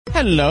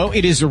Hello,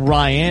 it is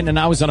Ryan, and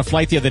I was on a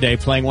flight the other day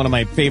playing one of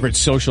my favorite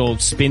social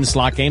spin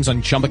slot games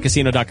on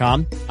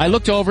ChumbaCasino.com. I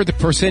looked over at the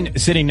person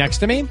sitting next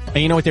to me, and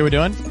you know what they were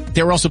doing?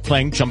 They were also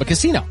playing Chumba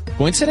Casino.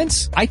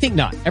 Coincidence? I think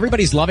not.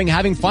 Everybody's loving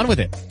having fun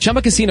with it.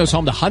 Chumba Casino is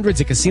home to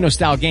hundreds of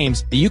casino-style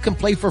games that you can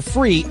play for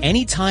free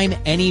anytime,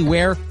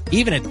 anywhere,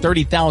 even at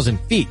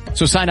 30,000 feet.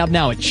 So sign up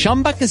now at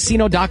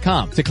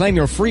ChumbaCasino.com to claim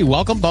your free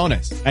welcome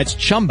bonus. That's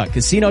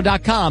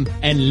ChumbaCasino.com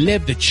and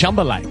live the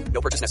Chumba life.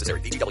 No purchase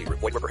necessary. VGW.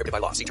 Void where prohibited by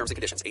law. See terms and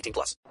conditions.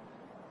 18+.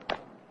 The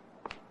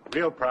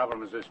real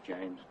problem is this,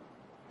 James.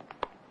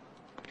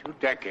 2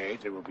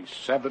 decades, there will be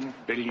 7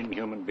 billion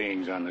human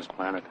beings on this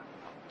planet.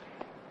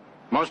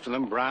 Most of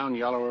them brown,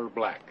 yellow, or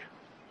black.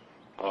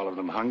 All of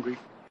them hungry.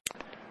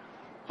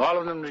 All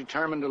of them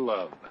determined to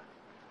love.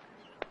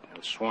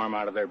 They'll swarm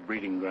out of their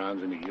breeding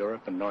grounds into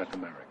Europe and North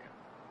America.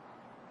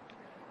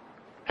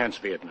 Hence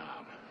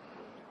Vietnam.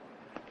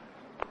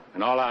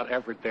 An all-out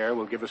effort there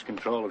will give us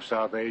control of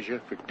South Asia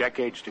for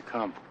decades to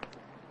come.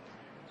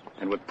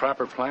 And with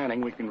proper planning,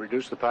 we can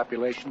reduce the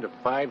population to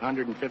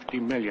 550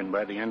 million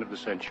by the end of the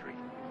century.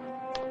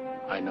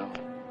 I know.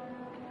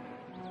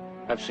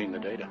 I've seen the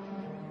data.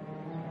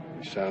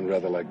 We sound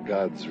rather like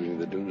gods reading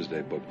the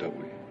Doomsday Book, don't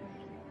we?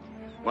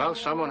 Well,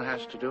 someone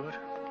has to do it.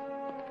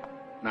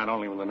 Not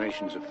only will the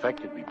nations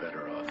affected be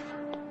better off,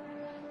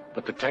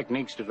 but the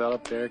techniques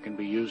developed there can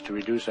be used to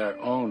reduce our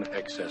own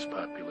excess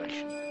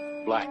population.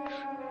 Blacks,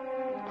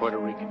 Puerto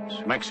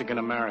Ricans, Mexican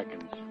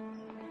Americans,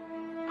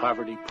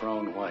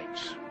 poverty-prone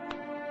whites,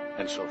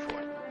 and so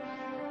forth.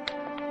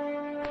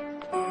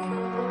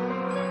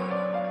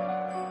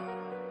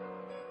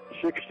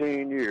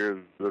 "16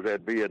 years of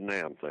that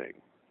Vietnam thing.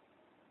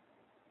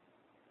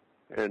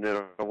 And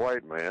then a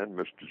white man,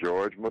 Mr.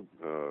 George,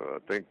 I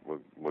think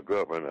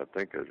McGovern,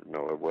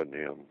 no, it wasn't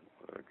him.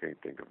 I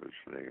can't think of his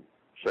name.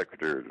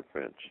 Secretary of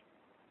Defense.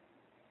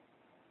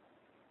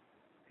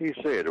 He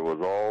said it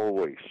was all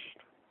waste.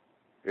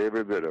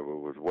 Every bit of it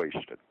was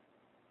wasted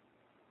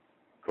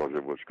because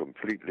it was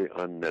completely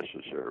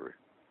unnecessary.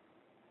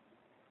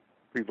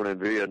 People in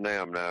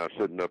Vietnam now are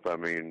sitting up,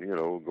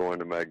 going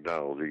to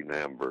McDonald's eating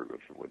hamburgers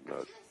and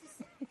whatnot.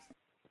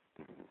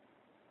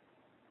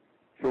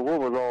 So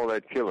what was all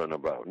that killing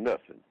about?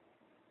 Nothing.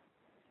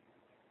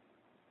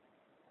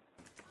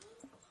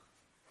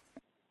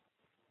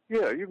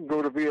 Yeah, you can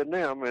go to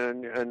Vietnam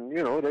and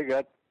they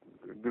got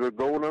the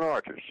Golden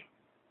Arches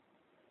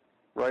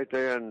right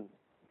there in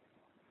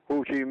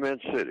Ho Chi Minh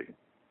City.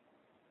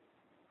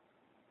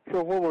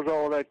 So what was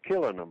all that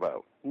killing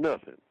about?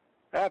 Nothing.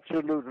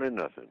 Absolutely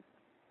nothing.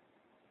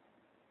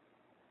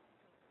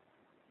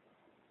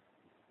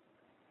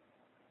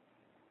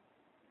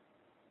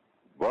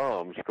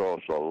 Bombs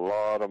cost a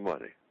lot of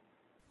money.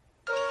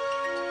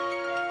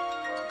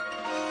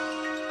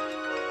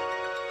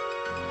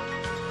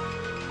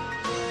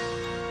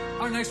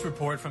 Our next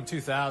report from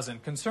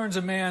 2000 concerns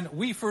a man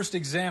we first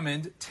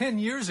examined 10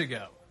 years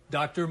ago,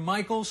 Dr.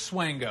 Michael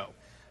Swango.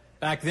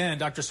 Back then,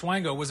 Dr.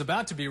 Swango was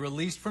about to be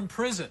released from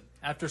prison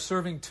after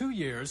serving 2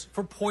 years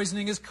for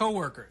poisoning his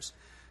coworkers.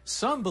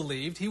 Some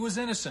believed he was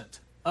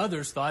innocent.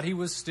 Others thought he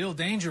was still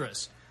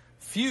dangerous.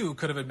 Few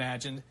could have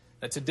imagined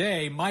that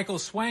today Michael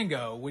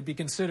Swango would be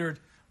considered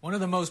one of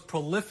the most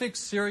prolific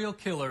serial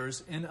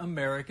killers in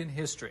American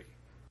history.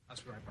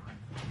 That's right behind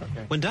me.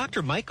 Okay. When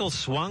Dr. Michael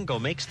Swango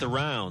makes the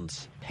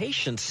rounds,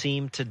 patients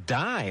seem to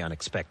die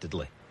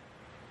unexpectedly.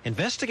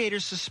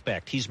 Investigators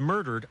suspect he's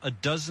murdered a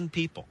dozen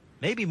people,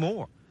 maybe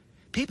more.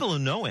 People who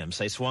know him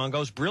say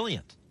Swango's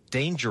brilliant,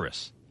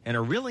 dangerous, and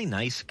a really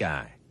nice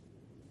guy.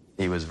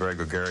 He was very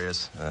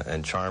gregarious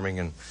and charming,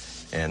 and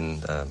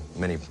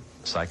many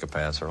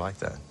psychopaths are like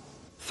that.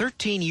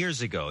 13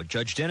 years ago,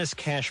 Judge Dennis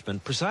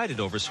Cashman presided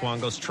over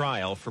Swango's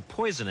trial for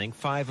poisoning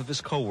 5 of his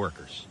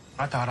co-workers.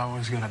 I thought I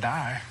was going to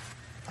die.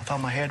 I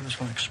thought my head was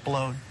going to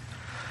explode.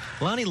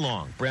 Lonnie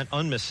Long, Brent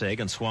Unmiseg,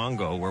 and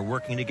Swango were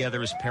working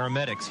together as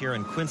paramedics here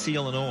in Quincy,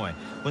 Illinois,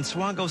 when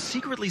Swango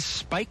secretly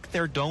spiked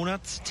their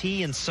donuts,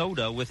 tea, and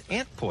soda with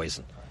ant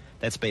poison.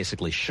 That's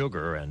basically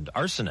sugar and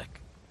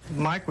arsenic.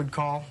 Mike would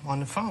call on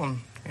the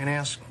phone and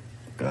ask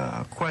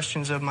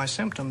questions of my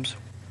symptoms.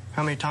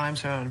 How many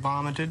times I had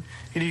vomited.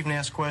 He'd even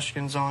ask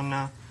questions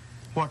on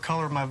what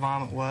color my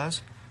vomit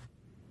was.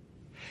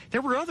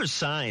 There were other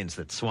signs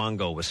that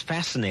Swango was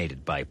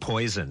fascinated by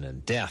poison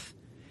and death.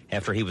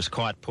 After he was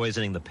caught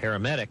poisoning the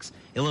paramedics,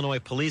 Illinois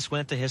police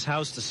went to his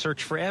house to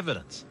search for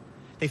evidence.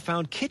 They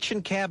found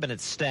kitchen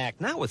cabinets stacked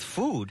not with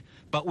food,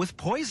 but with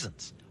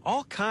poisons,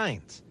 all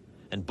kinds,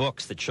 and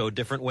books that showed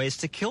different ways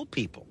to kill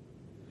people.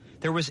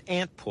 There was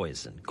ant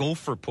poison,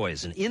 gopher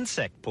poison,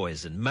 insect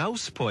poison,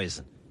 mouse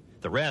poison.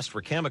 The rest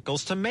were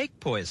chemicals to make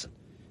poison,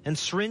 and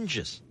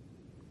syringes.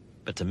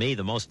 But to me,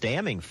 the most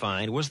damning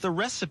find was the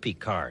recipe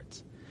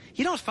cards.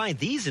 You don't find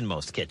these in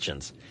most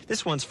kitchens.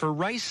 This one's for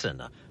ricin,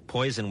 a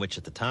poison which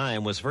at the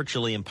time was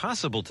virtually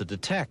impossible to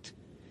detect.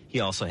 He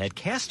also had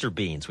castor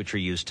beans, which are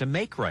used to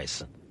make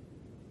ricin.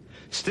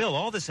 Still,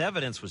 all this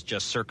evidence was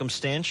just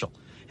circumstantial,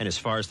 and as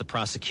far as the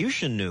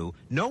prosecution knew,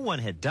 no one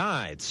had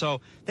died,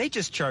 so they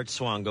just charged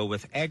Swango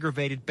with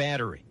aggravated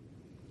battery.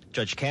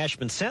 Judge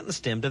Cashman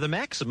sentenced him to the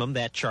maximum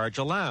that charge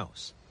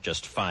allows,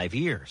 just 5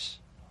 years.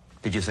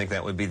 Did you think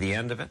that would be the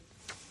end of it?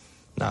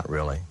 Not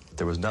really.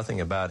 There was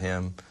nothing about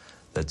him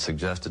that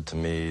suggested to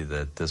me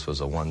that this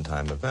was a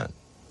one-time event.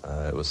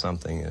 It was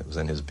something that was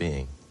in his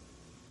being.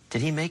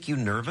 Did he make you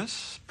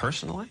nervous,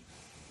 personally?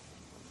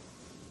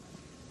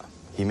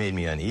 He made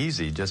me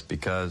uneasy just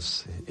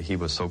because he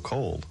was so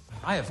cold.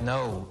 I have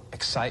no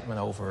excitement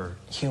over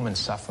human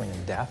suffering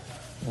and death.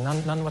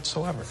 None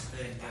whatsoever.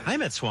 I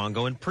met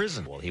Swango in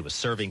prison while he was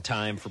serving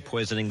time for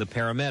poisoning the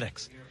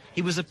paramedics.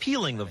 He was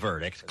appealing the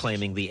verdict,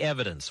 claiming the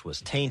evidence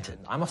was tainted.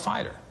 I'm a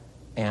fighter,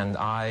 and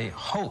I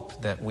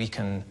hope that we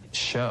can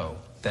show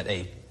that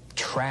a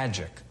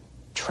tragic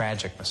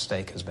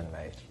mistake has been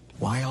made.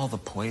 Why all the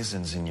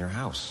poisons in your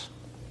house?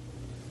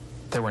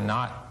 There were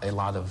not a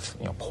lot of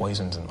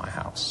poisons in my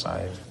house.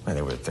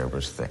 There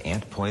was the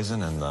ant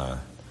poison and the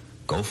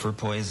gopher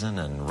poison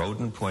and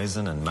rodent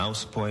poison and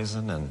mouse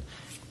poison and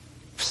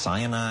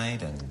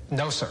cyanide and...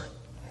 No, sir.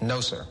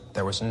 No, sir.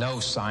 There was no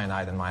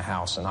cyanide in my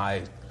house, and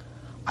I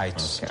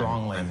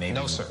strongly...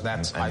 No, sir.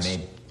 I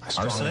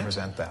strongly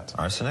resent that.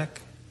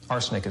 Arsenic?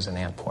 Arsenic is an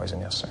ant poison,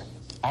 yes, sir.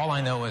 All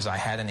I know is I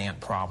had an ant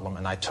problem,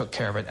 and I took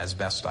care of it as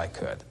best I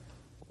could.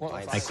 Well,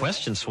 I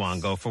questioned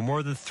Swango for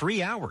more than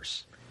 3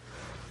 hours.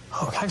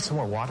 Oh, can I have some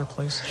more water,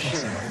 please?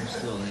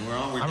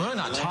 I'm really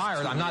not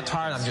tired. I'm not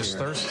tired. I'm just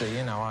thirsty.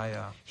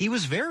 He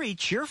was very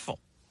cheerful,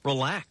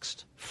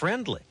 relaxed,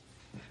 friendly.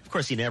 Of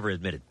course, he never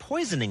admitted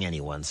poisoning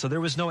anyone, so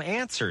there was no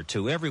answer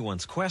to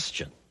everyone's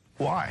question.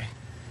 Why?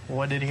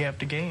 What did he have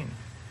to gain?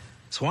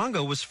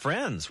 Swango was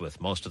friends with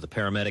most of the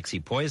paramedics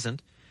he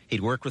poisoned. He'd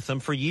worked with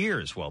them for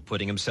years while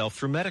putting himself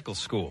through medical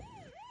school.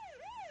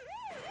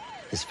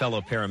 His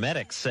fellow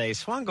paramedics say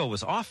Swango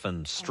was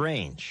often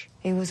strange.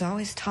 He was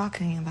always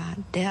talking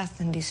about death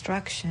and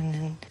destruction.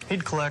 And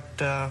he'd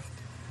collect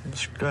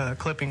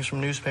clippings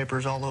from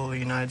newspapers all over the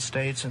United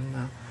States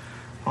and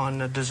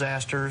on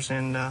disasters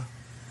and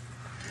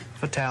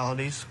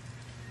fatalities.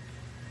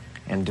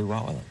 And do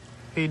what with them?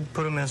 He'd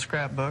put them in a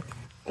scrapbook.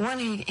 One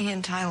he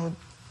entitled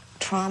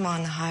Trauma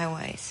on the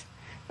Highways.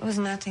 It was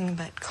nothing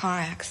but car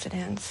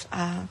accidents,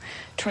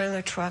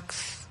 trailer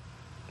trucks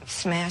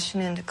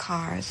smashing into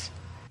cars.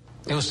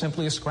 It was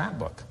simply a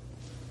scrapbook.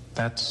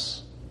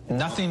 That's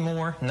nothing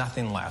more,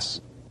 nothing less.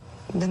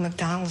 The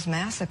McDonald's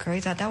massacre, he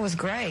thought that was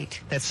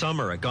great. That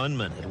summer, a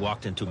gunman had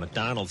walked into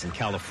McDonald's in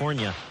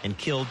California and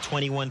killed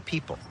 21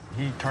 people.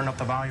 He turned up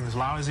the volume as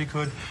loud as he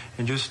could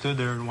and just stood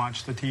there and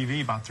watched the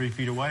TV about 3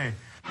 feet away.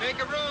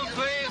 Make a room,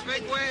 please.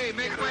 Make way,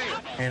 make way.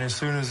 And as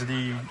soon as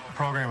the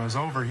program was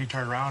over, he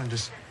turned around and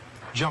just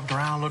jumped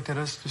around, looked at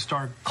us, just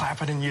started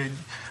clapping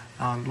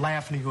and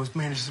laughing. He goes,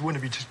 man,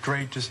 wouldn't it be just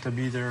great just to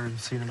be there and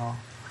see it all?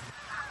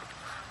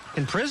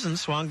 In prison,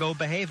 Swango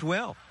behaved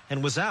well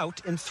and was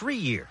out in 3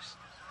 years.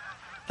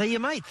 Now, you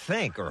might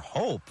think or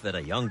hope that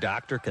a young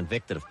doctor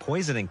convicted of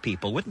poisoning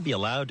people wouldn't be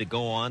allowed to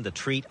go on to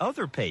treat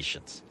other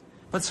patients.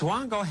 But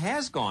Swango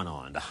has gone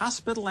on to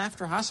hospital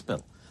after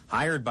hospital,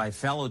 hired by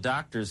fellow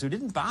doctors who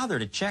didn't bother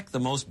to check the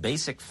most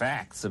basic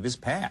facts of his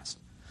past.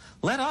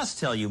 Let us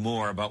tell you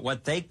more about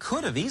what they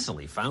could have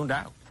easily found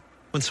out.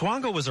 When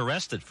Swango was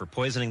arrested for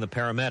poisoning the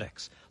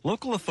paramedics,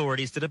 local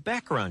authorities did a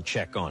background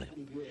check on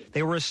him.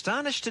 They were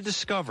astonished to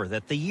discover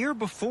that the year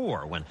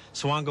before, when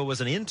Swango was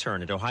an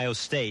intern at Ohio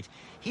State,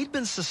 he'd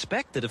been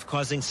suspected of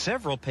causing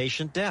several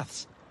patient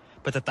deaths,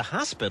 but that the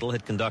hospital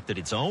had conducted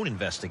its own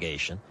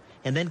investigation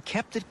and then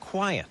kept it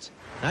quiet,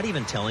 not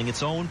even telling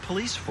its own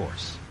police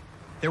force.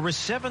 There were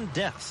 7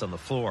 deaths on the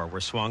floor where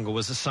Swango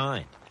was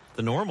assigned.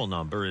 The normal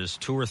number is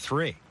 2 or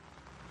 3.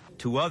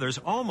 2 others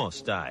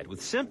almost died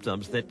with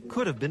symptoms that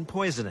could have been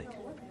poisoning.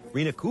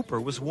 Rena Cooper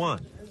was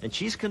one, and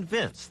she's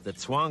convinced that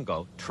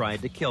Swango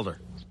tried to kill her.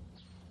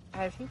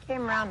 As he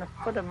came around the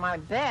foot of my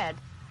bed,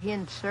 he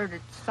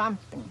inserted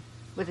something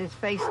with his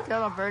face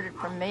still averted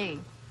from me.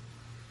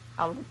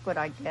 A liquid,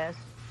 I guess.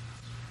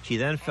 She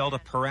then felt a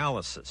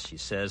paralysis, she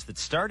says, that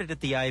started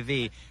at the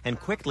IV and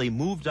quickly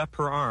moved up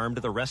her arm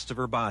to the rest of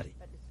her body.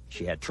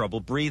 She had trouble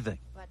breathing.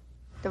 But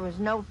there was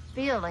no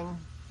feeling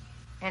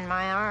in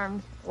my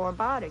arms or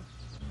body.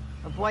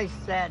 A voice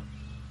said,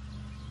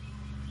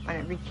 when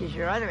it reaches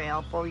your other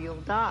elbow, you'll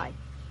die.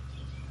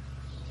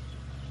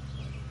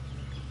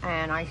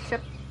 And I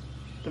shook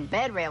the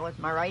bed rail with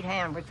my right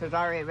hand, which was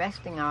already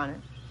resting on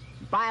it,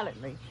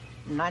 violently.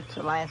 And that's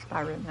the last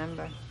I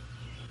remember.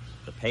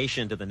 The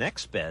patient in the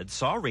next bed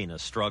saw Rena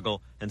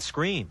struggle and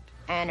screamed.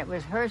 And it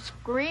was her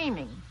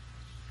screaming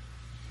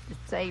that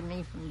saved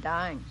me from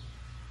dying.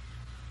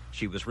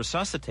 She was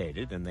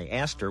resuscitated, and they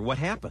asked her what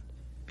happened.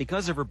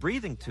 Because of her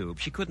breathing tube,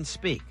 she couldn't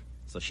speak,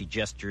 so she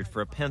gestured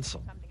for a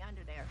pencil.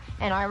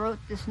 And I wrote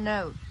this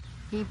note.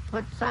 He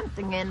put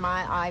something in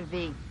my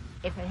IV.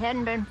 If it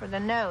hadn't been for the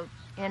note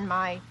in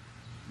my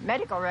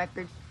medical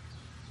records,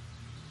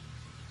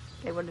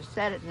 they would have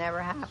said it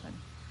never happened.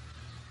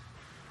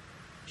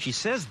 She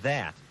says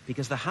that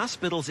because the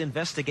hospital's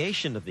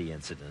investigation of the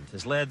incident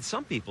has led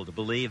some people to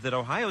believe that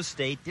Ohio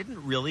State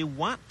didn't really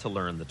want to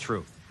learn the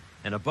truth.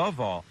 And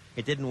above all,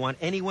 It didn't want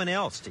anyone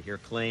else to hear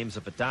claims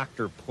of a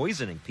doctor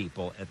poisoning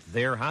people at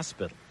their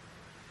hospital.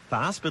 The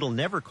hospital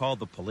never called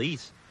the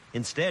police.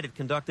 Instead, it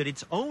conducted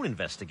its own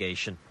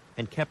investigation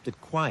and kept it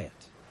quiet.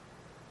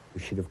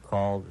 We should have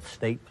called the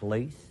state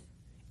police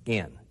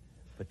in.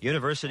 But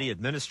University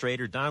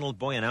Administrator Donald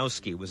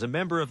Boyanowski was a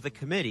member of the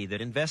committee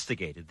that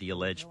investigated the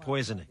alleged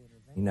poisoning.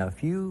 You know,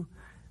 if you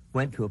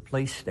went to a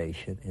police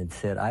station and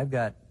said, I've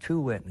got 2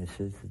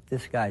 witnesses that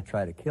this guy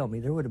tried to kill me,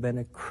 there would have been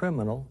a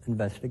criminal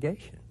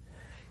investigation.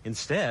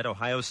 Instead,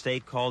 Ohio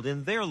State called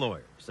in their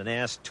lawyers and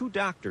asked 2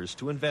 doctors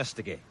to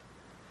investigate.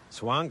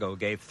 Swango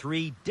gave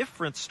 3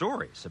 different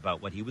stories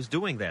about what he was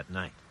doing that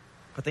night,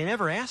 but they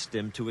never asked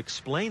him to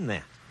explain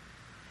that.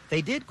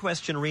 They did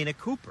question Rena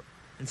Cooper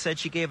and said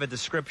she gave a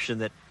description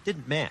that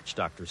didn't match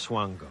Dr.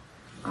 Swango.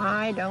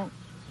 I don't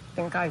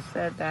think I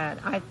said that.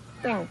 I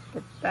think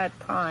at that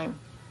time,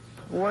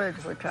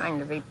 words were trying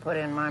to be put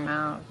in my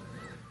mouth.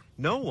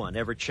 No one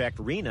ever checked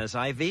Rena's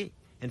IV.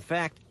 In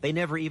fact, they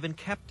never even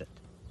kept it.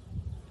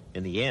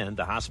 In the end,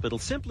 the hospital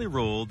simply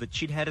ruled that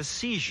she'd had a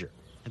seizure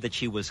and that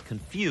she was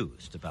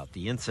confused about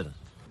the incident.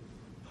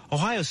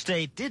 Ohio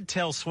State did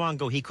tell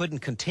Swango he couldn't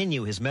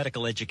continue his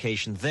medical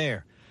education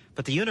there,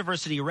 but the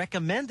university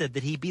recommended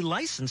that he be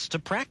licensed to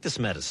practice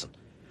medicine.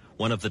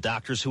 One of the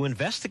doctors who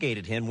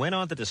investigated him went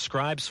on to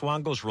describe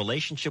Swango's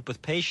relationship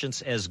with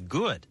patients as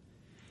good.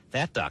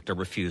 That doctor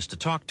refused to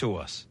talk to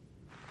us.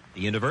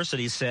 The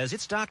university says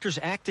its doctors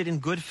acted in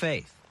good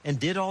faith and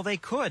did all they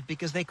could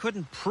because they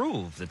couldn't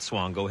prove that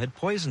Swango had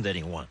poisoned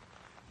anyone.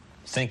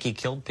 Think he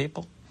killed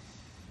people?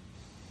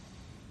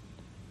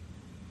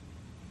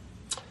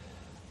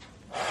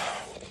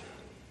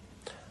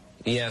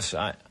 Yes,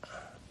 I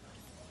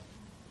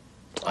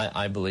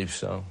believe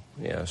so,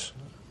 yes.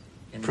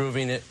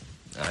 Proving it,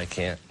 I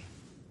can't.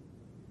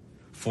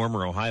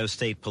 Former Ohio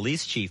State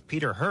Police Chief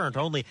Peter Hernt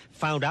only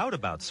found out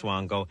about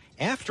Swango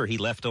after he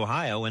left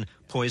Ohio and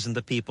poisoned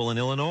the people in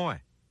Illinois.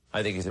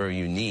 I think he's very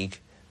unique,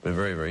 but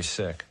very, very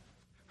sick.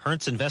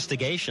 Hernt's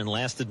investigation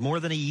lasted more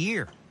than a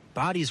year.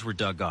 Bodies were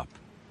dug up,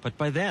 but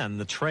by then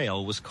the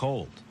trail was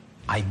cold.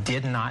 I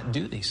did not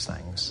do these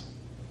things.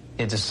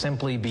 It is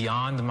simply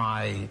beyond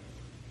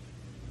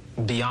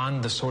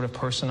the sort of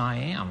person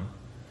I am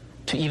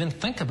to even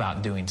think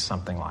about doing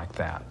something like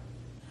that.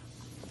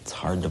 It's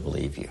hard to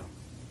believe you.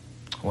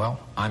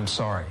 Well, I'm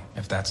sorry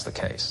if that's the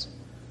case.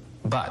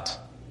 But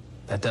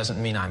that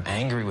doesn't mean I'm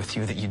angry with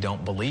you that you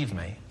don't believe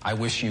me. I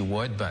wish you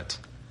would, but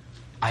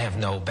I have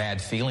no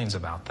bad feelings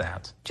about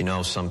that. Do you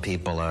know some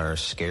people are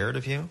scared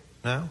of you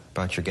now,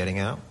 about your getting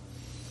out?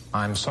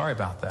 I'm sorry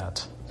about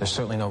that. There's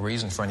certainly no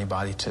reason for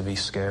anybody to be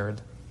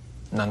scared.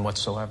 None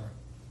whatsoever.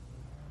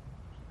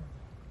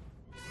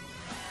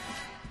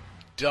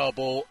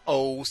 00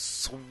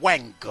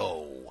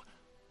 Swango,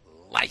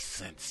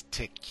 License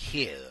to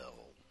Kill.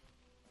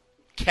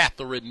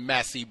 Catherine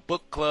Massey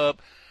Book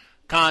Club,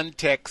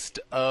 Context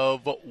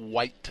of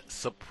White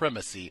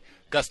Supremacy.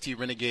 Gus T.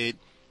 Renegade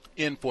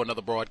in for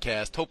another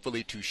broadcast,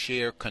 hopefully to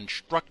share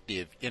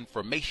constructive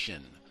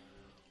information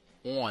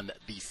on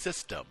the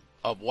system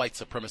of white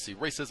supremacy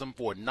racism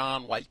for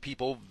non-white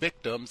people,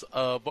 victims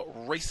of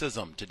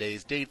racism.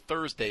 Today's date,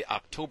 Thursday,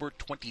 October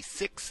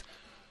 26,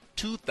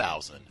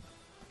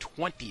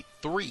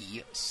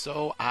 2023.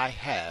 So I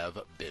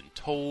have been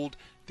told.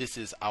 This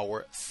is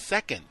our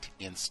second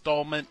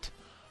installment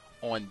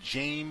on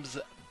James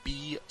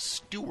B.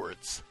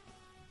 Stewart's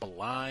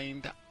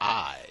Blind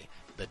Eye,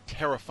 the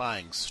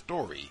terrifying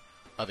story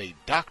of a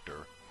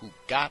doctor who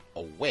got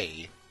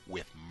away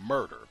with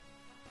murder.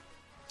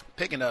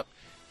 Picking up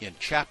in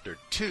Chapter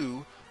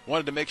 2,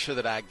 wanted to make sure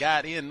that I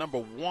got in. Number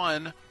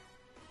 1,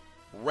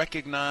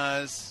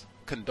 recognize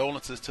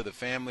condolences to the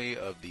family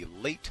of the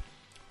late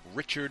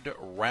Richard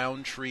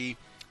Roundtree,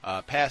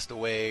 passed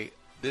away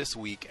this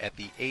week at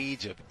the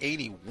age of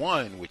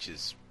 81, which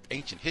is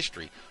ancient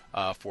history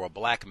for a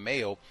black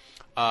male.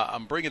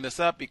 I'm bringing this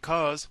up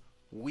because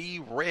we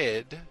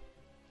read,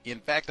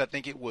 in fact, I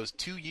think it was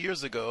 2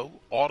 years ago,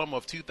 autumn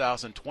of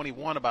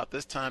 2021, about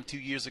this time 2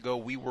 years ago,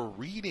 we were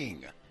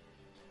reading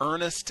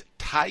Ernest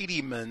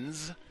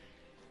Tidyman's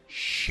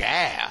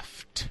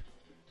Shaft.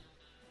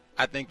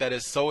 I think that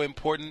is so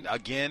important.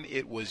 Again,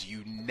 it was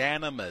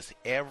unanimous.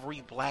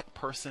 Every black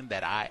person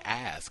that I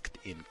asked,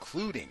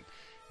 including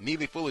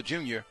Neely Fuller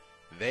Jr.,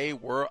 they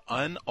were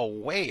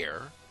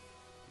unaware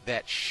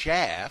that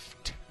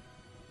Shaft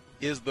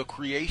is the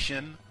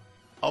creation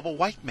of a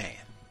white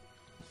man.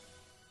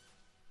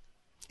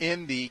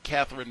 In the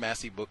Catherine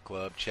Massey Book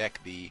Club, check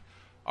the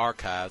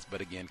archives,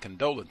 but again,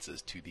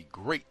 condolences to the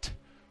great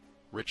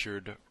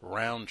Richard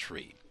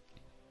Roundtree.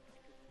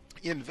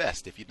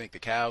 Invest if you think the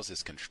cows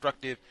is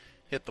constructive.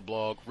 Hit the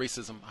blog,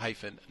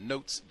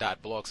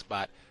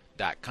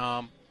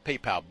 racism-notes.blogspot.com.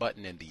 PayPal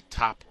button in the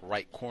top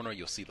right corner.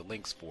 You'll see the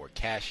links for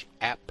Cash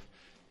App,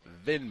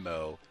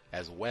 Venmo,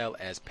 as well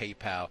as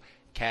PayPal.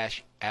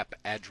 Cash App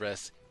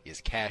address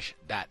is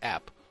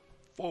cash.app/$the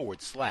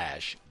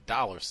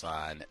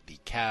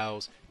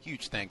cows.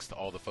 Huge thanks to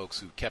all the folks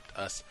who kept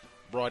us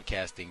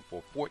broadcasting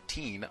for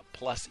 14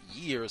 plus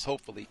years,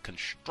 hopefully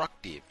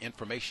constructive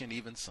information,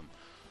 even some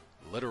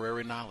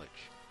literary knowledge.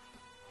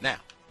 Now,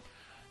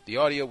 the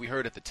audio we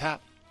heard at the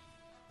top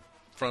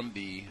from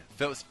the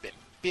film, it's been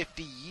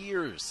 50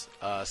 years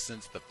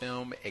since the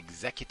film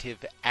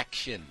Executive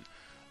Action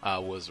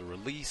was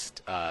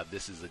released.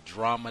 This is a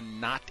drama,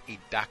 not a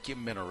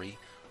documentary,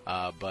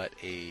 but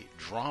a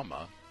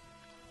drama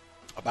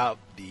about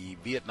the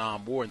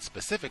Vietnam War and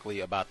specifically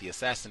about the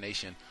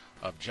assassination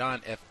of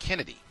John F.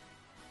 Kennedy.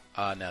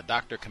 Now,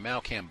 Dr.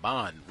 Kamal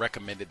Kamban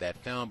recommended that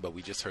film, but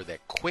we just heard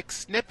that quick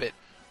snippet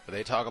where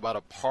they talk about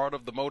a part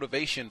of the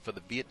motivation for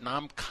the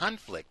Vietnam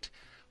conflict.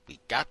 We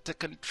got to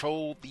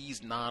control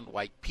these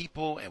non-white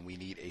people, and we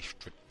need a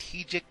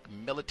strategic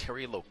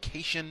military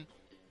location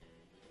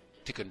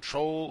to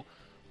control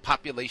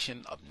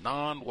population of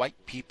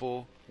non-white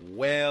people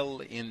well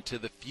into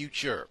the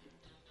future.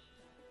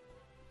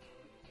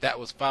 That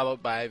was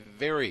followed by a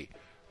very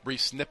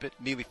brief snippet.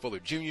 Neely Fuller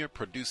Jr.,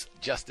 produced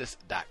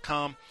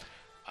Justice.com.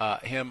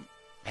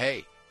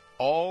 Hey,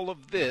 all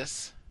of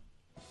this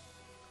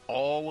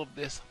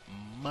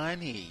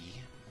money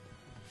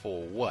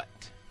for what?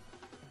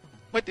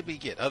 What did we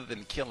get other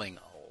than killing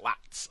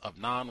lots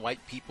of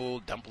non-white people,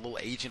 dump a little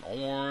Agent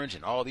Orange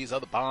and all these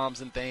other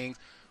bombs and things?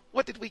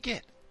 What did we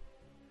get?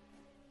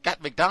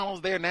 Got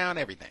McDonald's there now and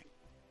everything.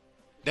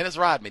 Dennis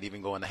Rodman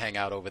even going to hang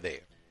out over there.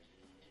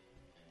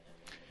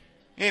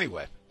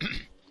 Anyway,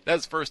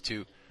 that's the first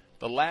two.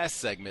 The last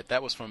segment,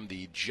 that was from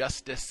the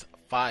Justice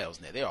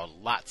Files. Now, there are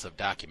lots of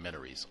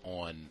documentaries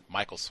on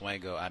Michael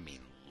Swango. I mean,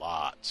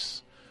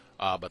 lots.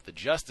 But the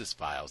Justice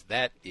Files,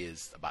 that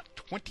is about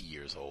 20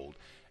 years old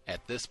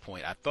at this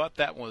point. I thought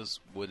that was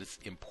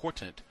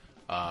important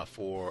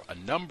for a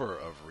number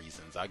of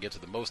reasons. I'll get to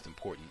the most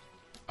important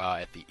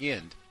at the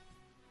end.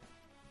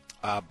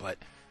 But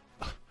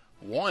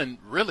one,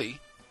 really,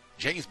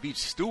 James B.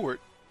 Stewart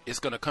is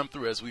going to come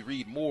through as we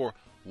read more.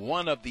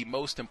 One of the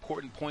most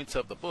important points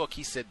of the book,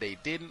 he said they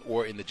didn't,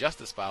 or in the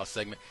Justice Files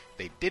segment,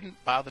 they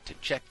didn't bother to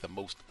check the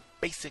most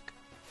basic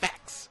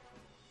facts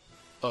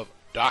of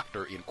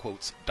Dr.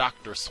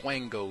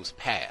 Swango's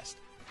past.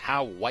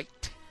 How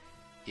white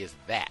is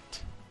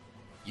that?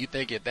 You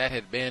think if that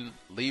had been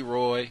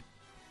Leroy,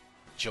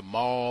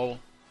 Jamal,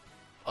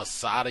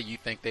 Asada, you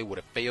think they would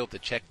have failed to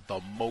check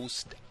the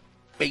most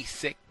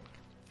basic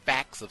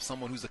facts of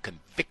someone who's a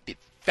convicted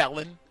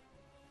felon?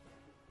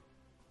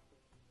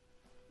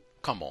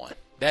 Come on.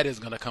 That is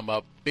going to come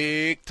up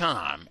big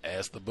time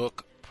as the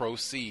book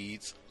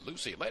proceeds.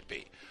 Lucy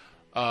Letby.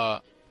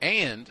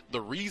 And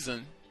the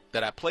reason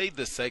that I played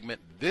this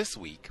segment this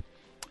week,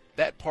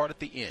 that part at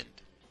the end,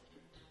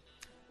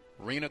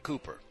 Rena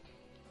Cooper.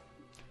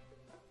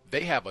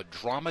 They have a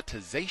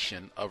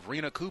dramatization of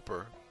Rena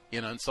Cooper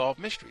in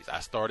Unsolved Mysteries. I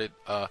started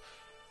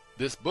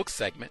this book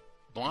segment,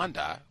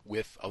 Blondie,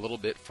 with a little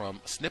bit from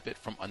a snippet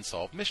from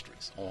Unsolved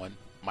Mysteries on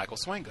Michael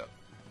Swango.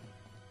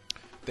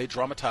 They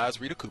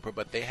dramatize Rita Cooper,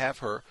 but they have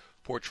her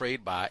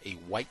portrayed by a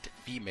white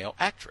female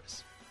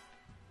actress.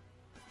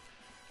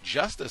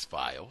 Justice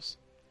Files,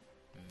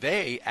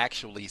 they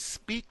actually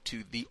speak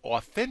to the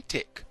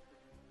authentic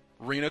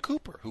Rena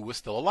Cooper, who was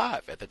still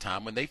alive at the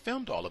time when they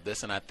filmed all of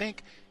this. And I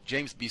think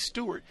James B.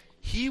 Stewart,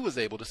 he was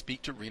able to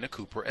speak to Rena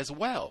Cooper as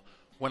well.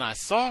 When I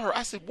saw her,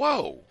 I said,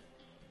 whoa,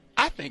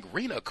 I think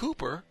Rena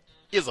Cooper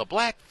is a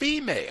black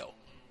female.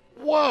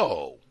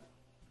 Whoa.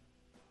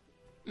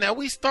 Now,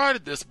 we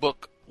started this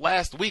book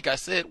last week. I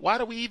said, why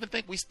do we even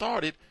think we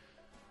started?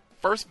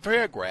 First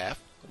paragraph,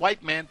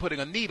 white man putting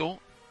a needle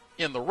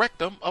in the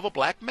rectum of a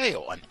black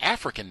male, an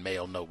African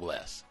male, no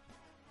less.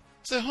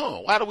 I said,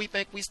 why do we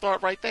think we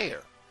start right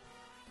there?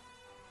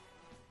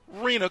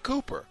 Rena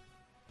Cooper.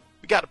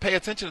 We got to pay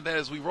attention to that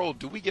as we roll.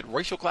 Do we get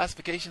racial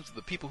classifications of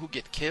the people who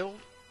get killed?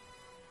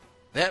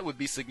 That would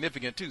be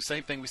significant too.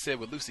 Same thing we said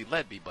with Lucy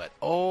Letby, but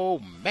oh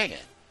man.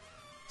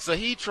 So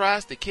he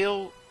tries to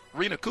kill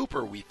Rena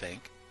Cooper, we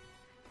think.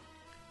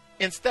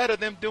 Instead of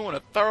them doing a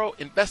thorough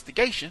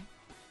investigation,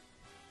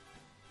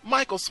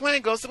 Michael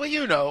Swango said, well,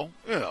 you know,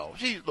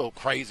 she's a little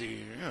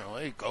crazy.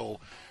 They go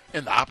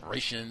in the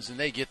operations and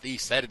they get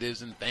these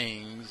sedatives and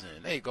things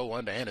and they go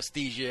under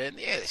anesthesia and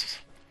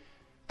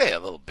they're a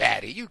little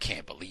baddie. You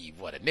can't believe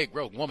what a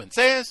Negro woman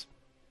says.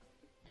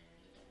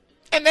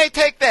 And they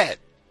take that.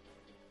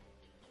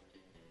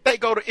 They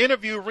go to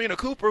interview Rena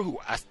Cooper, who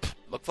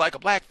looks like a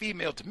black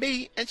female to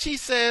me, and she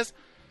says,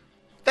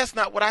 that's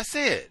not what I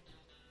said.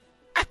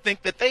 I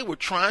think that they were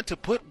trying to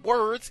put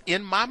words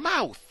in my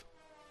mouth.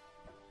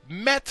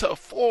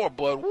 Metaphor,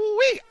 but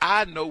woo-wee,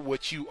 I know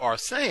what you are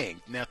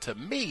saying. Now, to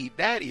me,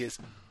 that is,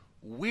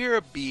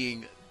 we're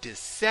being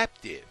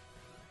deceptive.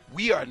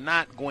 We are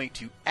not going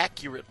to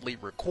accurately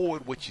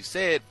record what you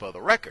said for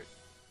the record.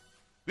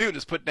 We'll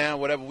just put down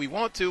whatever we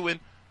want to,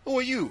 and who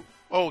are you?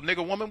 Oh,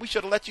 nigger woman, we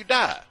should have let you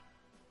die.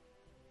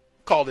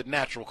 Call it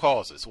natural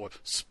causes or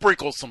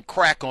sprinkle some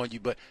crack on you.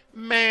 But,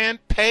 man,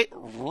 pay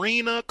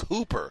Rena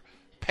Cooper.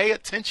 Pay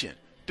attention.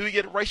 Do you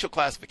get a racial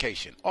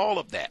classification? All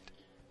of that.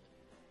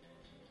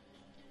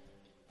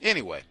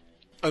 Anyway,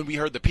 and we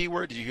heard the P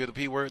word. Did you hear the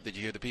P word? Did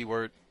you hear the P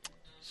word?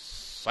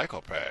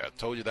 psychopath.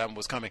 Told you that one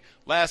was coming.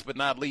 Last but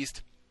not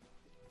least,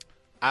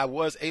 I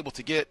was able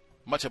to get,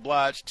 much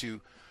obliged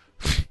to,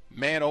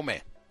 man oh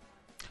man,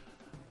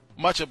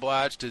 much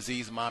obliged to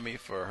Z's mommy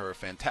for her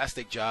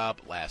fantastic job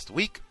last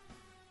week.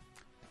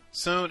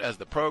 Soon as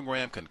the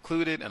program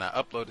concluded and I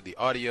uploaded the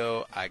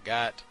audio, I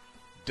got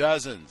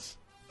dozens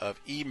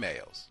of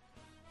emails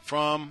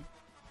from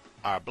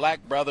our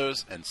black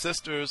brothers and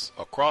sisters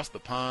across the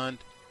pond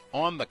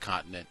on the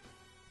continent.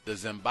 The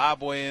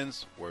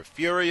Zimbabweans were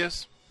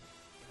furious.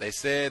 They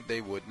said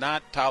they would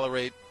not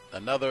tolerate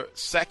another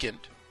second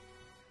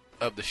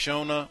of the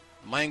Shona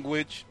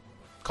language,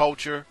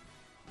 culture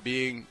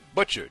being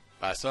butchered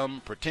by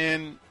some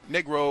pretend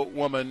Negro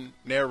woman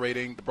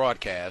narrating the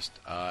broadcast,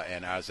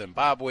 and our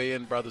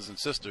Zimbabwean brothers and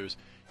sisters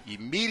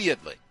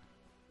immediately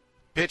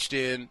pitched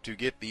in to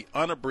get the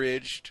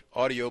unabridged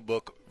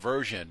audiobook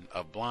version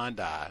of Blind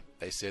Eye.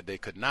 They said they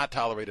could not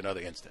tolerate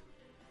another instant.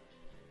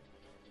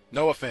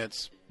 No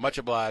offense, much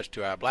obliged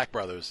to our black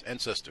brothers and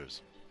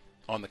sisters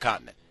on the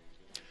continent.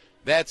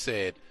 That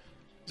said,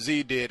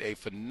 Z did a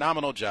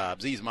phenomenal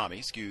job. Z's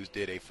mommy,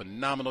 did a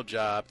phenomenal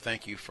job.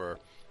 Thank you for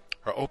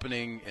her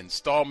opening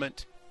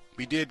installment.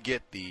 We did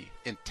get the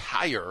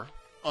entire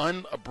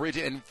unabridged.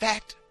 In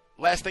fact,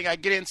 last thing I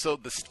get in, so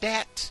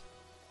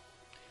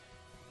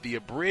the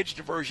abridged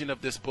version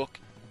of this book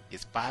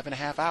is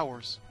 5.5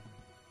 hours.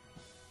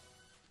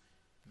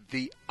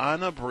 The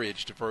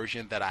unabridged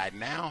version that I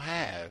now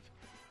have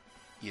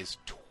is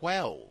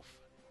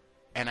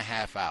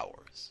 12.5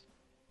 hours.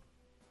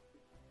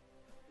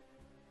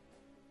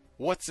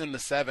 What's in the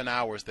 7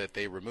 hours that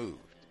they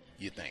removed,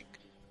 you think?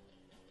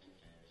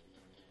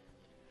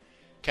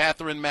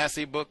 Catherine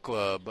Massey Book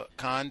Club,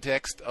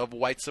 Context of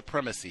White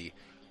Supremacy,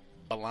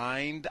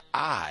 Blind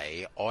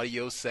Eye,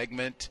 audio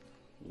segment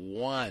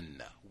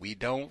 1. We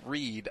don't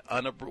read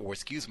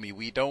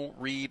we don't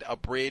read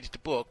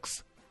abridged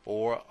books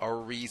for a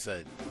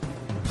reason.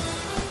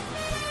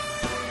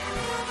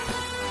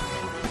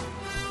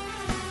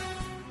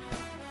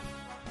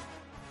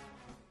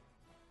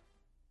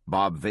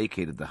 Bob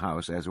vacated the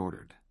house as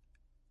ordered.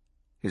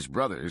 His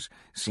brothers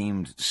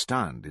seemed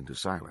stunned into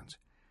silence.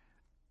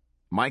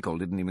 Michael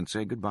didn't even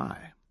say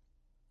goodbye.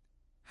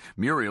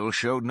 Muriel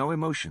showed no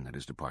emotion at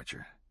his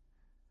departure,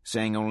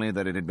 saying only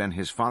that it had been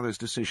his father's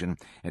decision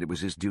and it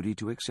was his duty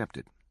to accept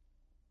it.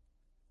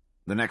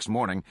 The next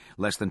morning,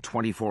 less than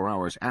 24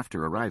 hours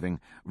after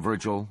arriving,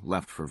 Virgil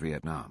left for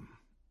Vietnam.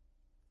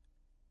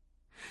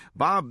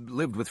 Bob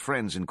lived with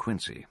friends in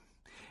Quincy,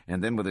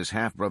 and then with his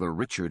half-brother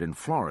Richard in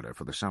Florida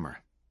for the summer.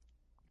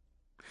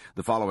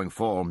 The following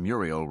fall,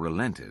 Muriel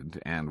relented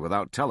and,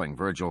 without telling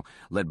Virgil,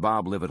 let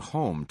Bob live at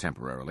home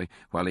temporarily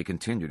while he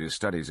continued his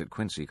studies at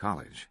Quincy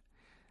College.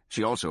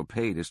 She also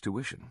paid his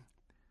tuition.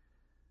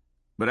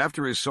 But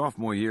after his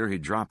sophomore year, he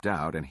dropped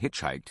out and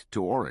hitchhiked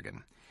to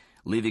Oregon,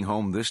 leaving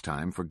home this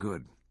time for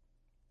good.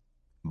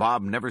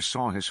 Bob never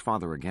saw his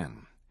father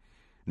again,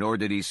 nor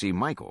did he see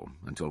Michael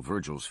until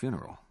Virgil's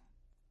funeral.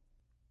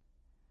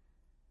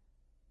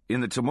 In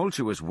the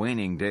tumultuous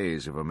waning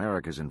days of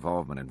America's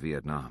involvement in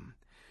Vietnam,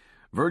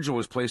 Virgil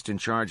was placed in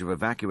charge of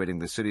evacuating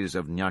the cities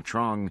of Nha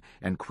Trang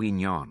and Quy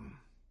Nhon.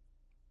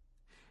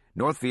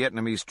 North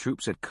Vietnamese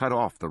troops had cut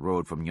off the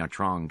road from Nha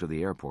Trang to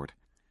the airport.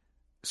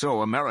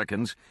 So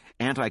Americans,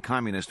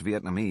 anti-communist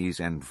Vietnamese,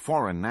 and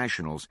foreign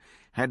nationals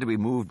had to be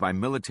moved by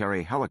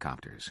military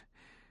helicopters,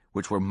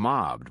 which were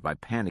mobbed by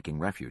panicking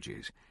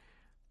refugees.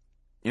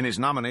 In his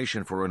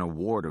nomination for an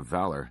Award of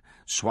Valor,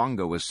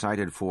 Swango was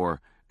cited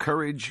for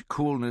courage,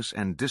 coolness,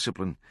 and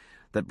discipline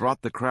that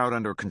brought the crowd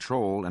under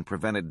control and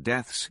prevented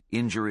deaths,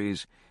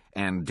 injuries,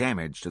 and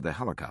damage to the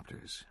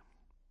helicopters.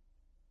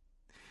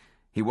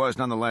 He was,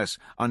 nonetheless,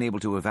 unable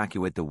to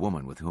evacuate the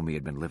woman with whom he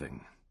had been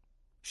living.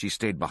 She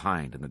stayed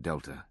behind in the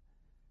Delta.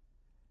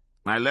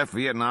 "I left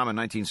Vietnam in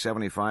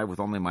 1975 with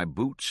only my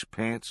boots,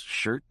 pants,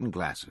 shirt, and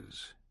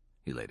glasses,"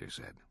 he later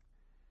said.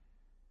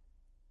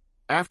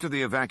 After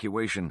the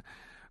evacuation,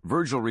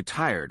 Virgil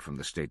retired from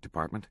the State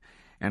Department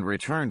and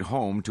returned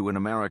home to an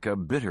America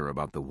bitter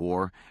about the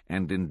war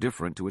and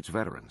indifferent to its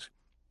veterans.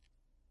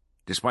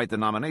 Despite the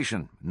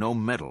nomination, no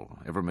medal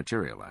ever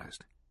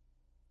materialized.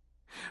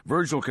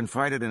 Virgil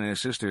confided in his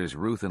sisters,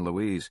 Ruth and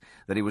Louise,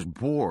 that he was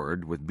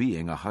bored with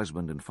being a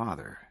husband and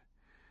father.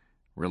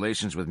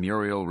 Relations with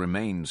Muriel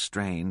remained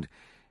strained,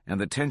 and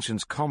the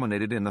tensions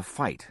culminated in the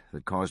fight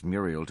that caused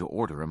Muriel to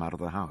order him out of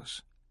the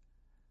house.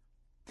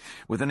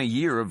 Within a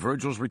year of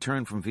Virgil's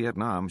return from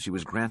Vietnam, she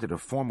was granted a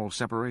formal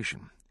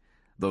separation,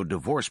 though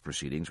divorce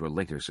proceedings were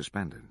later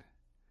suspended.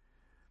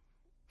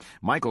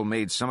 Michael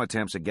made some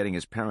attempts at getting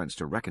his parents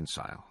to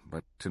reconcile,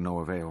 but to no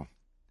avail.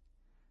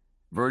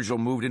 Virgil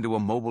moved into a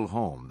mobile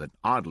home that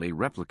oddly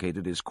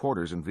replicated his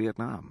quarters in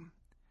Vietnam.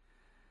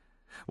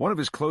 One of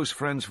his close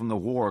friends from the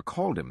war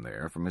called him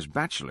there from his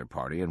bachelor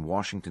party in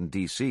Washington,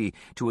 D.C.,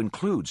 to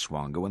include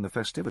Swango in the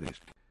festivities.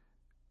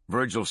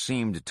 Virgil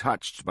seemed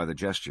touched by the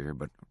gesture,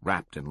 but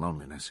wrapped in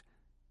loneliness.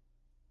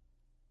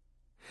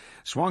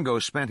 Swango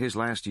spent his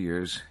last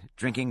years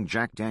drinking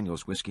Jack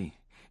Daniels whiskey,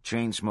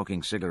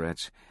 chain-smoking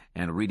cigarettes,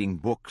 and reading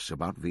books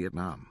about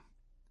Vietnam.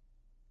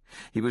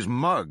 He was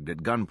mugged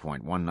at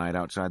gunpoint one night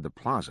outside the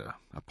Plaza,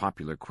 a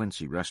popular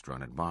Quincy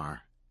restaurant and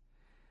bar.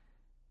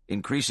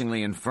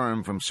 Increasingly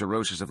infirm from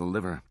cirrhosis of the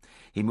liver,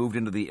 he moved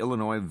into the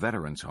Illinois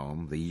Veterans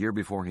Home the year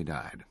before he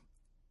died.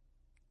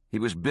 He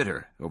was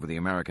bitter over the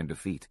American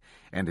defeat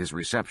and his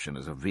reception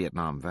as a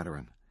Vietnam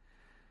veteran.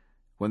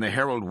 When the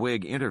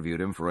Herald-Whig interviewed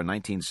him for a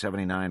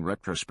 1979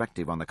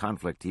 retrospective on the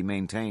conflict, he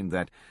maintained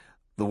that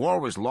the war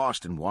was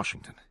lost in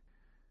Washington.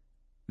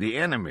 The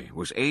enemy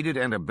was aided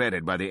and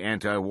abetted by the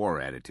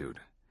anti-war attitude,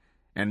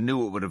 and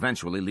knew it would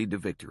eventually lead to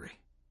victory.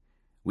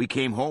 We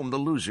came home the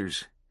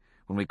losers,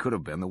 when we could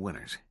have been the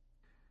winners.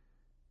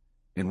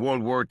 In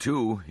World War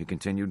II, he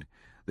continued,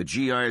 the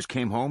GIs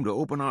came home to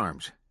open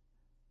arms.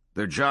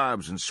 Their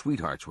jobs and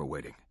sweethearts were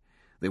waiting.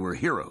 They were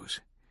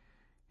heroes.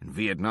 In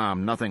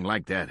Vietnam, nothing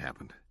like that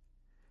happened.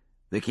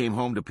 They came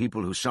home to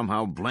people who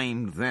somehow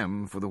blamed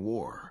them for the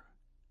war.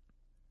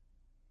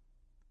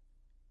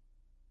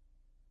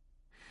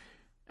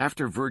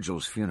 After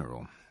Virgil's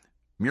funeral,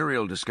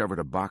 Muriel discovered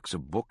a box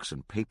of books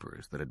and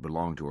papers that had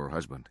belonged to her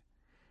husband,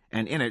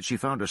 and in it she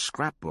found a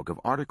scrapbook of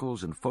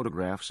articles and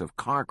photographs of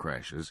car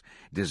crashes,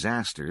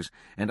 disasters,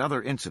 and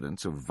other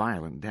incidents of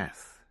violent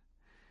death.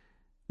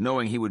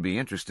 Knowing he would be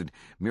interested,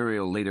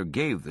 Muriel later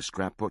gave the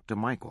scrapbook to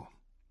Michael.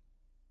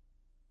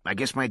 "I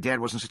guess my dad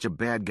wasn't such a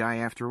bad guy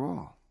after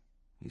all,"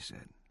 he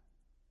said.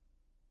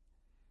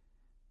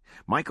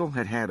 Michael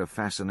had had a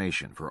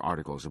fascination for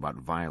articles about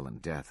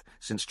violent death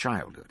since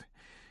childhood,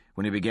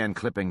 when he began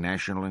clipping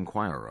National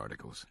Enquirer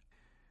articles.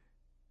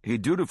 He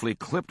dutifully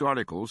clipped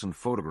articles and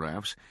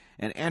photographs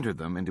and entered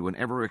them into an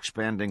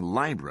ever-expanding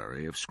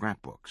library of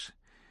scrapbooks,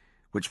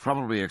 which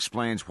probably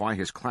explains why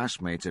his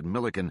classmates at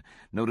Millikan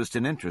noticed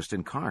an interest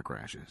in car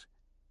crashes.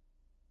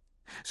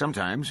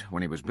 Sometimes,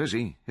 when he was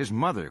busy, his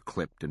mother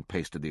clipped and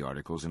pasted the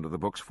articles into the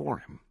books for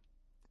him.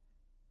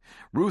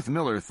 Ruth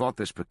Miller thought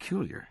this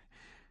peculiar.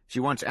 She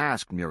once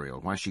asked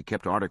Muriel why she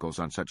kept articles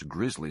on such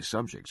grisly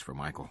subjects for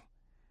Michael.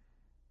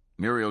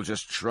 Muriel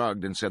just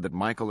shrugged and said that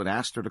Michael had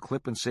asked her to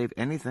clip and save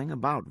anything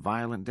about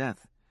violent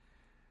death.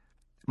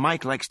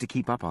 "Mike likes to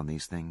keep up on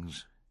these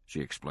things,"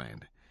 she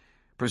explained,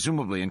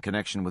 presumably in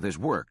connection with his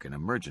work in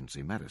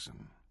emergency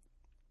medicine.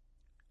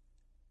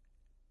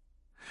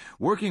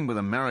 Working with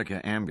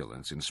America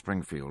Ambulance in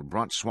Springfield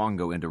brought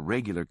Swango into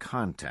regular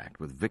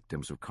contact with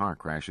victims of car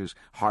crashes,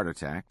 heart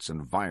attacks,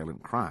 and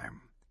violent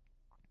crime.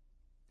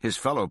 His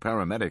fellow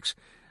paramedics,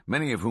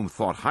 many of whom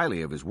thought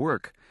highly of his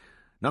work,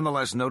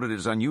 nonetheless noted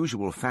his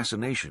unusual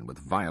fascination with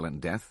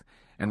violent death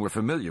and were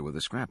familiar with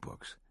the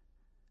scrapbooks.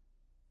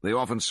 They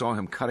often saw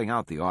him cutting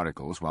out the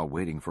articles while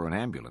waiting for an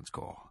ambulance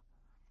call.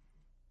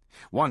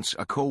 Once,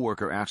 a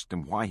co-worker asked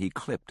him why he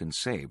clipped and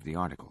saved the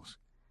articles.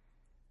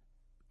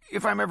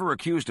 "If I'm ever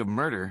accused of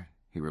murder,"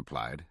 he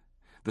replied,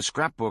 "the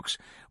scrapbooks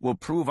will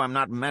prove I'm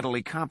not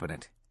mentally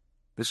competent.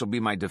 This will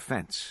be my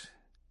defense."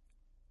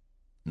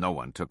 No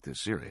one took this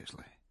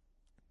seriously.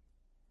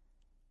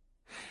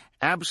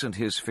 Absent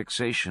his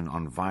fixation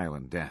on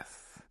violent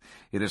death,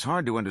 it is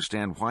hard to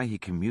understand why he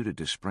commuted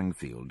to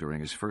Springfield during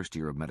his first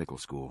year of medical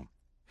school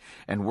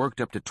and worked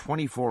up to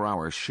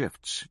 24-hour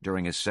shifts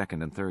during his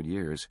second and third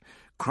years,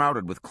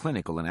 crowded with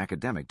clinical and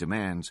academic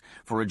demands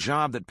for a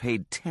job that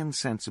paid 10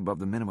 cents above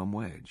the minimum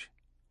wage.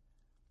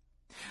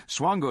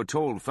 Swango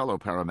told fellow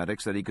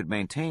paramedics that he could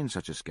maintain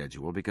such a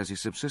schedule because he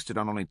subsisted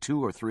on only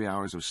 2 or 3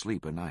 hours of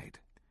sleep a night.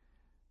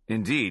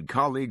 Indeed,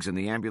 colleagues in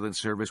the ambulance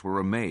service were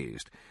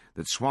amazed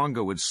that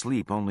Swango would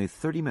sleep only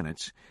 30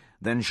 minutes,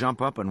 then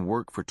jump up and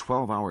work for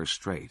 12 hours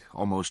straight,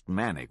 almost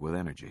manic with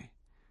energy.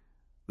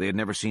 They had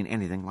never seen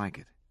anything like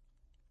it.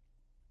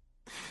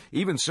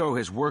 Even so,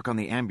 his work on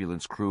the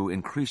ambulance crew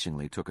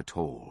increasingly took a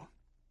toll.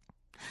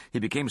 He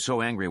became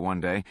so angry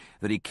one day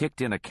that he kicked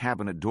in a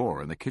cabinet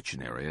door in the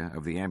kitchen area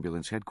of the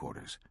ambulance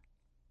headquarters.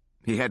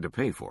 He had to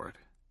pay for it.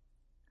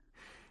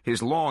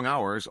 His long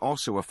hours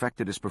also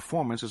affected his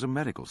performance as a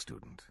medical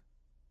student.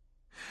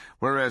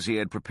 Whereas he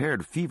had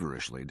prepared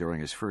feverishly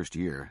during his first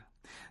year,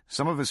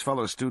 some of his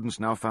fellow students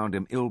now found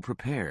him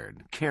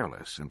ill-prepared,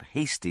 careless, and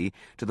hasty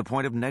to the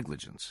point of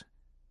negligence,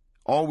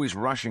 always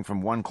rushing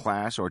from one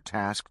class or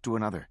task to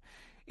another,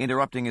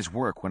 interrupting his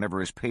work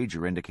whenever his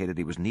pager indicated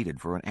he was needed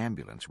for an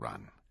ambulance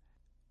run.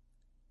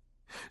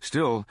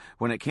 Still,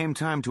 when it came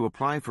time to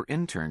apply for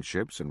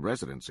internships and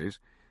residencies,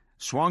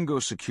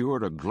 Swango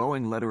secured a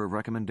glowing letter of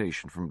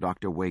recommendation from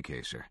Dr.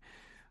 Waycaser,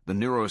 the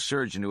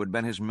neurosurgeon who had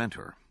been his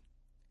mentor,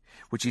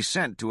 which he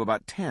sent to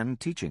about 10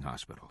 teaching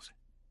hospitals.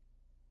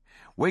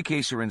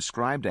 Waycaser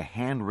inscribed a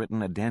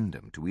handwritten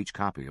addendum to each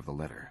copy of the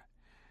letter.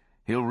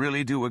 "He'll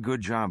really do a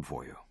good job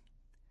for you."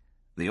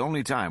 The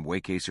only time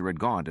Waycaser had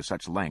gone to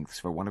such lengths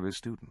for one of his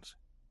students.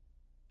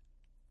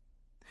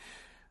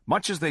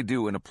 Much as they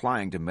do in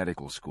applying to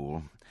medical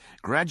school,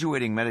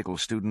 graduating medical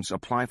students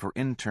apply for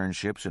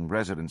internships and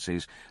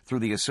residencies through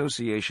the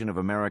Association of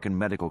American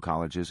Medical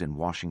Colleges in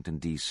Washington,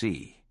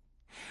 D.C.,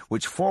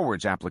 which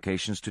forwards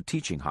applications to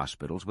teaching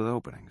hospitals with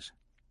openings.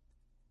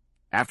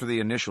 After the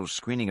initial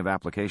screening of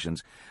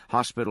applications,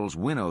 hospitals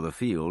winnow the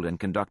field and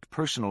conduct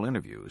personal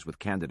interviews with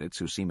candidates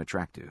who seem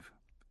attractive.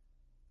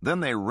 Then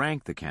they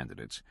rank the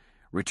candidates,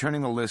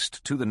 returning the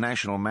list to the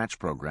National Match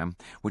Program,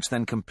 which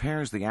then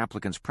compares the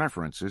applicants'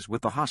 preferences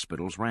with the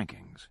hospital's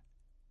rankings.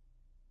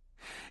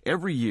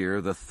 Every year,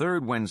 the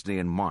third Wednesday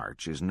in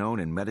March is known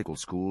in medical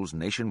schools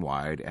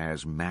nationwide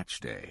as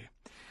Match Day.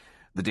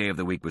 The day of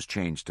the week was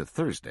changed to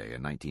Thursday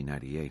in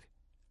 1998.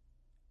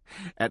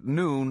 At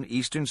noon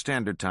Eastern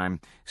Standard Time,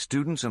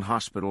 students in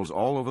hospitals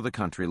all over the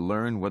country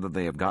learn whether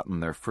they have gotten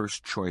their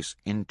first-choice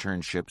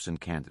internships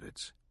and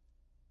candidates.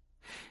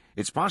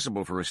 It's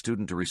possible for a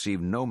student to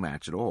receive no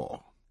match at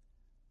all.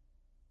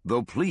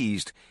 Though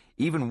pleased,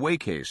 even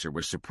Waycaser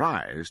was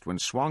surprised when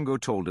Swango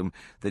told him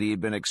that he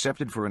had been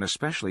accepted for an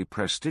especially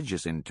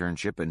prestigious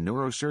internship in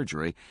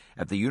neurosurgery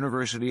at the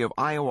University of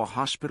Iowa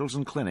Hospitals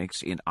and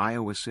Clinics in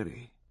Iowa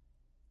City.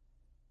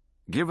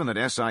 Given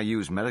that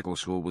SIU's medical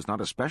school was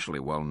not especially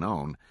well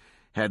known,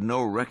 had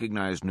no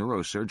recognized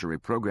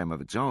neurosurgery program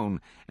of its own,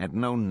 and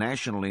no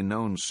nationally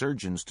known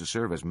surgeons to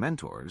serve as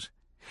mentors,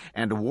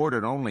 and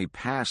awarded only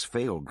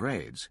pass-fail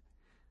grades,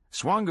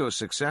 Swango's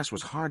success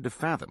was hard to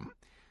fathom,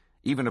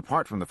 even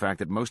apart from the fact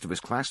that most of his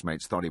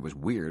classmates thought he was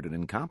weird and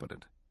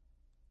incompetent.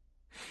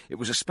 It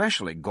was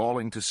especially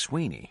galling to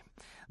Sweeney,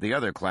 the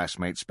other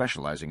classmate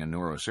specializing in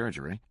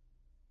neurosurgery,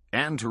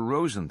 and to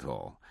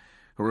Rosenthal,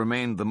 who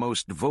remained the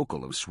most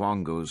vocal of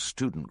Swango's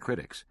student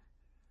critics.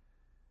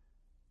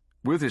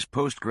 With his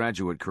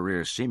postgraduate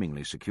career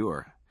seemingly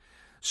secure,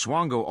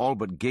 Swango all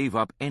but gave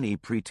up any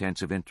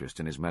pretense of interest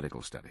in his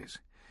medical studies,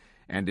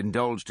 and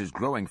indulged his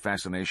growing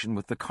fascination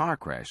with the car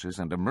crashes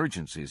and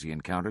emergencies he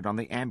encountered on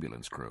the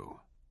ambulance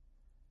crew.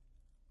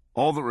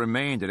 All that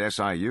remained at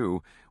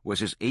SIU was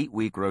his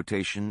 8-week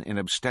rotation in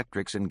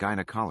obstetrics and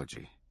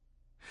gynecology,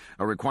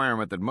 a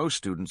requirement that most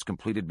students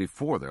completed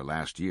before their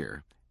last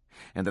year,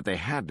 and that they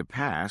had to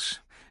pass,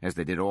 as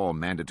they did all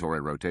mandatory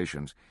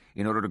rotations,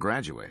 in order to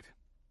graduate.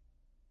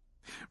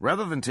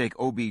 Rather than take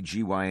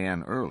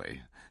OB-GYN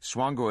early,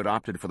 Swango had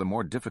opted for the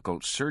more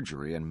difficult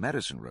surgery and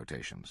medicine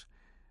rotations,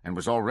 and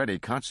was already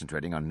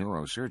concentrating on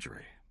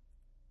neurosurgery.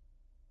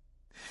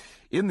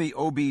 In the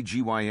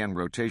OB-GYN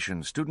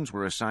rotation, students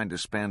were assigned to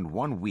spend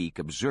 1 week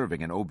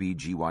observing an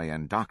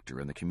OB-GYN doctor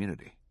in the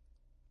community.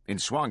 In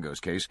Swango's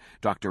case,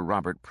 Dr.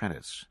 Robert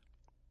Prentice.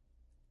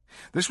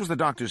 This was the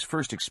doctor's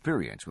first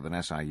experience with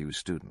an SIU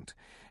student,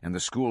 and the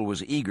school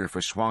was eager for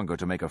Swango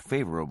to make a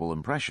favorable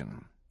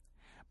impression.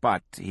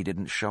 But he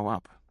didn't show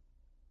up.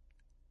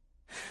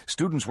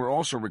 Students were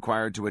also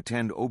required to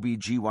attend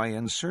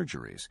OB-GYN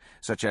surgeries,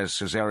 such as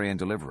cesarean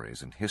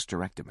deliveries and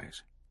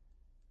hysterectomies.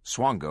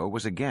 Swango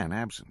was again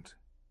absent.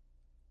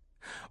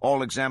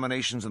 All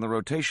examinations in the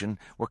rotation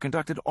were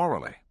conducted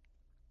orally.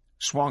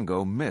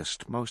 Swango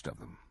missed most of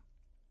them.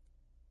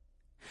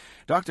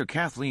 Dr.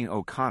 Kathleen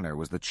O'Connor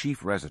was the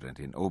chief resident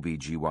in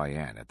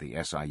OB-GYN at the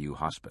SIU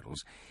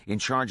hospitals, in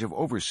charge of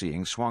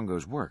overseeing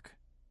Swango's work.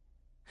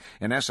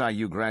 An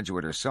SIU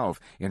graduate herself,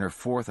 in her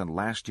 4th and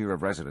last year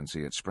of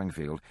residency at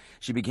Springfield,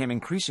 she became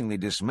increasingly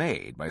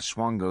dismayed by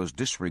Swango's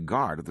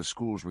disregard of the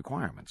school's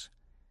requirements.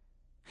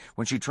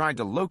 When she tried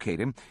to locate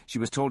him, she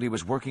was told he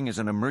was working as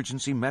an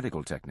emergency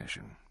medical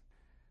technician.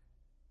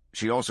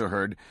 She also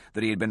heard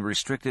that he had been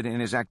restricted in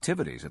his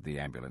activities at the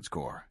ambulance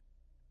corps.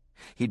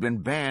 He'd been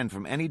banned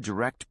from any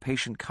direct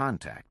patient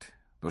contact,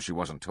 though she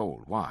wasn't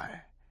told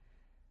why.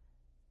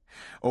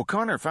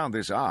 O'Connor found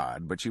this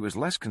odd, but she was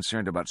less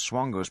concerned about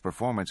Swango's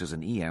performance as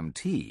an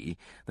EMT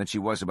than she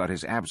was about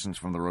his absence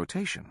from the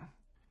rotation.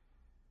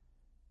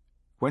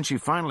 When she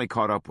finally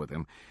caught up with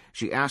him,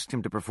 she asked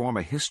him to perform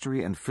a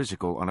history and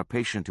physical on a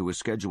patient who was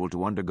scheduled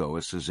to undergo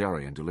a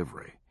cesarean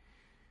delivery.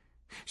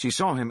 She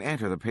saw him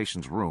enter the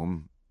patient's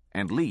room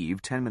and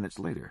leave 10 minutes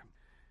later.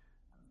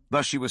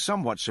 Thus she was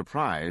somewhat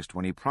surprised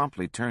when he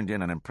promptly turned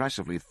in an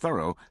impressively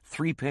thorough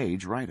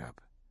 3-page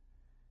write-up.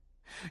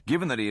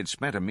 Given that he had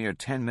spent a mere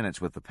 10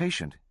 minutes with the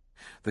patient,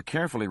 the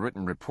carefully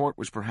written report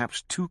was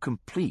perhaps too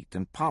complete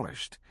and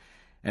polished,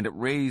 and it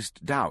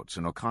raised doubts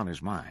in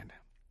O'Connor's mind.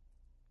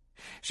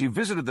 She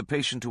visited the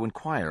patient to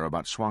inquire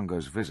about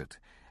Swango's visit,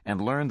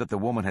 and learned that the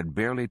woman had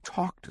barely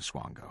talked to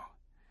Swango.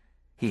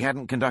 He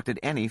hadn't conducted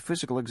any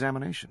physical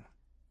examination.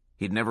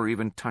 He'd never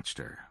even touched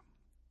her.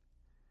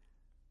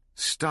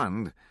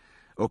 Stunned,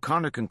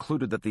 O'Connor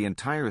concluded that the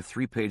entire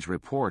 3-page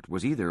report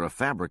was either a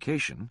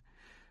fabrication,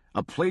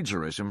 a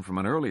plagiarism from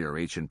an earlier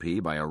H&P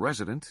by a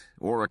resident,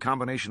 or a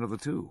combination of the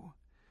two.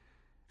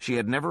 She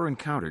had never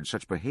encountered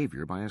such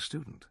behavior by a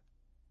student.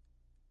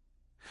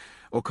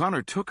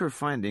 O'Connor took her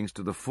findings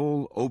to the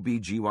full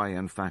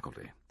OB-GYN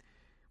faculty,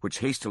 which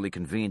hastily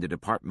convened a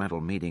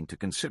departmental meeting to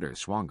consider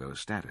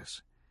Swango's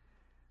status.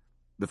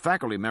 The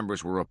faculty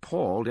members were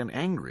appalled and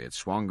angry at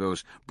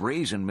Swango's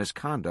brazen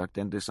misconduct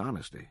and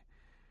dishonesty,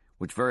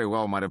 which very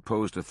well might have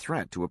posed a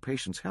threat to a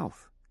patient's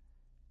health.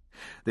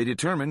 They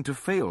determined to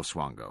fail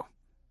Swango,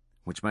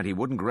 which meant he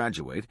wouldn't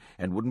graduate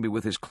and wouldn't be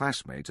with his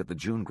classmates at the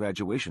June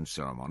graduation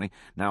ceremony,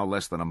 now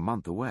less than a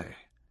month away.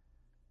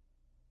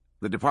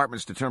 The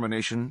department's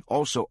determination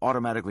also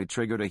automatically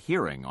triggered a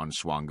hearing on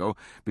Swango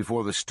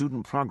before the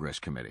Student Progress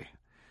Committee,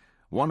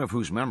 one of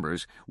whose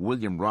members,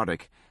 William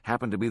Roddick,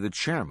 happened to be the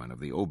chairman of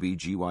the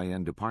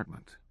OB/GYN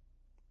department.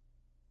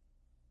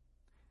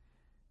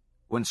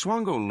 When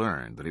Swango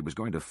learned that he was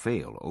going to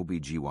fail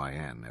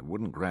OB/GYN and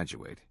wouldn't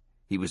graduate,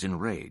 he was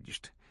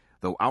enraged,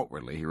 though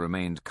outwardly he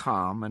remained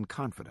calm and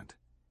confident.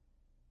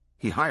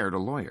 He hired a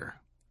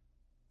lawyer.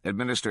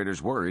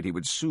 Administrators worried he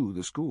would sue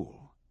the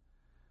school.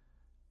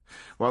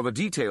 While the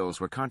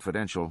details were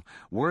confidential,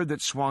 word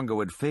that Swango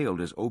had failed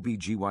his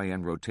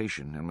OB/GYN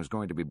rotation and was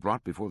going to be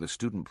brought before the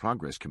Student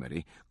Progress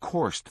Committee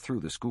coursed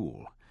through the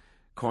school,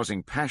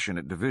 causing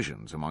passionate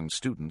divisions among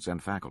students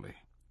and faculty.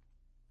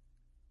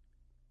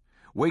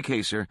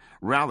 Waycaser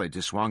rallied to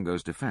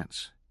Swango's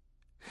defense,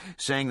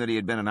 saying that he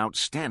had been an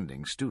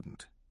outstanding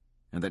student,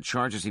 and that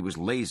charges he was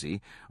lazy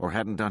or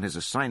hadn't done his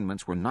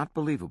assignments were not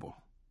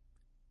believable.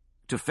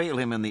 To fail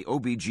him in the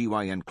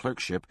OB/GYN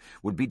clerkship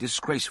would be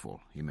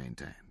disgraceful, he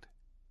maintained.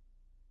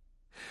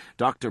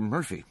 Dr.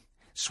 Murphy,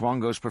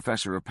 Swango's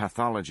professor of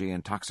pathology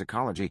and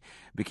toxicology,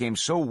 became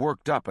so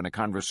worked up in a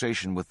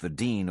conversation with the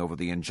dean over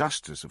the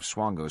injustice of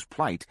Swango's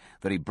plight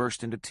that he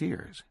burst into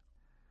tears.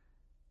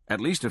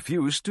 At least a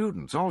few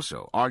students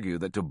also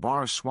argued that to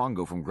bar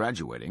Swango from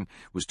graduating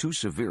was too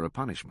severe a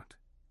punishment.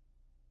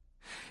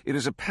 It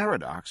is a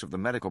paradox of the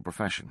medical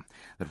profession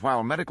that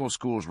while medical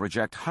schools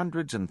reject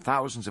hundreds and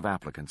thousands of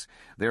applicants,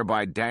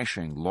 thereby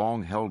dashing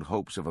long-held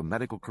hopes of a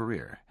medical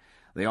career,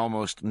 they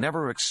almost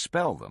never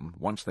expel them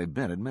once they've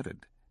been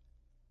admitted.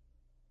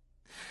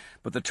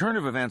 But the turn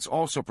of events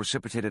also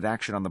precipitated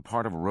action on the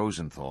part of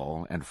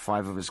Rosenthal and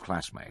 5 of his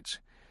classmates,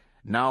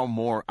 now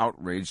more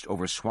outraged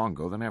over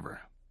Swango than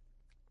ever.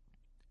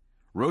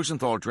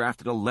 Rosenthal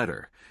drafted a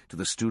letter to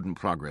the Student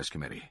Progress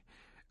Committee,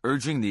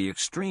 urging the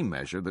extreme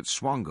measure that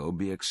Swango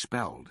be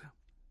expelled.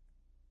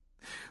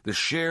 The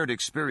shared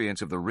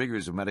experience of the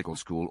rigors of medical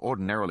school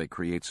ordinarily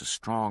creates a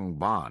strong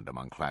bond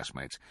among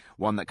classmates,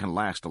 one that can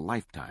last a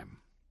lifetime.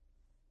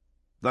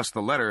 Thus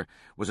the letter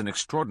was an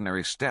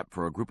extraordinary step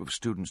for a group of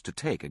students to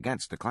take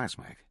against a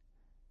classmate.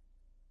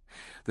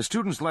 The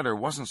student's letter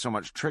wasn't so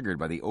much triggered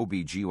by the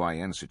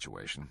OB/GYN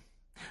situation,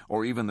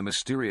 or even the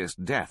mysterious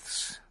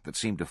deaths that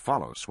seemed to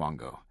follow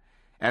Swango,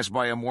 as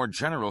by a more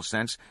general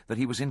sense that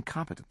he was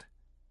incompetent.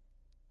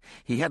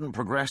 He hadn't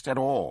progressed at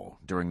all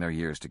during their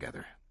years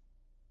together.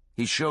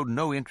 He showed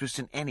no interest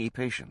in any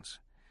patients.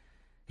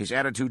 His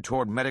attitude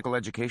toward medical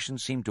education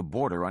seemed to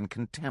border on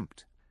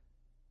contempt.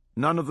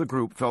 None of the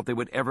group felt they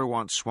would ever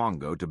want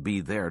Swango to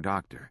be their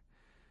doctor.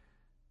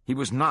 He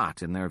was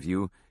not, in their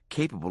view,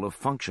 capable of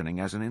functioning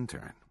as an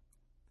intern.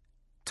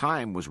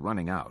 Time was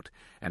running out,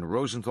 and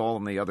Rosenthal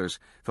and the others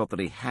felt that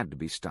he had to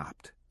be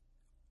stopped.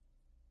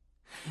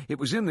 It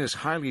was in this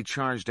highly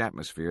charged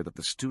atmosphere that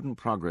the Student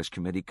Progress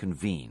Committee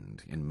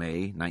convened in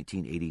May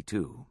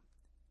 1982.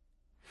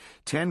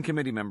 10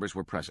 committee members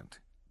were present,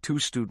 2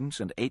 students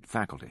and 8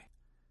 faculty.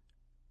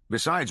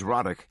 Besides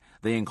Roddick,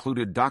 they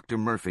included Dr.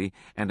 Murphy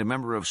and a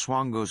member of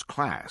Swango's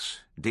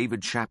class,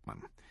 David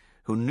Chapman,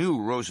 who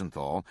knew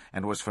Rosenthal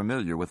and was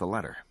familiar with the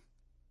letter.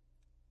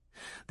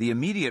 The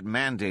immediate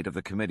mandate of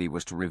the committee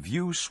was to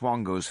review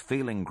Swango's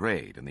failing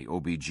grade in the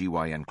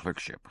OB/GYN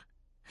clerkship.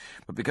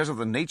 But because of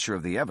the nature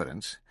of the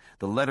evidence,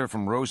 the letter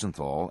from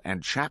Rosenthal,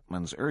 and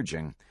Chapman's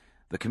urging,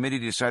 the committee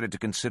decided to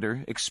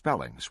consider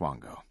expelling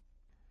Swango.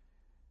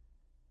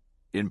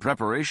 In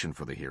preparation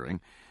for the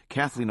hearing,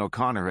 Kathleen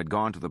O'Connor had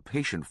gone to the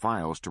patient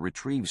files to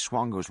retrieve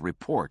Swango's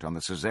report on the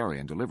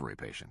cesarean delivery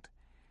patient.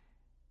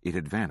 It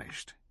had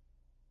vanished.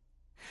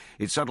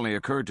 It suddenly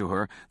occurred to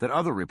her that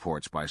other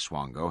reports by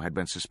Swango had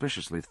been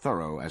suspiciously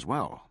thorough as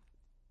well.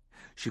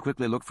 She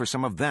quickly looked for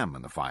some of them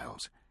in the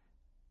files.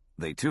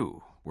 They,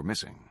 too, were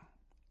missing.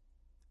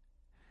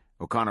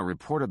 O'Connor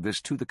reported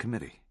this to the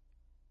committee.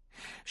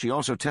 She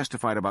also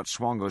testified about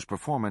Swango's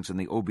performance in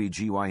the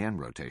OB/GYN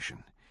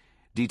rotation,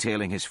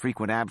 detailing his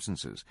frequent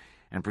absences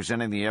and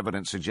presenting the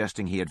evidence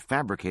suggesting he had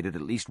fabricated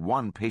at least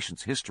one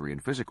patient's history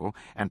and physical,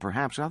 and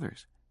perhaps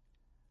others.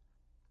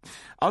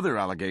 Other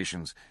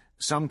allegations,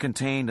 some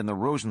contained in the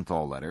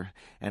Rosenthal letter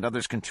and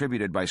others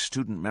contributed by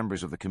student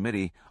members of the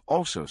committee,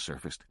 also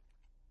surfaced.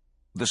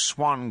 The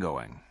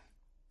Swangoing,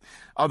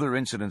 other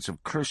incidents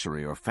of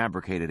cursory or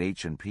fabricated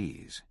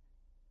H&Ps,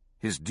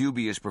 his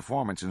dubious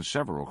performance in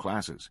several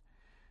classes,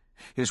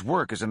 his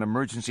work as an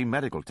emergency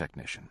medical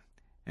technician,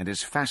 and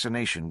his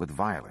fascination with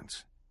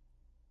violence.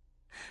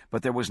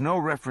 But there was no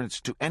reference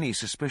to any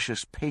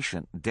suspicious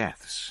patient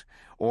deaths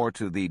or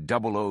to the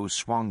 00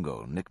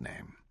 Swango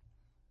nickname.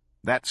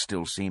 That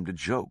still seemed a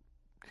joke,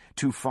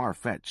 too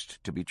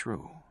far-fetched to be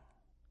true.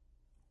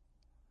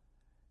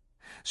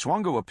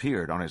 Swango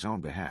appeared on his own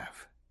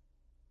behalf.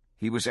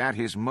 He was at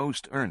his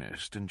most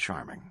earnest and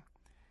charming.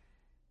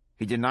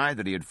 He denied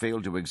that he had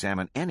failed to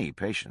examine any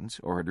patients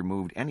or had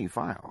removed any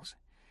files.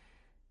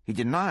 He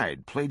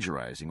denied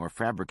plagiarizing or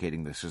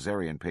fabricating the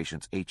cesarean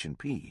patient's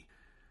H&P.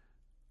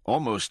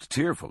 Almost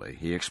tearfully,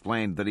 he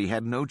explained that he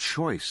had no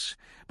choice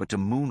but to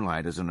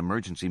moonlight as an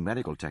emergency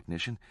medical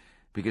technician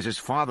because his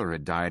father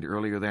had died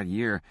earlier that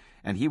year,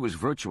 and he was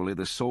virtually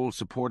the sole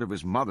support of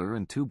his mother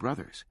and 2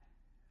 brothers.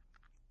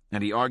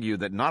 and he argued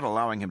that not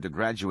allowing him to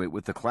graduate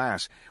with the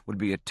class would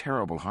be a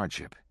terrible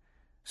hardship,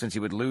 since he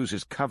would lose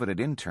his coveted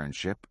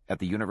internship at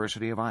the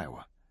University of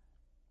Iowa.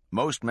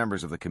 Most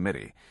members of the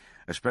committee,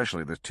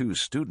 especially the 2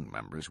 student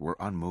members, were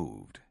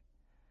unmoved.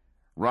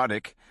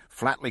 Roddick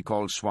flatly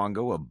called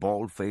Swango a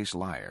bald-faced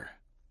liar,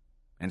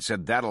 and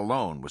said that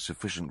alone was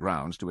sufficient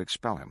grounds to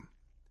expel him.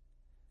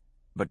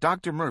 But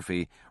Dr.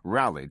 Murphy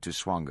rallied to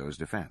Swango's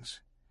defense.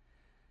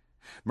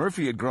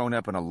 Murphy had grown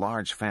up in a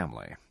large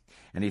family,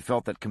 and he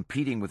felt that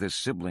competing with his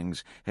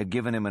siblings had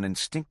given him an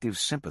instinctive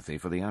sympathy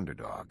for the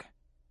underdog.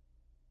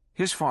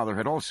 His father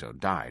had also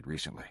died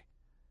recently.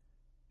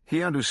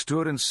 He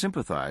understood and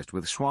sympathized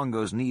with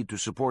Swango's need to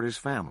support his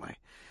family,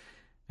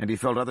 and he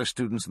felt other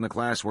students in the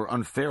class were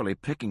unfairly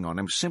picking on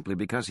him simply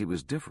because he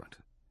was different.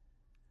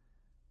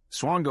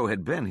 Swango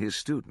had been his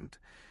student,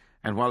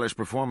 and while his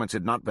performance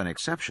had not been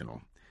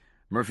exceptional,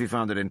 Murphy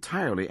found it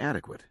entirely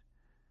adequate,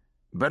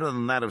 better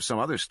than that of some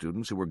other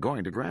students who were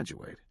going to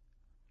graduate.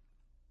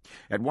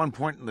 At one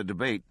point in the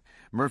debate,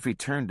 Murphy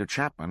turned to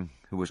Chapman,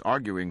 who was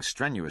arguing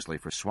strenuously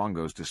for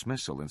Swango's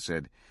dismissal, and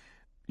said,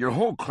 "Your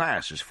whole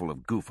class is full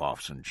of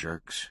goof-offs and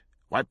jerks.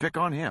 Why pick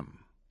on him?"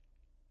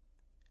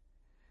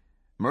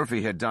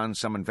 Murphy had done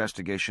some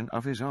investigation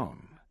of his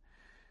own.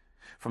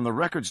 From the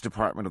records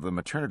department of the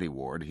maternity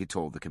ward, he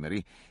told the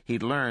committee,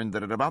 he'd learned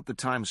that at about the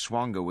time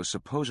Swango was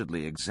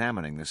supposedly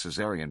examining the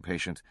cesarean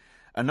patient,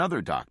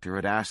 another doctor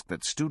had asked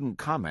that student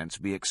comments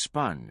be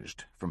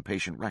expunged from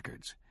patient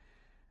records.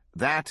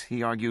 That,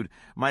 he argued,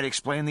 might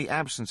explain the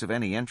absence of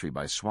any entry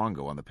by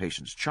Swango on the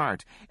patient's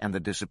chart and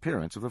the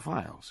disappearance of the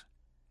files.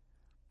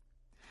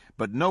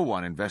 But no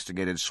one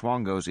investigated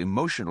Swango's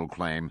emotional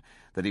claim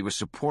that he was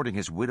supporting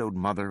his widowed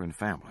mother and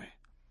family.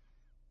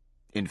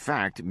 In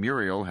fact,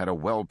 Muriel had a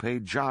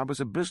well-paid job as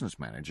a business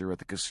manager at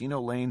the Casino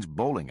Lanes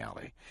bowling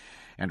alley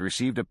and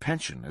received a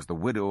pension as the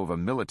widow of a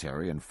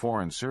military and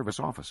foreign service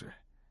officer.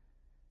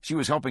 She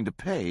was helping to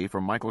pay for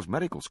Michael's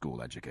medical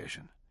school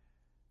education.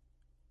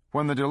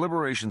 When the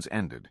deliberations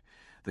ended,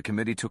 the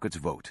committee took its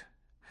vote,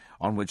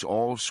 on which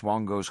all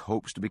Swango's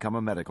hopes to become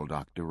a medical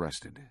doctor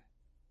rested.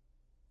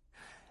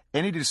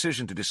 Any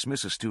decision to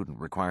dismiss a student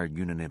required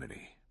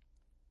unanimity.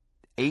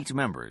 8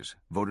 members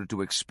voted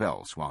to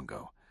expel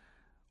Swango.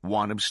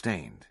 1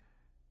 abstained,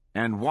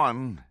 and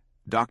 1,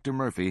 Dr.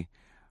 Murphy,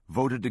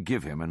 voted to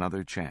give him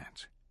another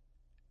chance.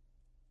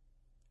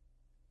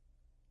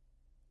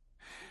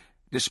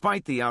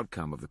 Despite the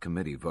outcome of the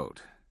committee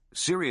vote,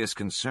 serious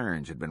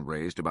concerns had been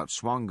raised about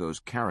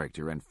Swango's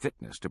character and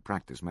fitness to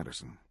practice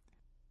medicine.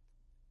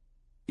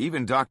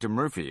 Even Dr.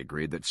 Murphy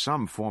agreed that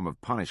some form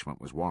of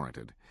punishment was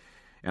warranted,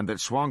 and that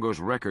Swango's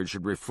record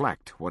should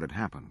reflect what had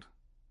happened.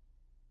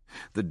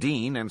 The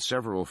dean and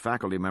several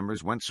faculty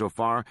members went so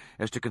far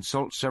as to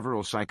consult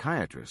several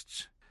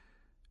psychiatrists,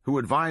 who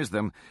advised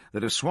them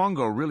that if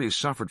Swango really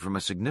suffered from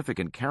a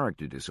significant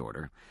character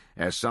disorder,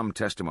 as some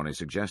testimony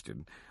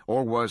suggested,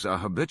 or was a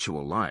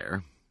habitual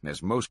liar,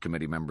 as most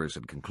committee members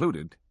had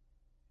concluded,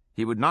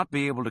 he would not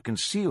be able to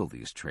conceal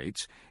these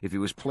traits if he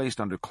was placed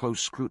under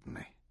close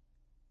scrutiny.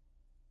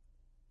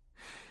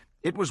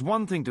 It was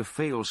one thing to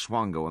fail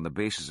Swango on the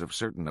basis of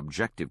certain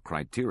objective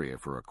criteria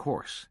for a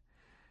course,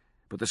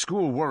 but the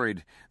school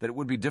worried that it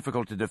would be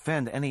difficult to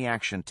defend any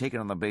action taken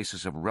on the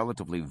basis of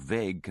relatively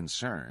vague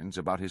concerns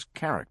about his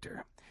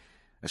character,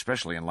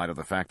 especially in light of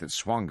the fact that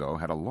Swango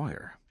had a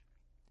lawyer.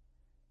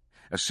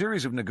 A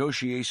series of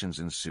negotiations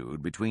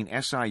ensued between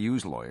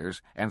SIU's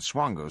lawyers and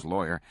Swango's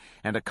lawyer,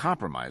 and a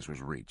compromise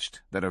was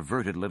reached that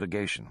averted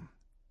litigation.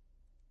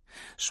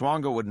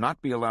 Swango would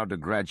not be allowed to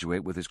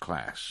graduate with his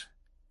class,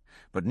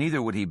 but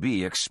neither would he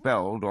be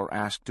expelled or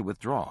asked to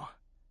withdraw.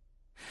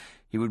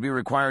 He would be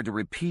required to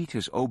repeat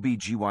his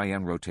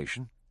OB/GYN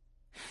rotation.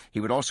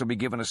 He would also be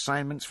given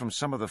assignments from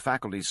some of the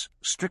faculty's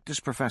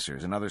strictest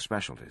professors in other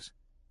specialties,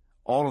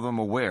 all of them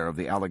aware of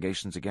the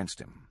allegations against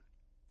him.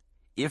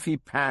 If he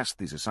passed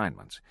these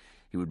assignments,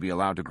 he would be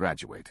allowed to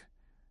graduate.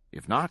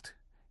 If not,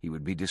 he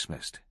would be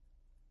dismissed.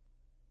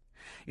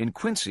 In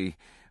Quincy,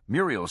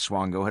 Muriel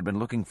Swango had been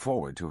looking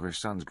forward to her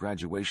son's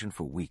graduation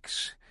for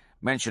weeks,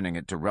 mentioning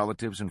it to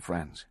relatives and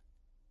friends.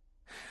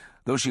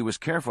 Though she was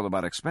careful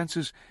about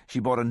expenses, she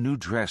bought a new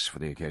dress for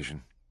the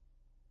occasion.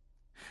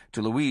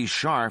 To Louise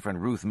Scharf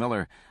and Ruth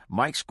Miller,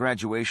 Mike's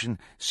graduation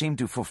seemed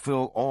to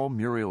fulfill all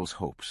Muriel's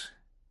hopes,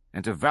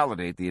 and to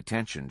validate the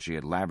attention she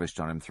had lavished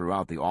on him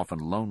throughout the often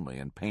lonely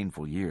and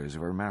painful years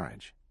of her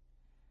marriage.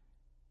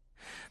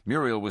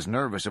 Muriel was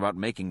nervous about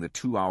making the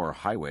 2-hour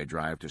highway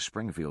drive to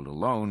Springfield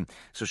alone,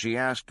 so she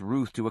asked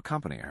Ruth to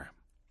accompany her.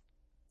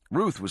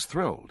 Ruth was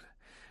thrilled.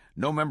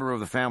 No member of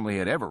the family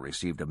had ever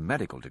received a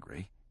medical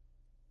degree.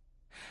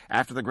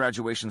 After the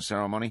graduation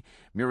ceremony,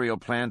 Muriel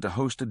planned to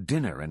host a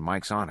dinner in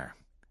Mike's honor,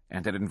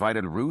 and had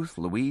invited Ruth,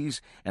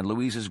 Louise, and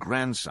Louise's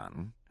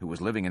grandson, who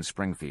was living in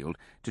Springfield,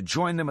 to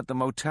join them at the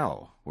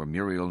motel where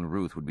Muriel and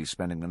Ruth would be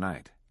spending the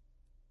night.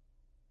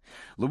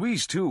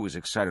 Louise, too, was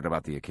excited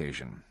about the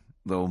occasion,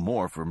 though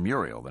more for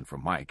Muriel than for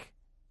Mike.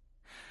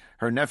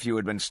 Her nephew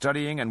had been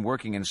studying and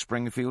working in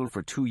Springfield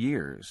for 2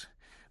 years,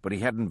 but he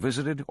hadn't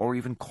visited or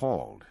even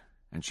called,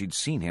 and she'd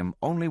seen him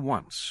only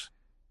once.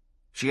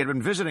 She had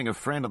been visiting a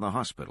friend in the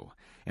hospital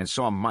and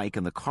saw Mike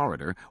in the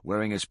corridor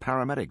wearing his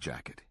paramedic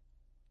jacket.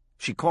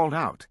 She called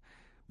out,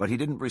 but he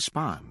didn't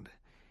respond,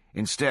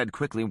 instead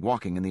quickly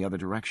walking in the other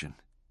direction.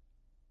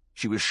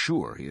 She was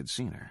sure he had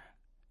seen her.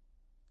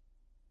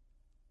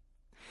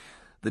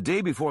 The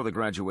day before the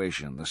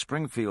graduation, the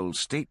Springfield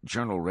State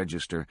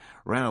Journal-Register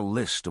ran a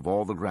list of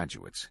all the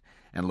graduates,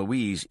 and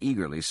Louise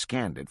eagerly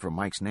scanned it for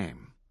Mike's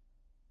name.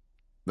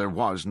 There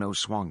was no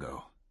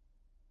Swango.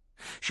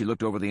 She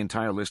looked over the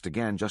entire list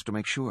again just to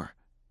make sure.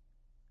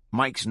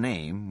 Mike's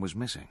name was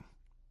missing.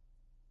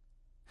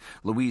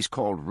 Louise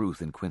called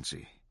Ruth in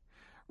Quincy.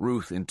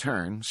 Ruth, in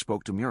turn,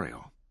 spoke to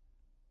Muriel.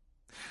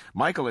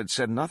 Michael had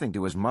said nothing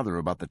to his mother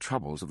about the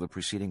troubles of the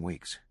preceding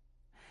weeks,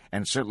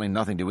 and certainly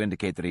nothing to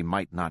indicate that he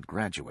might not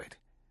graduate.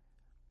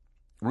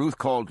 Ruth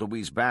called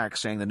Louise back,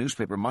 saying the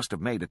newspaper must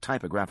have made a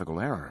typographical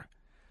error.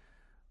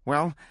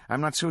 "Well,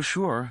 I'm not so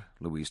sure,"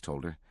 Louise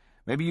told her.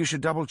 "Maybe you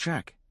should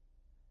double-check."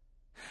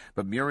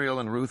 But Muriel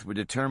and Ruth were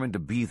determined to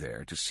be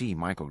there to see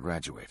Michael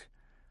graduate.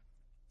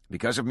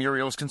 Because of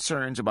Muriel's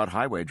concerns about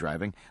highway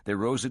driving, they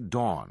rose at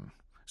dawn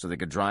so they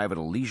could drive at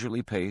a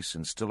leisurely pace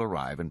and still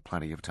arrive in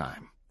plenty of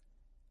time.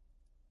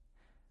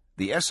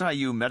 The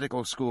SIU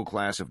Medical School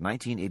class of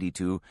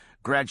 1982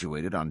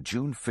 graduated on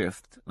June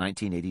 5th,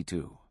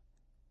 1982.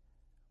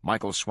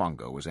 Michael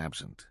Swango was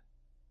absent.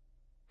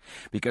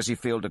 Because he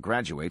failed to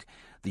graduate,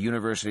 the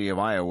University of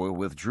Iowa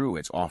withdrew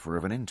its offer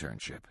of an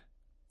internship.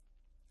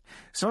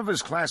 Some of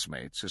his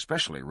classmates,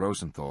 especially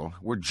Rosenthal,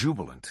 were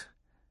jubilant,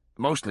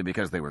 mostly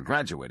because they were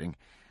graduating,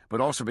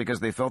 but also because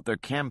they felt their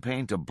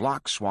campaign to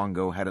block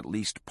Swango had at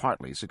least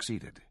partly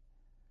succeeded.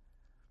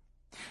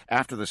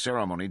 After the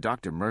ceremony,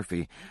 Dr.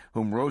 Murphy,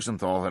 whom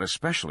Rosenthal had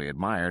especially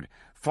admired,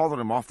 followed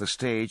him off the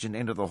stage and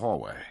into the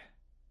hallway.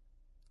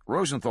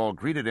 Rosenthal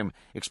greeted him,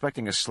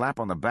 expecting a slap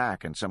on the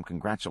back and some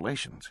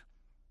congratulations.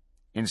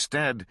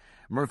 Instead,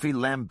 Murphy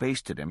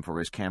lambasted him for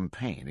his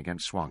campaign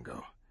against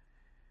Swango.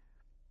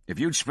 "If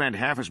you'd spend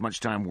half as much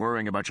time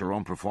worrying about your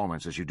own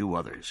performance as you do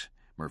others,"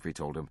 Murphy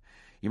told him,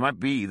 "you might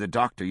be the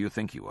doctor you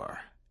think you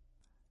are."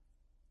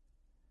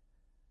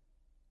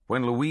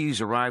 When Louise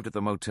arrived at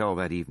the motel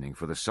that evening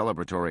for the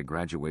celebratory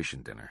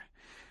graduation dinner,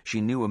 she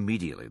knew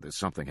immediately that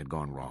something had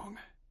gone wrong.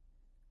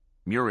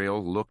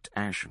 Muriel looked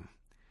ashen.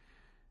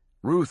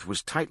 Ruth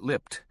was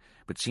tight-lipped,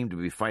 but seemed to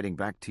be fighting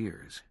back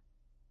tears.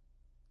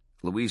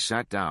 Louise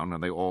sat down,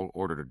 and they all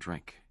ordered a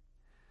drink.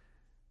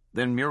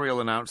 Then Muriel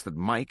announced that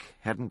Mike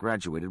hadn't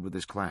graduated with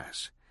his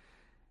class,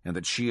 and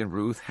that she and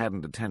Ruth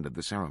hadn't attended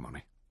the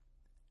ceremony.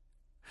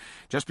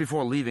 Just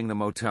before leaving the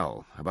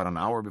motel, about an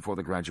hour before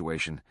the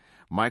graduation,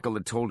 Michael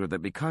had told her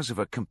that because of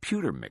a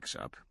computer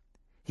mix-up,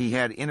 he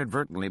had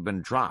inadvertently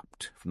been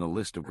dropped from the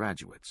list of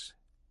graduates.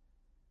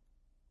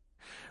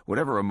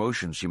 Whatever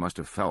emotions she must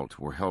have felt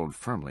were held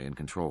firmly in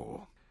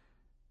control.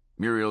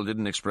 Muriel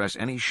didn't express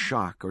any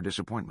shock or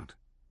disappointment.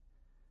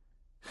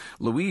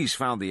 Louise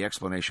found the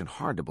explanation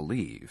hard to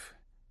believe,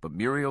 but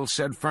Muriel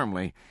said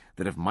firmly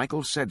that if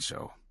Michael said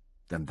so,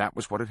 then that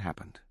was what had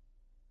happened.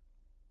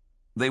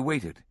 They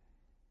waited,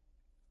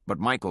 but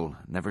Michael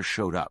never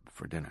showed up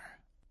for dinner.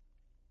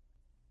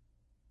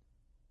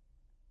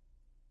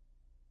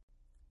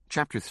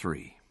 Chapter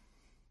 3.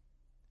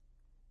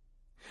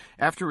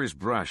 After his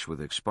brush with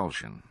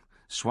expulsion,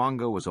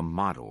 Swango was a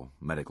model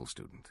medical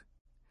student.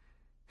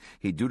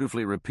 He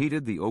dutifully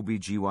repeated the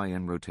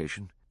OB-GYN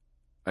rotation,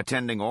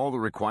 attending all the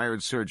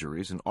required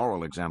surgeries and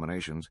oral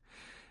examinations,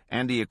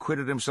 and he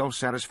acquitted himself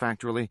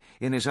satisfactorily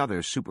in his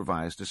other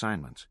supervised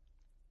assignments.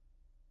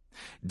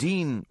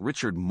 Dean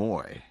Richard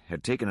Moy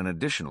had taken an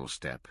additional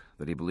step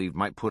that he believed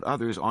might put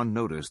others on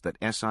notice that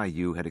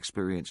SIU had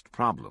experienced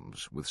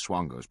problems with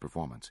Swango's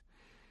performance.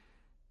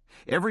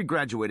 Every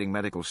graduating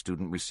medical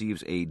student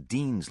receives a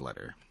dean's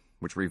letter,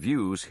 which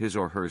reviews his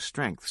or her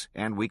strengths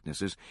and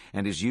weaknesses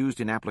and is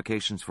used in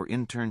applications for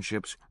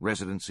internships,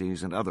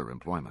 residencies, and other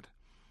employment.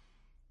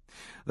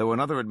 Though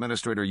another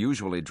administrator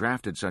usually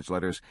drafted such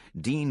letters,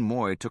 Dean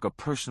Moy took a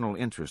personal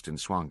interest in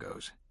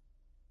Swango's.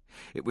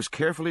 It was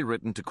carefully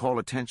written to call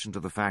attention to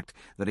the fact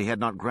that he had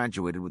not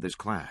graduated with his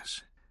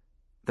class,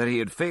 that he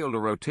had failed a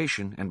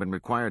rotation and been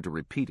required to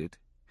repeat it,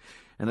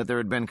 and that there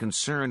had been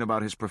concern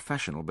about his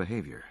professional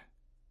behavior.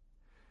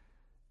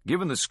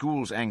 Given the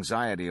school's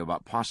anxiety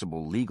about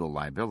possible legal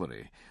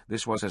liability,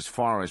 this was as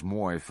far as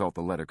Moy felt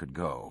the letter could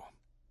go.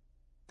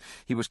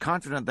 He was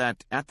confident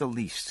that, at the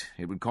least,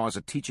 it would cause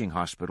a teaching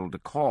hospital to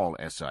call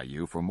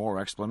SIU for more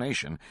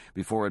explanation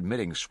before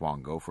admitting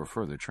Swango for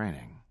further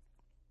training.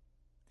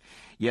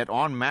 Yet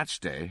on match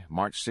day,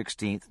 March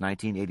 16,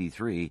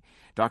 1983,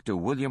 Dr.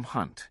 William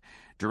Hunt,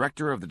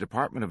 director of the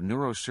Department of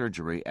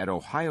Neurosurgery at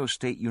Ohio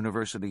State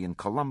University in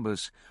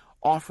Columbus,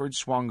 offered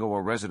Swango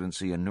a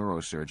residency in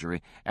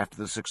neurosurgery after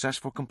the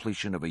successful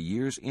completion of a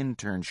year's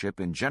internship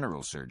in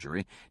general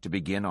surgery to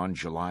begin on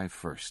July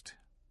 1st.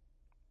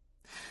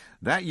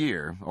 That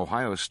year,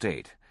 Ohio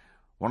State,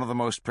 one of the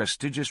most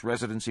prestigious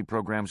residency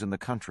programs in the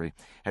country,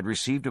 had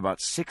received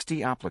about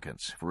 60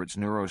 applicants for its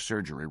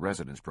neurosurgery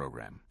residence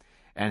program,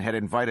 and had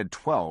invited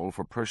 12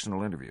 for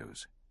personal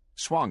interviews,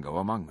 Swango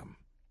among them.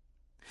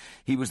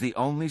 He was the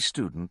only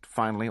student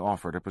finally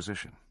offered a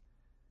position.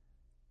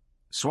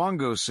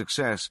 Swango's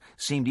success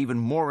seemed even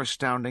more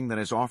astounding than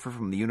his offer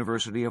from the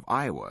University of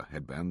Iowa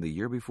had been the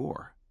year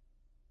before.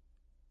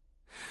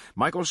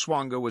 Michael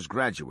Swango was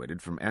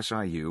graduated from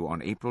SIU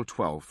on April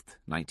 12,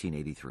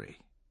 1983.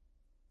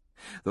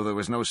 Though there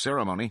was no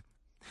ceremony,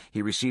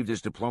 he received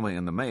his diploma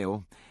in the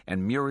mail,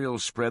 and Muriel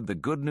spread the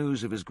good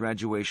news of his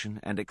graduation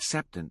and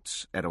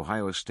acceptance at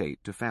Ohio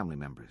State to family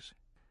members.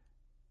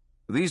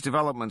 These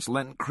developments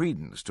lent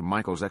credence to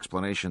Michael's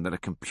explanation that a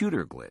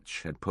computer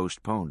glitch had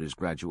postponed his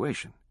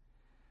graduation.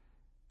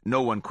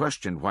 No one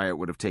questioned why it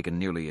would have taken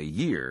nearly a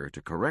year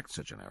to correct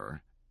such an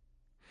error.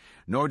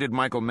 Nor did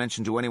Michael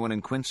mention to anyone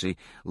in Quincy,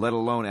 let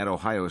alone at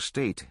Ohio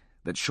State,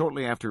 that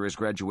shortly after his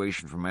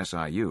graduation from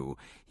SIU,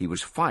 he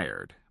was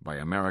fired by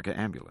America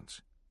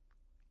Ambulance.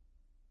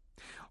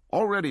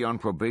 Already on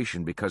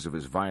probation because of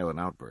his violent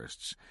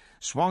outbursts,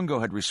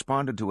 Swango had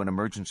responded to an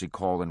emergency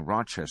call in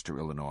Rochester,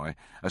 Illinois,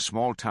 a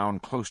small town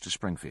close to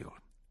Springfield.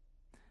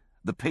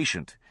 The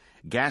patient,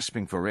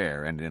 gasping for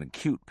air and in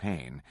acute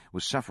pain,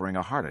 was suffering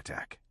a heart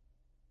attack.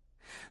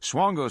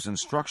 Swango's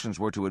instructions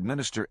were to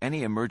administer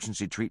any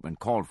emergency treatment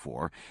called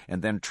for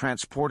and then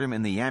transport him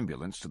in the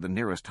ambulance to the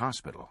nearest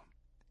hospital.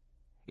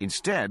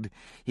 Instead,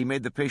 he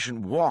made the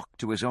patient walk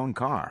to his own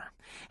car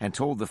and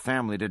told the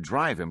family to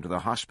drive him to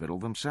the hospital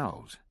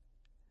themselves.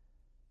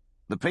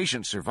 The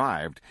patient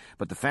survived,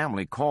 but the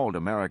family called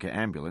America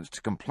Ambulance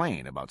to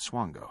complain about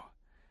Swango.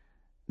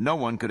 No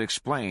one could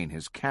explain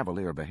his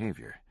cavalier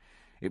behavior.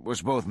 It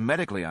was both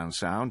medically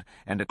unsound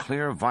and a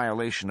clear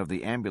violation of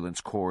the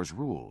ambulance corps'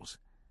 rules.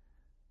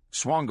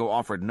 Swango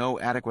offered no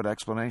adequate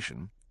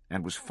explanation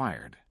and was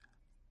fired.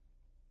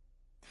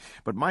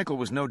 But Michael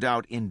was no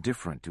doubt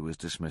indifferent to his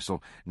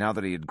dismissal now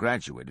that he had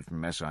graduated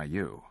from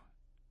SIU.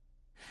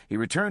 He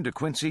returned to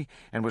Quincy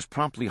and was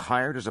promptly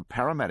hired as a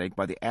paramedic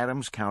by the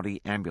Adams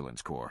County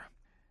Ambulance Corps.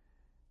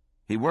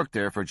 He worked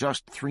there for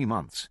just 3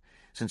 months,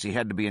 since he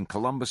had to be in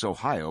Columbus,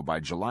 Ohio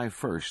by July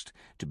 1st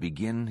to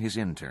begin his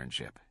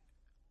internship.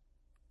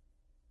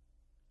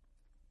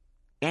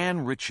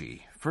 Ann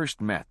Ritchie first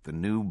met the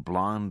new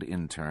blonde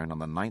intern on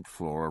the 9th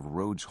floor of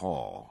Rhodes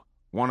Hall,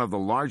 one of the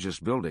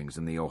largest buildings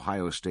in the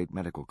Ohio State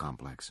Medical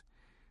Complex.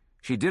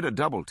 She did a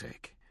double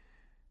take.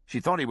 She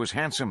thought he was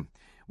handsome,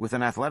 with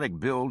an athletic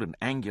build and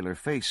angular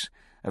face,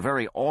 a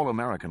very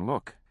all-American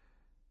look.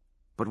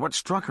 But what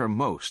struck her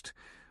most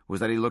was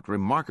that he looked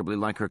remarkably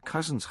like her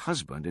cousin's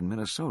husband in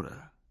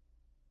Minnesota.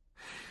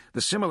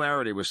 The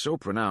similarity was so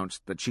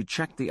pronounced that she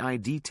checked the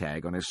ID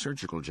tag on his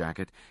surgical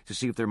jacket to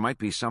see if there might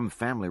be some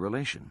family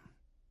relation.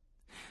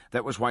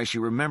 That was why she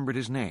remembered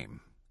his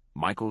name,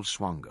 Michael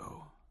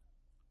Swango.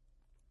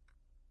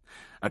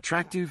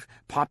 Attractive,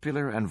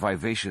 popular, and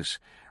vivacious,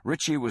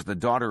 Ritchie was the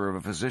daughter of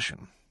a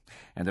physician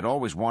and had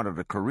always wanted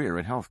a career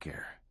in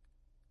healthcare.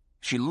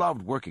 She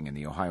loved working in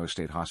the Ohio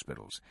State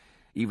hospitals,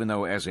 even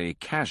though as a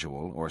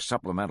casual or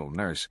supplemental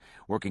nurse,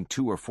 working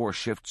 2 or 4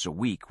 shifts a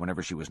week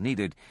whenever she was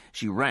needed,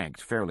 she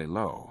ranked fairly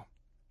low.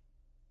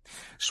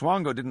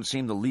 Swango didn't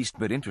seem the least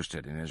bit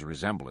interested in his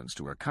resemblance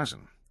to her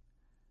cousin.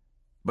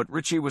 But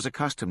Ritchie was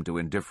accustomed to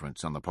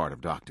indifference on the part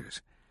of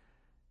doctors.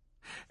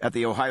 At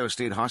the Ohio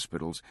State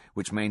hospitals,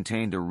 which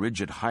maintained a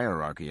rigid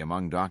hierarchy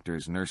among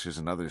doctors, nurses,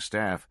 and other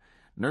staff,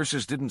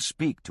 nurses didn't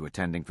speak to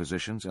attending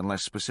physicians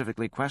unless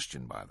specifically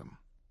questioned by them.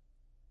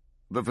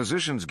 The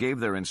physicians gave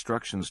their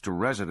instructions to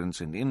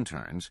residents and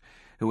interns,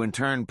 who in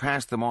turn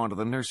passed them on to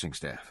the nursing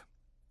staff.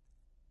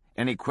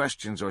 Any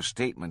questions or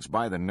statements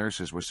by the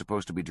nurses were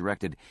supposed to be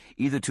directed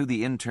either to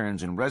the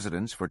interns and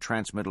residents for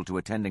transmittal to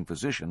attending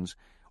physicians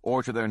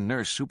or to their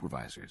nurse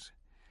supervisors.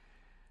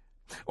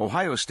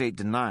 Ohio State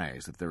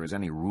denies that there is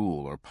any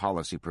rule or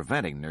policy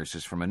preventing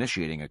nurses from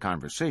initiating a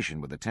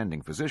conversation with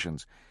attending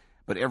physicians,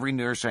 but every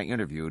nurse I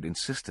interviewed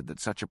insisted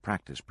that such a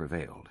practice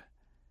prevailed.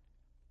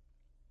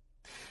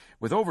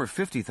 With over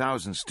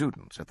 50,000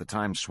 students at the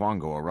time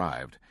Swango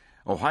arrived,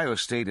 Ohio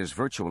State is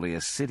virtually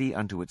a city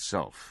unto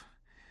itself.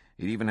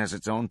 It even has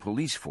its own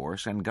police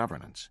force and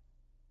governance.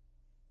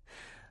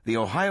 The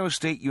Ohio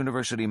State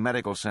University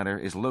Medical Center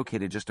is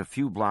located just a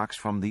few blocks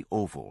from the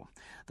Oval,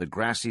 the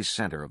grassy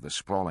center of the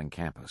sprawling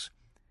campus.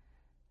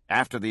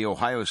 After the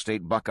Ohio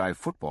State Buckeye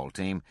football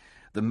team,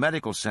 the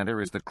medical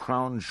center is the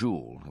crown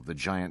jewel of the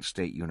giant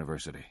state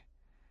university.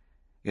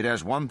 It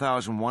has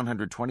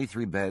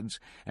 1,123 beds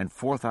and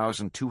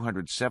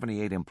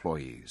 4,278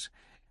 employees,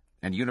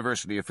 and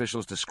university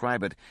officials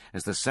describe it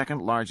as the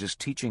second-largest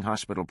teaching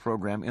hospital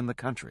program in the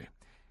country,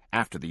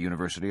 after the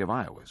University of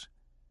Iowa's.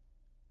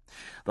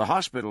 The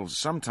hospitals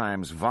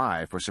sometimes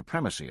vie for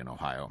supremacy in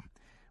Ohio,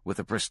 with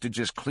the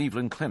prestigious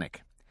Cleveland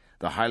Clinic,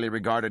 the highly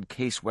regarded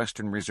Case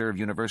Western Reserve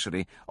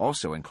University,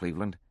 also in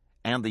Cleveland,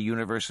 and the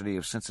University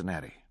of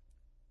Cincinnati.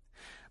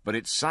 But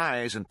its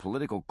size and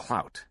political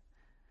clout,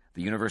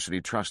 the university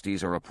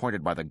trustees are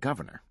appointed by the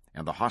governor,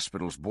 and the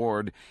hospital's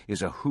board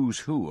is a who's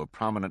who of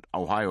prominent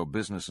Ohio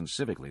business and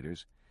civic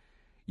leaders,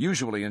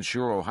 usually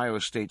ensure Ohio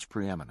State's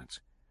preeminence.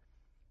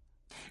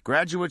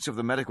 Graduates of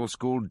the medical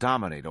school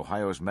dominate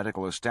Ohio's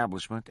medical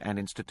establishment and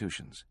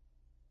institutions.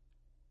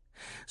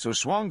 So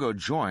Swango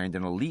joined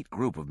an elite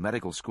group of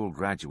medical school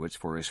graduates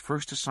for his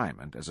first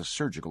assignment as a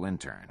surgical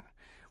intern,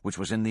 which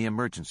was in the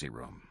emergency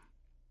room.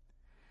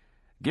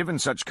 Given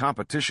such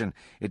competition,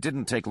 it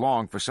didn't take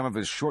long for some of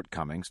his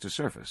shortcomings to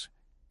surface.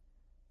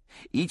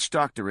 Each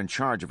doctor in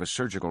charge of a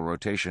surgical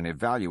rotation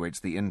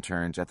evaluates the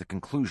interns at the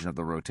conclusion of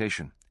the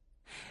rotation,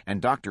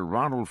 and Dr.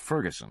 Ronald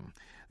Ferguson,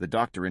 the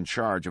doctor in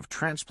charge of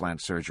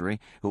transplant surgery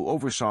who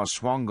oversaw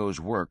Swango's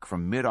work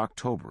from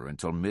mid-October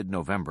until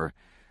mid-November,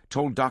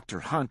 told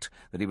Dr. Hunt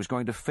that he was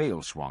going to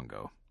fail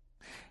Swango,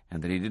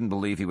 and that he didn't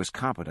believe he was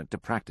competent to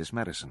practice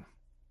medicine.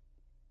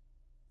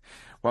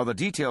 While the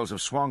details of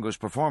Swango's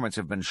performance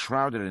have been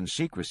shrouded in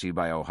secrecy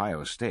by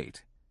Ohio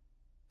State,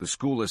 the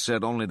school has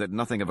said only that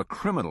nothing of a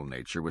criminal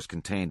nature was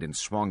contained in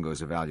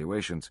Swango's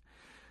evaluations.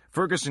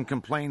 Ferguson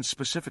complained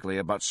specifically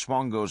about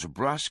Swango's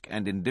brusque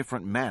and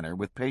indifferent manner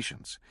with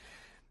patients,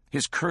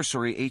 his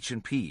cursory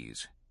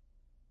H&Ps,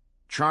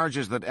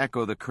 charges that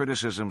echo the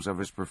criticisms of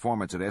his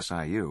performance at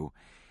SIU,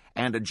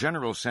 and a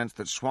general sense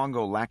that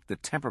Swango lacked the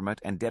temperament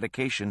and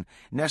dedication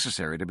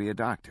necessary to be a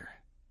doctor.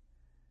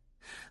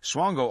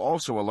 Swango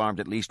also alarmed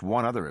at least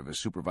one other of his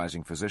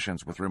supervising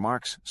physicians with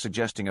remarks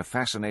suggesting a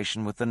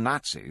fascination with the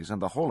Nazis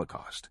and the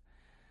Holocaust.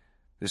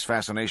 This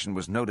fascination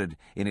was noted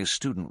in his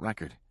student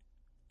record.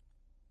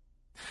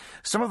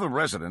 Some of the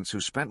residents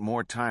who spent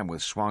more time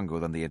with Swango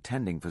than the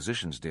attending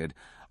physicians did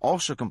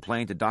also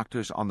complained to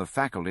doctors on the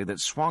faculty that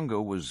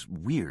Swango was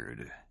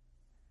weird.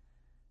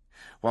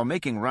 While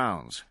making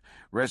rounds,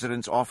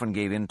 residents often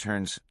gave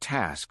interns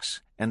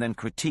tasks and then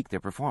critiqued their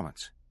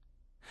performance.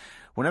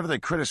 Whenever they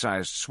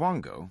criticized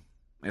Swango,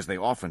 as they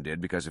often did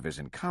because of his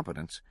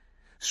incompetence,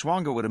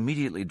 Swango would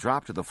immediately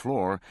drop to the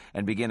floor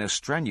and begin a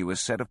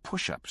strenuous set of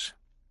push-ups.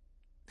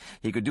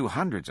 He could do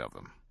hundreds of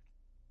them.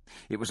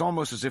 It was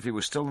almost as if he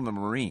was still in the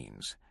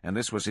Marines, and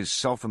this was his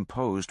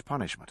self-imposed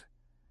punishment.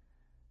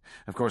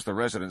 Of course, the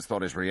residents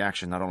thought his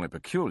reaction not only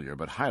peculiar,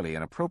 but highly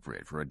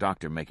inappropriate for a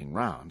doctor making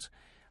rounds.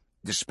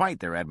 Despite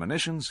their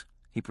admonitions,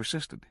 he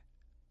persisted.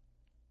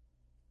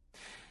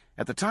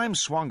 At the time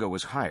Swango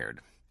was hired,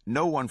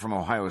 no one from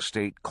Ohio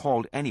State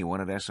called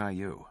anyone at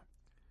SIU.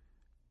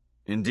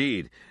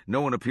 Indeed,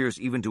 no one appears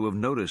even to have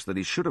noticed that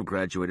he should have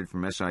graduated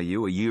from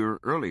SIU a year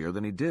earlier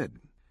than he did.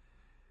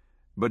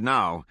 But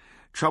now,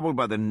 troubled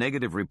by the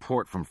negative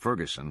report from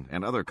Ferguson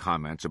and other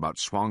comments about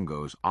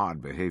Swango's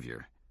odd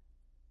behavior,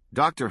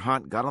 Dr.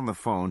 Hunt got on the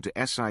phone to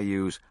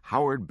SIU's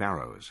Howard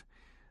Barrows,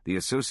 the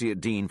Associate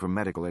Dean for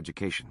Medical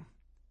Education.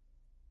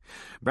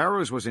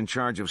 Barrows was in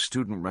charge of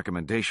student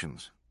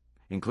recommendations,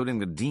 including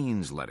the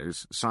dean's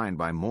letters signed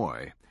by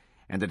Moy,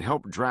 and had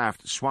helped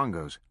draft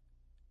Swango's.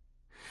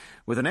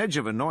 With an edge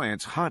of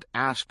annoyance, Hunt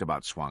asked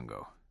about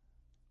Swango.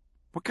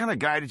 "What kind of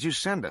guy did you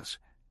send us?"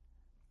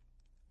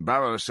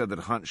 Barrows said that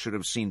Hunt should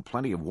have seen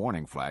plenty of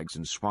warning flags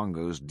in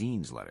Swango's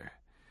dean's letter.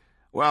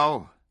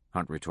 "Well,"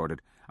 Hunt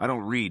retorted, "I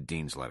don't read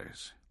dean's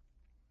letters."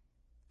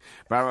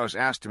 Barrows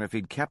asked him if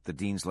he'd kept the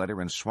dean's letter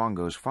in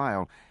Swango's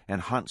file,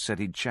 and Hunt said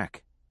he'd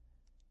check.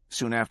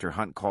 Soon after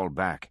Hunt called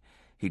back,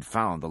 he'd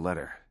found the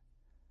letter.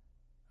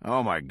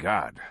 "Oh, my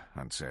God,"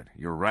 Hunt said.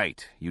 "You're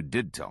right. You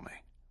did tell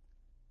me."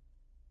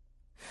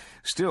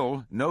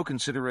 Still, no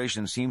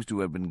consideration seems to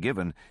have been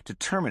given to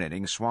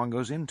terminating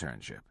Swango's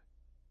internship.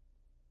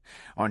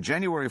 On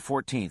January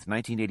 14,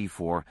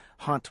 1984,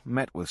 Hunt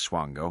met with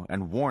Swango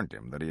and warned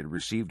him that he had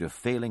received a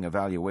failing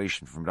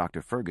evaluation from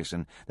Dr.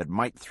 Ferguson that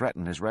might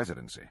threaten his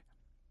residency.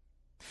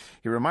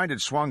 He reminded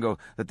Swango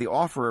that the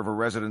offer of a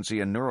residency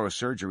in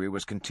neurosurgery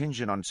was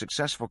contingent on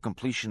successful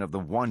completion of the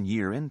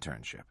one-year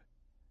internship.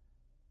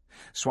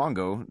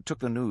 Swango took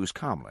the news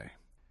calmly.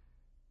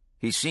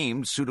 He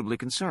seemed suitably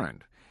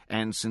concerned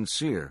and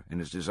sincere in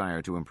his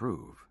desire to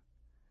improve.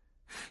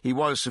 He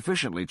was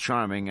sufficiently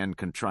charming and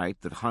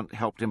contrite that Hunt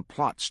helped him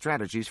plot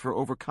strategies for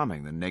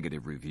overcoming the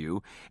negative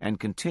review and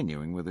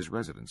continuing with his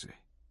residency.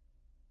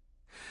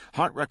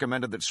 Hunt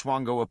recommended that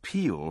Swango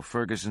appeal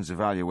Ferguson's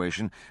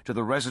evaluation to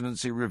the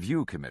Residency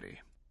Review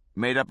Committee,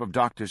 made up of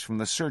doctors from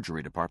the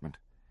surgery department.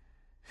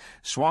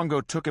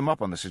 Swango took him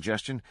up on the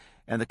suggestion,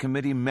 and the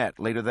committee met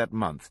later that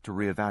month to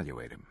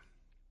reevaluate him.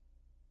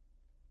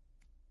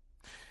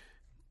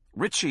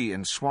 Ritchie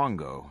and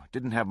Swango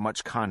didn't have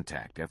much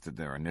contact after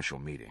their initial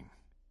meeting,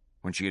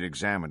 when she had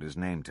examined his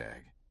name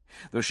tag,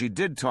 though she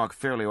did talk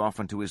fairly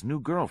often to his new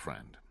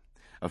girlfriend,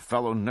 a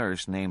fellow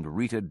nurse named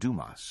Rita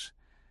Dumas,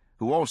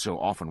 who also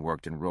often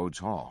worked in Rhodes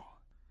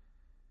Hall.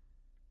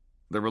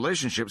 The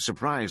relationship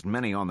surprised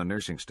many on the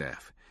nursing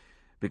staff,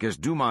 because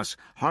Dumas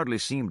hardly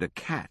seemed a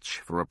catch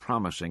for a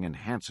promising and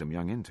handsome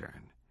young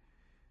intern.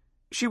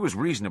 She was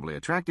reasonably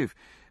attractive,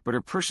 but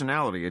her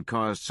personality had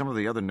caused some of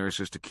the other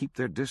nurses to keep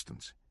their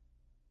distance.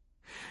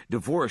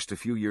 Divorced a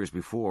few years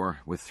before,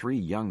 with 3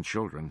 young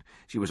children,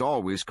 she was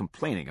always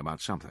complaining about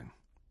something.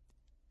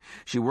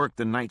 She worked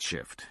the night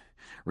shift,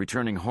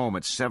 returning home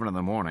at 7 in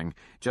the morning,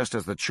 just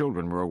as the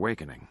children were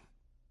awakening.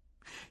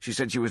 She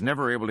said she was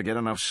never able to get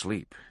enough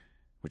sleep,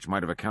 which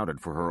might have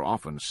accounted for her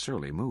often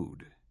surly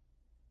mood.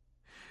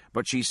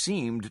 but she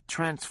seemed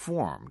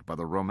transformed by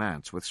the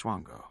romance with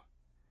Swango.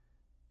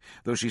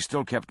 Though she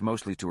still kept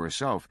mostly to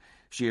herself,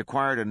 she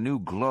acquired a new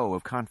glow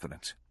of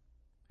confidence,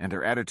 and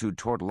her attitude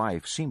toward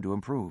life seemed to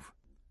improve.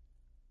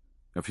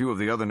 A few of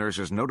the other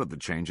nurses noted the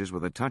changes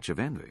with a touch of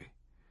envy.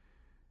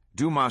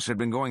 Dumas had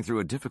been going through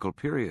a difficult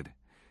period.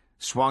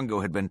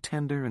 Swango had been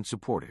tender and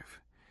supportive.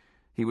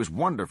 He was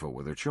wonderful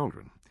with her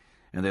children,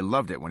 and they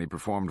loved it when he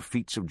performed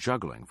feats of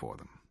juggling for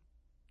them.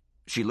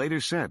 She later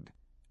said,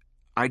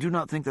 "I do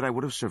not think that I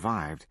would have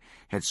survived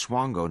had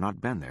Swango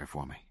not been there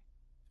for me."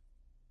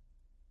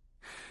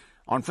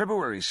 On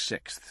February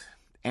 6th,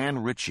 Ann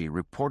Ritchie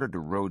reported to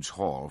Rhodes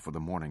Hall for the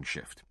morning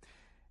shift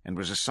and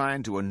was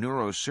assigned to a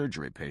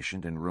neurosurgery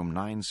patient in room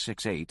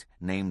 968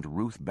 named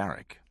Ruth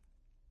Barrick.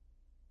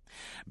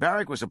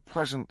 Barrick was a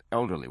pleasant,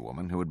 elderly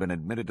woman who had been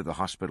admitted to the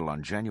hospital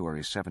on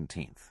January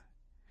 17th.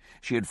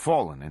 She had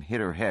fallen and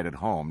hit her head at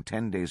home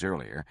 10 days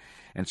earlier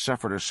and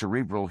suffered a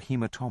cerebral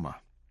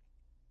hematoma.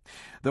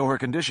 Though her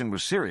condition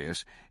was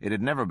serious, it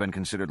had never been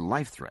considered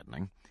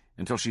life-threatening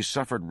until she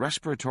suffered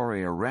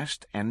respiratory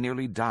arrest and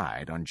nearly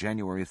died on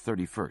January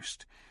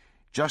 31st,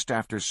 just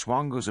after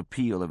Swango's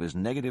appeal of his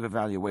negative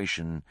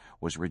evaluation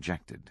was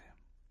rejected.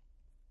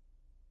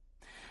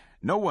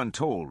 No one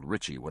told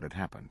Ritchie what had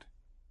happened.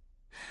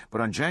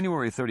 But on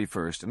January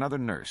 31st, another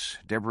nurse,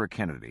 Deborah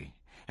Kennedy,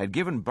 had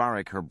given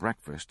Barrick her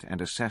breakfast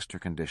and assessed her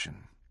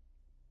condition.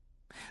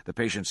 The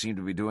patient seemed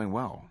to be doing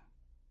well.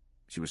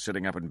 She was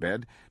sitting up in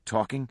bed,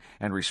 talking,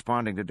 and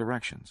responding to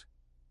directions.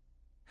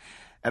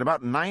 At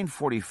about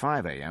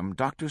 9:45 a.m.,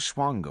 Dr.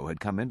 Swango had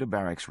come into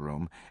Barrick's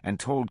room and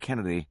told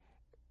Kennedy,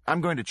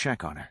 "I'm going to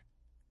check on her."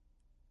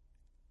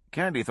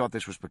 Kennedy thought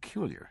this was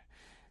peculiar,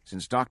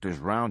 since doctors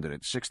rounded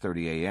at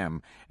 6:30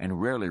 a.m.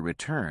 and rarely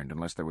returned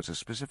unless there was a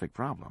specific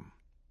problem.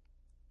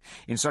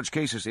 In such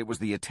cases, it was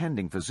the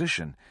attending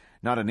physician,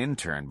 not an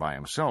intern by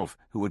himself,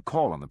 who would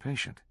call on the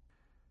patient.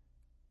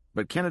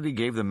 But Kennedy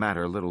gave the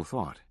matter little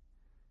thought.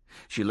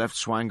 She left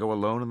Swango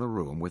alone in the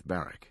room with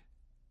Barrick.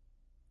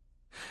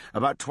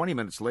 About 20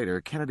 minutes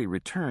later, Kennedy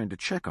returned to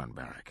check on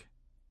Barrick.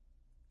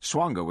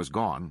 Swango was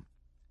gone.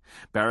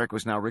 Barrick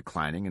was now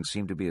reclining and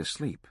seemed to be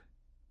asleep.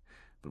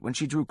 But when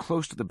she drew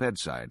close to the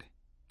bedside,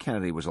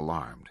 Kennedy was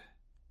alarmed.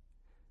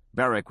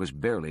 Barrick was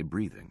barely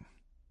breathing.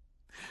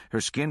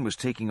 Her skin was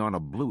taking on a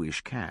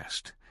bluish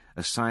cast,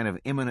 a sign of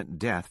imminent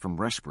death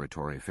from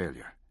respiratory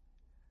failure.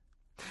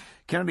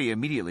 Kennedy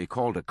immediately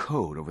called a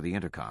code over the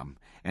intercom,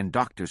 and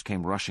doctors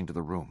came rushing to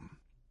the room.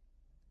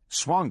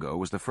 Swango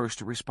was the first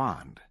to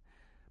respond,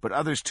 but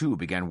others too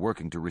began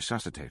working to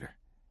resuscitate her.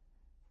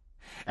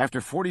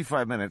 After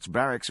 45 minutes,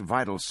 Barrick's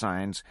vital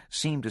signs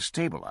seemed to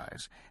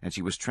stabilize, and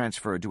she was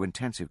transferred to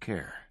intensive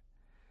care.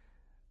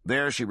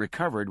 There she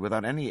recovered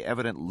without any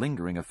evident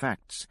lingering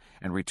effects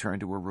and returned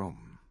to her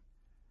room.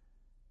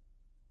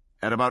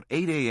 At about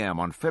 8 a.m.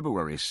 on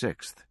February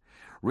 6th,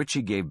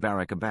 Ritchie gave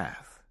Barrick a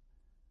bath.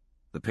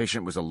 The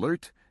patient was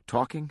alert,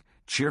 talking,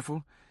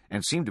 cheerful,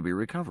 and seemed to be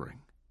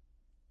recovering.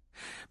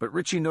 But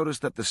Ritchie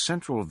noticed that the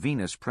central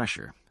venous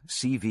pressure,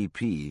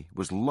 CVP,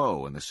 was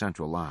low in the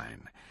central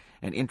line,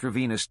 an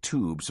intravenous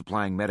tube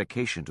supplying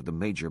medication to the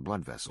major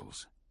blood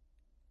vessels.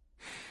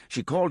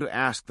 She called to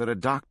ask that a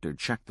doctor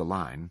check the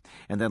line,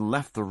 and then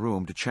left the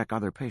room to check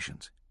other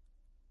patients.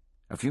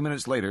 A few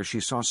minutes later,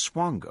 she saw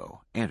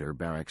Swango enter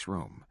Barrick's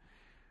room,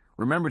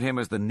 remembered him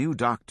as the new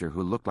doctor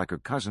who looked like her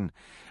cousin,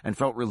 and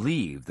felt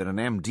relieved that an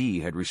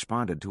MD had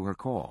responded to her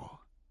call.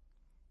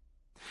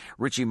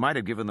 Ritchie might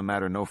have given the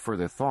matter no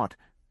further thought,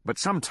 but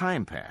some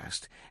time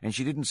passed, and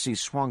she didn't see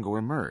Swango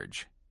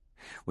emerge,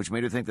 which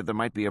made her think that there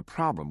might be a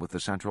problem with the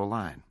central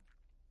line.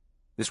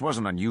 This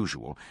wasn't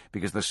unusual,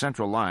 because the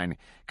central line,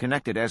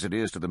 connected as it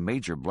is to the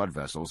major blood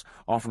vessels,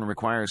 often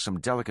requires some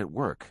delicate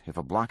work if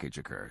a blockage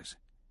occurs,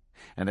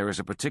 and there is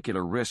a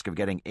particular risk of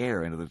getting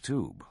air into the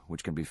tube,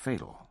 which can be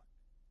fatal.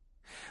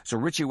 So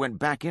Ritchie went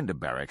back into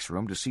Barrick's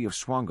room to see if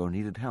Swango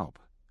needed help.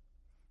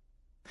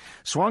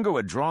 Swango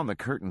had drawn the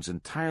curtains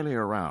entirely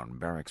around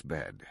Barrick's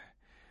bed,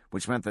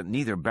 which meant that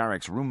neither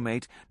Barrick's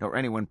roommate nor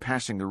anyone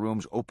passing the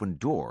room's open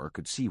door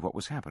could see what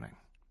was happening.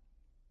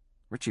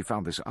 Ritchie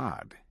found this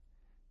odd.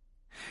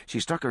 She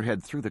stuck her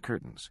head through the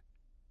curtains.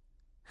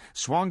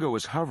 Swango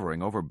was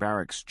hovering over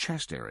Barrick's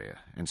chest area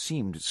and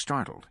seemed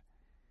startled.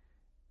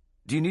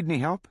 "Do you need any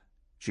help?"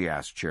 she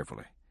asked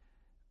cheerfully.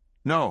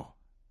 "No,"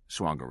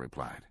 Swango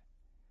replied.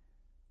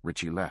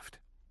 Ritchie left.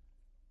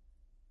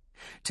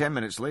 10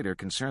 minutes later,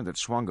 concerned that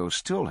Swango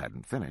still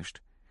hadn't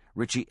finished,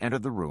 Ritchie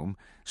entered the room,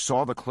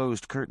 saw the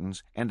closed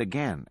curtains, and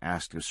again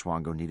asked if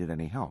Swango needed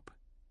any help.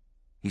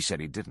 He said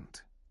he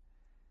didn't.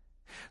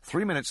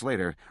 3 minutes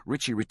later,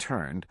 Ritchie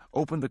returned,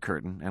 opened the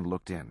curtain, and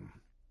looked in.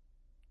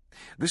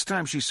 This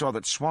time she saw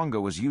that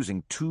Swango was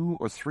using 2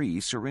 or 3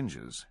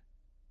 syringes.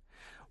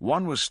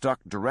 One was stuck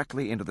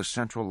directly into the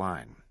central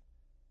line.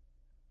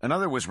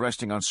 Another was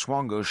resting on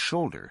Swango's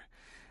shoulder,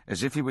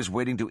 as if he was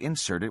waiting to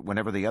insert it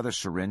whenever the other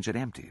syringe had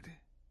emptied.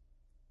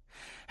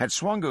 Had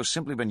Swango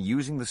simply been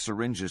using the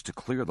syringes to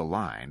clear the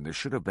line, there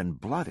should have been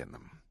blood in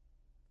them.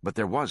 But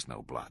there was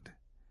no blood.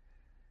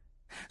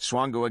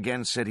 Swango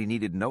again said he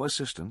needed no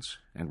assistance,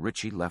 and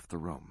Ritchie left the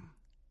room.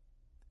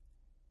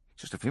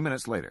 Just a few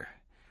minutes later,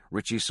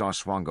 Ritchie saw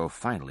Swango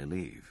finally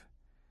leave.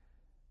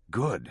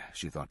 Good,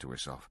 she thought to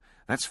herself.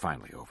 That's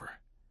finally over.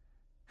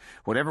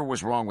 Whatever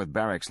was wrong with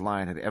Barrick's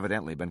line had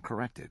evidently been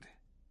corrected.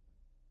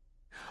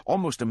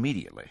 Almost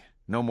immediately,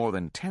 no more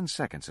than 10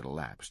 seconds had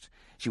elapsed,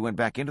 she went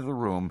back into the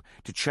room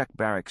to check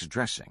Barrick's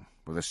dressing,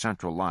 where the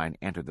central line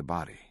entered the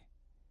body.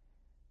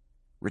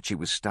 Ritchie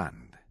was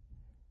stunned.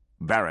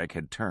 Barrick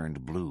had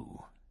turned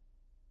blue.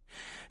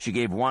 She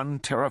gave one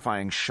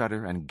terrifying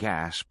shudder and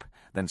gasp,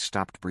 then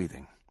stopped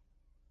breathing.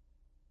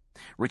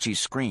 Ritchie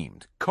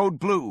screamed, "Code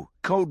blue!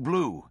 Code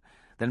blue!"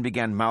 then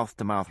began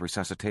mouth-to-mouth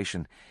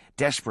resuscitation,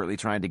 desperately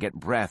trying to get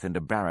breath into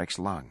Barrick's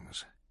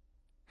lungs.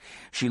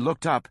 She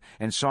looked up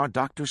and saw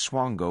Dr.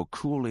 Swango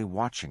coolly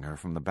watching her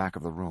from the back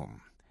of the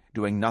room,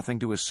 doing nothing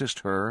to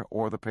assist her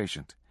or the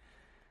patient.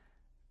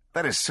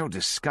 "That is so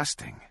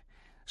disgusting,"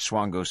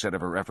 Swango said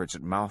of her efforts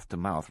at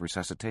mouth-to-mouth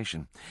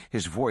resuscitation,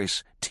 his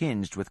voice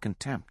tinged with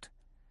contempt.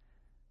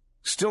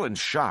 Still in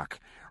shock,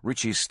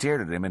 Ritchie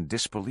stared at him in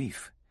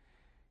disbelief.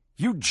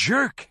 "You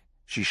jerk!"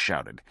 she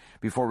shouted,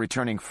 before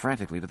returning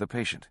frantically to the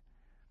patient.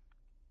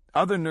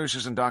 Other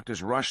nurses and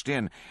doctors rushed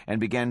in and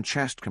began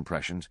chest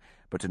compressions,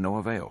 but to no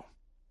avail.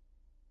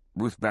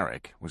 Ruth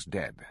Barrick was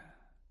dead.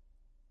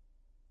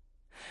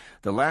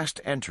 The last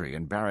entry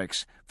in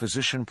Barrick's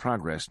physician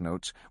progress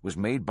notes was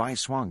made by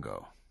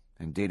Swango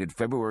and dated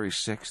February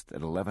 6th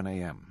at 11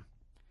 a.m.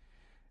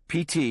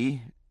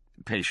 PT,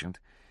 patient,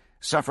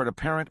 suffered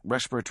apparent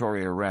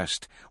respiratory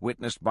arrest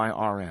witnessed by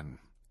RN.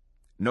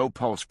 No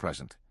pulse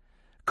present.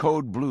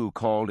 Code blue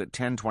called at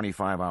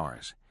 10:25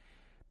 hours.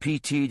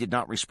 PT did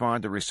not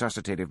respond to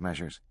resuscitative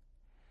measures.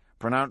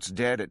 Pronounced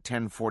dead at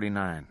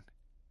 10:49.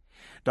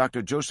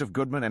 Dr. Joseph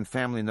Goodman and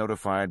family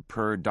notified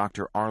per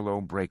Dr.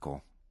 Arlo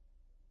Brakel.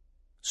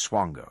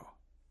 Swango.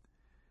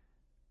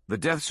 The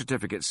death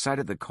certificate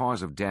cited the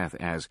cause of death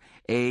as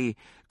A.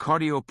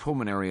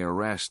 Cardiopulmonary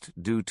arrest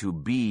due to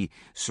B.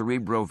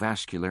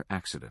 Cerebrovascular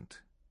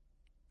accident.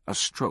 A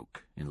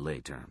stroke, in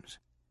lay terms.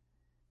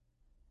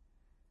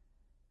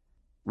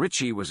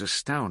 Ritchie was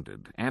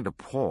astounded and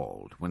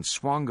appalled when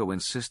Swango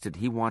insisted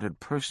he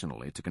wanted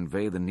personally to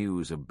convey the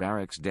news of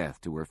Barrick's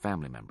death to her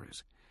family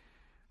members.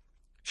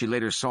 She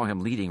later saw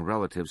him leading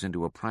relatives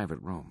into a private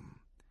room,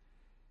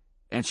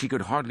 and she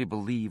could hardly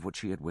believe what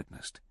she had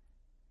witnessed.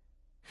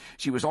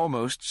 She was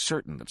almost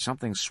certain that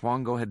something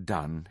Swango had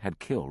done had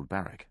killed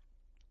Barrick.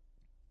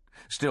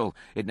 Still,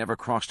 it never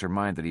crossed her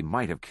mind that he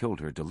might have killed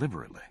her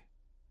deliberately.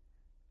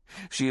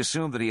 She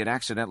assumed that he had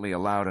accidentally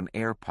allowed an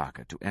air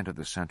pocket to enter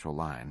the central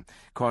line,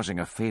 causing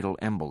a fatal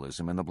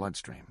embolism in the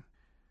bloodstream.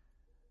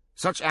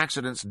 Such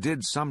accidents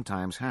did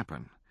sometimes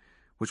happen,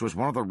 which was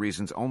one of the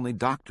reasons only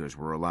doctors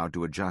were allowed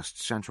to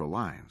adjust central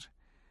lines.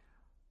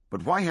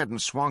 But why hadn't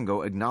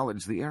Swango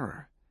acknowledged the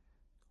error?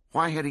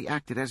 Why had he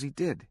acted as he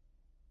did?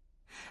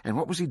 And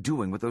what was he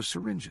doing with those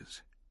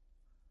syringes?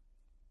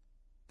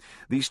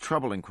 These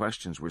troubling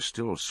questions were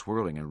still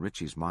swirling in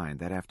Ritchie's mind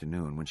that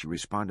afternoon when she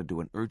responded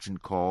to an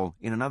urgent call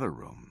in another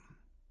room.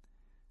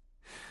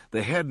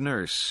 The head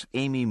nurse,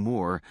 Amy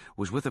Moore,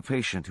 was with a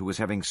patient who was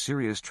having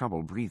serious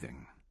trouble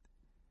breathing.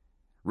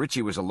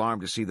 Ritchie was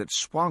alarmed to see that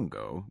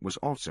Swango was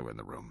also in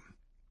the room.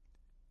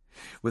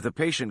 With the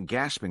patient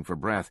gasping for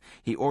breath,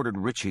 he ordered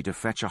Ritchie to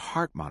fetch a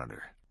heart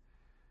monitor.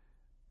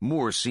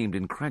 Moore seemed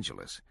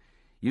incredulous.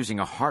 Using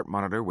a heart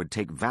monitor would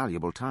take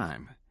valuable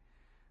time.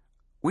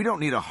 "We don't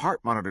need a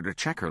heart monitor to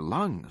check her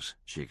lungs,"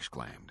 she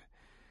exclaimed.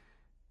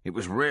 It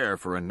was rare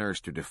for a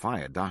nurse to defy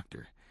a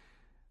doctor,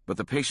 but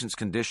the patient's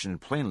condition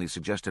plainly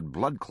suggested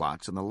blood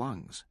clots in the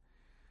lungs.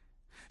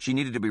 She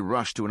needed to be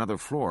rushed to another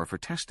floor for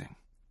testing.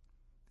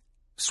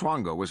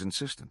 Swango was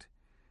insistent.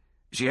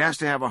 "She has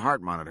to have a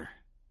heart monitor."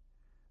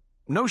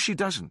 "No, she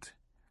doesn't,"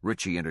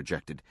 Ritchie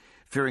interjected,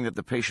 fearing that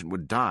the patient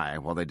would die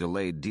while they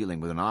delayed dealing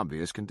with an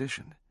obvious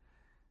condition.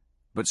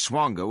 But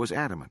Swango was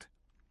adamant.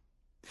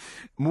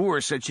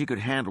 Moore said she could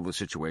handle the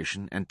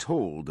situation and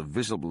told the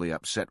visibly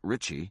upset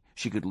Ritchie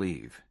she could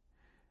leave.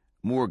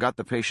 Moore got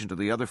the patient to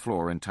the other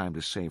floor in time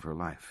to save her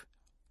life.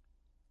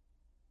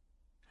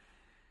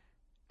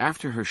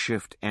 After her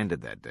shift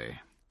ended that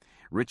day,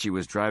 Ritchie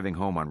was driving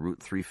home on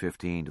Route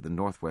 315 to the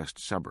northwest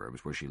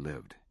suburbs where she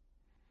lived.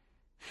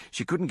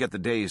 She couldn't get the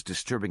day's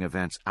disturbing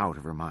events out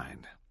of her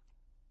mind.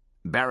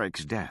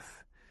 Barrick's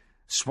death,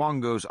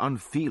 Swango's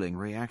unfeeling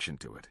reaction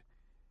to it,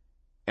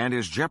 and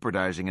his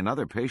jeopardizing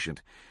another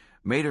patient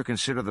made her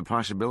consider the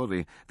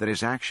possibility that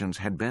his actions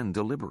had been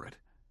deliberate.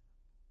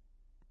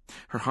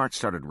 Her heart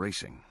started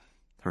racing,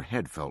 her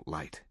head felt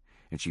light,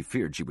 and she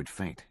feared she would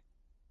faint.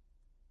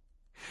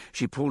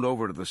 She pulled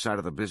over to the side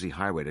of the busy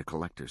highway to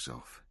collect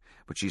herself,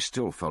 but she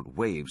still felt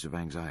waves of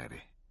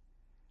anxiety.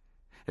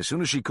 As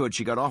soon as she could,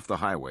 she got off the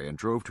highway and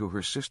drove to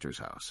her sister's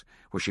house,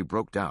 where she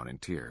broke down in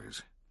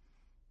tears.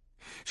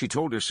 She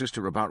told her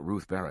sister about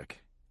Ruth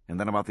Barrick, and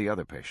then about the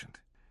other patient.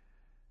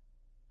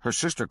 Her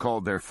sister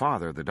called their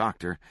father, the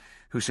doctor,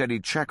 who said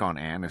he'd check on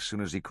Anne as soon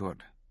as he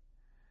could.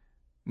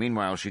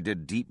 Meanwhile, she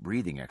did deep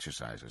breathing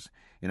exercises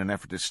in an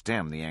effort to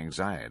stem the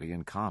anxiety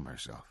and calm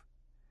herself.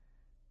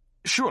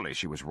 Surely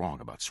she was wrong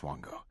about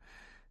Swango.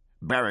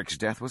 Barrick's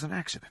death was an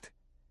accident.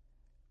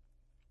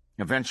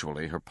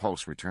 Eventually, her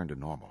pulse returned to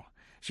normal.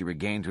 She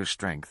regained her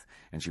strength,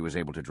 and she was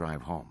able to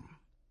drive home.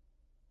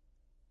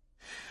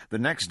 The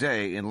next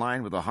day, in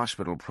line with the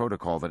hospital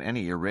protocol that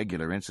any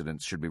irregular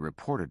incidents should be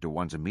reported to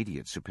one's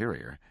immediate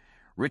superior,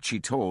 Ritchie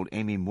told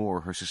Amy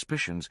Moore her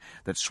suspicions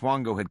that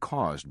Swango had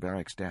caused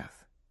Barrick's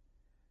death.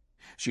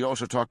 She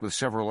also talked with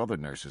several other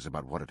nurses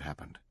about what had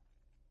happened.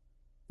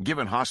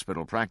 Given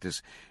hospital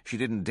practice, she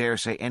didn't dare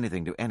say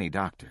anything to any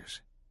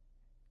doctors.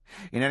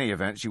 In any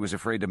event, she was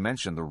afraid to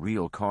mention the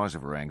real cause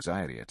of her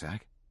anxiety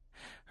attack,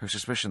 her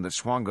suspicion that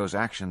Swango's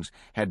actions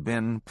had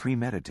been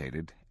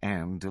premeditated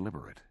and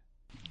deliberate.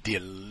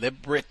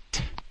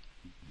 Deliberate.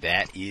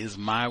 That is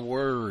my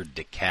word.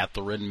 The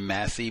Catherine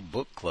Massey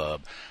Book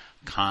Club.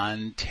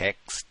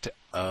 Context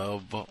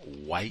of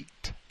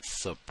white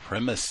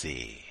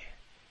supremacy.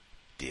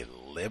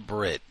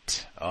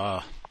 Deliberate.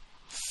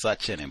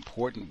 Such an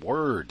important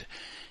word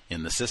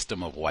in the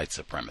system of white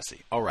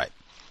supremacy. All right.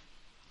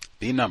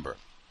 The number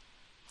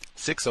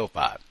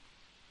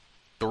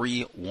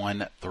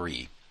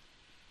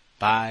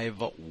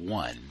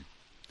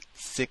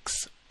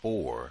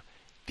 605-313-5164.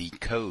 The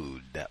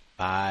code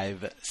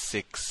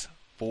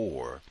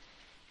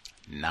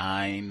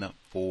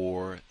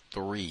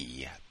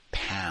 564-943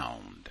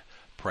 pound.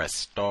 Press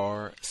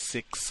star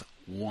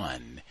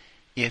 61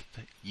 if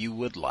you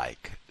would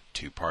like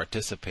to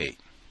participate.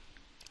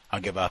 I'll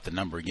give out the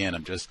number again.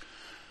 I'm just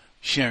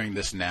sharing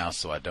this now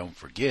so I don't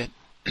forget.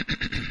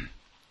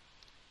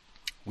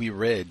 We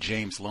read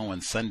James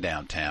Lowen's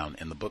Sundown Town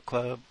in the book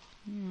club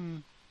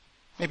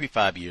maybe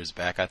 5 years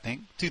back, I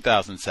think.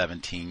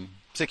 2017,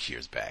 6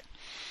 years back.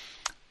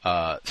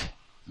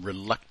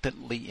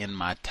 Reluctantly in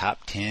my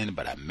top 10,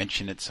 but I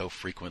mention it so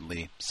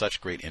frequently.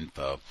 Such great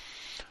info.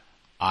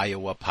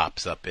 Iowa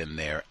pops up in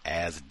there,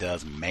 as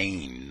does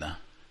Maine.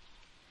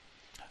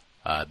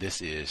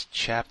 This is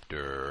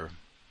chapter,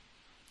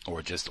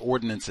 or just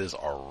ordinances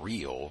are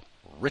real,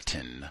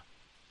 written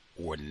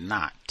or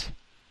not.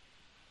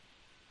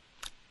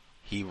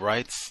 He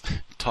writes,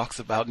 talks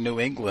about New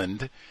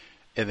England,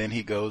 and then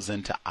he goes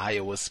into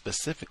Iowa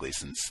specifically,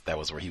 since that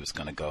was where he was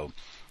going to go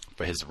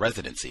for his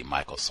residency.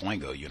 Michael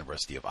Swango,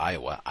 University of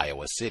Iowa,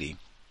 Iowa City.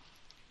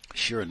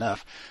 Sure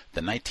enough,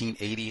 the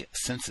 1980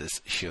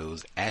 census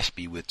shows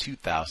Ashby with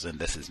 2,000,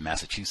 this is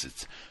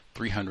Massachusetts,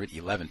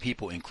 311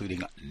 people,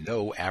 including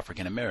no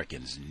African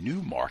Americans.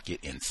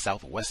 Newmarket in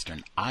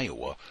southwestern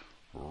Iowa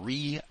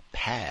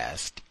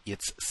repassed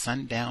its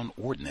sundown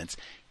ordinance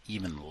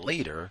even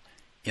later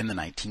in the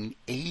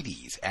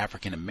 1980s.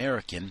 African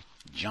American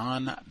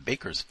John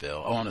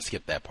Bakersfield. I want to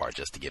skip that part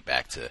just to get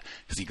back to,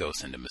 because he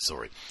goes into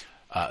Missouri.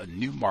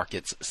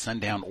 Newmarket's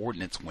sundown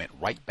ordinance went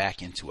right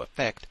back into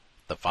effect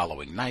the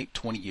following night,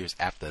 20 years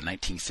after the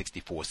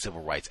 1964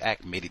 Civil Rights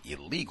Act made it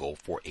illegal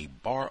for a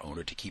bar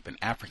owner to keep an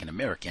African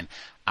American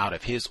out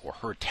of his or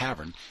her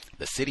tavern.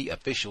 The city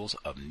officials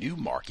of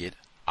Newmarket,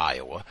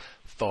 Iowa,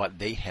 thought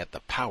they had the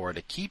power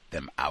to keep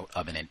them out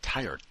of an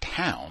entire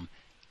town,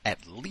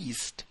 at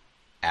least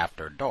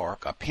after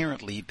dark.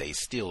 Apparently, they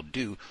still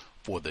do,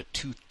 for the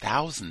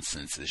 2000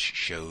 census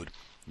showed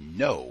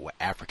no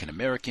African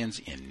Americans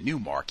in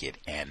Newmarket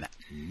and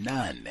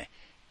none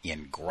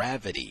in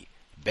Gravity,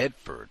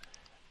 Bedford,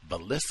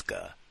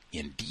 Villisca.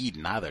 Indeed,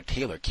 neither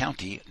Taylor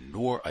County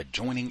nor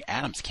adjoining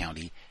Adams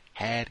County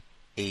had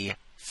a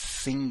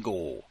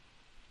single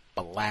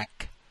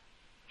black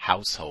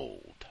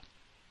household.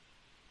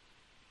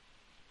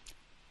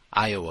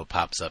 Iowa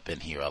pops up in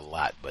here a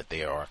lot, but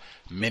there are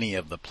many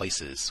of the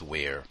places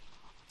where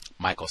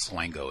Michael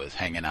Swango is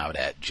hanging out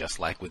at, just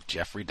like with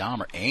Jeffrey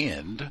Dahmer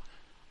and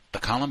the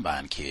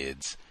Columbine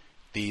kids.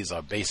 These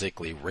are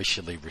basically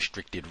racially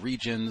restricted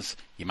regions.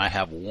 You might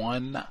have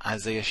one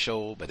Isaiah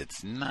Shoal, but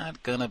it's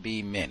not going to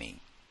be many.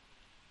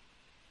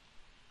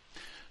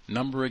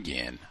 Number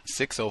again,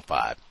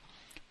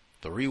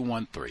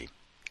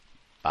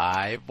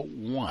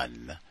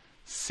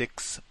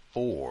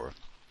 605-313-5164.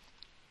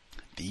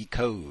 The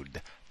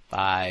code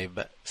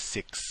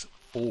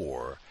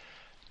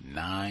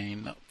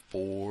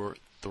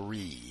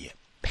 564-943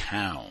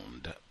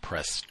 pound.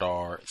 Press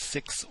star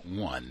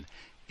 61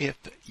 if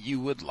you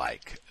would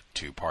like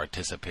to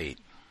participate.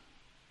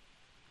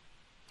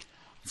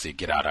 Let's see,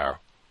 get out our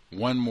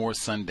one more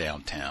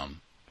sundown town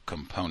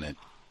component.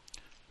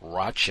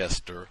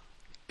 Rochester,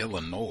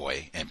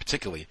 Illinois, and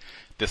particularly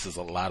this is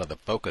a lot of the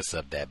focus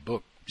of that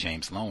book,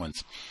 James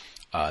Lowen's,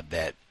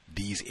 that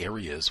these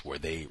areas where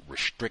they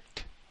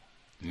restrict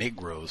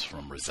Negroes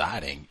from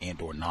residing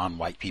and or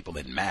non-white people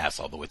in mass,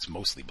 although it's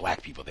mostly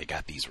black people they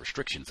got these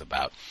restrictions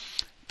about.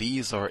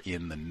 These are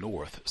in the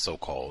north,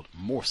 so-called,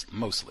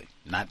 mostly,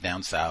 not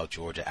down south,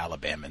 Georgia,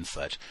 Alabama, and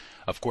such.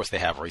 Of course, they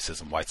have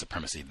racism, white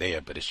supremacy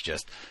there, but it's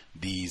just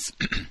these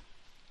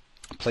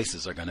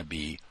places are going to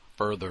be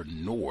further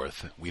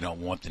north. We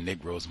don't want the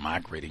Negroes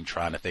migrating,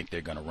 trying to think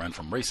they're going to run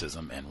from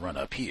racism and run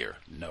up here.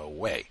 No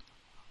way.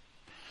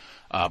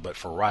 But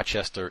for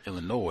Rochester,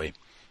 Illinois,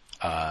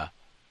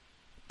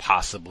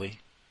 possibly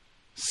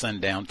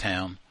sundown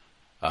town.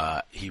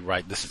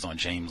 This is on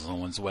James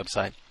Lowen's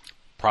website.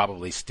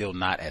 Probably still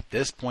not at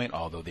this point,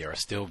 although there are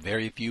still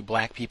very few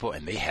black people,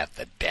 and they have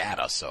the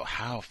data, so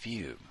how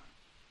few?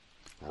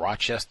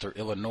 Rochester,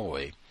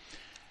 Illinois,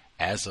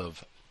 as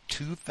of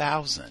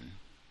 2000,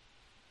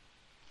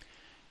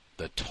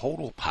 the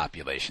total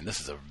population,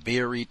 this is a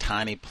very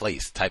tiny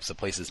place, types of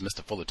places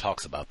Mr. Fuller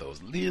talks about,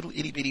 those little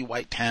itty-bitty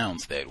white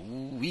towns that,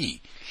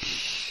 ooh-wee.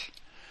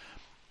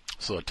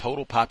 So a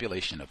total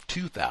population of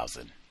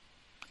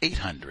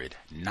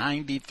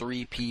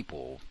 2,893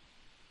 people,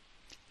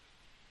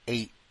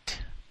 8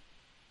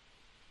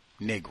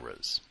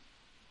 Negras.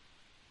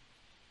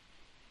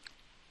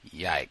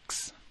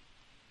 Yikes.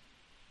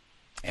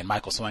 And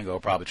Michael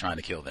Swango probably trying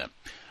to kill them.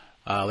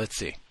 Let's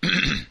see.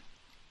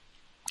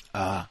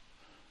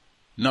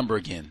 Number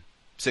again,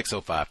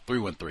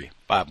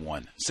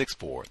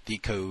 605-313-5164. The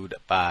code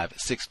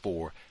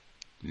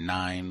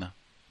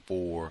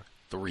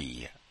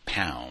 564943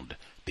 pound.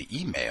 The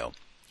email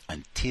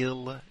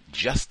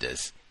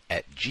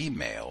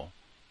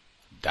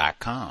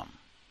untiljustice@gmail.com.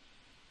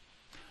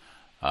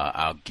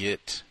 I'll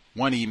get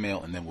one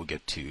email and then we'll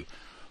get to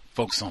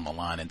folks on the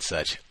line and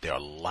such. There are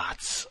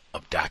lots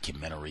of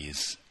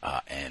documentaries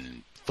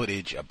and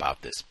footage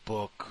about this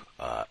book.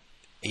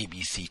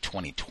 ABC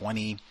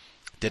 2020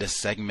 did a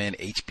segment.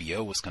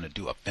 HBO was going to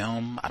do a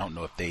film. I don't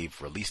know if they've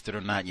released it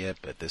or not yet,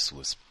 but this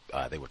was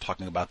they were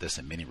talking about this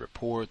in many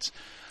reports.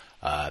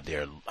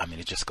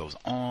 It just goes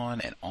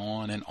on and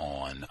on and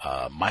on.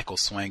 Michael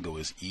Swango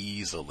is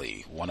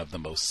easily one of the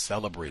most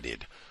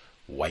celebrated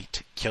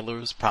white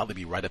killers, probably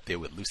be right up there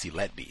with Lucy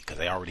Letby, because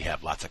they already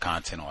have lots of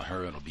content on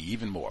her. It'll be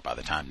even more by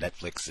the time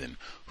Netflix and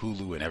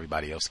Hulu and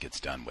everybody else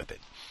gets done with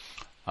it.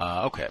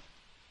 Okay.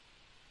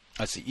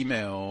 Let's see.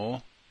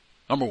 Email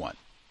number 1.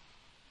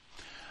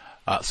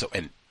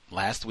 And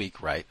last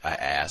week, right, I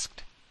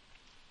asked,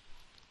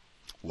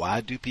 why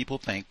do people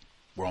think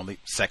we're only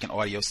second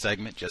audio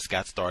segment, just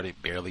got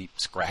started, barely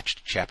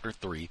scratched chapter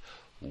 3.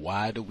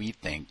 Why do we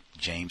think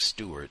James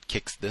Stewart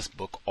kicks this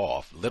book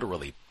off,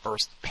 literally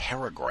first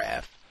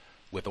paragraph,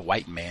 with a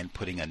white man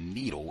putting a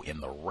needle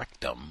in the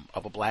rectum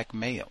of a black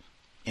male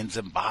in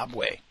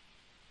Zimbabwe?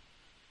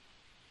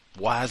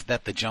 Why is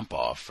that the jump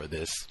off for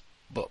this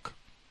book?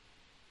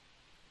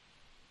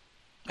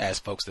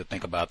 Ask folks to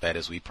think about that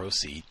as we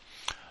proceed.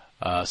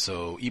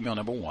 So email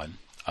number 1.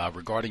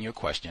 Regarding your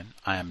question,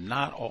 I am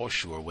not all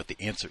sure what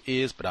the answer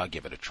is, but I'll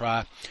give it a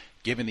try.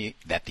 Given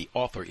that the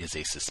author is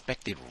a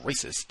suspected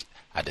racist,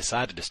 I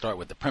decided to start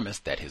with the premise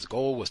that his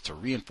goal was to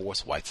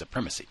reinforce white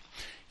supremacy.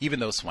 Even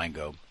though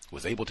Swango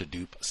was able to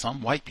dupe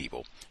some white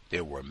people,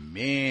 there were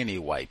many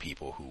white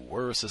people who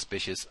were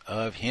suspicious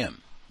of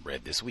him,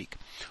 read this week.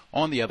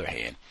 On the other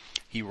hand,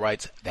 he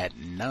writes that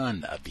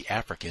none of the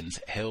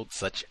Africans held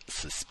such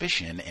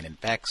suspicion and in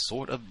fact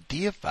sort of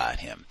deified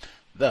him.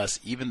 Thus,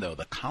 even though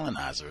the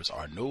colonizers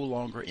are no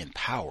longer in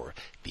power,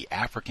 the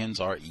Africans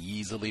are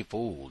easily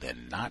fooled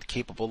and not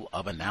capable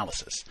of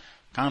analysis.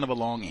 Kind of a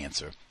long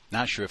answer.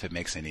 Not sure if it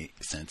makes any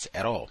sense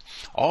at all.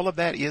 All of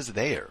that is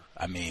there.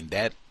 I mean,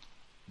 that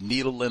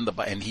needle in the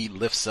and he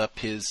lifts up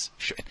his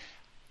shirt.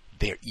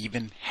 They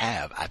even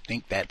have, I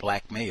think, that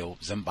black male,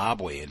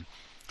 Zimbabwean,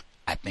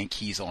 I think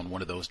he's on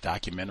one of those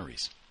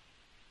documentaries.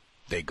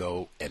 They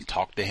go and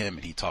talk to him,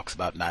 and he talks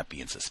about not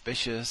being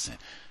suspicious, and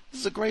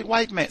this is a great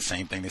white man.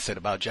 Same thing they said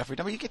about Jeffrey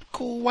Dahmer. You get a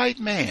cool white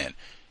man.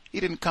 He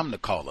didn't come to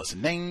call us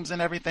names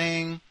and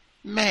everything.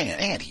 Man,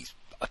 and he's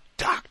a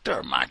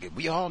doctor. My God,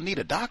 we all need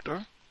a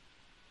doctor.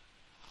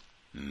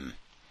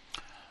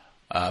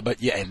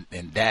 But yeah,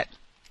 and that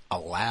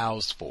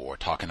allows for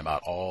talking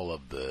about all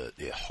of the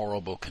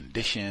horrible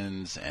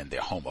conditions, and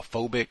they're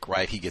homophobic,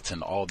 right? He gets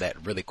into all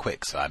that really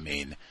quick. So, I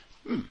mean,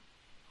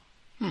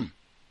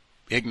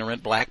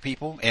 ignorant black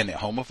people and they're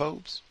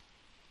homophobes.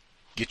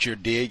 Get your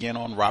dig in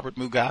on Robert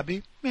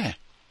Mugabe? Yeah.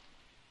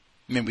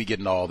 And then we get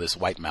into all this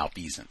white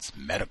malfeasance,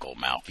 medical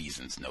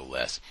malfeasance, no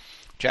less.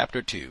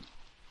 Chapter 2.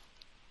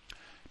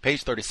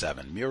 Page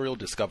 37. Muriel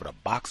discovered a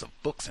box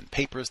of books and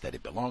papers that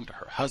had belonged to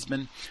her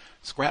husband.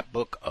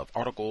 Scrapbook of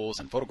articles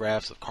and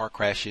photographs of car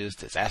crashes,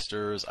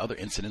 disasters, other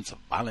incidents of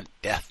violent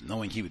death.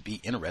 Knowing he would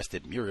be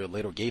interested, Muriel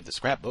later gave the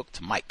scrapbook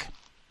to Mike.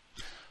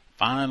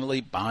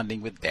 Finally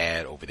bonding with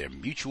Dad over their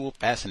mutual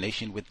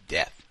fascination with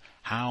death.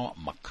 How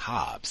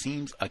macabre.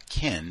 Seems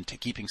akin to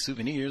keeping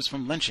souvenirs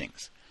from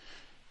lynchings.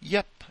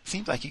 Yep,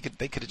 seems like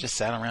they could have just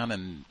sat around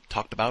and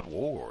talked about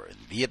war and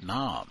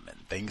Vietnam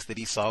and things that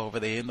he saw over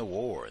there in the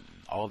war and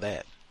all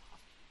that.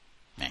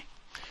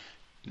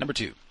 Number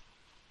 2.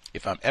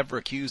 If I'm ever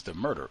accused of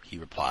murder, he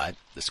replied,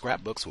 the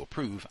scrapbooks will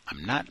prove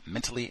I'm not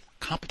mentally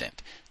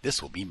competent. This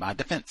will be my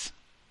defense.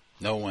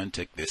 No one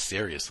took this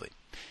seriously.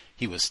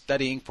 He was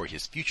studying for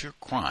his future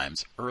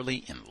crimes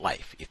early in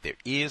life. If there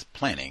is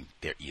planning,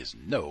 there is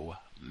no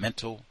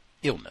mental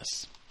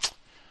illness.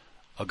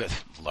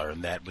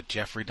 Learn that with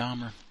Jeffrey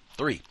Dahmer.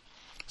 3.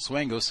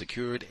 Swango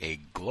secured a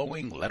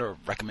glowing letter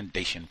of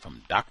recommendation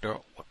from Dr.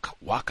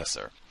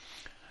 Wakasser.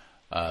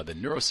 the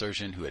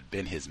neurosurgeon who had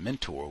been his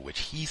mentor, which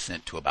he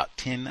sent to about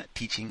 10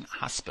 teaching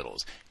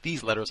hospitals.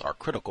 These letters are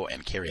critical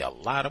and carry a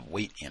lot of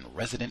weight in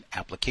resident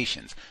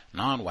applications.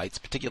 Non-whites,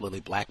 particularly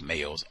black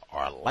males,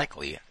 are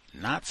likely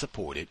not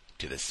supported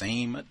to the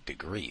same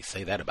degree.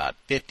 Say that about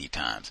 50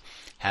 times.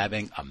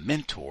 Having a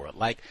mentor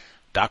like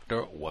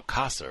Dr.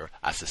 Wakasser,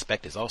 I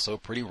suspect, is also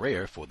pretty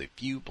rare for the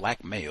few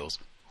black males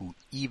who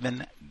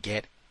even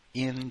get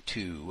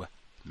into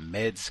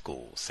med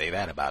school. Say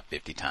that about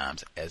 50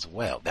 times as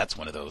well. That's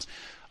one of those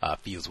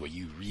fields where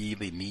you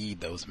really need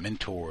those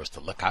mentors to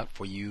look out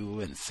for you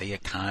and say a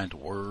kind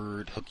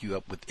word, hook you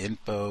up with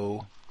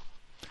info.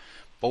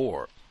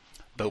 4.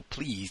 Though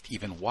pleased,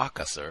 even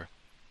Wakasser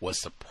was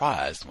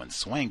surprised when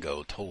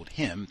Swango told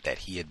him that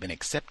he had been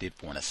accepted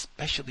for an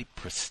especially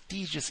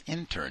prestigious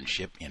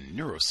internship in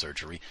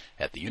neurosurgery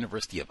at the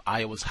University of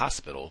Iowa's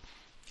hospital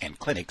and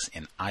clinics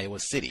in Iowa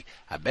City.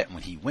 I bet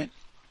when he went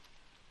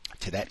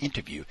to that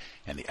interview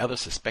and the other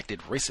suspected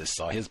racists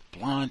saw his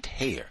blonde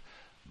hair,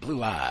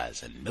 blue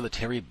eyes, and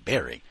military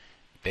bearing,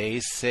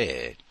 they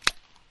said,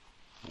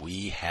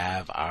 "We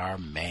have our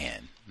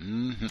man."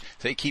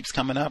 So it keeps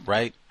coming up,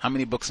 right? How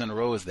many books in a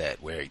row is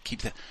that where it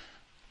keeps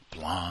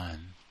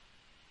blonde,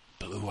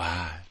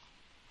 blue-eyed,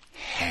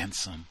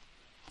 handsome,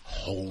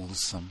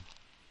 wholesome?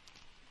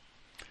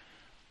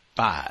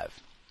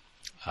 5.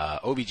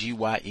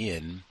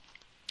 OBGYN.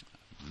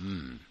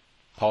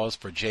 Pause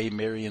for J.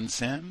 Marion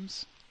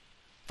Sims,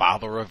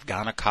 father of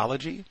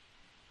gynecology.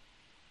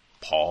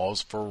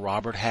 Pause for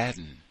Robert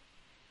Haddon.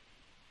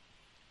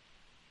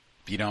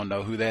 If you don't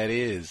know who that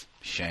is,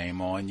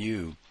 shame on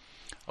you.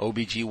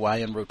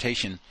 OBGYN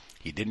rotation.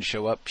 He didn't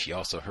show up. She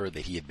also heard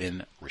that he had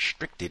been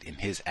restricted in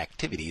his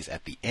activities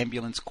at the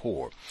ambulance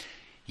corps.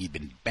 He'd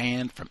been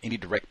banned from any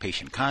direct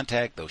patient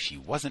contact, though she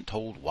wasn't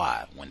told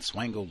why. When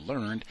Swango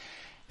learned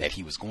that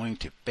he was going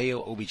to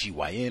fail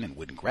OBGYN and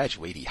wouldn't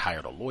graduate, he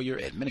hired a lawyer.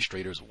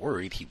 Administrators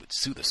worried he would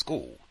sue the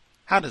school.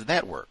 How does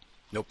that work?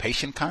 No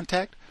patient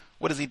contact?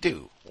 What does he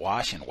do?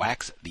 Wash and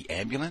wax the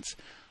ambulance?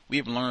 We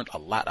have learned a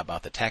lot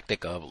about the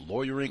tactic of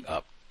lawyering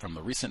up from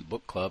the recent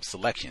book club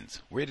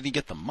selections. Where did he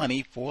get the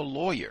money for a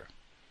lawyer?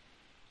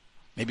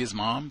 Maybe his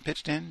mom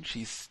pitched in.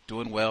 She's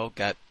doing well,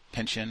 got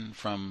pension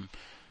from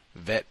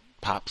vet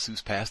pops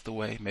who's passed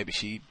away. Maybe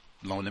she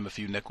loaned him a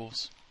few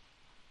nickels.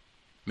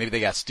 Maybe they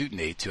got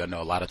student aid too. I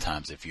know a lot of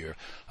times if you're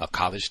a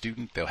college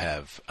student, they'll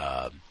have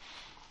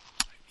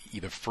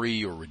either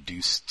free or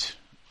reduced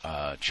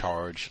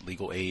charge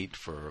legal aid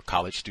for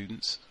college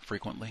students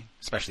frequently,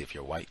 especially if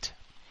you're white.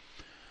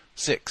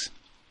 6.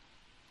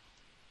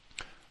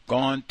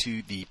 Gone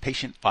to the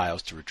patient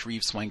files to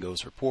retrieve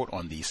Swango's report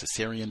on the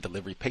cesarean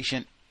delivery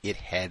patient. It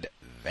had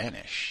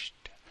vanished.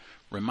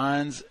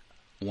 Reminds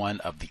one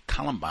of the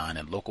Columbine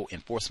and local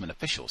enforcement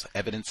officials.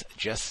 Evidence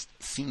just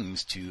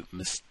seems to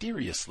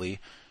mysteriously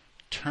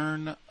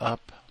turn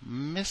up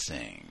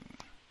missing.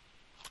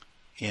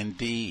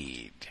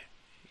 Indeed.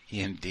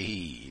 And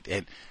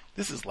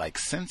this is like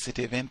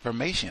sensitive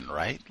information,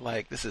 right?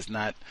 Like this is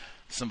not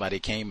somebody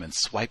came and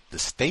swiped the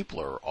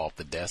stapler off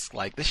the desk.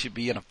 Like this should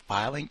be in a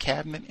filing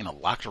cabinet in a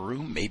locked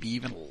room, maybe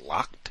even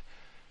locked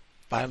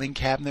filing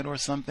cabinet or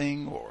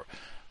something, or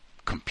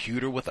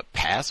computer with a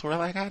password.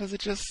 Like how does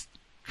it just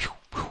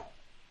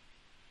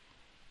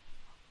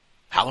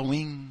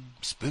Halloween,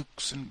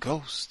 spooks, and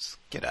ghosts.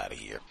 Get out of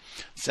here.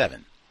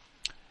 7.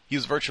 He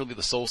was virtually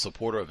the sole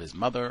supporter of his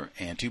mother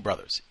and 2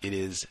 brothers. It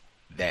is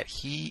that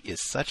he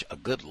is such a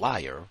good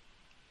liar,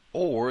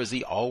 or is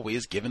he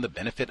always given the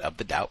benefit of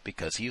the doubt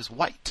because he is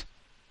white?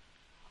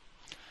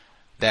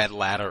 That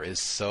latter is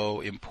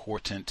so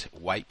important.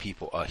 White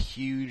people, a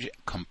huge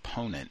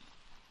component.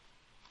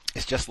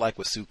 It's just like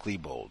with Sue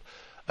Klebold,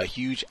 a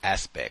huge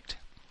aspect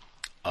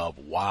of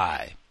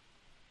why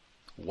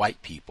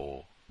white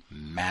people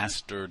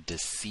master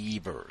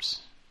deceivers.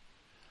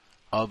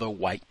 Other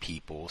white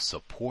people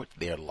support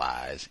their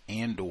lies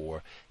and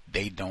or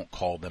they don't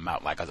call them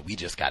out. Like I said, we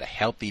just got a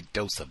healthy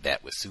dose of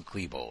that with Sue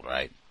Klebold,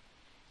 right?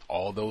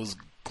 All those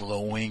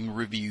glowing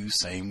reviews,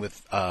 same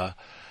with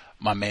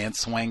my man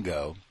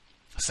Swango,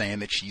 saying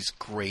that she's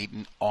great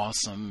and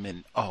awesome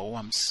and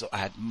I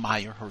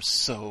admire her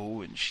so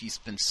and she's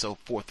been so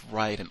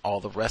forthright and all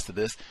the rest of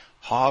this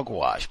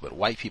hogwash. But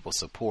white people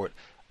support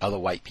other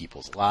white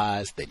people's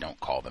lies. They don't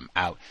call them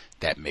out.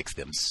 That makes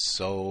them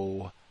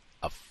so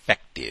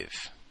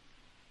effective.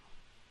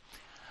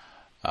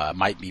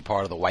 Might be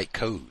part of the white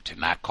code to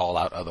not call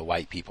out other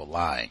white people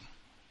lying.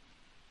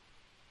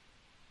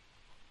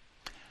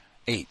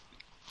 8.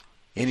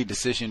 Any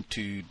decision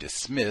to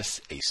dismiss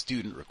a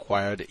student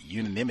required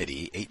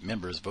unanimity. 8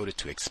 members voted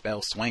to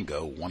expel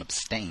Swango, 1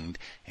 abstained,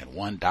 and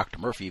 1, Dr.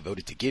 Murphy,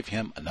 voted to give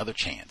him another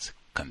chance.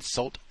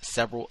 Consult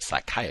several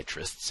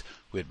psychiatrists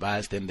who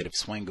advised them that if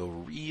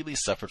Swango really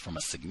suffered from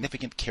a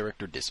significant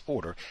character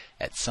disorder,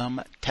 as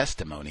some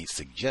testimony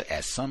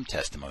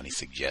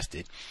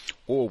suggested,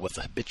 or was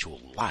a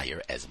habitual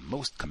liar, as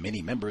most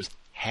committee members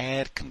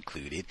had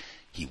concluded,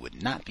 he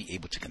would not be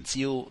able to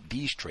conceal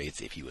these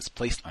traits if he was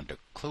placed under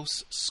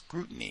close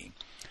scrutiny.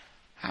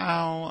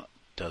 How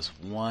does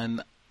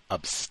one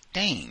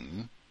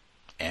abstain,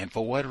 and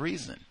for what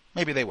reason?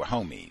 Maybe they were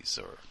homies,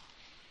 or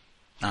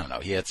I don't know.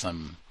 He had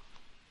some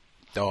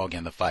dog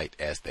in the fight,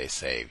 as they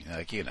say.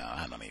 Like,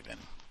 I don't even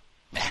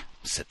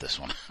sit this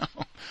one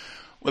out.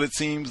 Well, it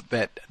seems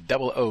that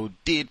 00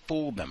 did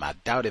fool them. I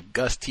doubt if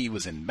Gus T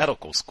was in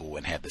medical school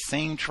and had the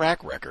same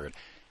track record,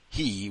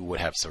 he would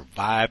have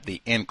survived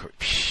the inquiry.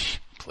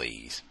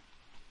 Please.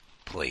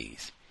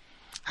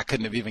 I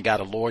couldn't have even got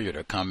a lawyer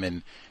to come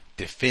and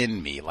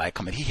defend me. Like,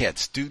 he had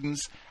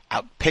students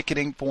out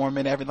picketing for him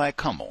and everything. Like,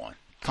 come on.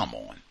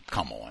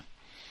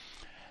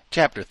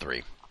 Chapter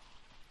 3.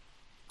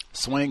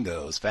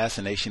 Swango's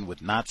fascination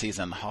with Nazis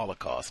and the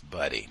Holocaust.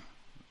 Buddy.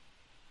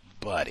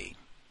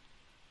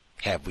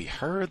 Have we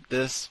heard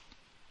this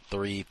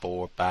 3,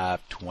 4,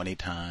 5, 20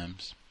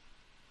 times?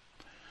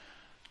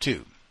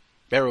 2.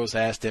 Barrows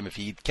asked him if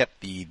he'd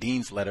kept the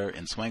dean's letter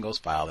in Swango's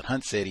file, and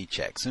Hunt said he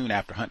checked. Soon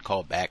after Hunt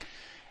called back,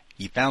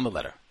 he found the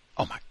letter.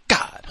 Oh my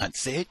God, Hunt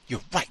said.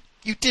 You're right.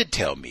 You did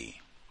tell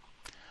me.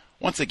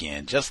 Once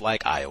again, just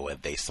like Iowa,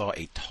 they saw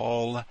a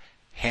tall,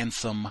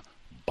 handsome,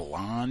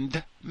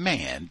 blonde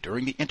man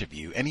during the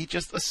interview, and he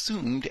just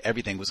assumed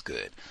everything was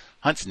good.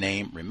 Hunt's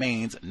name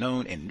remains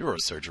known in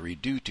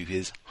neurosurgery due to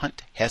his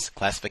Hunt-Hess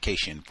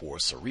classification for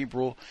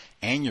cerebral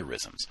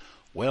aneurysms.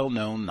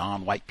 Well-known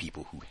non-white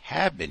people who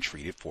have been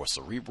treated for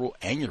cerebral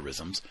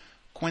aneurysms.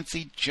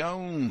 Quincy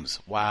Jones.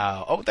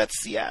 Wow. Oh,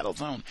 that's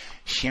Seattle's own.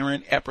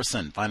 Sharon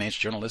Epperson, finance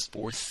journalist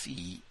for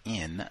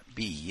CNBC.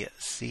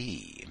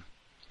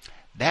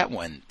 That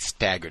one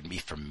staggered me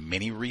for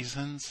many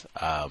reasons.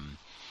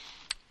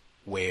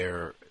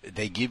 Where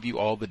they give you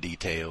all the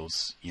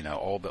details,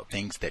 all the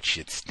things that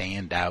should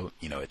stand out.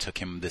 It took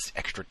him this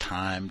extra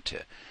time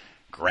to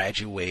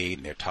graduate,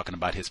 and they're talking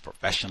about his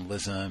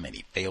professionalism, and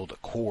he failed a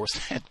course,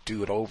 had to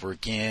do it over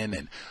again,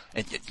 and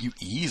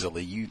these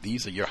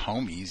are your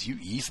homies, you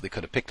easily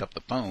could have picked up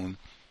the phone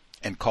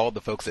and called the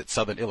folks at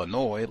Southern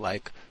Illinois,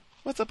 like,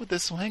 what's up with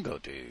this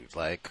Swango dude?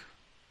 Like,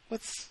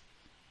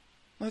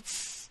 we'll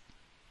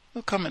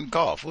come and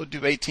golf, we'll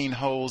do 18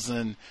 holes,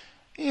 and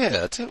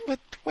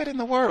what in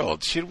the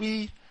world? Should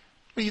we,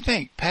 what do you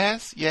think?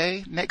 Pass?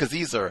 Yay? Because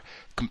these are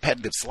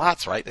competitive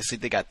slots, right? They say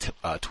they got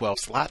 12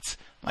 slots,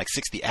 like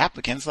 60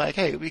 applicants. Like,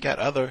 hey, we got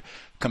other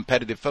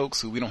competitive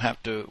folks who we don't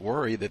have to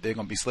worry that they're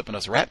going to be slipping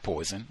us rat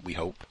poison, we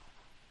hope.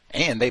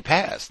 And they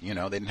passed. They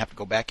didn't have to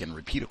go back and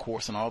repeat a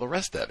course and all the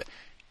rest of it.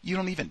 You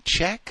don't even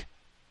check?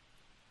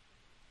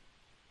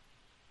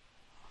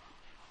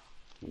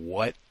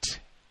 What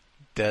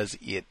does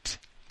it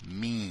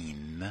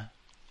mean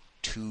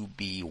to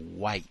be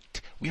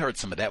white? We heard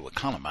some of that with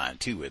Columbine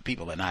too, where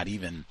people are not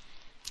even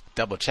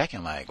double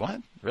checking, like,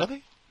 what?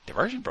 Really?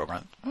 Diversion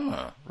program?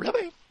 Oh,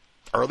 really?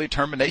 Early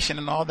termination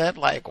and all that?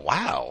 Like,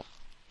 wow.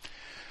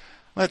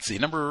 Let's see,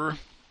 number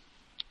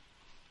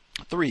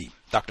 3.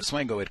 Dr.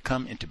 Swango had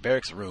come into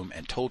Barrick's room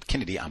and told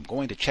Kennedy, I'm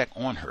going to check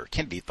on her.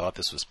 Kennedy thought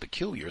this was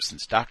peculiar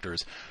since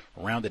doctors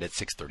rounded at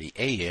 6:30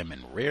 a.m.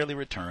 and rarely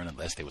returned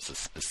unless there was a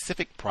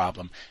specific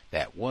problem.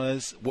 That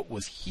was, what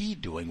was he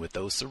doing with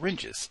those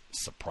syringes?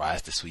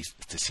 Surprised to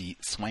see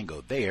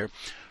Swango there,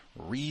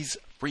 Reese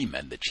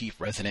Freeman, the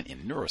chief resident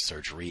in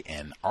neurosurgery,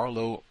 and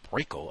Arlo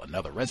Brakel,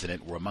 another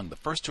resident, were among the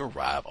first to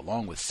arrive,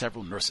 along with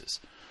several nurses.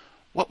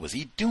 What was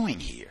he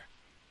doing here?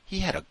 He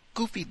had a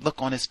goofy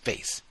look on his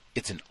face.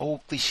 It's an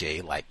old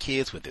cliche, like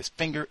kids with his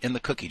finger in the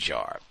cookie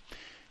jar.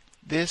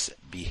 This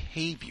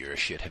behavior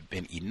should have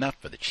been enough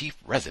for the chief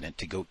resident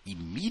to go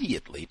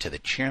immediately to the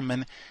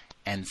chairman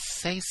and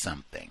say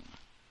something.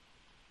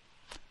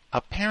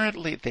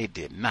 Apparently they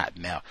did not.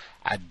 Now,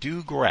 I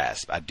do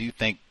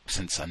think,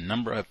 since a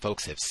number of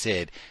folks have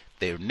said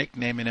they're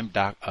nicknaming him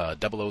 00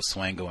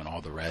 Swango and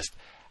all the rest,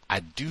 I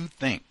do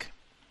think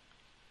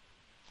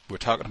we're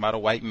talking about a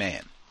white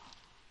man.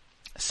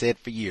 I said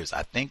for years,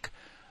 I think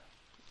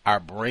our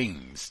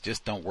brains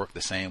just don't work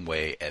the same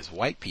way as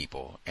white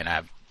people. And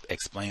I've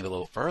explained a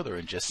little further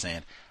in just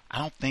saying, I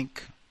don't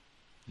think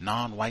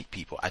non-white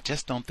people, I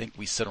just don't think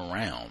we sit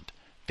around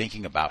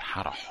thinking about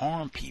how to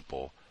harm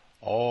people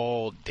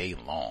all day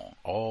long,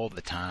 all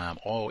the time,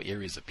 all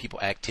areas of people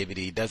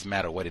activity. Doesn't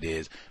matter what it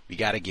is. We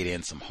got to get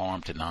in some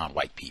harm to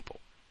non-white people.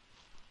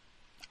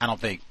 I don't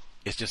think,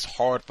 it's just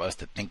hard for us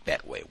to think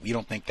that way. We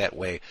don't think that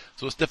way.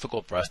 So it's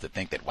difficult for us to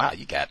think that, wow,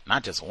 you got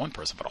not just one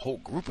person, but a whole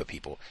group of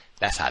people.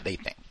 That's how they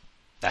think.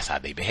 That's how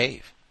they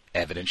behave.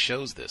 Evidence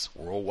shows this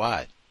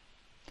worldwide.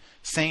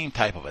 Same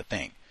type of a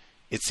thing.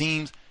 It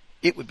seems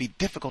it would be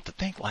difficult to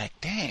think like,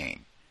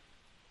 dang,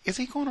 is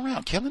he going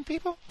around killing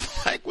people?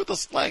 Like with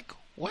us, like,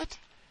 what?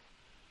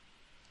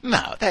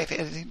 No,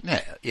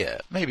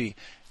 maybe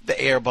the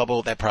air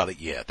bubble, that's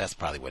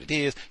probably what it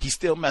is. He's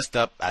still messed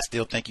up. I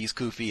still think he's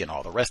goofy and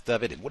all the rest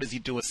of it. And what is he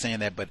doing saying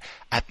that? But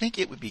I think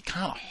it would be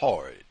kind of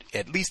hard,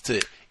 at least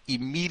to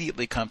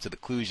immediately come to the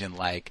conclusion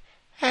like,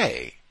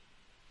 hey,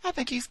 I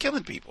think he's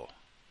killing people.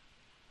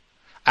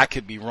 I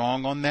could be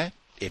wrong on that.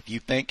 If you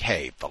think,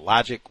 hey, the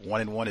logic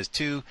 1 and 1 is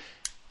 2,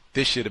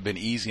 this should have been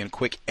easy and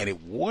quick. And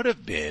it would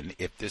have been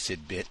if this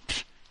had been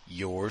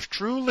yours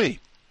truly,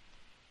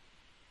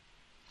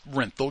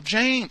 Renthal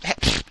James.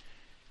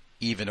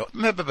 even though,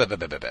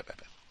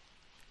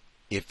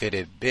 if it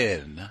had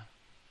been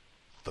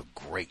the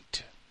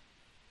great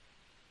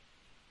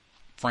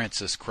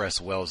Francis Cress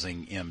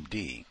Welsing,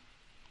 M.D.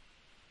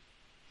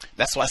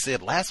 That's why I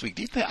said last week,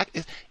 do you think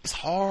it's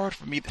hard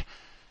for me to...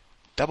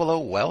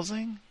 00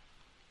 Welsing?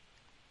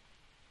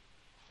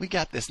 We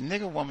got this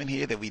nigger woman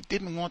here that we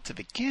didn't want to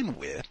begin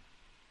with.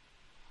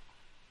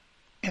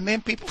 And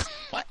then people,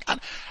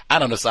 I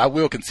don't know, so I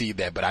will concede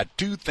that, but I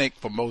do think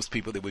for most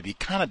people it would be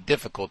kind of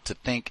difficult to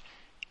think,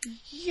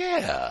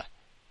 yeah,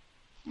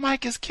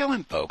 Mike is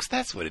killing folks.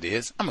 That's what it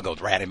is. I'm going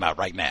to go rat him out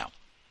right now.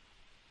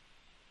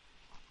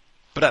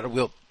 But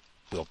we'll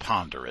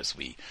ponder as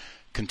we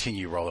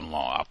continue rolling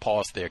along. I'll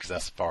pause there because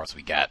that's as far as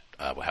we got.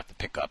 We'll have to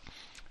pick up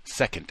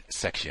second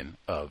section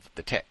of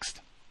the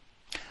text.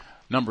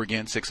 Number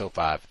again,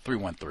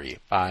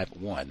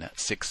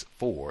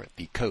 605-313-5164.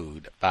 The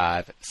code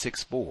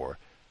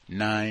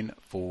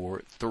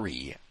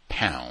 564-943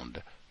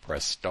 #.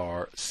 Press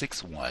star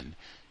 61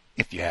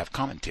 if you have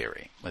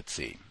commentary. Let's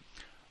see.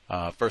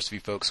 First few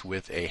folks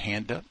with a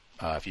hand up.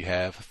 If you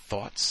have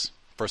thoughts,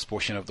 first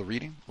portion of the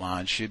reading,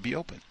 line should be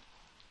open.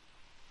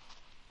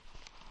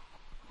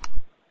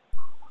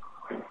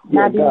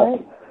 Yeah,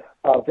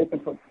 Victim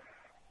from,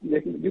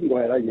 you can go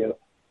ahead. I get it.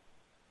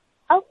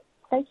 Oh,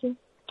 thank you.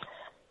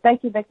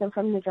 Thank you, Victim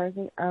from New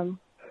Jersey.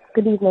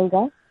 Good evening,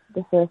 guys.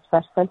 This is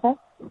Fresh Princess.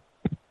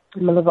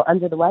 I'm a little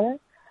under the weather.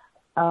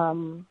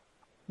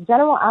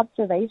 General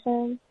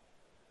observation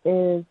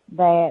is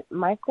that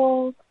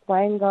Michael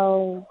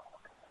Swango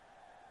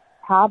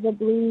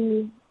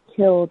probably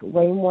killed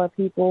way more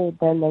people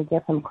than they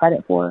give him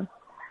credit for.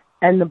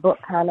 And the book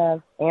kind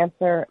of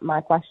answered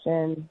my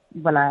question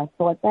when I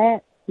thought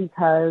that,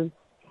 because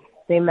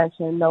they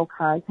mentioned no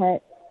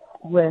contact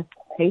with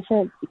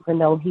patients, even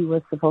though he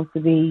was supposed to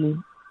be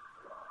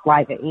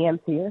like an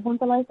EMT or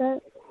something like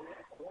that.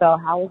 So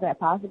how is that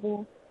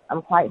possible?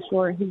 I'm quite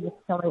sure he was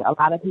killing a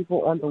lot of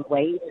people on the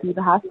way to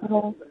the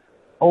hospital,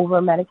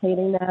 over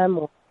medicating them,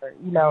 or,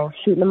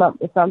 shooting them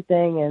up with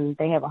something and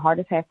they have a heart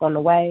attack on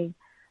the way,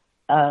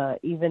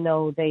 even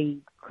though they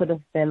could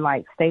have been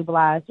like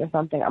stabilized or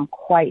something. I'm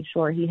quite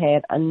sure he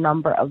had a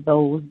number of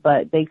those,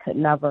 but they could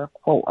never,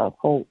 quote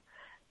unquote,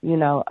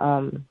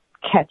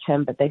 catch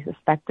him, but they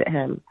suspected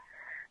him.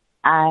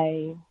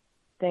 I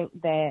think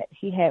that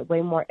he had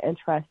way more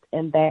interest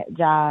in that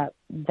job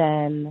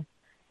than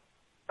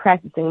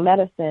practicing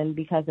medicine,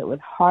 because it was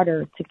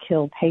harder to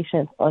kill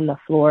patients on the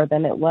floor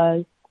than it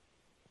was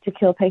to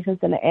kill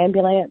patients in the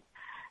ambulance.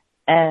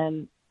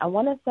 And I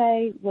want to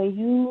say, when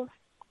you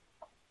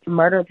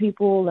murder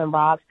people and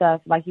rob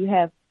stuff, like, you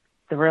have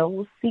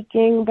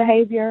thrill-seeking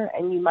behavior,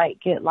 and you might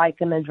get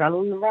like an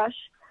adrenaline rush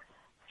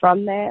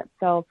from that.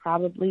 So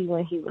probably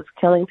when he was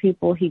killing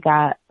people, he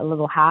got a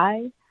little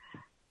high,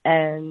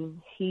 and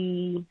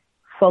he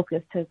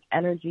focused his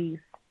energies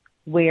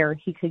where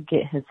he could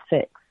get his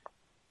fix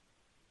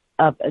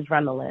of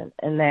adrenaline,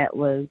 and that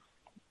was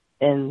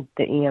in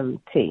the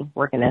EMT,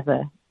 working as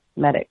a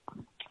medic.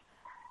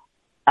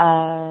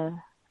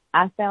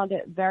 I found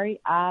it very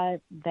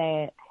odd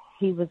that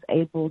he was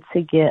able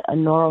to get a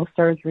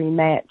neurosurgery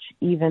match,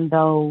 even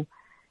though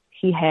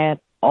he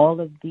had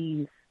all of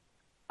these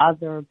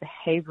other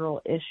behavioral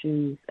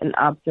issues and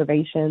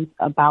observations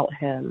about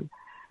him.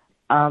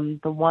 The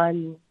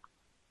one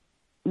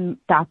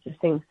doctor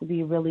seems to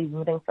be really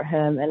rooting for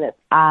him, and it's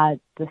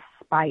odd,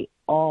 despite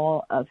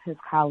all of his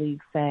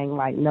colleagues saying,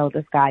 like, no,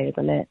 this guy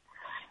isn't it.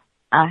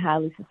 I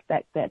highly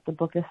suspect that the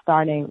book is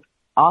starting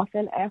off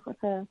in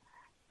Africa,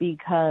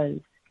 because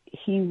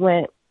he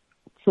went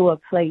to a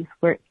place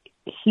where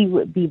he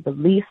would be the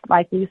least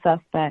likely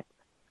suspect.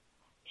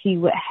 He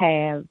would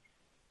have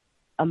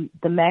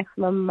the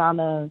maximum amount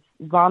of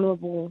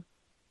vulnerable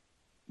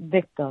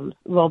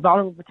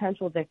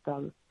potential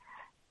victims,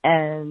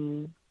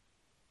 and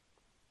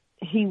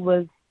he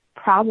was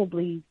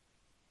probably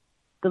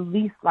the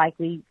least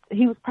likely.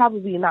 He was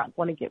probably not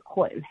going to get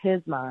caught in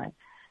his mind,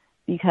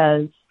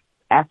 because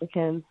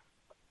Africans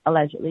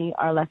allegedly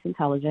are less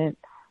intelligent,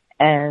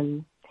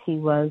 and he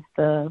was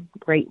the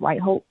great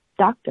white hope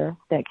doctor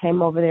that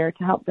came over there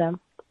to help them.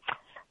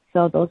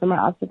 So those are my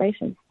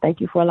observations.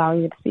 Thank you for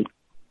allowing me to speak.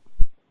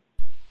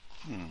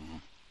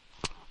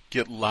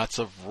 Get lots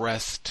of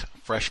rest,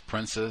 Fresh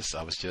Princess.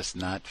 I was just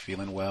not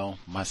feeling well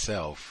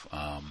myself.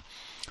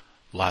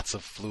 Lots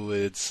of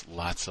fluids,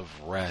 lots of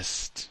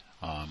rest.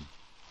 I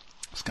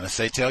was going to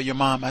say, tell your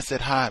mom I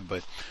said hi,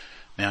 but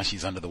now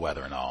she's under the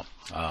weather and all.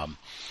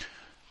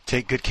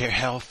 Take good care of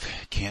health.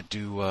 Can't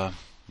do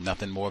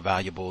nothing more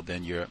valuable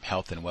than your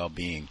health and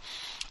well-being.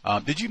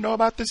 Did you know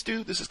about this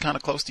dude? This is kind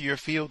of close to your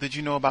field. Did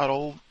you know about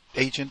old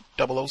Agent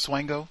 00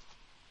 Swango?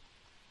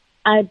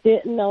 I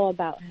didn't know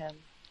about him.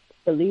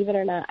 Believe it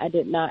or not, I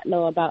did not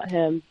know about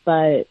him.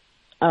 But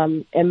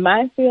in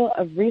my field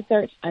of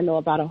research, I know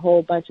about a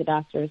whole bunch of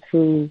doctors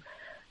who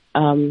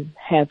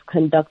have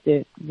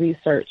conducted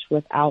research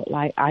without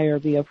like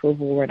IRB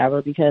approval or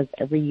whatever, because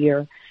every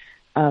year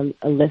a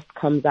list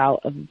comes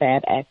out of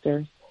bad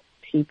actors,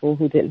 people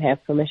who didn't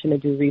have permission to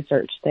do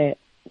research that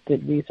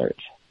did research.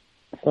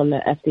 from the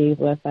FDA's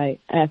website.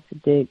 I have to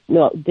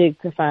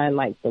dig to find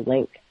like the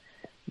link,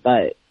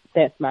 but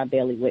that's my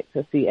bailiwick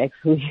to see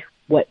actually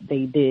what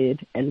they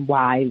did and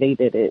why they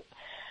did it.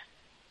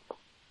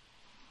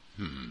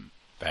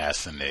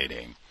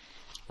 Fascinating.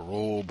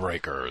 Rule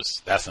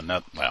breakers. That's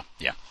another. Well,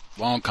 yeah,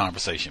 long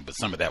conversation, but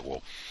some of that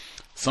will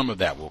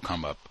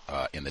come up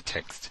in the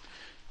text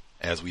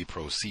as we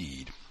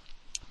proceed.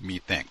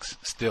 Methinks.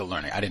 Still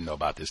learning. I didn't know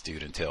about this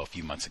dude until a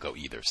few months ago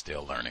either.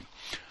 Still learning.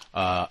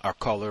 Our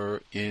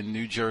caller in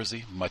New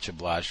Jersey, much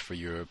obliged for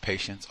your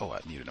patience. Oh, I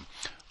needed him.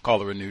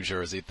 Caller in New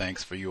Jersey,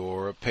 thanks for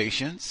your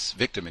patience.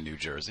 Victim in New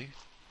Jersey.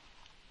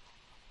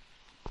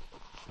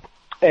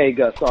 Hey,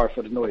 Gus, sorry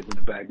for the noise in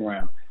the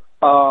background.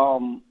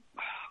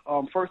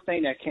 First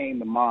thing that came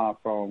to mind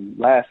from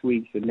last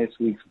week's and this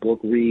week's book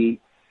read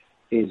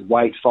is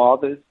White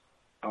Fathers.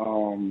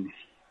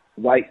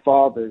 White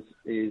Fathers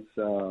is,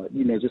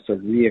 just a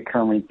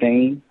reoccurring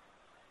theme.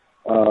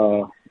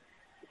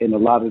 In a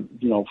lot of,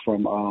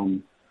 from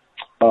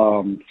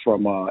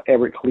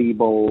Eric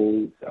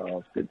Klebold,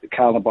 the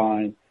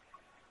Columbine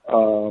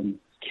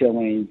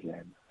killings,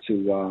 and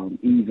to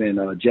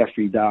even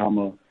Jeffrey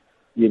Dahmer,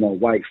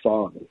 White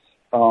Fathers.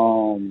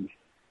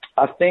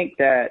 I think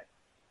that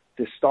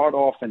to start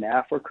off in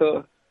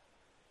Africa,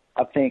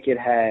 I think it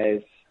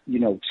has,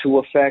 two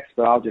effects,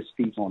 but I'll just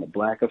speak on the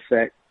black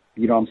effect,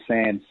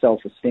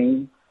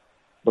 self-esteem,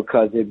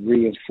 because it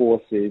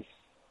reinforces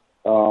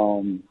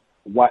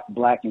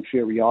black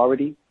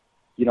inferiority,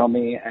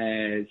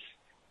 as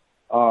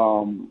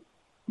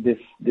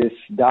this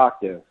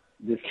doctor,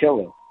 this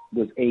killer,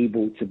 was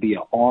able to be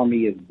an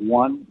army of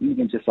one,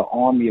 even just an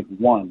army of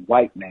one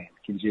white man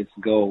can just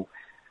go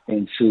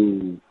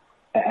into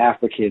an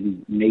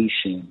African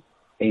nation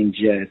and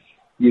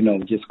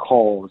just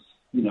cause,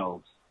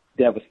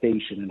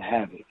 devastation and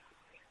havoc.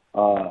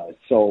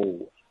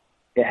 So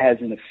it has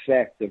an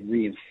effect of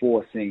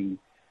reinforcing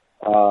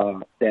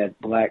that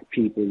black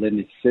people in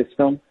the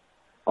system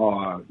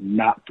are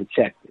not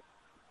protected.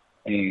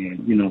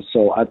 And,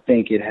 so I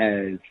think it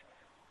has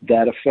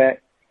that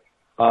effect.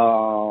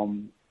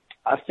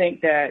 I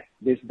think that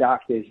this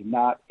doctor is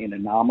not an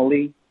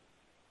anomaly.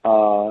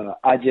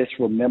 I just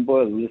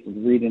remember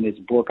reading this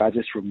book. I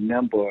just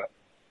remember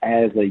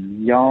as a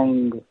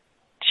young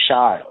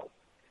child,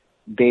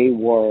 they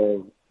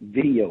were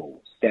videos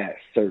that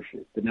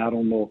surfaced. And I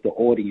don't know if the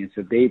audience,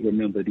 if they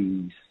remember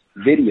these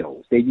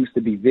videos. They used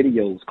to be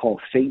videos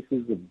called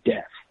Faces of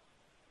Death.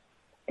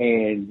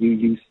 And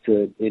this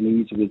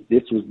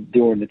was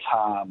during the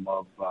time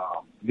of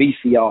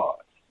VCRs.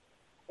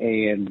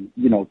 And,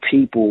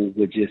 people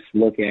would just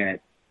look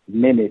at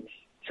minutes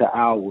to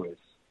hours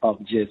of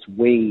just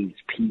ways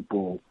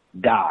people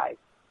died.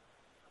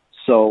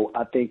 So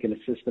I think in a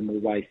system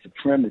of white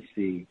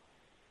supremacy,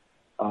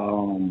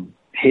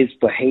 his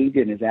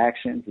behavior and his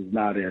actions is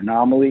not an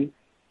anomaly.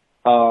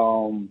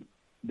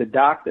 The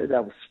doctor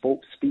that was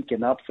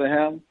speaking up for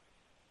him,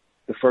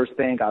 the first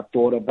thing I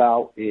thought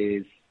about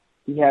is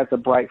he has a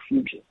bright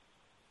future.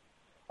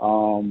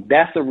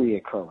 That's a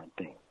reoccurring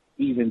thing,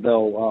 even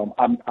though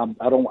I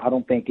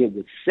don't think it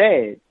was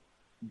said,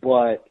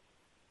 but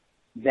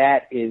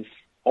that is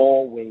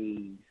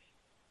always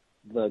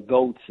the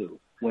go-to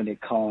when it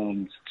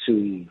comes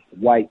to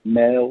white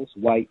males,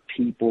 white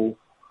people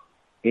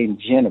in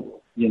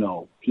general.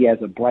 He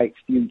has a bright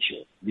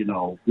future.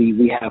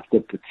 We have to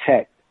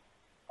protect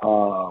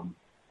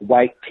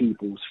white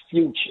people's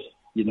future.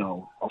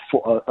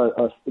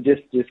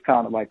 Just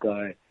kind of like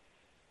a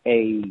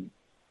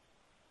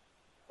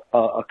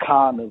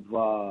kind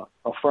of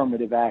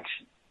affirmative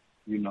action,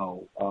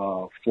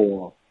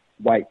 for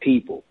white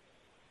people,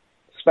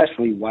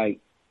 especially white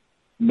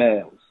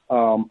males.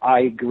 I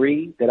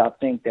agree that I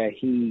think that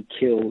he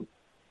killed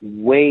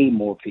way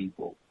more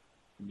people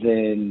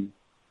than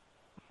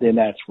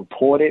that's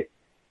reported.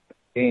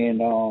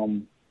 And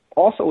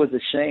also it's a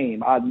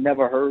shame, I've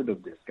never heard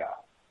of this guy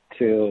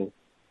till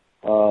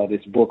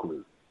this book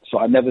read. So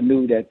I never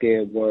knew that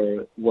there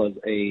was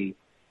a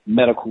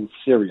medical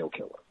serial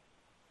killer.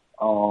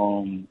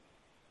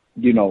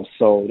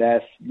 So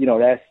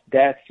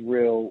that's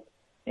real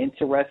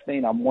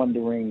interesting. I'm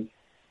wondering,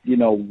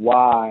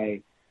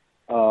 why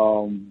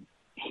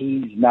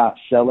he's not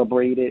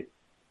celebrated,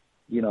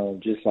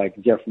 just like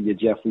your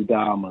Jeffrey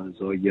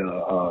Dahmers or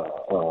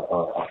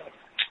your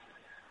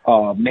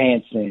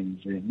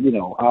Mansons, and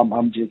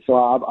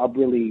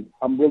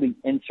I'm really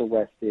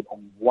interested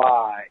on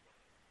why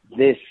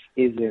this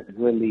isn't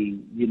really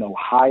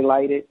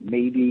highlighted.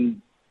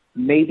 Maybe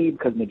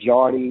because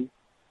majority,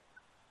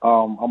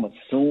 I'm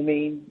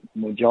assuming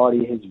majority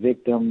of his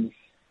victims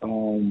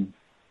were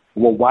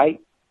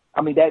white.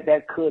 I mean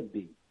that could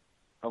be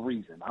a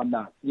reason. I'm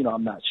not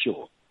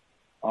sure.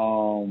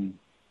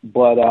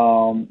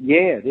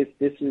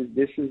 This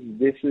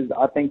is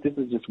I think this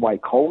is just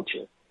white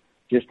culture,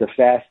 just a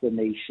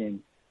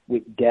fascination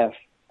with death,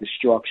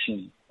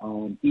 destruction.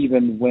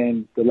 Even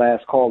when the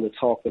last caller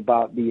talked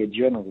about the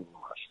adrenaline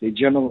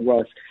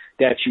rush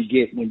that you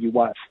get when you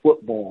watch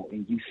football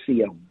and you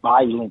see a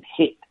violent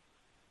hit,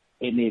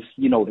 and if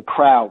the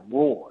crowd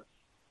roars,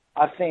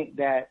 I think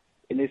that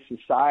in this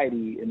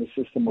society, in the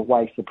system of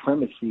white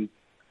supremacy,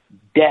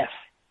 death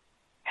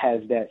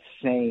has that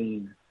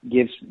same,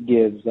 gives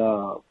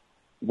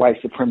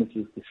white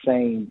supremacists the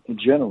same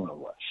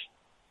adrenaline rush.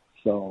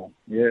 So,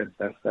 yeah,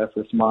 that's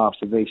just my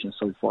observation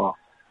so far.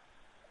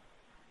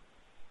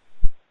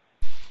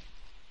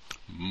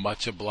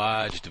 Much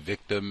obliged.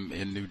 Victim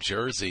in New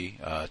Jersey.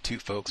 Two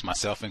folks,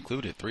 myself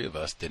included, three of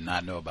us, did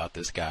not know about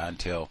this guy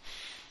until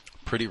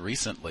pretty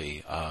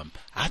recently.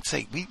 I'd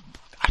say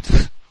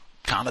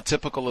kind of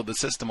typical of the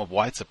system of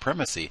white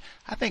supremacy.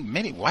 I think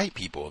many white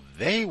people,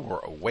 they were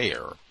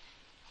aware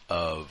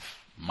of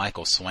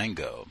Michael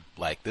Swango.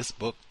 Like, this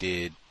book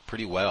did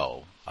pretty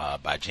well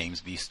by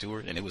James B.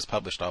 Stewart, and it was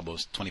published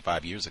almost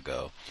 25 years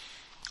ago.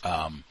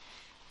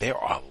 There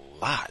are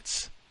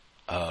lots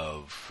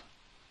of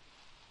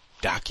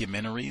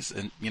documentaries,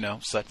 and he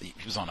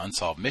was on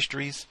Unsolved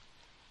Mysteries.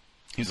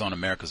 He was on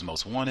America's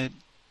Most Wanted.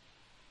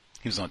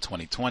 He was on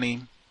 2020.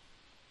 He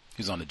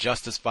was on the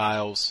Justice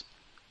Files.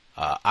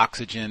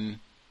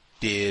 Oxygen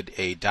did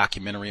a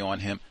documentary on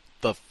him.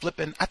 I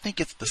think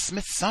it's the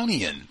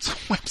Smithsonian's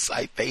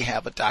website. They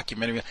have a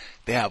documentary.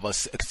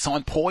 It's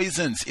on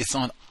poisons. It's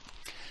on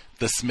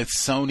the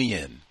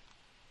Smithsonian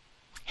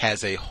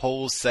has a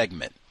whole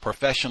segment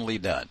professionally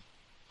done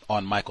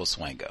on Michael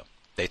Swango.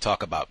 They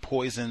talk about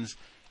poisons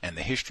and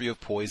the history of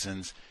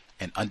poisons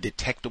and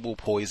undetectable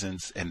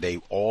poisons, and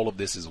all of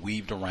this is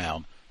weaved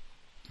around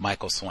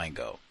Michael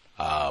Swango.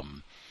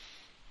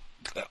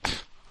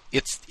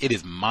 It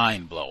is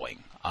mind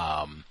blowing.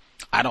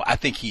 I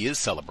think he is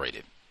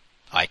celebrated.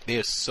 Like,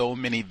 there's so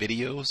many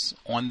videos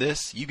on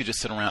this. You could just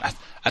sit around.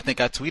 I think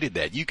I tweeted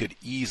that you could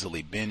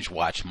easily binge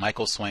watch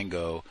Michael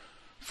Swango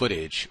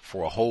footage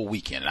for a whole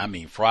weekend. I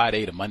mean,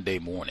 Friday to Monday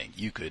morning,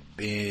 you could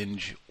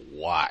binge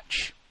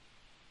watch.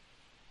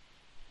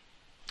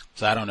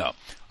 So I don't know.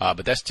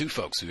 But that's two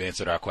folks who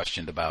answered our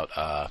question about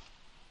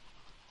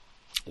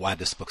why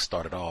this book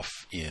started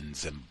off in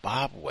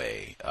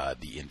Zimbabwe.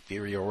 The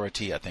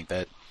inferiority, I think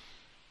that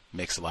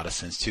makes a lot of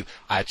sense too.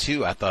 I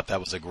thought that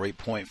was a great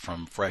point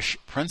from Fresh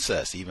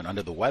Princess, even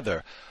under the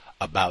weather,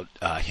 about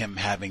him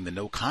having the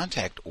no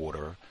contact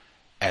order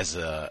as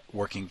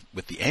working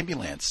with the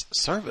ambulance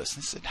service.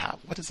 And said,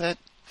 what is that?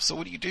 So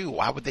what do you do?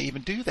 Why would they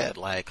even do that?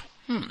 Like,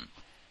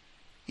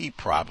 he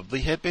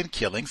probably had been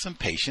killing some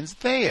patients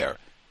there,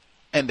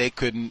 and they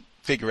couldn't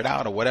figure it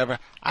out or whatever.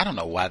 I don't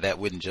know why that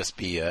wouldn't just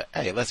be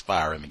hey, let's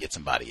fire him and get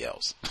somebody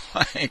else.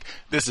 Like,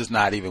 this is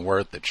not even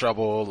worth the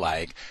trouble.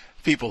 Like,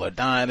 people are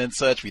dying and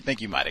such. We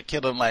think you might have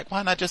killed him. Like,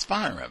 why not just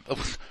fire him?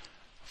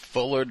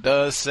 Fuller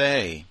does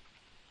say,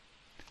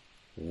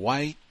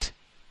 white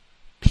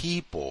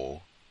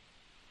people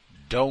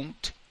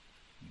don't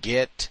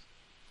get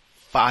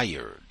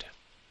fired.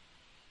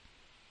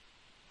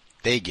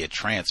 They get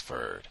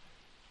transferred.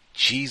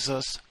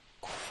 Jesus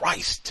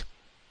Christ.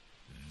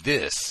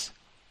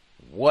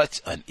 What's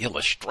an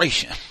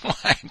illustration?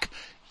 Like,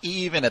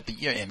 even at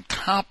you're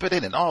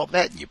incompetent and all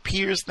that, and your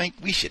peers think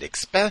we should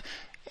expect.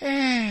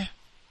 Yeah.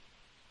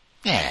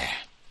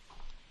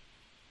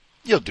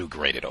 You'll do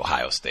great at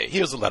Ohio State.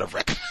 Here's a letter of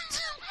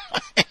recommendation.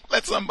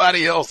 Let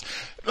somebody else,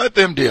 let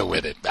them deal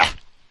with it.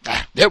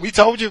 Yeah, we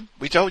told you.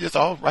 It's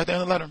all right there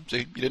in the letter. See,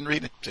 you didn't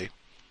read it. See.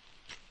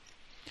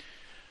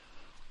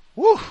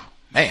 Woo,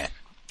 man.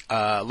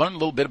 Learn a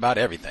little bit about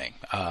everything.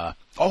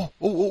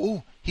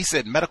 He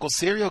said medical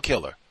serial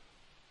killer.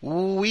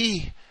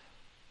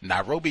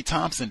 Nairobi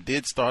Thompson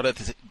did start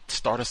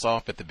us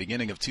off at the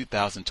beginning of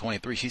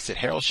 2023. She said,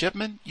 Harold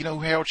Shipman? You know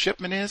who Harold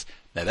Shipman is?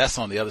 Now, that's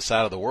on the other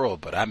side of the world,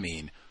 but I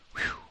mean,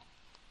 whew.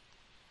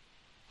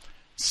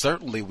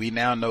 Certainly we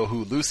now know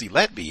who Lucy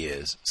Letby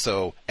is.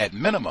 So, at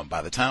minimum,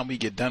 by the time we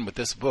get done with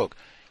this book,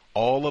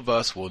 all of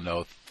us will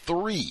know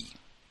 3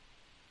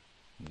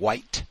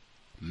 white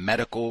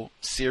medical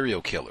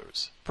serial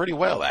killers. Pretty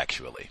well,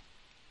 actually.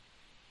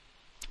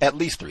 At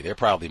least 3. There are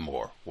probably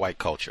more. White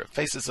culture.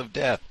 Faces of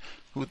Death.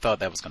 Who thought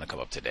that was going to come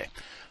up today?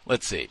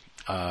 Let's see.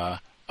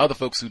 Other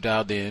folks who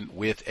dialed in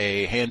with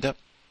a hand up.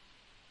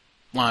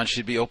 Line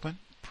should be open.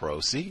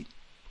 Proceed.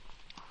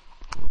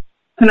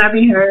 Can I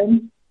be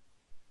heard?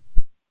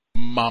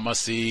 Mama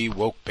C.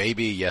 Woke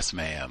baby. Yes,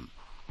 ma'am.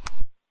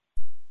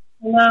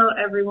 Hello,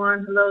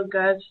 everyone. Hello,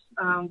 Gus.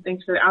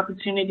 Thanks for the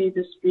opportunity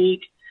to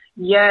speak.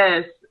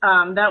 Yes,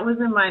 that was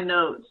in my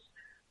notes.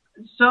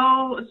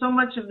 So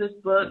much of this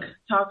book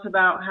talks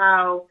about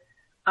how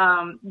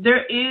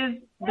there is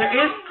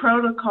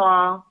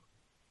protocol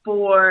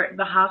for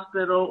the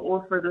hospital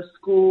or for the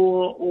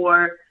school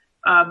or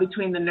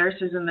between the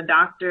nurses and the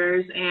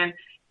doctors. And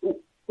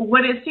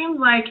what it seems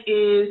like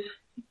is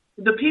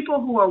the people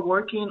who are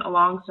working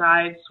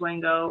alongside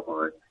Swango,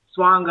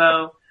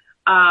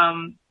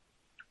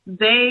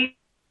 they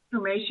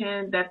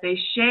information that they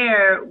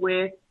share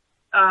with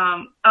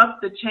up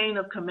the chain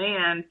of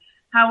command.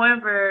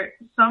 However,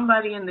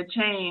 somebody in the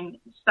chain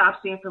stops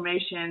the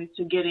information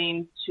to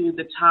getting to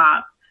the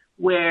top,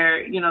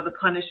 where the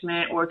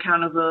punishment or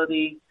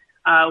accountability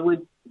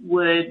would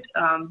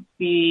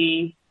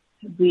be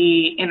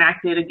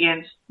enacted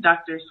against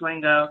Dr.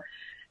 Swango.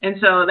 And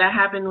so that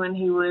happened when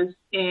he was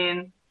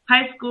in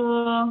high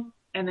school,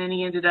 and then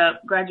he ended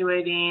up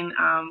graduating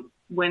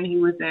when he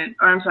was in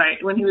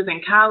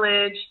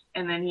college,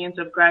 and then he ends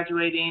up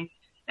graduating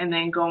and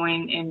then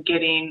going and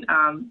getting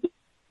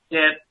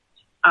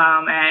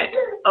at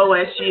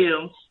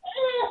OSU.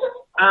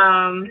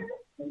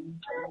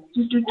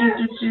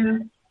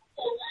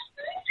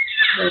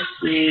 Let's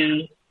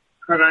see.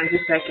 Hold on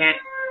just a second.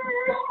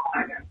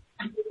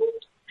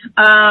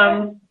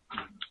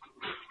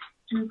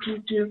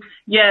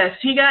 Yes,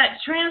 he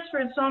got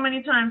transferred so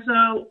many times.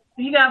 So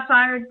he got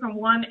fired from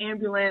one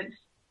ambulance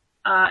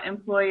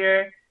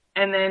employer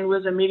and then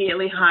was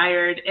immediately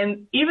hired.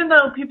 And even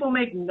though people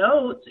make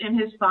notes in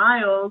his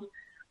files,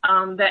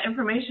 that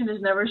information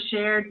is never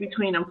shared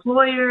between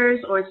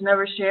employers, or it's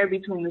never shared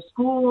between the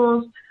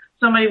schools.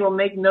 Somebody will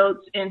make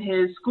notes in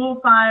his school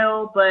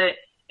file, but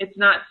it's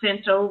not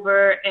sent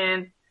over.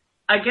 And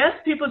I guess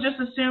people just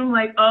assume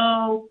like,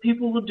 oh,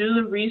 people will do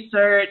the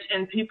research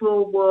and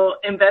people will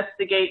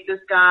investigate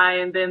this guy,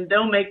 and then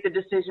they'll make the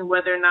decision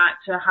whether or not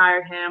to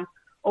hire him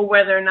or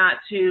whether or not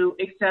to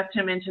accept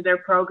him into their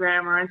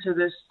program or into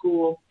their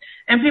school.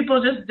 And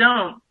people just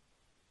don't.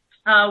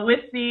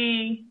 With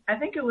the, I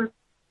think it was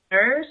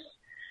nurse,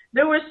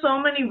 there were so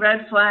many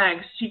red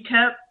flags. She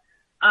kept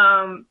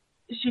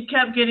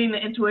getting the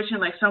intuition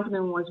like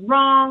something was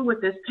wrong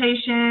with this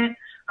patient.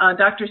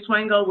 Dr.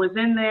 Swango was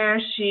in there.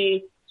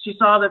 She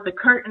saw that the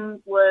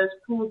curtain was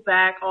pulled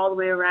back all the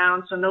way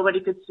around so nobody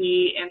could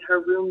see, and her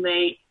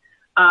roommate,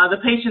 the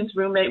patient's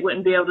roommate,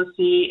 wouldn't be able to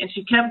see. And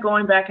she kept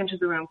going back into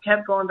the room,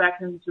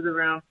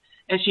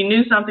 and she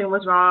knew something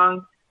was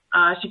wrong.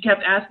 She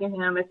kept asking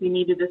him if he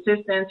needed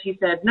assistance. He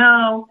said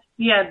no.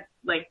 He had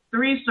like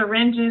 3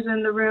 syringes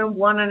in the room,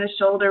 one on his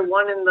shoulder,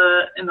 one in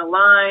the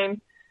line.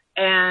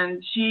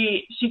 And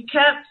she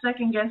kept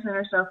second guessing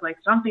herself like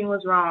something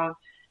was wrong.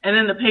 And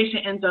then the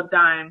patient ends up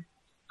dying.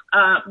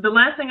 The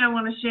last thing I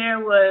want to share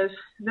was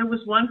there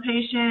was one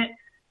patient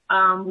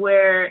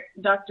where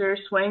Dr.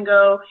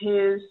 Swango,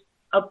 his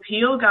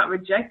appeal got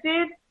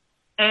rejected,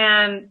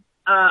 and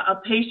a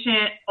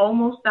patient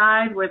almost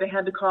died where they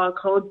had to call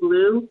code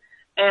blue.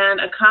 And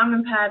a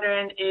common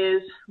pattern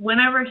is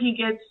whenever he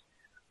gets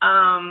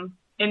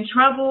in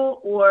trouble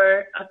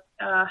or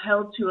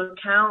held to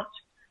account,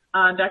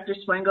 Dr.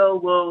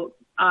 Swango will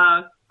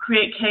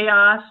create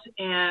chaos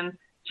and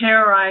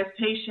terrorize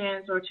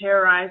patients or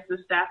terrorize the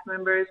staff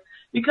members,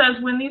 because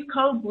when these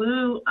code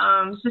blue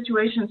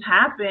situations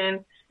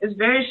happen, it's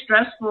very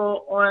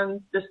stressful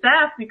on the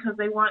staff because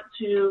they want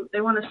to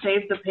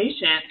save the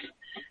patient.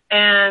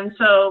 And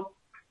so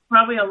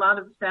probably a lot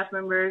of the staff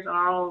members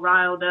are all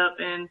riled up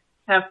and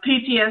have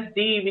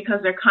PTSD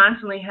because they're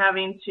constantly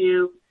having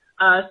to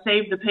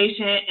save the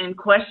patient and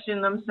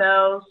question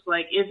themselves,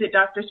 like, is it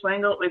Dr.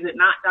 Swango? Is it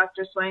not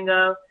Dr.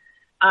 Swango?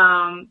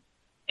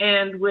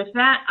 And with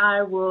that,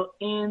 I will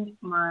end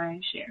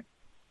my share.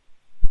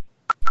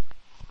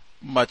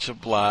 Much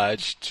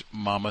obliged.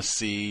 Mama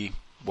C,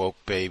 Woke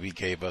Baby,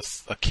 gave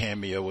us a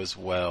cameo as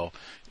well.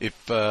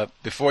 If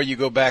before you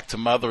go back to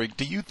mothering,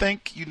 do you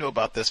think, you know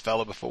about this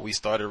fellow before we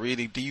started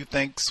reading, do you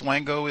think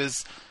Swango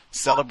is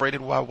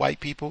celebrated by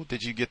white people?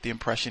 Did you get the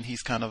impression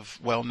he's kind of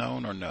well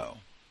known, or no?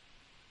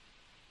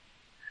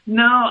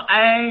 No,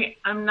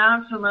 I'm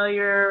not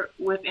familiar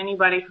with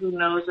anybody who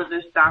knows of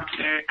this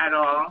doctor at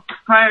all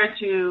prior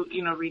to,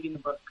 reading the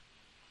book.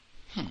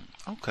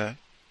 Okay.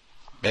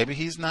 Maybe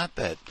he's not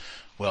that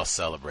well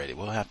celebrated.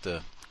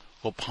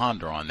 We'll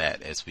ponder on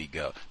that as we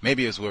go.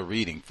 Maybe as we're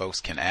reading, folks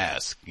can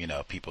ask,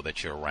 people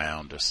that you're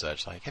around or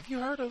such, like, have you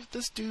heard of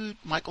this dude,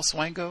 Michael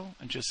Swango?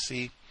 And just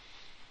see,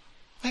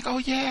 like, oh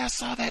yeah, I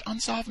saw that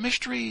Unsolved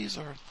Mysteries,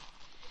 or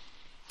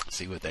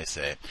see what they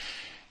say.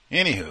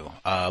 Anywho,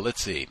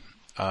 let's see.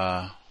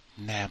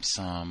 Nab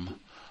some.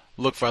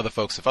 Look for other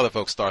folks. If other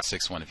folks, star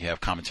 61 if you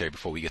have commentary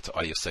before we get to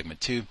audio segment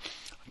 2.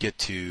 Get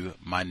to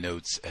my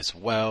notes as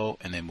well,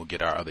 and then we'll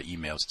get our other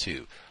emails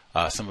too.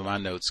 Some of my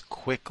notes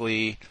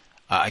quickly.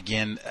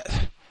 Again,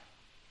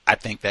 I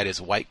think that is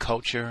white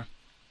culture.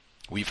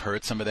 We've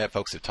heard some of that.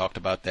 Folks have talked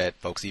about that.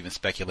 Folks even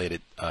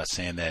speculated,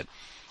 saying that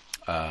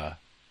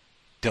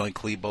Dylan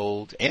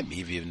Klebold and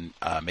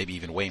maybe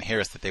even Wayne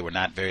Harris, that they were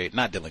not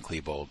Dylan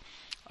Klebold,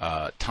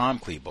 Tom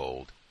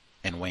Klebold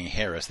and Wayne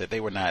Harris, that they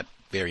were not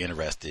very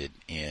interested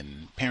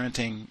in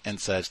parenting and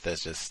such.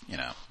 That's just,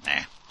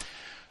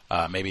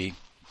 maybe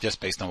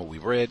just based on what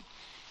we've read.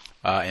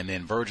 And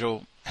then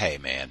Virgil, hey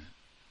man,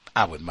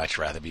 I would much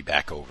rather be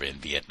back over in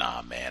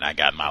Vietnam, man. I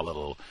got my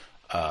little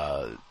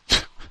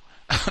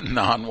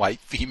non-white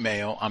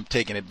female I'm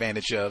taking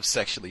advantage of,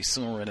 sexually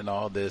soaring and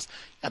all this.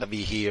 Gotta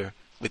be here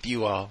with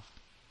you all.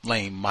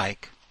 Lame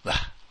Mike.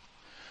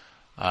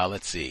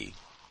 Let's see.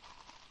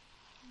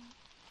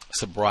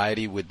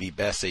 Sobriety would be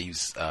best. Say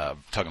he's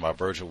talking about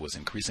Virgil was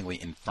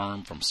increasingly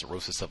infirm from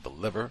cirrhosis of the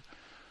liver.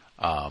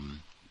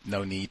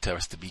 No need to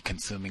us to be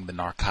consuming the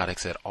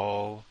narcotics at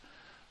all.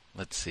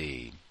 Let's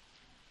see.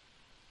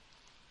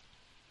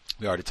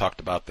 We already talked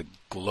about the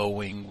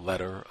glowing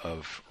letter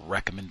of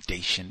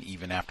recommendation,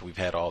 even after we've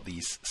had all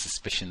these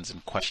suspicions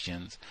and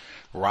questions.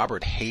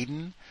 Robert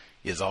Hayden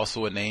is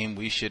also a name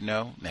we should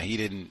know. Now, he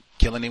didn't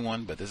kill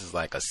anyone, but this is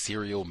like a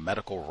serial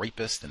medical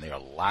rapist, and there are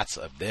lots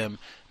of them.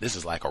 This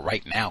is like a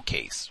right now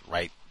case,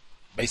 right?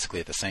 Basically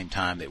at the same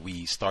time that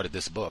we started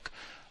this book,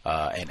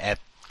 and at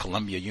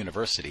Columbia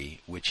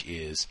University, which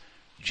is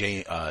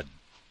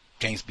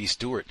James B.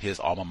 Stewart, his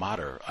alma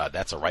mater.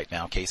 That's a right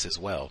now case as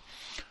well.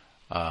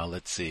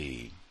 Let's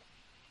see.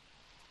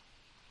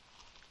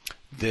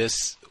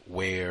 This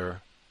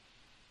where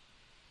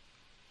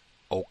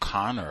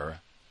O'Connor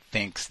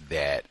thinks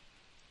that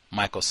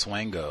Michael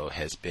Swango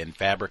has been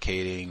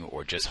fabricating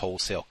or just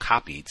wholesale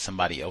copied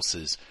somebody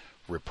else's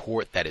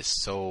report that is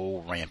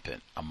so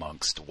rampant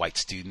amongst white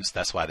students.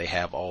 That's why they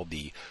have all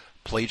the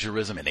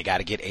plagiarism, and they got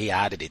to get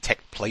AI to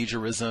detect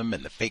plagiarism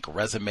and the fake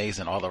resumes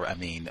and all the, I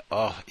mean,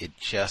 it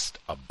just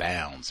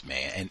abounds,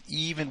 man. And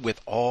even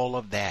with all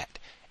of that,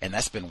 and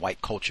that's been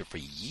white culture for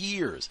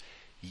years,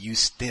 you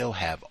still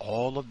have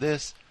all of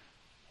this.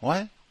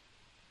 What?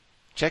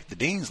 Check the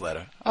dean's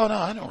letter. Oh, no,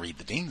 I don't read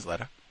the dean's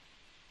letter.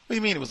 What do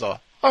you mean it was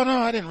all? Oh, no,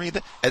 I didn't read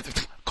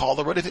that.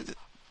 Caller, what is it?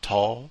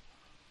 Tall,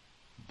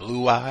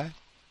 blue-eyed,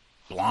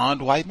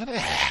 blonde white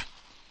man.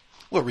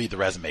 We'll read the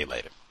resume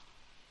later.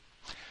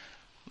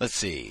 Let's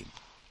see.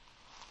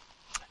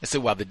 It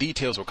said, while the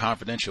details were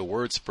confidential,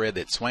 word spread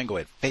that Swango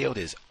had failed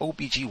his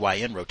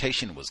OBGYN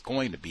rotation and was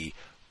going to be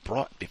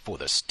brought before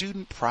the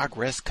Student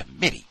Progress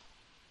Committee.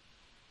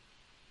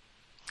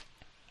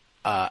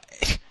 I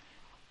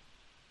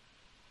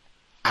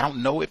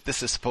don't know if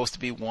this is supposed to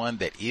be one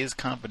that is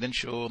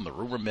confidential and the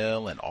rumor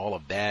mill and all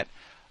of that.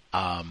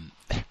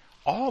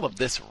 All of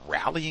this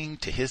rallying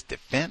to his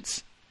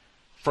defense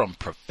from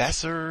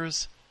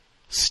professors,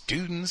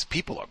 students,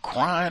 people are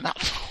crying out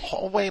the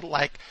hallway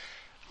like,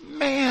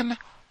 man,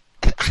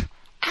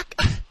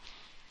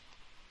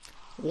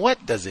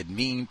 what does it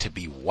mean to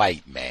be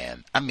white,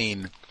 man? I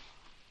mean,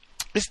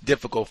 it's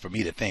difficult for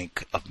me to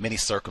think of many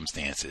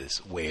circumstances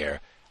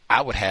where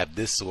I would have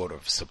this sort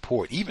of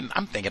support. Even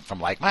I'm thinking from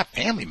like my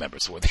family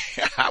members who are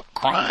there out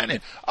crying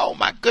and, oh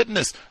my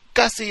goodness,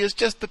 Gussie is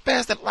just the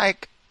best. And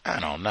like, I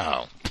don't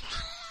know.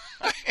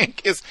 I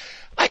think it's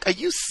like, are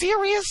you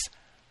serious?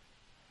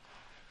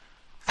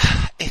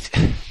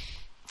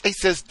 He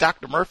says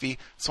Dr. Murphy,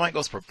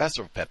 Swango's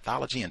professor of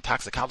pathology and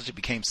toxicology,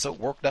 became so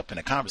worked up in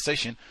a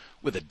conversation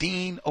with a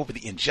dean over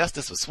the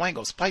injustice of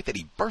Swango's plight that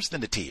he burst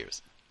into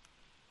tears.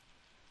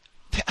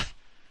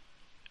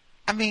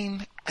 I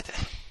mean,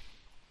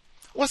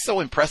 what's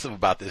so impressive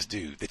about this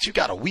dude that you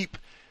gotta weep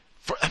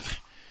for?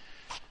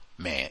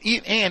 Man,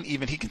 and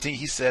even he continued.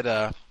 He said,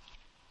 well,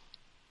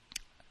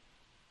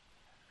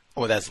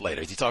 that's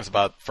later. He talks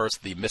about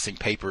first the missing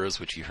papers,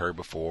 which you heard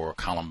before,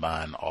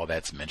 Columbine, all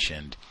that's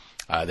mentioned.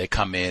 They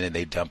come in and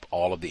they dump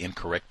all of the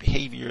incorrect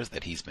behaviors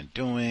that he's been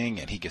doing,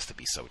 and he gets to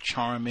be so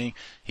charming.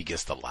 He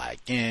gets to lie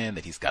again,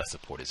 that he's got to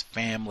support his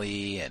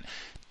family, and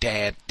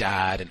dad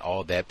died and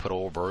all that. Put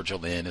old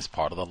Virgil in as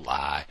part of the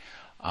lie.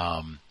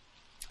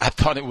 I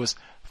thought it was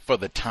for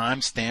the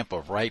timestamp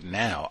of right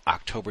now,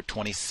 October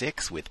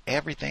 26th, with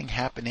everything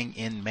happening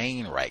in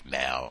Maine right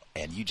now,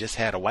 and you just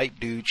had a white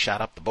dude shot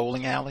up the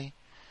bowling alley.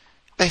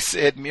 They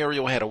said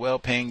Muriel had a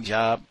well-paying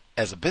job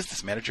as a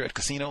business manager at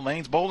Casino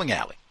Lane's bowling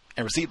alley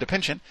and received a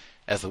pension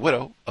as the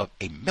widow of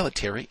a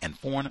military and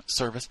foreign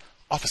service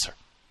officer.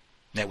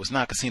 That was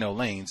not Casino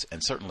Lane's,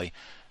 and certainly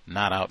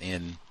not out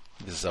in,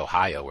 this is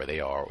Ohio where they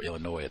are, or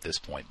Illinois at this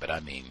point, but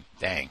I mean,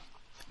 dang.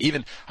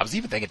 I was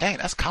even thinking, dang,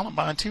 that's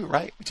Columbine too,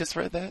 right? We just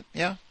read that,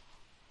 yeah.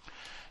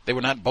 They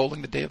were not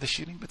bowling the day of the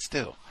shooting, but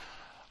still.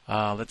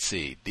 Let's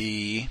see.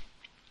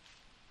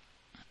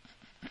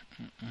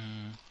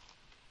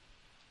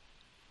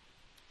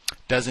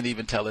 Doesn't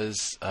even tell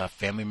his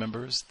family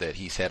members that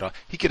he's had.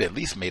 He could at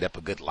least made up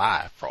a good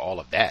lie for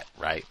all of that,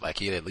 right? Like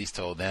he had at least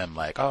told them,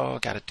 like, oh,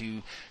 got to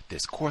do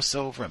this course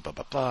over and blah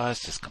blah blah.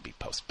 It's just gonna be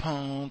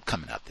postponed,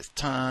 coming out this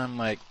time.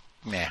 Like,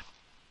 nah,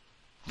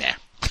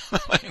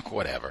 like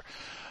whatever.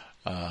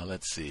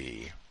 Let's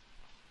see.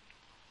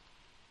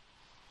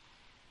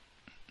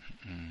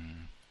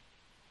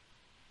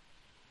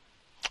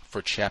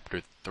 For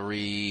chapter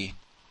 3.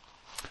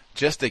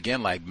 Just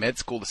again, like med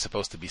school is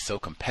supposed to be so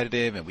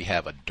competitive, and we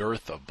have a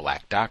dearth of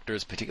black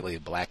doctors, particularly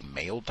black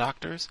male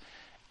doctors.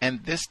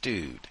 And this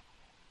dude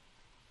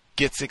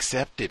gets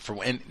accepted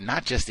for, and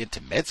not just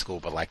into med school,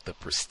 but like the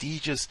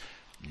prestigious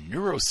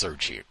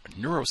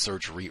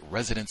neurosurgery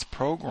residence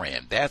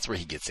program. That's where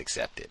he gets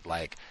accepted.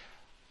 Like,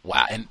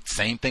 wow. And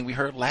same thing we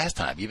heard last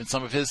time. Even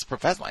some of his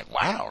professors, like,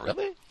 wow,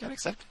 really? You got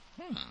accepted?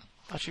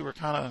 Thought you were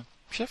kind of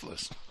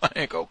shiftless.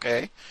 Like,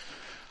 okay.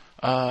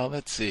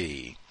 Let's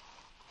see.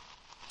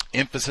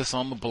 Emphasis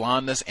on the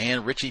blondness.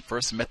 Ann Ritchie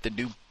first met the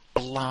new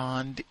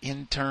blonde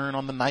intern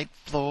on the night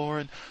floor,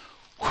 and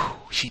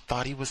she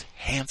thought he was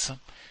handsome,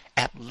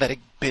 athletic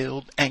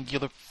build,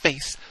 angular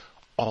face,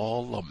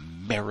 all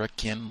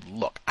American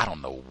look. I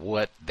don't know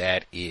what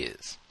that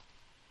is.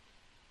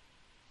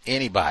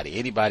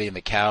 Anybody in the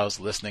Cows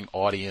listening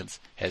audience,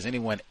 has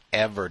anyone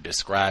ever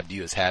described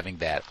you as having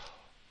that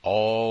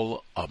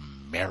all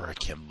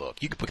American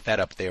look? You could put that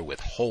up there with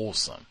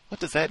wholesome.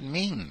 What does that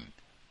mean?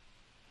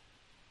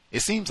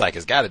 It seems like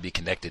it's got to be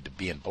connected to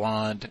being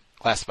blonde,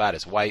 classified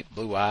as white,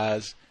 blue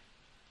eyes.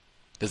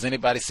 Does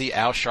anybody see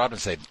Al Sharpton and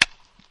say,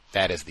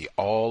 that is the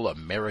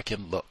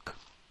all-American look?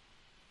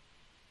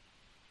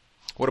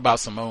 What about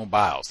Simone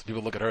Biles?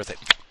 People look at her and say,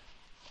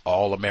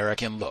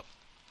 all-American look.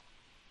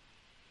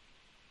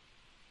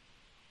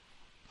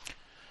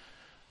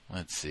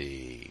 Let's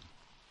see.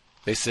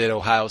 They said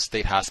Ohio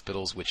State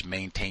hospitals, which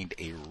maintained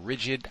a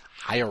rigid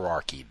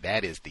hierarchy,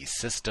 that is the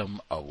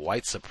system of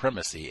white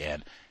supremacy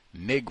and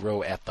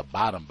Negro at the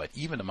bottom, but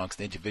even amongst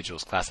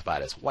individuals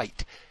classified as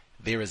white,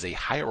 there is a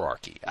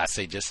hierarchy. I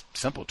say just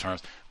simple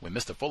terms, when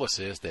Mr. Fuller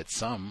says that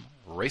some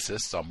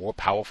racists are more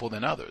powerful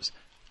than others,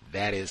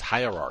 that is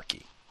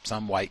hierarchy.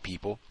 Some white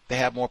people, they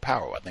have more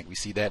power. I think we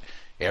see that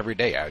every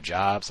day, our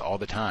jobs, all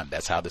the time.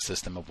 That's how the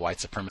system of white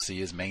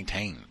supremacy is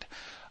maintained.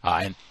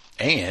 And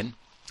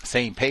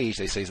same page,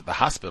 they say that the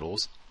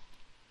hospitals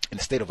in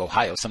the state of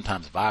Ohio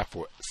sometimes vie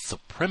for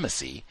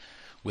supremacy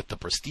with the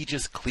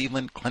prestigious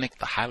Cleveland Clinic,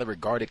 the highly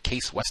regarded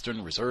Case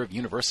Western Reserve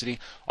University,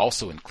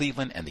 also in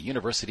Cleveland, and the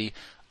University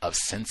of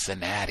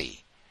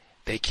Cincinnati.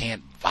 They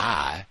can't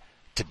vie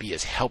to be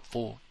as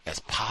helpful, as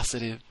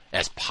positive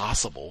as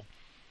possible,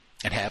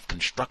 and have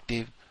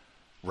constructive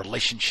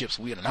relationships.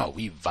 We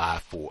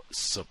vie for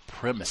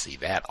supremacy.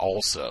 That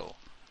also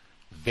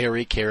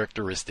very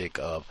characteristic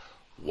of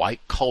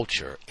white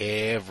culture.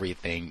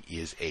 Everything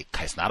is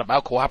it's not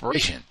about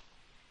cooperation.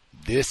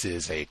 This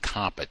is a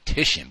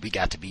competition. We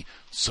got to be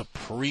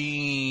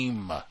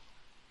supreme.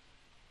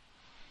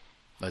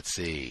 Let's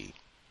see.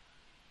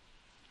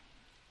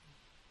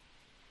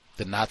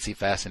 The Nazi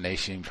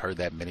fascination, you've heard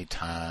that many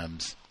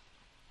times.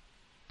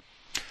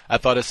 I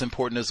thought it's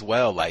important as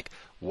well, like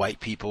white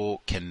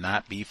people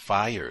cannot be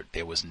fired.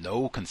 There was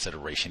no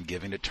consideration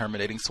given to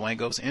terminating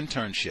Swango's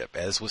internship.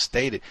 As was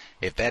stated,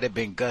 if that had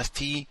been Gus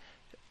T.,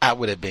 I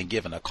would have been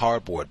given a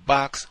cardboard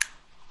box.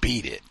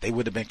 Beat it. They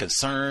would have been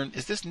concerned,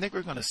 is this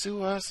nigger going to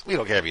sue us? We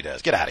don't care if he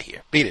does. Get out of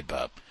here. Beat it,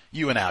 bub.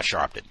 You and Al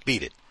Sharpton.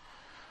 Beat it.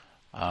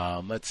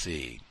 Let's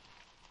see.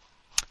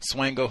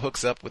 Swango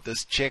hooks up with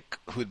this chick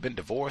who had been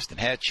divorced and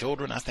had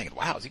children. I was thinking,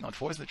 wow, is he going to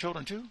divorce the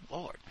children too?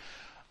 Lord.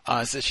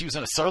 Said she was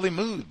in a surly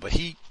mood, but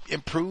he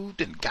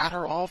improved and got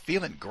her all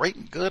feeling great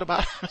and good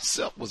about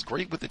herself, was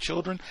great with the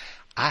children.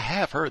 I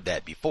have heard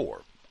that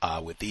before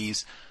with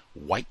these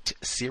white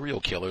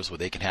serial killers, where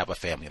they can have a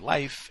family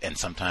life and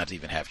sometimes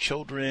even have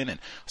children, and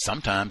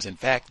sometimes, in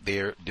fact,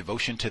 their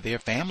devotion to their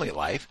family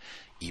life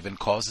even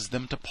causes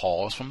them to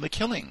pause from the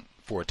killing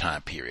for a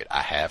time period.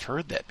 I have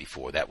heard that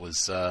before. That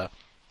was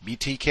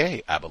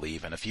BTK, I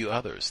believe, and a few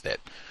others that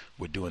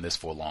were doing this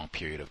for a long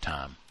period of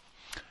time.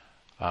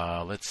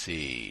 Let's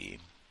see.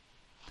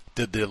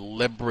 The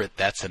deliberate,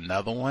 that's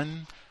another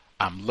one.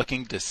 I'm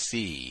looking to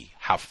see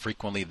how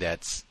frequently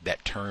that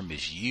term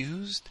is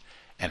used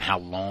and how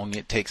long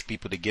it takes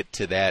people to get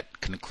to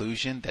that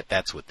conclusion that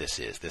that's what this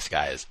is. This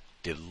guy is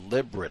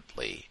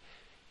deliberately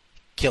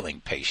killing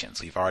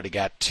patients. We've already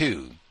got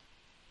two.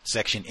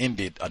 Section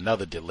ended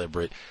another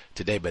deliberate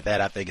today, but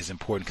that I think is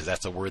important because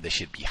that's a word that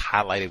should be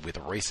highlighted with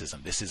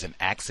racism. This is an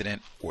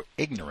accident or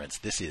ignorance.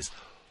 This is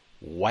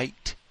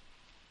white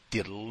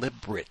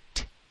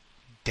deliberate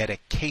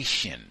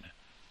dedication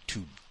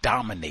to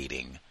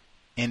dominating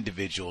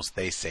individuals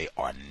they say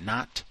are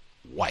not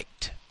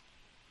white.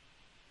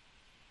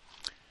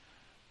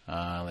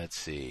 Let's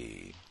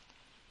see.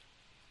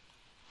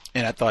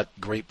 And I thought,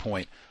 great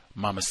point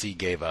Mama C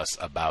gave us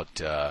about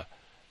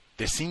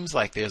there seems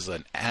like there's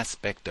an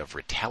aspect of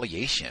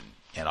retaliation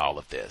in all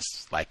of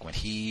this. Like when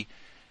he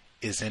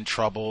is in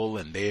trouble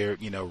and they're,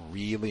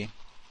 really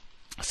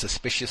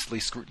suspiciously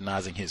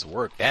scrutinizing his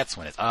work, that's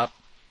when it's up.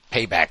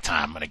 Payback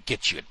time, I'm going to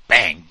get you.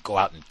 Bang, go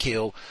out and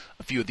kill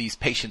a few of these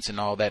patients and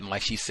all that. And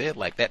like she said,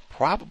 like that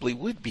probably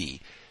would be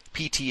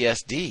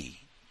PTSD.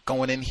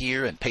 Going in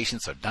here and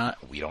patients are done.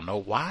 We don't know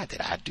why.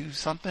 Did I do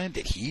something?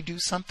 Did he do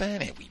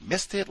something? And we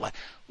missed it? Like,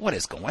 what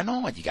is going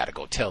on? You got to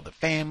go tell the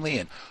family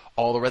and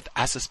all the rest.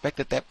 I suspect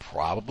that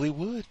probably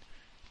would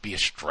be a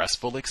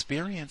stressful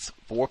experience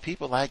for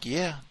people. Like,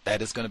 yeah,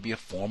 that is going to be a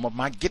form of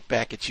my get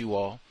back at you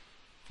all.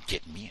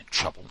 Getting me in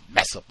trouble,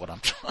 mess up what I'm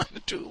trying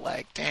to do.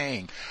 Like,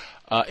 dang.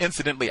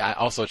 Incidentally, I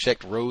also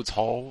checked Rhodes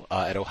Hall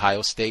at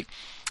Ohio State.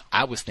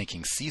 I was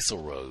thinking Cecil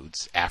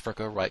Rhodes,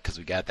 Africa, right? Because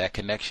we got that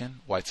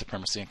connection, white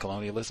supremacy and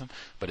colonialism.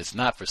 But it's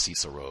not for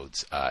Cecil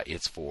Rhodes.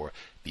 It's for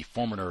the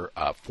former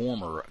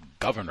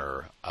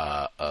governor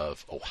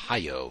of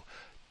Ohio,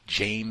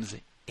 James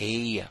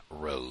A.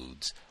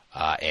 Rhodes.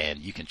 And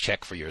you can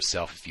check for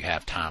yourself if you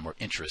have time or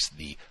interest.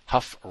 The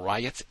Hough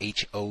Riots,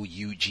 Hough,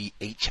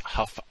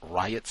 Hough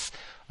Riots,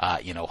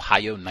 in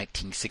Ohio,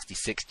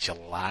 1966,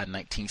 July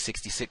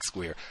 1966,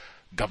 where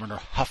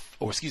Governor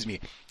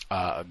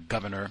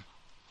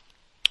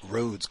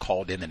Rhodes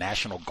called in the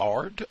National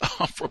Guard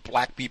for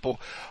black people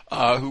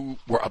who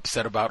were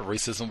upset about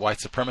racism, white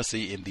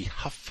supremacy in the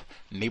Hough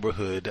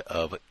neighborhood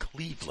of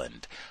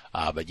Cleveland.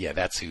 But yeah,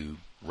 that's who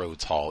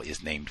Rhodes Hall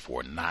is named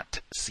for,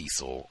 not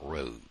Cecil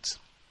Rhodes.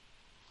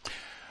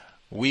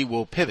 We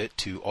will pivot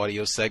to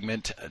audio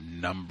segment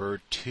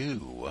number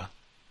 2.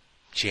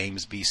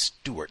 James B.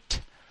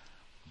 Stewart,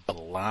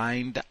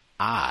 Blind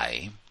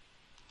Eye.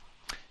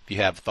 If you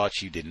have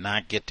thoughts you did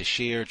not get to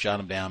share, jot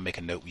them down, make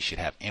a note. We should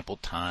have ample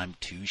time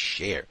to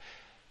share.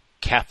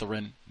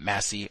 Catherine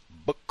Massey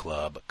Book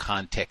Club,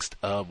 Context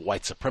of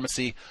White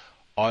Supremacy,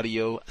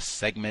 audio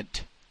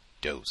segment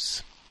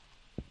dose.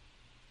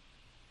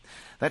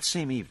 That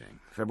same evening,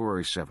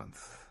 February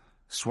 7th,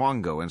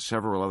 Swango and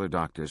several other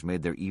doctors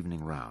made their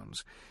evening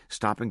rounds,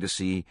 stopping to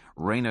see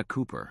Raina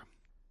Cooper,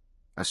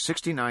 a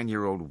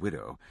 69-year-old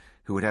widow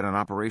who had had an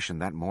operation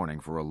that morning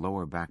for a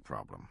lower back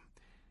problem,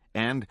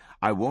 and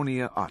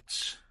Iwonia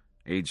Utz,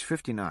 age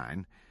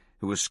 59,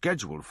 who was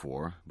scheduled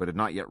for but had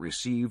not yet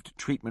received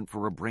treatment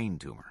for a brain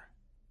tumor.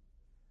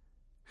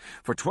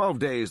 For 12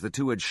 days, the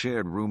two had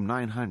shared room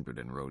 900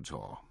 in Rhodes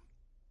Hall.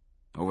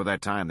 Over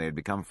that time, they had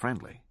become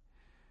friendly.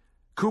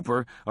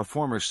 Cooper, a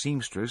former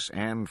seamstress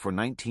and, for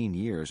 19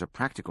 years, a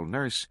practical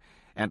nurse,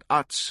 and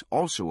Utz,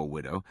 also a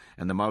widow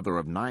and the mother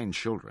of 9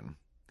 children,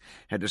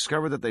 had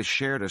discovered that they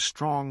shared a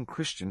strong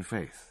Christian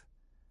faith.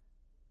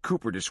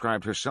 Cooper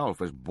described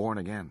herself as born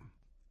again.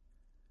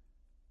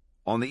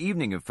 On the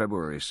evening of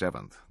February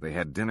 7th, they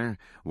had dinner,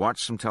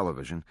 watched some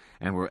television,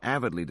 and were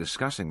avidly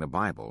discussing the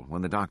Bible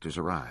when the doctors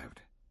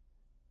arrived.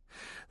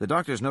 The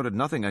doctors noted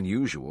nothing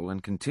unusual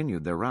and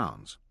continued their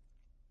rounds.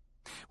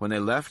 When they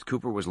left,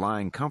 Cooper was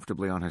lying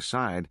comfortably on her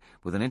side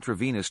with an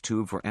intravenous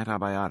tube for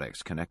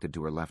antibiotics connected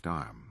to her left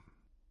arm.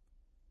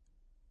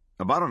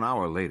 About an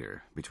hour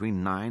later,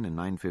 between 9 and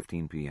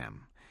 9:15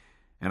 p.m.,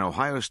 an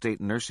Ohio State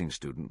nursing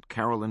student,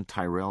 Carolyn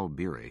Tyrell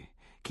Beery,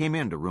 came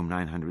into room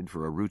 900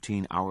 for a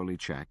routine hourly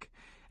check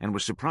and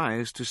was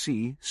surprised to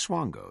see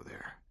Swango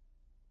there.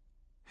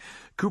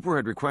 Cooper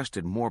had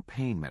requested more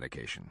pain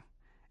medication,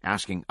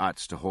 asking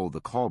Utz to hold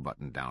the call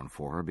button down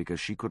for her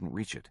because she couldn't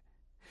reach it,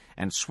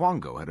 and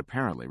Swango had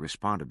apparently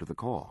responded to the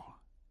call.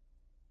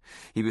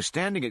 He was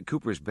standing at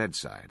Cooper's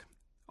bedside,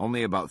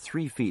 only about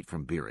 3 feet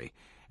from Beery,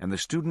 and the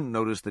student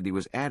noticed that he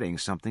was adding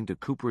something to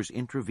Cooper's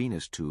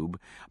intravenous tube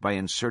by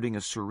inserting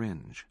a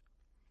syringe.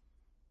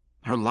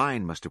 Her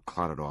line must have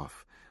clotted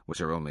off, was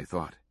her only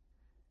thought.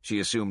 She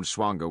assumed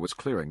Swango was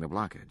clearing the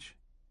blockage.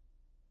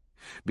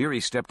 Beery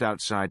stepped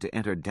outside to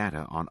enter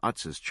data on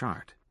Utz's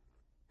chart.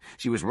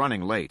 She was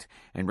running late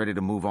and ready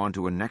to move on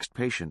to her next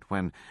patient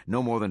when,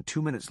 no more than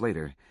 2 minutes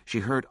later, she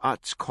heard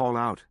Utz call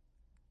out,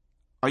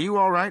 "Are you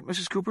all right,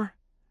 Mrs. Cooper?"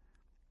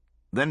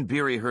 Then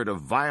Beery heard a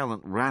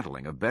violent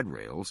rattling of bed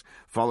rails,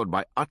 followed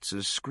by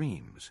Utz's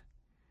screams.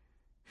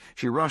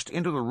 She rushed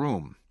into the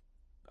room.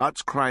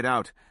 Utz cried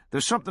out,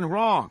 "There's something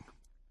wrong!"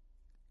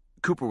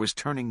 Cooper was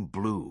turning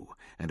blue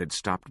and had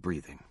stopped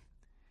breathing.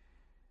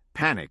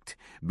 Panicked,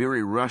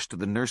 Beery rushed to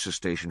the nurse's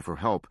station for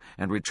help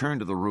and returned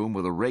to the room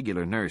with a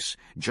regular nurse,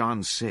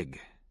 John Sigg.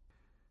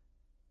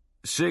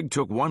 Sigg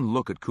took one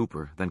look at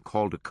Cooper, then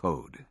called a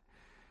code.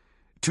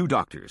 2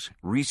 doctors,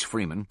 Reese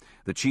Freeman,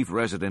 the chief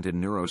resident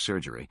in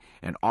neurosurgery,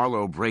 and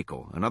Arlo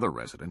Brakel, another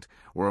resident,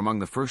 were among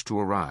the first to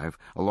arrive,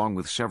 along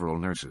with several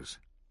nurses.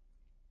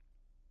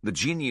 The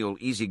genial,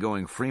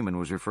 easygoing Freeman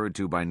was referred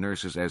to by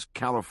nurses as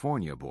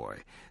California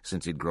Boy,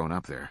 since he'd grown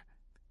up there.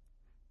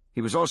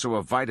 He was also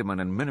a vitamin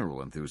and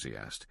mineral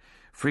enthusiast,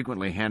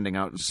 frequently handing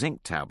out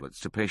zinc tablets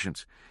to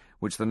patients,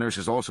 which the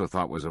nurses also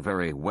thought was a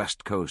very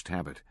West Coast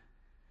habit.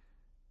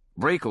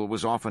 Brakel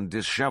was often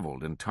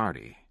disheveled and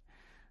tardy.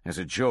 As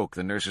a joke,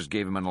 the nurses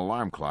gave him an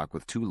alarm clock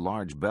with 2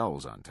 large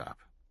bells on top.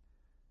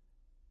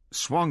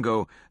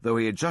 Swango, though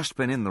he had just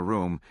been in the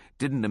room,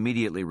 didn't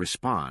immediately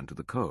respond to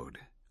the code.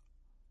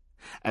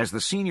 As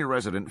the senior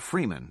resident,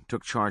 Freeman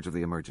took charge of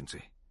the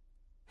emergency.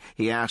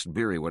 He asked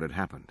Beery what had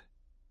happened.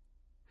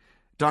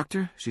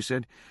 "Doctor," she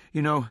said,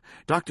 "you know,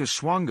 Dr.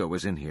 Swango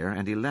was in here,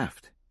 and he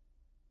left."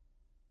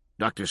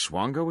 "Dr.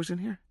 Swango was in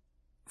here?"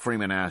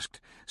 Freeman asked,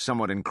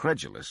 somewhat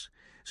incredulous,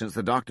 since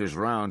the doctor's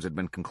rounds had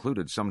been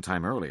concluded some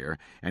time earlier,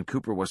 and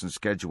Cooper wasn't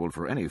scheduled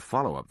for any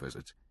follow-up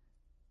visits.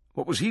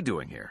 "What was he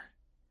doing here?"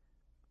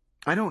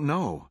 "I don't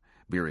know,"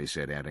 Beery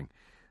said, adding,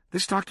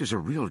 "This doctor's a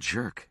real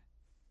jerk."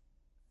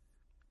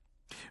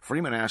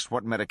 Freeman asked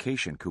what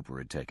medication Cooper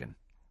had taken,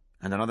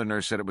 and another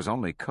nurse said it was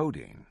only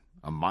codeine,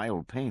 a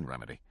mild pain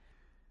remedy.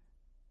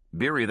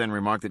 Beery then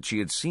remarked that she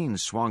had seen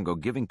Swango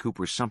giving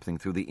Cooper something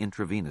through the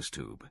intravenous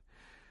tube,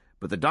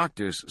 but the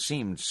doctors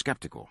seemed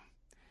skeptical,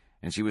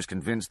 and she was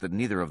convinced that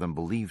neither of them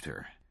believed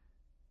her,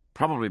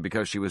 probably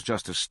because she was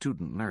just a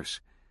student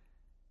nurse.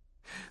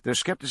 Their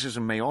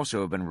skepticism may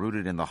also have been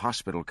rooted in the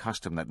hospital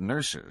custom that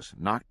nurses,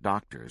 not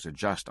doctors,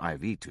 adjust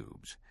IV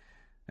tubes,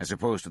 as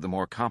opposed to the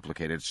more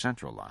complicated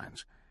central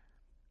lines.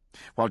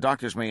 While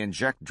doctors may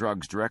inject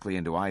drugs directly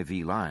into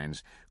IV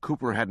lines,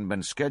 Cooper hadn't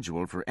been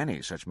scheduled for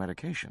any such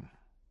medication.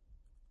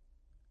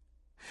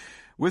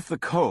 With the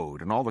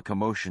code and all the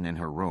commotion in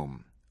her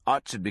room,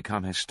 Utz had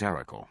become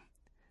hysterical.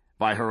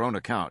 By her own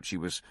account, she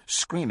was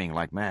screaming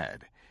like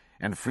mad,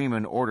 and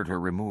Freeman ordered her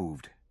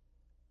removed.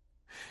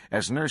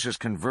 As nurses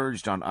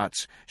converged on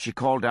Utz, she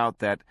called out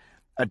that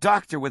a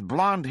doctor with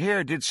blonde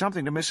hair did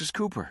something to Mrs.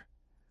 Cooper.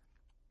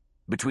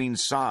 Between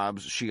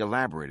sobs, she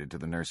elaborated to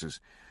the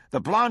nurses, "The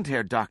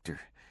blonde-haired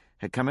doctor.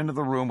 had come into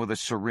the room with a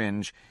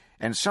syringe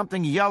and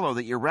something yellow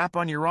that you wrap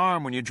on your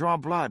arm when you draw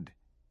blood.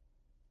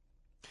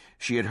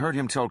 She had heard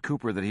him tell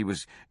Cooper that he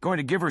was going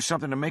to give her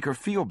something to make her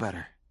feel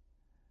better.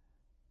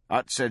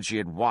 Utz said she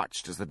had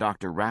watched as the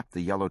doctor wrapped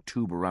the yellow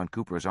tube around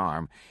Cooper's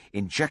arm,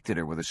 injected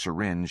her with a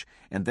syringe,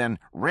 and then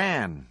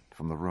ran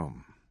from the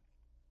room.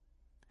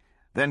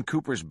 Then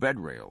Cooper's bed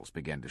rails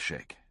began to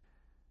shake.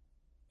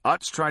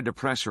 Utz tried to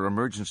press her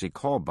emergency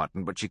call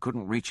button, but she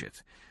couldn't reach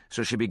it,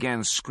 so she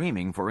began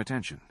screaming for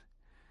attention.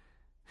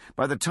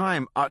 By the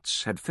time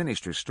Utz had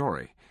finished her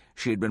story,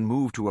 she had been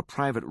moved to a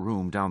private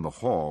room down the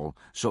hall,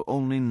 so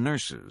only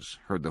nurses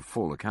heard the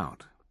full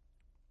account.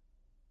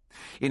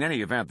 In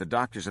any event, the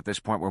doctors at this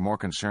point were more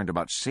concerned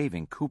about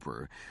saving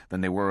Cooper than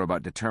they were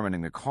about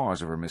determining the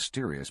cause of her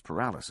mysterious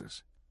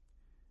paralysis.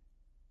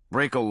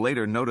 Brakel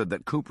later noted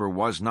that Cooper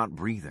was not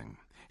breathing.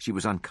 She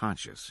was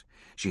unconscious.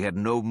 She had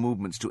no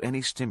movements to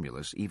any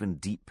stimulus, even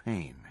deep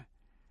pain.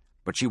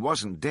 But she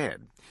wasn't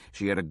dead.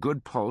 She had a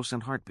good pulse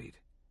and heartbeat.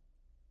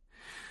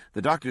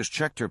 The doctors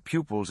checked her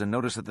pupils and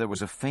noticed that there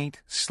was a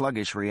faint,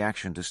 sluggish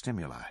reaction to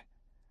stimuli.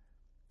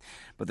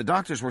 But the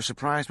doctors were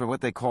surprised by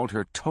what they called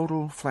her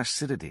total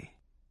flaccidity.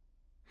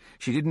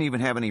 She didn't even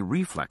have any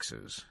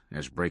reflexes,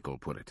 as Brakel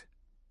put it.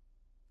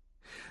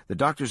 The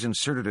doctors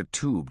inserted a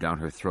tube down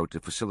her throat to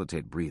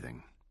facilitate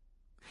breathing.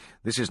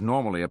 This is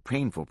normally a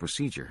painful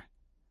procedure,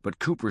 but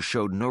Cooper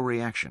showed no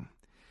reaction,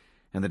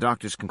 and the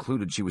doctors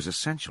concluded she was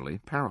essentially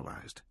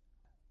paralyzed.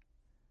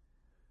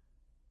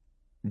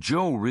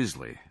 Joe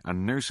Risley, a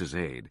nurse's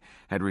aide,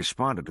 had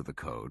responded to the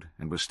code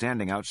and was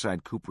standing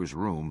outside Cooper's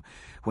room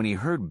when he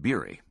heard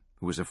Beery,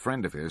 who was a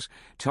friend of his,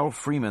 tell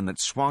Freeman that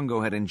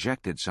Swango had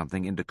injected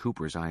something into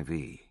Cooper's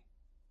IV.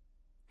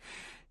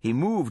 He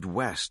moved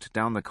west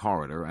down the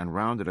corridor and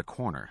rounded a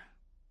corner,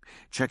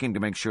 checking to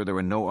make sure there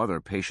were no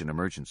other patient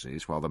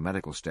emergencies while the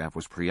medical staff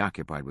was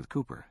preoccupied with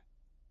Cooper.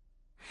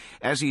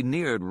 As he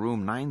neared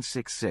room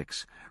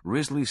 966,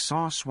 Risley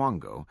saw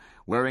Swango,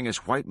 wearing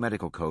his white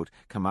medical coat,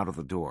 come out of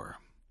the door.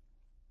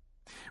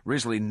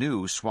 Risley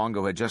knew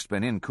Swango had just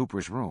been in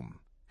Cooper's room,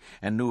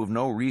 and knew of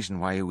no reason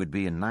why he would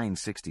be in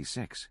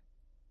 966.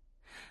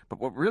 But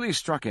what really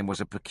struck him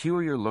was a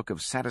peculiar look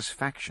of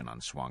satisfaction on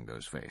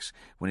Swango's face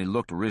when he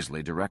looked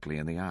Risley directly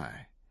in the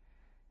eye.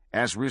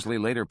 As Risley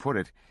later put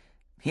it,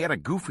 he had a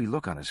goofy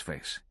look on his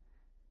face.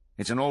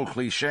 It's an old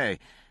cliché,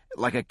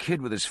 like a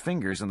kid with his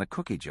fingers in the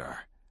cookie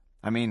jar.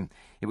 I mean,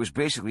 it was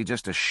basically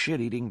just a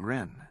shit-eating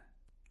grin.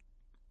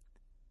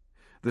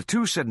 The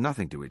two said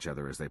nothing to each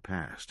other as they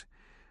passed,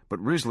 but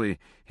Risley,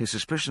 his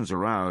suspicions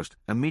aroused,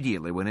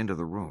 immediately went into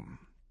the room.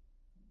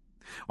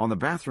 On the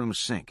bathroom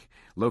sink,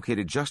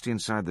 located just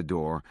inside the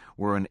door,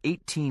 were an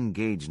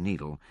 18-gauge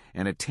needle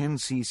and a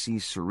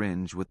 10cc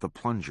syringe with the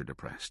plunger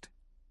depressed.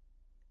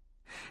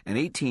 An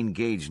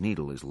 18-gauge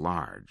needle is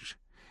large,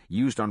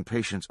 used on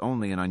patients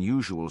only in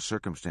unusual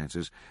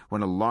circumstances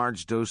when a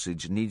large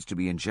dosage needs to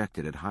be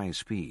injected at high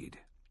speed.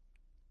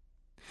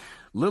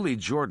 Lily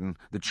Jordan,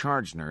 the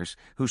charge nurse,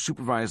 who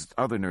supervised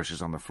other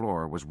nurses on the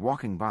floor, was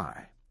walking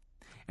by,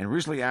 and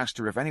Risley asked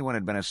her if anyone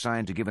had been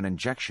assigned to give an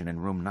injection in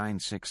room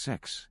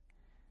 966.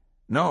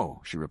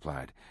 No, she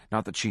replied,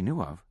 not that she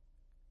knew of.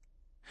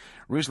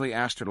 Risley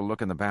asked her to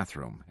look in the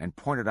bathroom and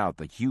pointed out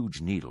the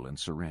huge needle and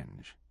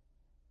syringe.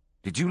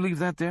 Did you leave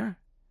that there?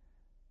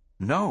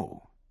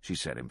 No, she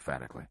said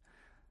emphatically.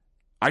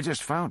 I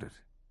just found it,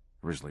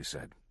 Risley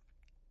said.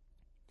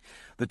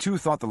 The two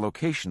thought the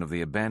location of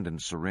the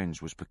abandoned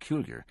syringe was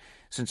peculiar,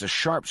 since a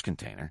Sharps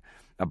container,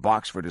 a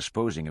box for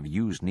disposing of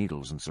used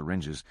needles and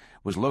syringes,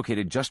 was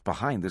located just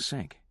behind the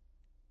sink.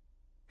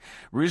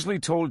 Risley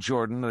told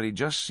Jordan that he'd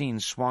just seen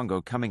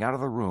Swango coming out of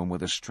the room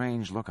with a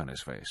strange look on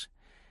his face,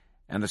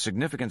 and the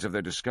significance of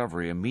their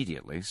discovery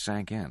immediately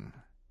sank in.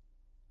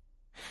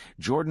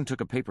 Jordan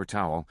took a paper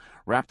towel,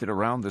 wrapped it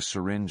around the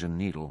syringe and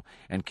needle,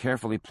 and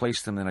carefully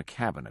placed them in a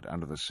cabinet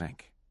under the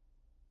sink.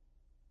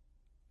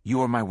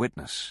 You are my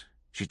witness,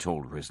 she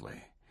told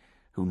Risley,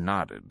 who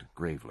nodded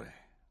gravely.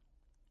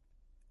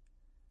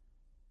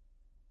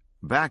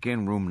 Back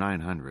in room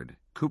 900,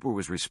 Cooper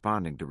was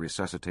responding to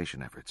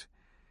resuscitation efforts.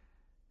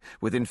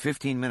 Within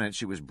 15 minutes,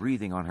 she was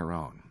breathing on her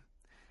own,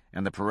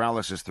 and the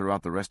paralysis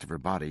throughout the rest of her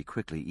body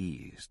quickly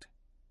eased.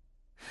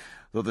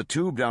 Though the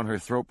tube down her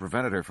throat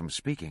prevented her from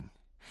speaking,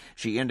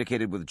 she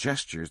indicated with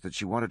gestures that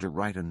she wanted to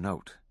write a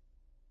note.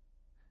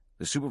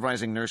 The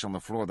supervising nurse on the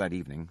floor that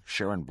evening,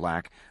 Sharon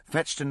Black,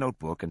 fetched a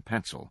notebook and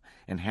pencil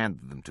and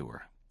handed them to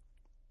her.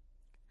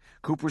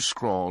 Cooper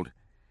scrawled,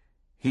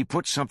 "He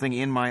put something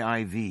in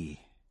my IV."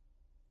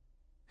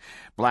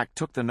 Black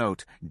took the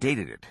note,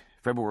 dated it,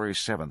 February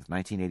 7th,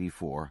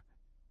 1984,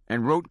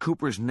 and wrote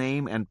Cooper's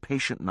name and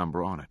patient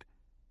number on it.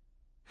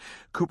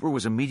 Cooper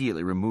was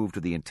immediately removed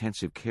to the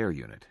intensive care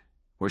unit,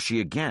 where she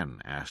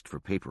again asked for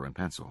paper and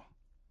pencil.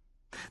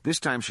 This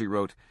time she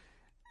wrote,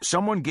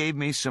 "Someone gave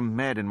me some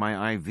med in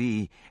my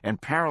IV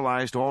and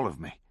paralyzed all of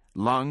me,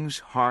 lungs,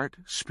 heart,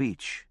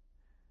 speech.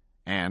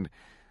 And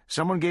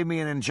someone gave me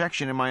an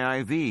injection in my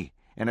IV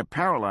and it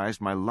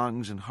paralyzed my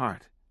lungs and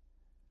heart."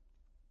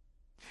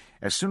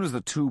 As soon as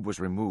the tube was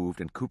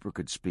removed and Cooper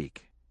could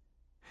speak,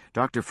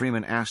 Dr.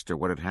 Freeman asked her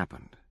what had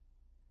happened.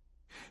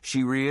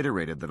 She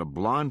reiterated that a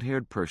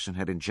blonde-haired person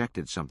had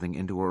injected something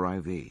into her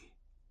IV.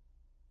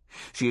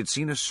 She had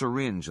seen a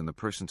syringe in the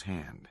person's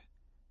hand.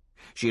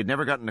 She had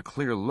never gotten a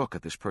clear look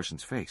at this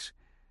person's face.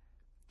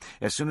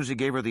 As soon as he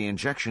gave her the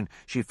injection,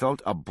 she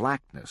felt a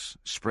blackness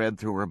spread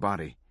through her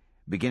body,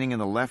 beginning in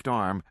the left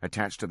arm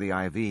attached to the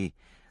IV,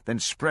 then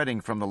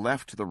spreading from the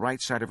left to the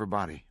right side of her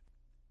body.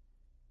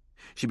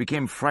 She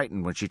became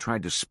frightened when she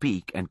tried to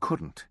speak and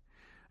couldn't,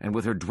 and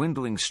with her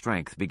dwindling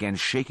strength began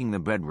shaking the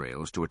bed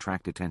rails to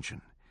attract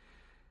attention.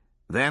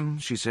 Then,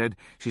 she said,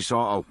 she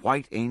saw a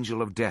white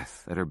angel of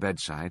death at her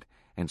bedside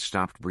and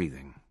stopped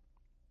breathing.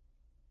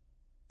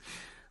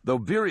 Though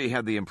Beery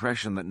had the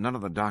impression that none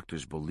of the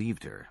doctors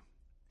believed her,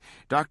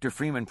 Dr.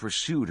 Freeman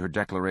pursued her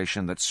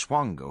declaration that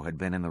Swango had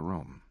been in the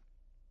room.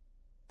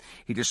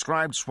 He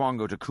described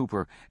Swango to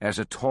Cooper as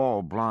a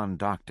tall, blond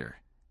doctor,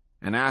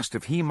 and asked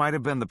if he might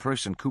have been the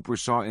person Cooper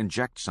saw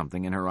inject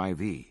something in her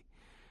IV.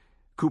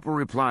 Cooper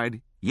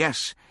replied,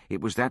 yes,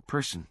 it was that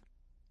person.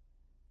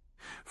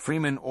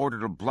 Freeman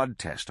ordered a blood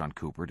test on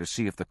Cooper to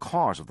see if the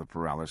cause of the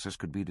paralysis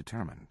could be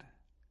determined.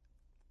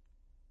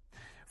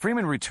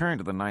 Freeman returned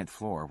to the 9th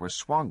floor, where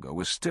Swango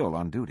was still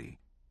on duty,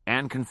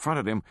 and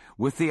confronted him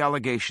with the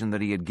allegation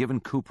that he had given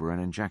Cooper an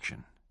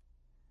injection.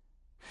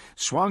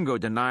 Swango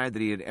denied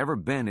that he had ever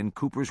been in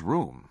Cooper's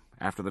room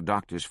after the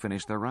doctors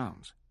finished their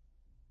rounds.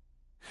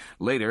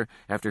 Later,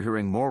 after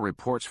hearing more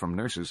reports from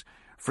nurses,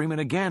 Freeman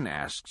again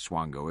asked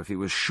Swango if he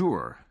was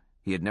sure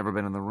he had never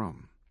been in the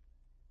room.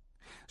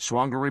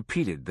 Swango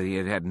repeated that he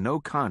had had no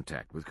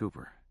contact with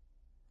Cooper.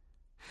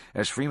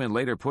 As Freeman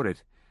later put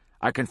it,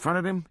 I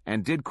confronted him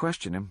and did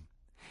question him,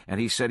 and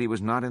he said he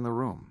was not in the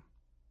room.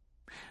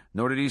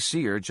 Nor did he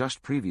see her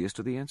just previous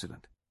to the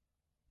incident.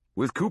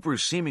 With Cooper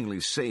seemingly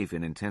safe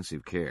in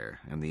intensive care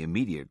and the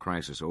immediate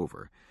crisis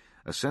over,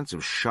 a sense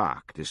of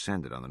shock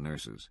descended on the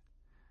nurses.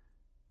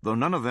 Though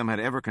none of them had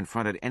ever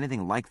confronted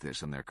anything like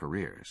this in their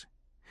careers,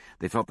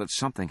 they felt that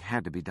something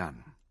had to be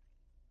done.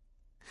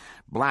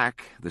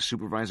 Black, the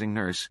supervising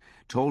nurse,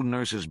 told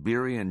nurses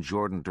Beery and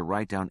Jordan to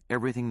write down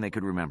everything they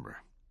could remember,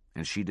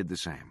 and she did the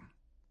same.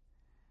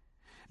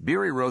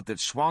 Beery wrote that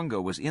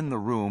Swango was in the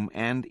room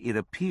and it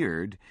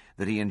appeared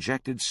that he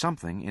injected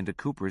something into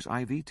Cooper's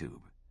IV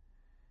tube.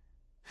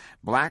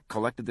 Black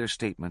collected their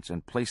statements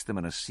and placed them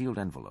in a sealed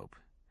envelope,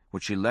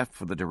 which she left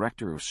for the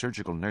director of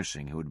surgical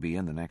nursing who would be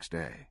in the next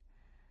day.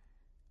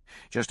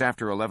 Just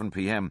after 11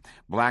 p.m.,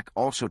 Black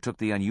also took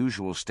the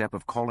unusual step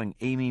of calling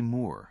Amy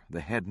Moore,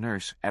 the head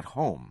nurse, at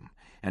home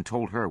and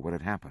told her what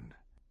had happened.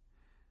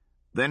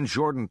 Then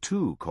Jordan,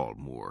 too, called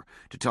Moore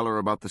to tell her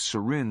about the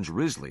syringe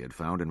Risley had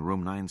found in room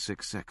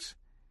 966.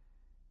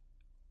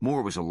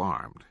 Moore was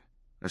alarmed,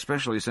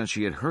 especially since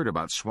she had heard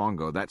about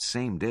Swango that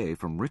same day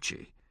from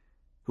Ritchie,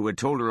 who had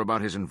told her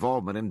about his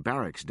involvement in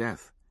Barrick's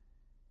death.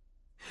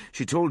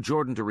 She told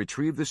Jordan to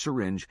retrieve the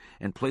syringe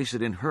and place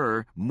it in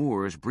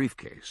Moore's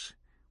briefcase,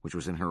 which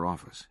was in her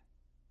office.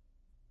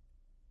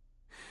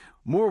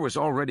 Moore was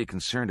already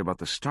concerned about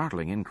the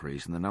startling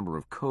increase in the number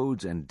of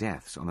codes and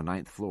deaths on the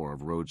 9th floor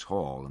of Rhodes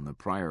Hall in the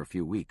prior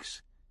few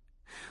weeks,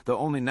 though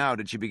only now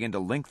did she begin to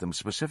link them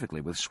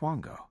specifically with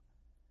Swango.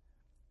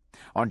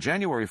 On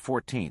January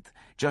 14th,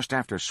 just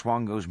after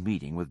Swango's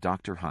meeting with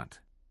Dr. Hunt,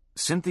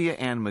 Cynthia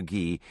Ann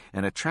McGee,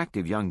 an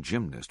attractive young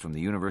gymnast from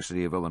the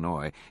University of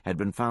Illinois, had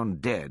been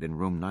found dead in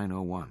room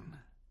 901.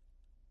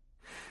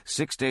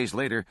 6 days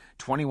later,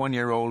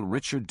 21-year-old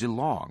Richard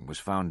DeLong was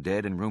found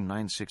dead in room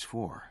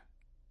 964.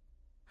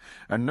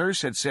 A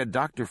nurse had said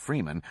Dr.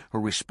 Freeman, who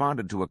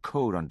responded to a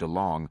code on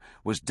DeLong,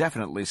 was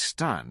definitely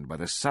stunned by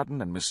the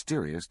sudden and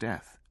mysterious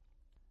death.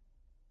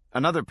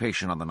 Another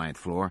patient on the 9th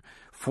floor,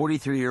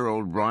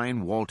 43-year-old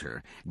Ryan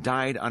Walter,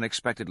 died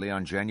unexpectedly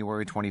on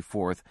January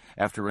 24th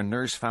after a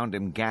nurse found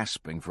him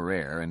gasping for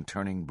air and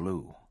turning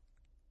blue.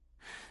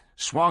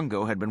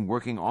 Swango had been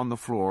working on the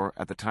floor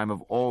at the time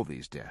of all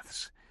these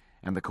deaths,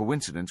 and the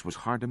coincidence was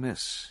hard to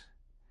miss.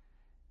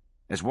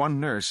 As one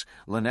nurse,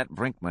 Lynette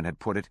Brinkman, had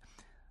put it,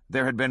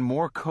 there had been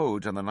more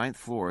codes on the 9th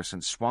floor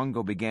since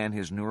Swango began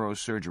his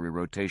neurosurgery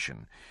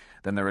rotation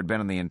than there had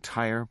been in the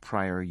entire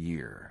prior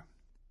year.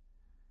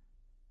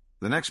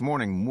 The next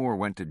morning, Moore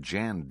went to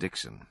Jan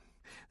Dixon,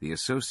 the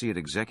Associate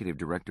Executive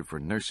Director for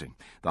Nursing,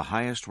 the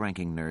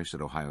highest-ranking nurse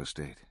at Ohio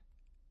State.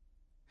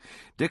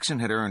 Dixon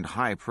had earned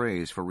high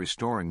praise for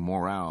restoring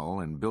morale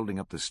and building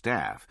up the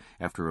staff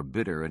after a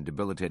bitter and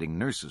debilitating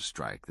nurses'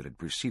 strike that had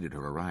preceded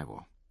her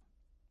arrival.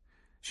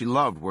 She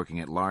loved working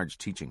at large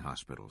teaching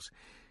hospitals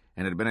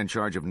and had been in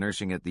charge of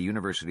nursing at the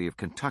University of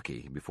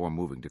Kentucky before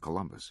moving to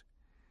Columbus.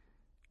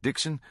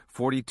 Dixon,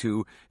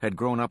 42, had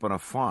grown up on a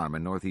farm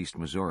in northeast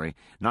Missouri,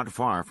 not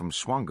far from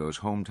Swango's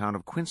hometown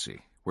of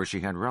Quincy, where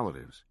she had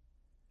relatives.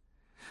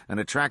 An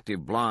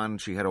attractive blonde,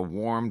 she had a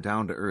warm,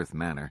 down-to-earth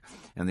manner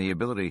and the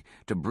ability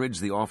to bridge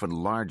the often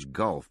large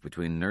gulf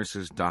between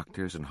nurses,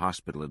 doctors, and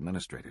hospital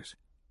administrators.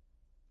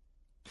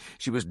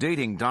 She was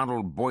dating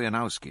Donald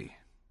Boyanowski,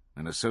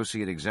 an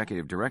associate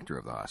executive director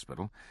of the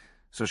hospital,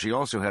 so she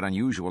also had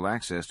unusual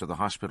access to the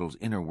hospital's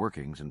inner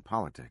workings and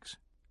politics.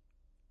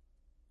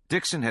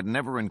 Dixon had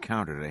never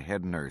encountered a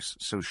head nurse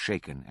so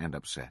shaken and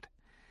upset.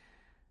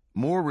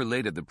 Moore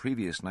related the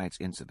previous night's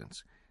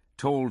incidents,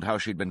 told how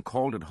she'd been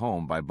called at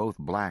home by both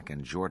Black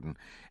and Jordan,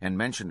 and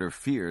mentioned her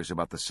fears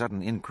about the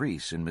sudden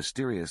increase in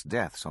mysterious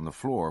deaths on the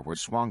floor where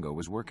Swango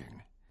was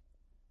working.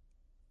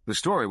 The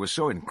story was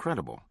so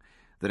incredible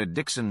that had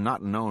Dixon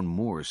not known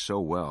Moore so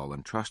well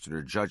and trusted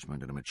her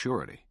judgment and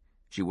maturity,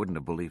 she wouldn't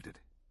have believed it.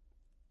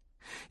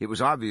 It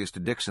was obvious to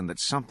Dixon that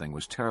something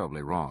was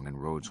terribly wrong in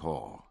Rhodes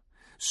Hall.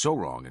 So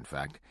wrong, in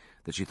fact,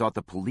 that she thought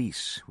the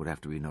police would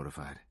have to be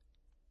notified.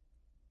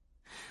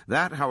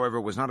 That, however,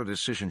 was not a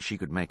decision she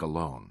could make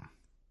alone.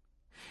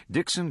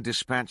 Dixon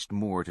dispatched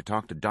Moore to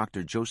talk to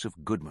Dr. Joseph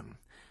Goodman,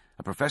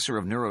 a professor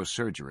of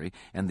neurosurgery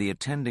and the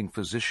attending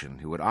physician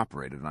who had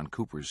operated on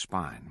Cooper's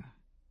spine.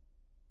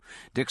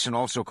 Dixon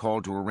also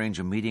called to arrange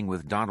a meeting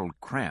with Donald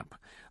Cramp,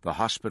 the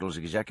hospital's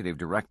executive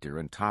director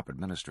and top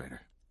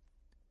administrator.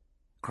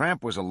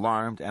 Cramp was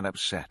alarmed and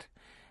upset,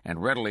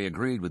 and readily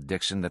agreed with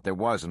Dixon that there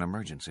was an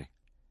emergency.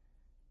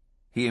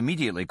 He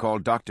immediately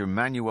called Dr.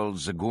 Manuel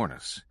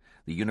Zagornis,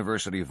 the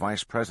university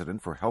vice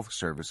president for health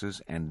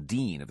services and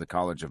dean of the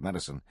College of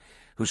Medicine,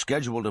 who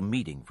scheduled a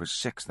meeting for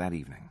 6 that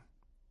evening.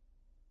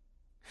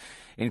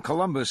 In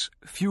Columbus,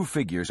 few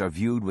figures are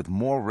viewed with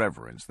more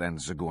reverence than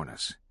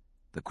Zagornis,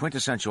 the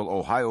quintessential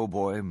Ohio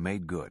boy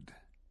made good.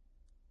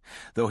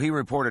 Though he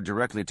reported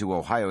directly to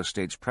Ohio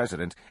State's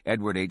president,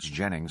 Edward H.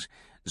 Jennings,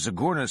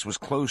 Zagornis was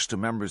close to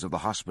members of the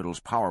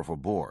hospital's powerful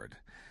board,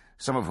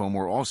 some of whom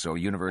were also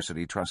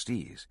university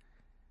trustees.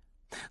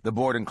 The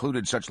board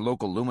included such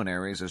local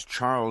luminaries as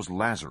Charles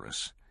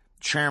Lazarus,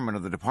 chairman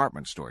of the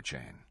department store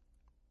chain,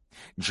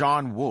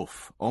 John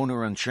Wolfe,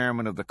 owner and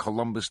chairman of the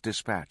Columbus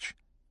Dispatch,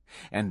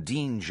 and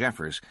Dean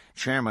Jeffers,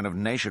 chairman of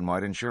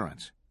Nationwide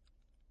Insurance.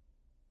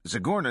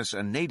 Zagornis,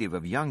 a native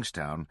of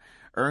Youngstown,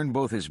 earned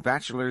both his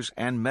bachelor's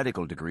and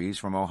medical degrees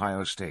from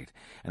Ohio State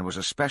and was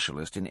a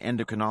specialist in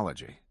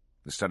endocrinology,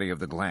 the study of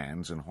the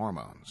glands and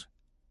hormones.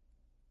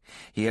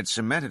 He had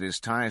cemented his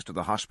ties to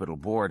the hospital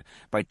board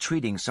by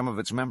treating some of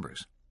its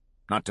members,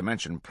 not to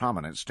mention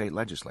prominent state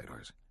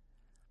legislators.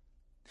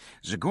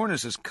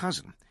 Zagornis's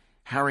cousin,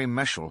 Harry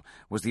Meschel,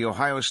 was the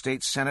Ohio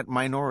State Senate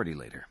Minority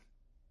Leader,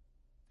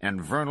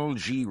 and Vernal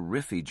G.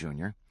 Riffey,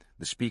 Jr.,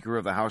 the Speaker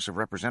of the House of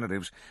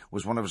Representatives,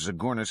 was one of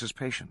Zagornis's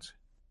patients.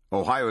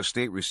 Ohio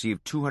State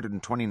received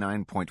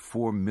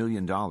 $229.4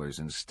 million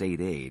in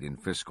state aid in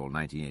fiscal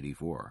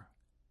 1984.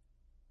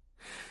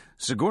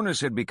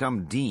 Zagornis had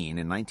become dean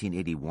in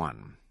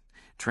 1981,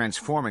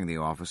 transforming the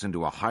office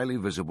into a highly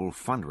visible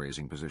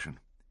fundraising position.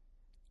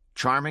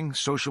 Charming,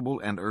 sociable,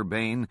 and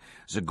urbane,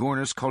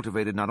 Zagornis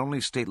cultivated not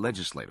only state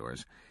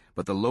legislators,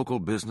 but the local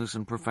business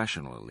and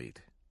professional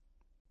elite.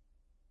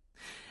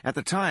 At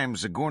the time,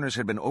 Zagornis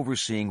had been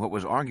overseeing what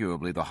was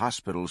arguably the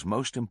hospital's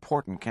most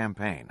important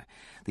campaign,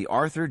 the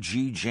Arthur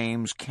G.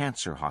 James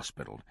Cancer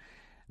Hospital,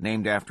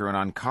 named after an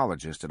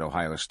oncologist at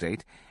Ohio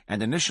State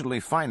and initially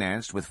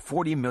financed with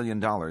 $40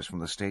 million from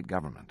the state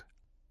government.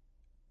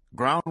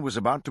 Ground was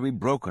about to be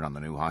broken on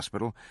the new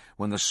hospital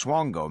when the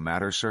Swango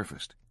matter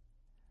surfaced.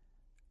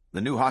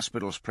 The new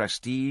hospital's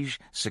prestige,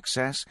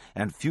 success,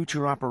 and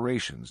future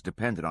operations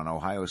depended on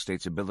Ohio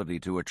State's ability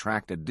to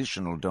attract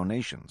additional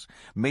donations,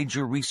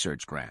 major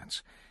research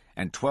grants,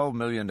 and $12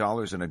 million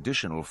in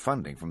additional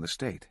funding from the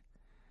state.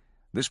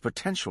 This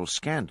potential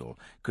scandal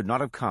could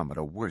not have come at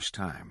a worse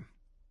time.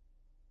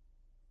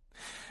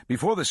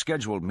 Before the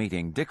scheduled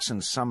meeting,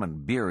 Dixon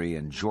summoned Beery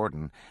and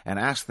Jordan and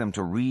asked them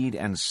to read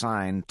and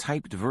sign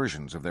typed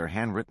versions of their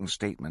handwritten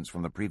statements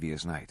from the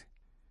previous night.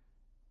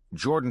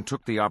 Jordan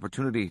took the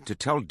opportunity to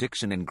tell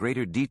Dixon in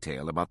greater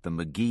detail about the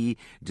McGee,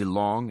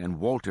 DeLong,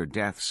 and Walter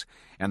deaths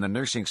and the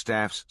nursing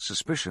staff's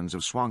suspicions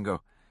of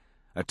Swango,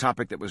 a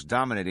topic that was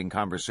dominating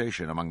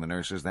conversation among the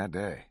nurses that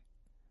day.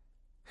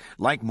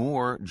 Like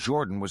Moore,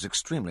 Jordan was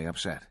extremely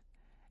upset,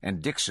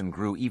 and Dixon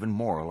grew even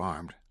more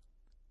alarmed.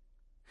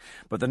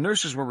 But the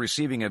nurses were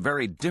receiving a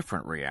very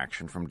different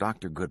reaction from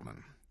Dr.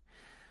 Goodman.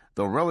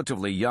 Though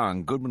relatively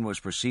young, Goodman was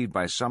perceived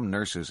by some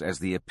nurses as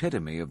the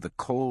epitome of the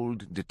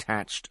cold,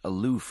 detached,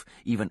 aloof,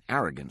 even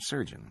arrogant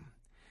surgeon.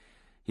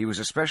 He was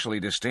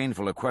especially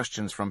disdainful of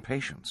questions from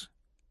patients.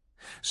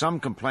 Some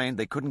complained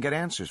they couldn't get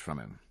answers from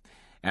him,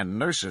 and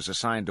nurses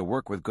assigned to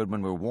work with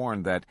Goodman were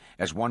warned that,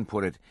 as one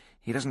put it,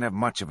 he doesn't have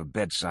much of a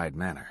bedside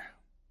manner.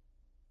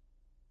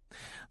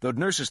 Though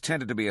nurses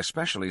tended to be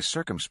especially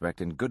circumspect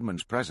in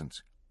Goodman's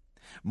presence,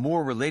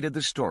 Moore related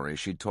the story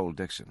she'd told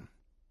Dixon.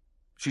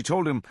 She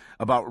told him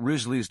about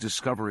Risley's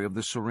discovery of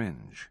the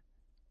syringe.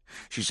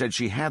 She said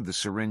she had the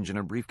syringe in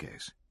her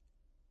briefcase.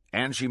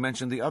 And she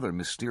mentioned the other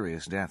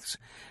mysterious deaths,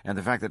 and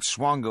the fact that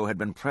Swango had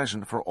been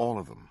present for all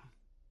of them.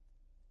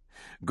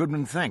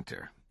 Goodman thanked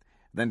her,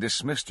 then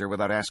dismissed her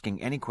without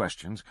asking any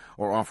questions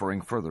or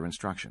offering further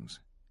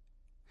instructions.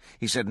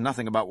 He said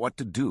nothing about what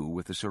to do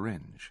with the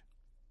syringe.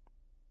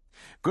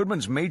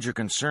 Goodman's major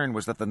concern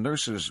was that the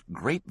nurse's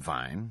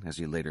grapevine, as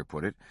he later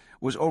put it,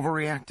 was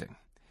overreacting,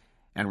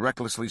 and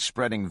recklessly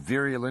spreading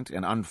virulent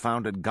and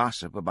unfounded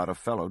gossip about a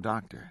fellow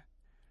doctor.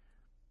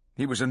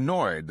 He was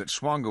annoyed that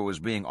Swango was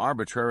being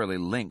arbitrarily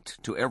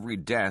linked to every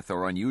death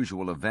or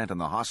unusual event in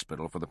the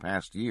hospital for the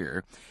past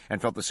year,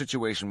 and felt the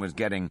situation was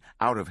getting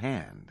out of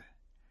hand.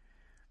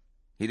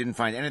 He didn't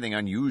find anything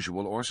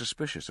unusual or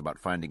suspicious about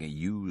finding a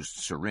used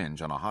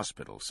syringe on a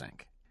hospital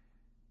sink.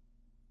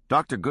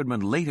 Dr.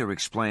 Goodman later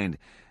explained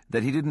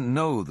that he didn't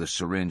know the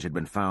syringe had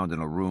been found in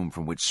a room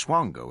from which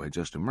Swango had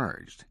just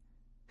emerged.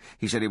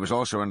 He said he was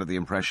also under the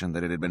impression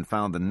that it had been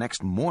found the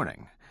next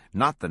morning,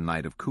 not the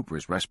night of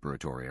Cooper's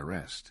respiratory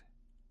arrest.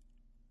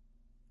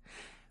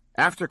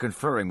 After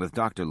conferring with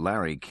Dr.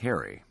 Larry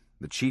Carey,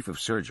 the chief of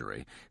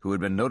surgery, who had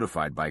been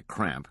notified by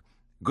Cramp,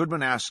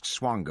 Goodman asked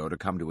Swango to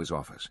come to his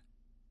office.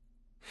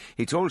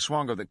 He told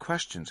Swango that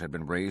questions had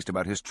been raised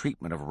about his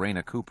treatment of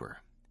Raina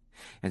Cooper,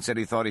 and said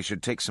he thought he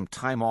should take some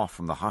time off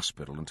from the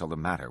hospital until the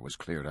matter was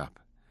cleared up.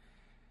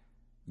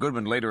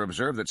 Goodman later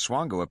observed that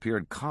Swango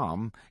appeared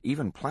calm,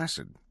 even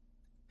placid.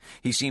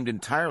 He seemed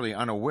entirely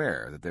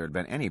unaware that there had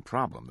been any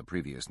problem the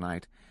previous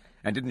night,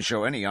 and didn't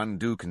show any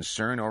undue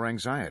concern or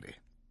anxiety,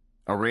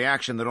 a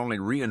reaction that only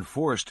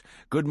reinforced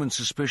Goodman's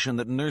suspicion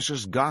that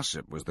nurses'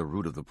 gossip was the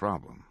root of the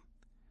problem.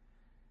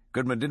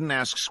 Goodman didn't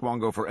ask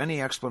Swango for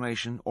any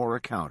explanation or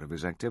account of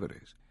his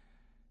activities.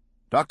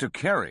 Dr.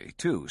 Carey,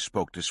 too,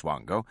 spoke to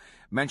Swango,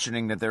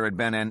 mentioning that there had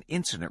been an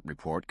incident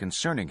report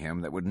concerning him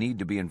that would need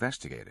to be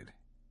investigated.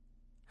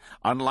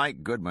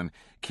 Unlike Goodman,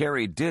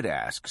 Carey did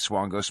ask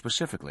Swango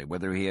specifically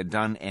whether he had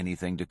done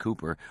anything to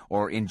Cooper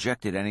or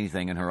injected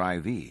anything in her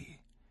IV.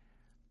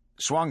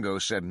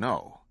 Swango said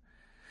no,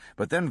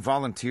 but then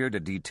volunteered a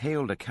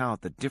detailed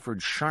account that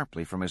differed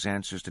sharply from his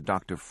answers to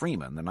Dr.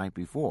 Freeman the night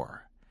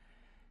before.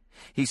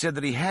 He said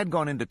that he had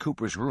gone into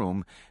Cooper's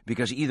room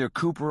because either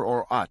Cooper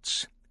or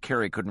Utz,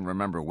 Carey couldn't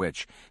remember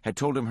which, had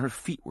told him her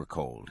feet were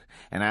cold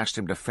and asked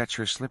him to fetch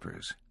her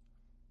slippers.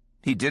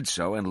 He did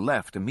so and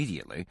left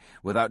immediately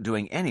without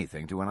doing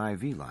anything to an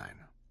IV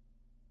line.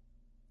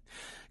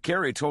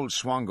 Carey told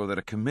Swango that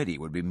a committee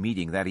would be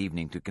meeting that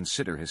evening to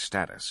consider his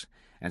status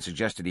and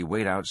suggested he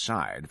wait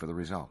outside for the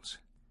results.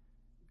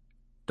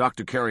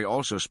 Dr. Carey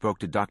also spoke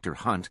to Dr.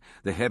 Hunt,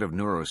 the head of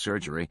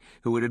neurosurgery,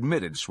 who had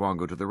admitted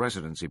Swango to the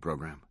residency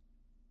program.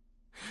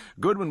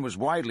 Goodman was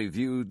widely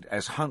viewed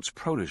as Hunt's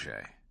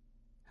protege,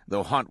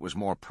 though Hunt was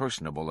more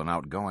personable and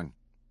outgoing.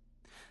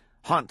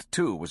 Hunt,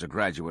 too, was a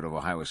graduate of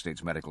Ohio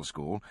State's medical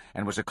school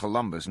and was a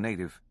Columbus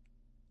native.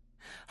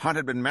 Hunt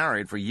had been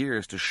married for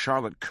years to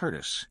Charlotte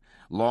Curtis,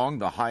 long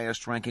the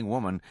highest-ranking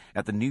woman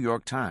at the New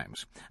York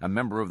Times, a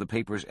member of the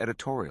paper's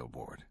editorial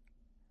board.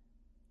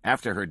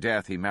 After her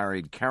death, he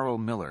married Carol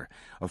Miller,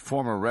 a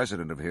former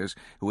resident of his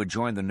who had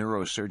joined the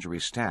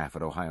neurosurgery staff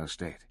at Ohio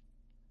State.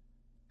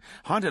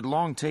 Hunt had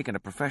long taken a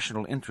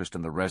professional interest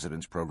in the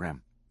residence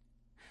program.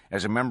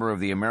 As a member of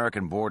the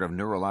American Board of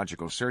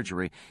Neurological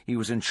Surgery, he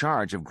was in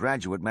charge of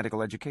graduate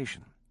medical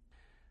education.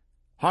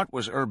 Hunt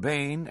was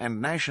urbane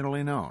and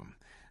nationally known,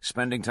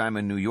 spending time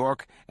in New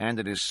York and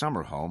at his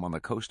summer home on the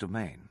coast of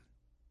Maine.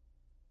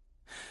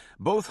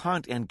 Both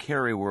Hunt and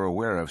Carey were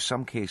aware of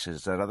some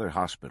cases at other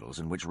hospitals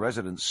in which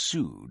residents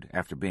sued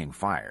after being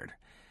fired,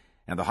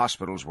 and the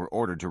hospitals were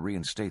ordered to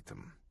reinstate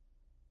them.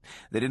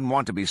 They didn't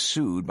want to be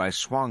sued by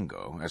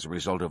Swango as a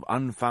result of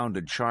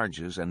unfounded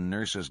charges and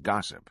nurses'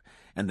 gossip,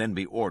 and then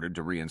be ordered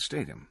to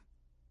reinstate him.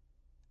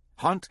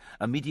 Hunt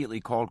immediately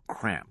called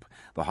Cramp,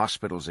 the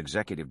hospital's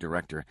executive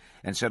director,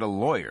 and said a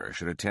lawyer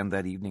should attend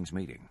that evening's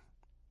meeting.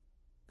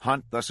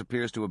 Hunt thus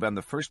appears to have been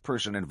the first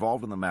person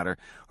involved in the matter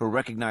who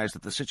recognized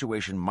that the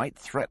situation might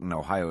threaten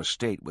Ohio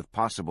State with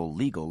possible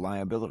legal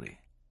liability.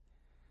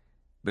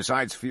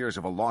 Besides fears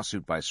of a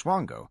lawsuit by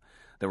Swango,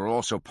 there were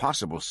also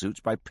possible suits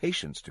by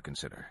patients to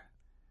consider.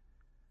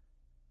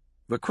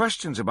 The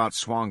questions about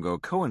Swango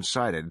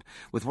coincided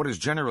with what is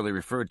generally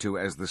referred to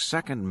as the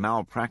second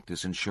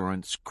malpractice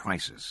insurance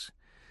crisis.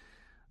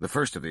 The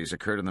first of these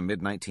occurred in the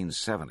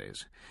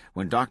mid-1970s,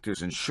 when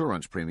doctors'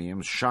 insurance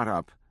premiums shot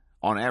up,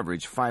 on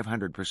average,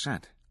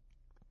 500%.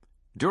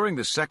 During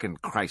the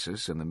second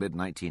crisis in the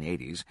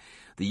mid-1980s,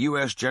 the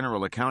U.S.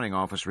 General Accounting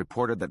Office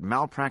reported that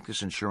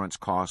malpractice insurance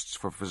costs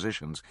for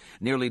physicians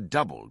nearly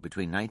doubled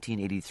between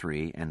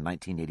 1983 and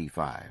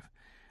 1985,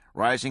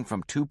 rising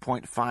from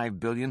 $2.5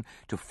 billion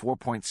to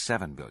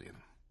 $4.7 billion.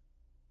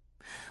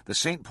 The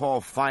St.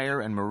 Paul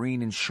Fire and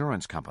Marine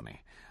Insurance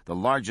Company, the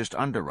largest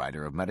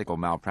underwriter of medical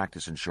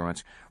malpractice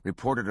insurance,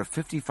 reported a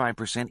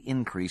 55%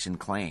 increase in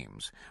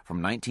claims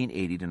from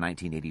 1980 to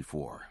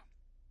 1984.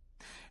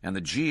 And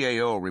the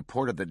GAO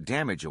reported that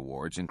damage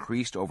awards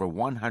increased over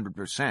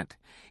 100%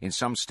 in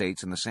some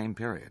states in the same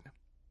period.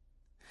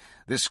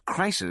 This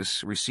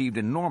crisis received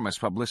enormous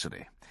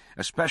publicity,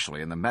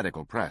 especially in the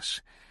medical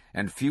press,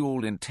 and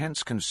fueled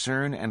intense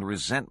concern and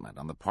resentment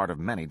on the part of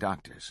many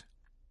doctors.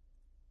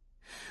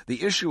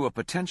 The issue of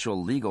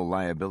potential legal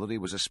liability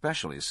was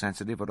especially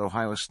sensitive at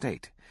Ohio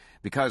State,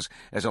 because,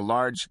 as a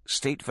large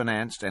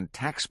state-financed and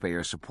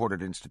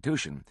taxpayer-supported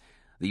institution,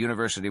 the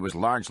university was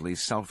largely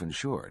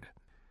self-insured.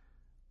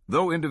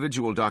 Though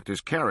individual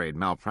doctors carried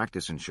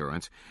malpractice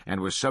insurance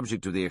and were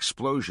subject to the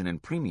explosion in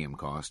premium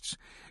costs,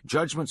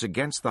 judgments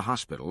against the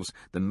hospitals,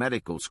 the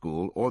medical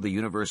school, or the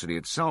university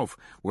itself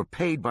were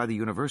paid by the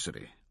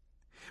university,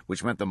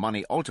 which meant the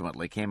money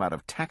ultimately came out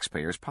of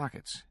taxpayers'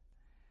 pockets.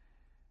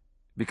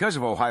 Because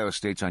of Ohio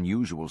State's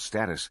unusual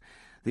status,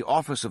 the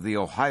office of the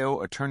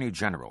Ohio Attorney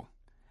General,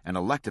 an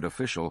elected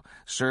official,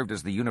 served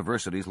as the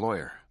university's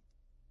lawyer.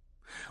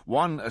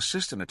 One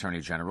assistant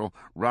attorney general,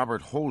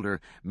 Robert Holder,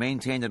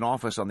 maintained an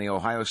office on the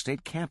Ohio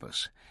State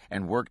campus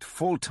and worked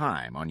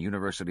full-time on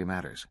university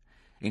matters,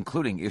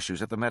 including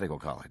issues at the medical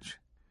college.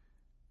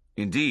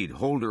 Indeed,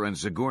 Holder and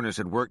Zagornis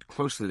had worked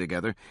closely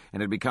together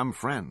and had become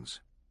friends.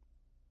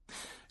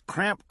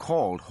 Cramp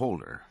called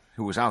Holder,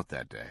 who was out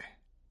that day.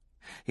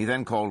 He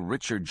then called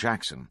Richard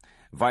Jackson,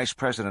 vice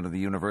president of the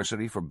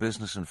university for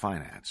business and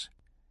finance.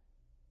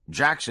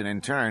 Jackson,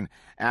 in turn,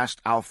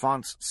 asked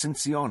Alphonse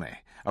Cincione,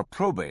 a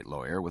probate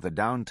lawyer with a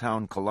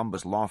downtown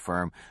Columbus law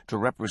firm, to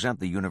represent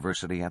the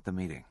university at the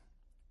meeting.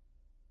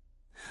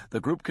 The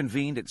group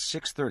convened at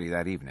 6:30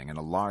 that evening in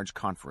a large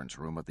conference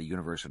room at the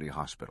university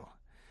hospital.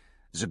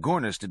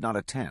 Zagornis did not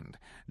attend,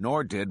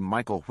 nor did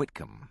Michael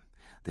Whitcomb,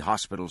 the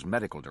hospital's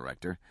medical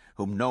director,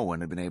 whom no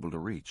one had been able to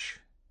reach.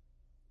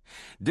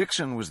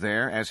 Dixon was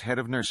there as head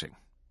of nursing,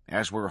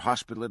 as were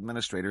hospital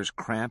administrators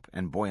Cramp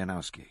and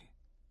Boyanowski.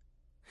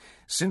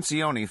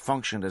 Cincione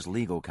functioned as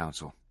legal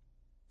counsel.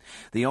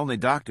 The only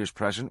doctors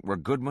present were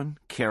Goodman,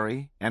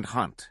 Carey, and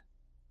Hunt.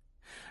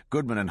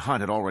 Goodman and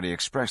Hunt had already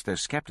expressed their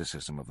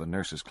skepticism of the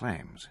nurses'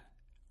 claims.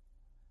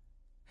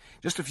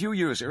 Just a few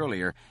years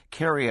earlier,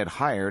 Carey had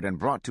hired and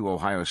brought to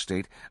Ohio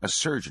State a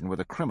surgeon with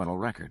a criminal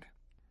record.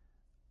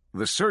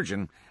 The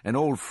surgeon, an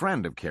old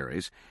friend of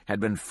Carey's,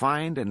 had been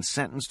fined and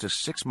sentenced to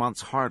 6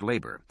 months' hard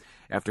labor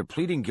after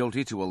pleading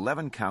guilty to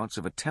 11 counts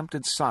of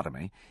attempted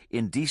sodomy,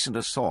 indecent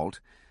assault,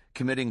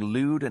 committing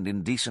lewd and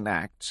indecent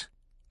acts,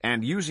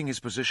 and using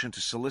his position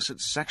to solicit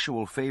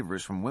sexual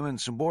favors from women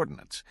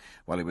subordinates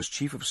while he was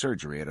chief of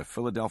surgery at a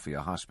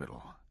Philadelphia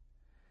hospital.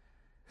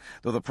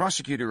 Though the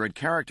prosecutor had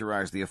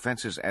characterized the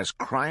offenses as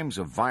crimes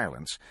of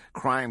violence,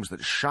 crimes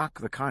that shock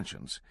the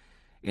conscience,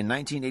 in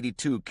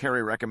 1982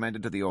 Carey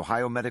recommended to the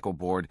Ohio Medical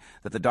Board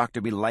that the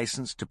doctor be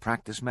licensed to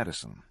practice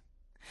medicine,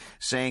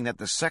 saying that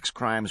the sex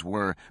crimes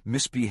were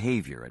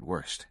misbehavior at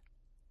worst.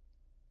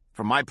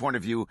 From my point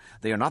of view,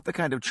 they are not the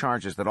kind of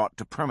charges that ought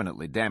to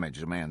permanently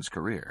damage a man's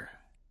career.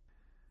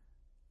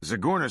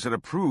 Zagornis had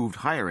approved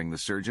hiring the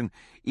surgeon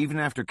even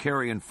after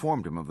Carey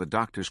informed him of the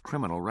doctor's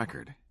criminal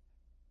record.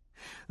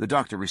 The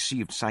doctor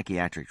received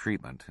psychiatric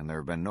treatment, and there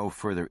have been no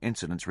further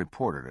incidents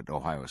reported at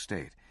Ohio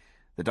State.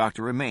 The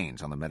doctor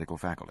remains on the medical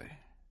faculty.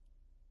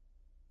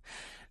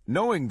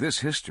 Knowing this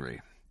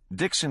history,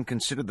 Dixon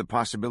considered the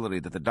possibility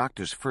that the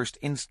doctor's first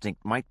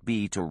instinct might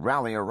be to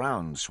rally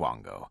around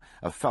Swango,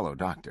 a fellow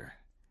doctor.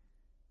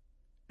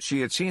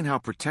 She had seen how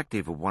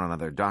protective of one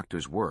another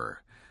doctors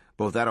were,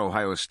 both at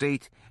Ohio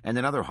State and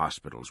in other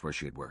hospitals where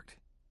she had worked.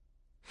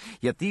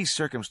 Yet these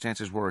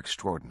circumstances were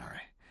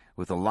extraordinary,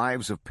 with the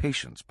lives of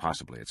patients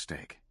possibly at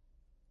stake.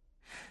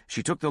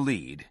 She took the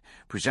lead,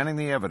 presenting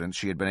the evidence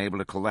she had been able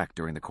to collect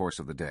during the course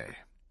of the day.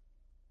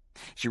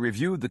 She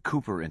reviewed the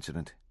Cooper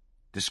incident,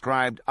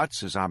 described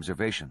Utz's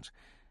observations,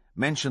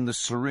 mentioned the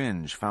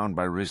syringe found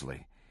by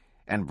Risley,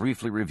 and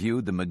briefly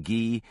reviewed the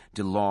McGee,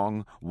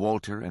 DeLong,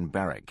 Walter, and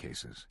Barrack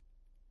cases.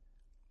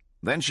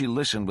 Then she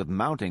listened with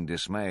mounting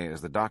dismay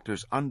as the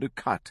doctors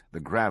undercut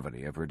the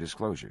gravity of her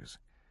disclosures.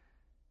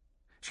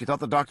 She thought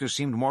the doctors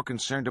seemed more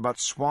concerned about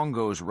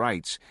Swango's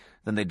rights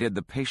than they did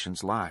the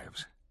patients'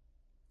 lives.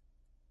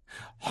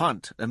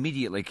 Hunt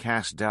immediately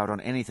cast doubt on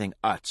anything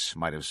Utz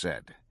might have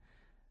said,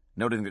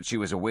 noting that she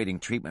was awaiting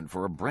treatment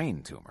for a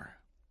brain tumor.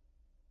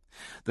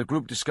 The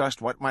group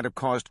discussed what might have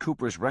caused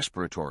Cooper's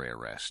respiratory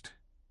arrest,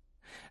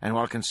 and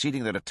while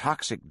conceding that a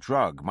toxic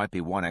drug might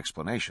be one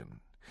explanation,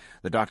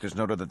 the doctors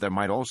noted that there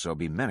might also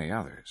be many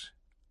others.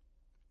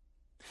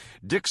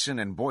 Dixon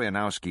and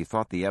Boyanowski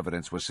thought the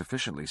evidence was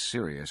sufficiently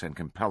serious and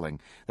compelling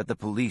that the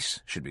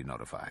police should be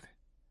notified.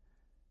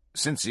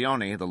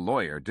 Cincione, the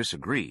lawyer,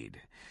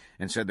 disagreed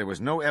and said there was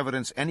no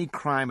evidence any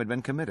crime had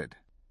been committed,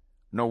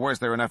 nor was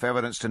there enough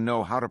evidence to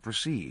know how to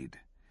proceed.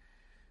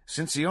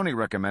 Cincione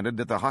recommended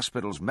that the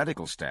hospital's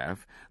medical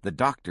staff, the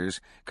doctors,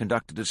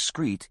 conduct a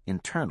discreet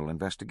internal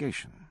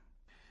investigation.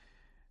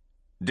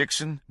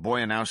 Dixon,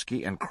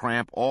 Boyanowski, and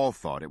Cramp all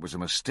thought it was a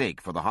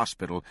mistake for the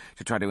hospital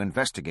to try to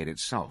investigate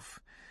itself,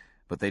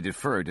 but they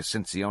deferred to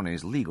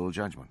Cincione's legal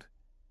judgment.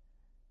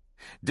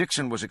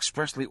 Dixon was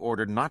expressly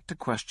ordered not to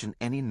question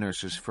any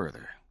nurses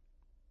further.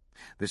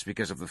 This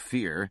because of the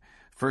fear,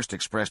 first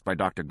expressed by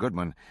Dr.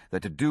 Goodman,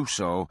 that to do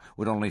so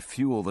would only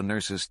fuel the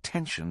nurses'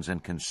 tensions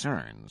and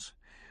concerns,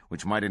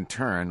 which might in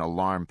turn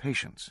alarm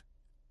patients.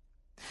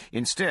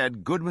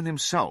 Instead, Goodman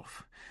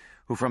himself,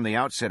 who from the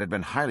outset had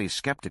been highly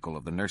skeptical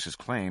of the nurses'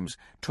 claims,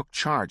 took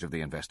charge of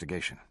the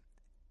investigation.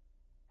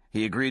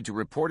 He agreed to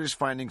report his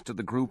findings to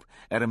the group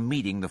at a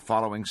meeting the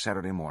following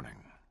Saturday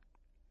morning.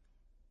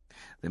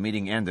 The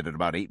meeting ended at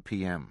about 8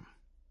 p.m.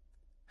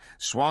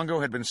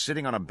 Swango had been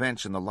sitting on a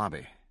bench in the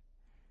lobby,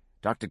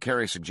 Dr.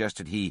 Carey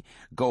suggested he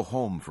go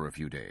home for a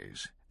few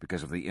days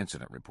because of the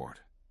incident report.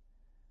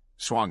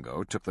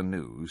 Swango took the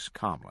news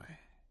calmly.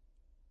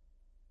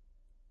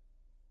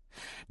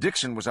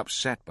 Dixon was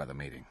upset by the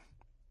meeting,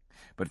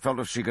 but felt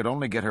if she could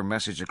only get her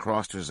message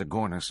across to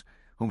Zagornis,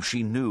 whom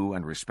she knew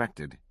and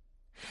respected,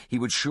 he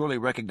would surely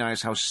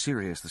recognize how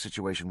serious the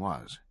situation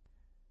was.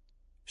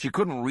 She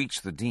couldn't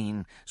reach the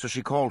dean, so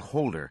she called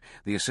Holder,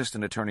 the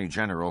assistant attorney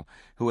general,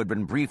 who had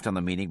been briefed on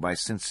the meeting by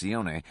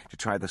Cincione to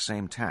try the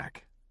same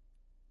tack.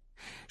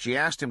 She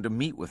asked him to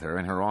meet with her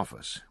in her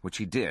office, which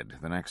he did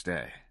the next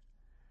day.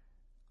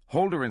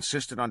 Holder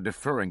insisted on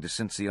deferring to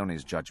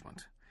Cincione's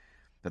judgment,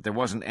 that there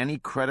wasn't any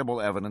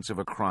credible evidence of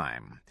a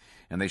crime,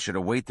 and they should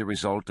await the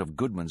result of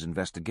Goodman's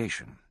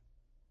investigation.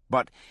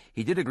 But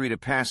he did agree to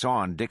pass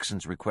on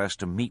Dixon's request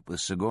to meet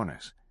with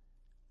Zagornis.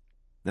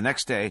 The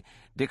next day,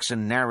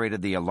 Dixon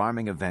narrated the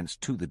alarming events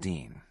to the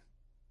dean.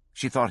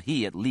 She thought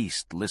he at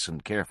least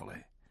listened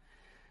carefully.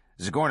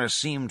 Zagornis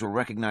seemed to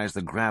recognize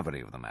the gravity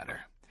of the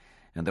matter,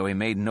 and though he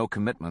made no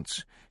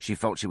commitments, she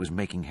felt she was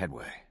making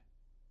headway.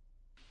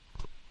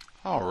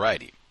 All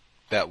righty.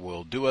 That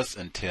will do us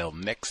until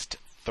next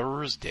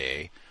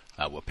Thursday.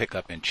 We'll pick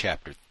up in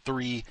Chapter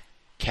 3,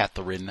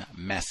 Catherine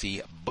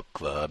Massey Book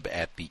Club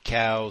at the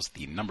Cows.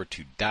 The number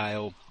to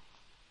dial,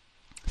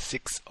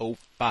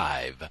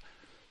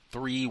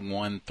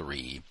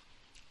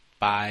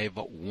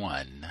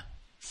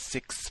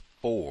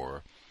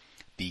 605-313-5164.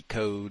 The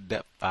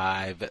code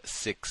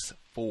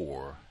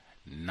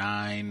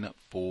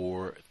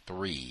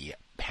 564-943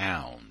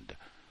 £.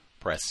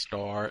 Press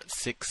star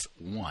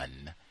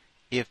 61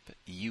 if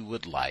you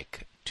would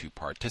like to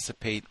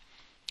participate.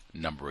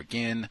 Number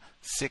again,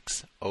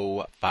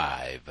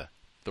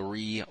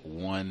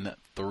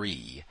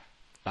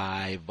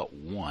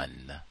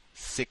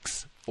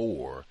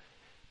 605-313-5164.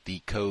 The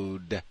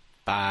code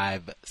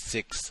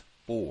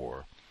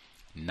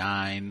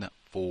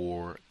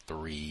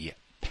 564-943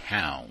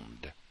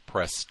 £.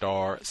 Press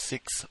star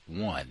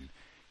 61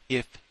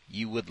 if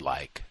you would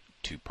like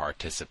to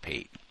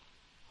participate.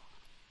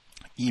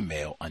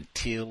 Email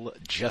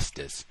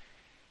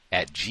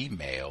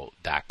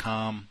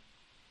untiljustice@gmail.com.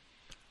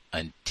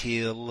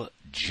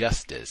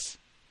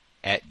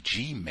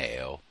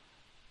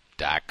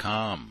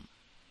 untiljustice@gmail.com.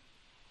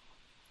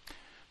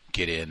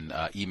 Get in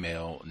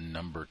email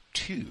number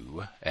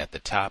 2 at the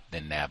top,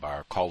 then nab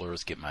our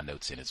callers. Get my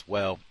notes in as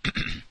well.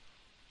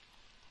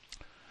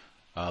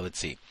 Let's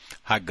see.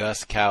 Hi,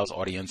 Gus, Cows,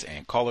 audience,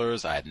 and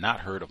callers. I had not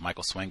heard of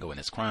Michael Swango and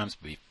his crimes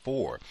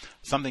before.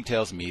 Something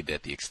tells me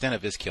that the extent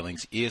of his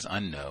killings is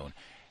unknown,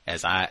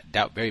 as I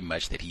doubt very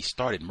much that he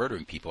started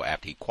murdering people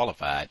after he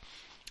qualified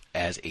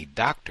as a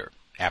doctor.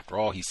 After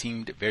all, he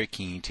seemed very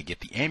keen to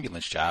get the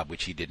ambulance job,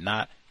 which he did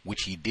while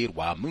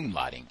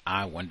moonlighting.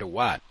 I wonder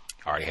why.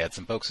 I already had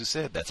some folks who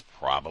said that's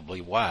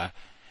probably why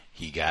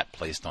he got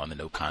placed on the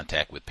no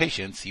contact with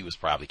patients. He was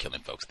probably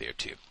killing folks there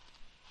too.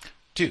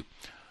 2.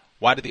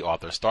 Why did the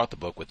author start the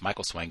book with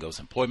Michael Swango's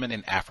employment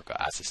in Africa?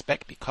 I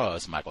suspect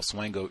because Michael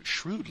Swango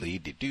shrewdly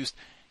deduced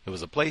it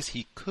was a place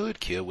he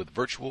could kill with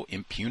virtual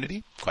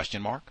impunity? ?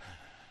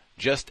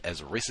 Just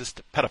as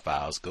racist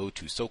pedophiles go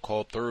to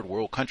so-called third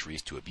world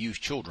countries to abuse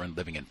children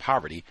living in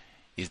poverty,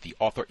 is the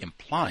author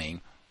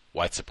implying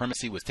white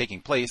supremacy was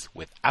taking place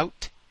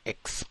without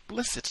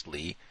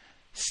explicitly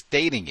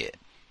stating it?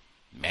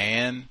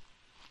 Man,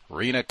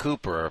 Rena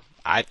Cooper,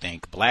 I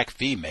think black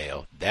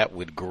female, that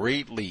would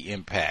greatly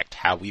impact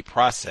how we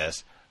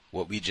process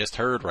what we just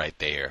heard right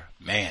there.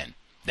 Man,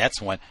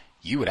 that's one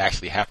you would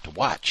actually have to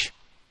watch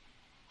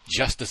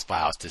Justice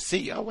Files to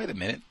see, oh, wait a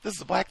minute, this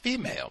is a black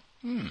female.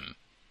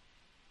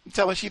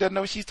 Tell her she doesn't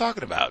know what she's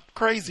talking about.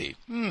 Crazy.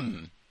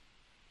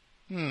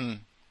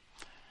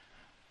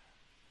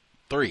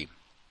 3.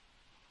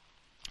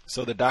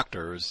 So the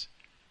doctors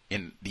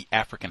in the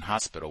African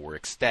hospital were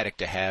ecstatic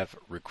to have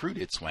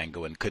recruited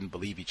Swango and couldn't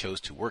believe he chose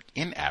to work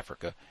in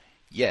Africa,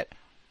 yet,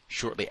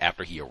 shortly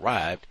after he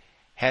arrived,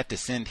 had to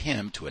send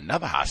him to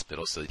another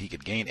hospital so that he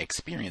could gain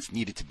experience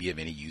needed to be of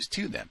any use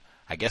to them.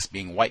 I guess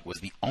being white was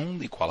the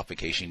only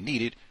qualification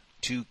needed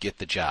to get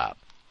the job.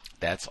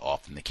 That's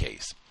often the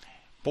case.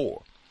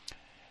 4.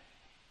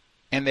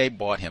 And they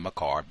bought him a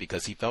car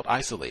because he felt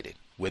isolated.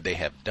 Would they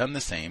have done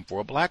the same for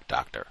a black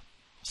doctor?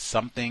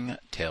 Something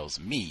tells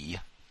me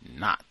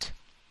not.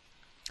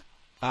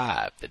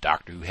 5. The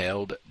doctor who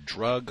held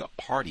drug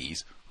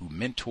parties, who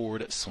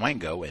mentored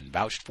Swango and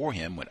vouched for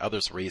him when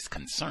others raised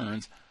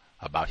concerns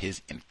about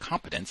his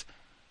incompetence,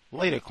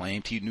 later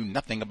claimed he knew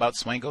nothing about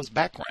Swango's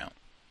background.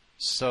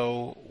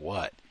 So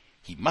what?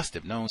 He must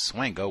have known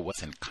Swango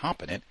was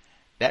incompetent.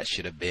 That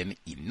should have been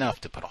enough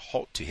to put a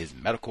halt to his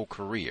medical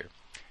career.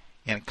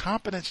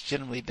 Incompetence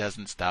generally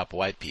doesn't stop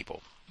white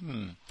people.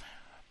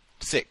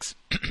 6.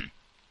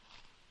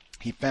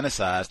 He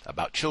fantasized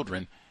about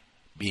children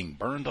being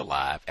burned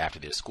alive after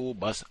their school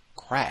bus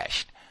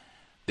crashed.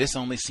 This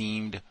only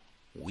seemed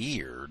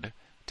weird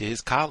to his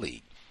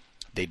colleague.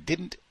 They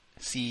didn't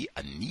see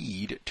a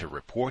need to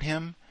report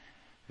him.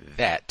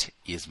 That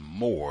is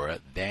more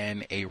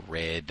than a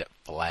red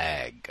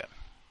flag.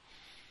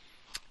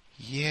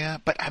 Yeah,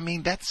 but I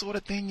mean, that sort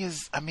of thing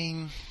is, I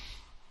mean,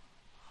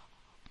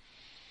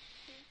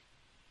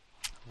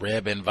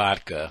 Reb and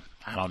vodka.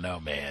 I don't know,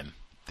 man.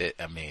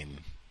 I mean,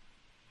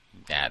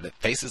 yeah, the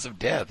faces of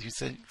death. You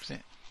said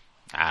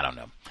I don't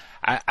know.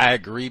 I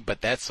agree,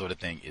 but that sort of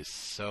thing is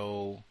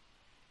so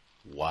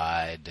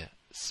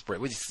widespread.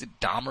 What you see,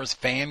 Dahmer's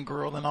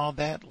fangirl and all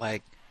that?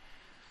 Like,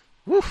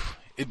 whew,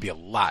 it'd be a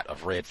lot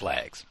of red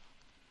flags.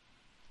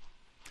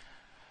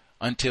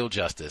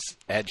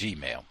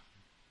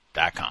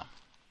 Untiljustice@gmail.com.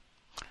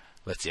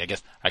 Let's see, I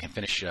guess I can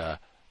finish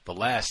the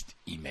last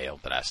email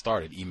that I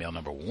started, email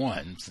number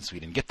 1, since we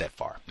didn't get that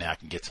far. Now I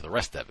can get to the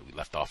rest of it. We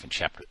left off in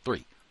chapter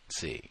 3. Let's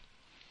see.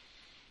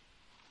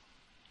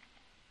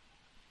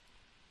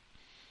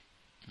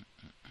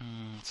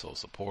 Soul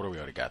supporter, we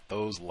already got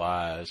those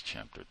lies.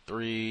 Chapter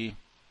 3.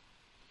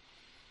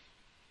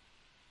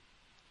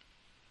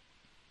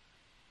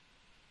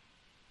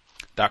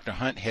 Dr.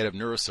 Hunt, head of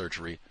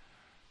neurosurgery,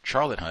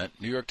 Charlotte Hunt,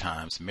 New York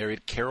Times,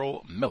 married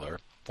Carol Miller,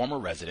 former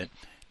resident.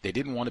 They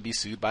didn't want to be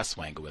sued by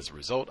Swango as a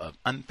result of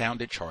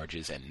unfounded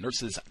charges and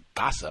nurses'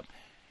 gossip,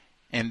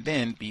 and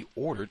then be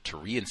ordered to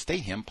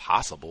reinstate him.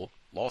 Possible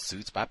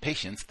lawsuits by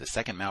patients, the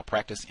second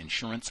malpractice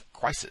insurance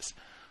crisis.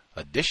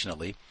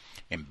 Additionally,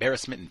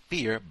 embarrassment and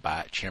fear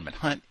by Chairman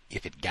Hunt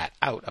if it got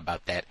out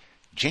about that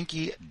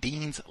Jenky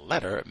Dean's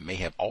letter may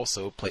have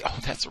also played. Oh,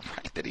 that's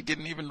right, that he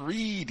didn't even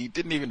read.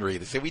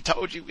 They said, we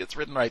told you, it's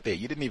written right there.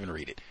 You didn't even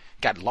read it.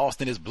 Got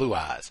lost in his blue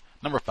eyes.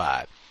 Number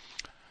 5.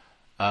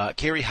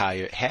 Kerry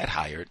had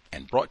hired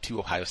and brought to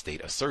Ohio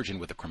State a surgeon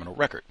with a criminal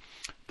record.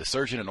 The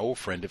surgeon, an old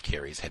friend of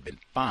Kerry's, had been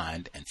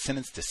fined and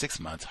sentenced to 6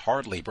 months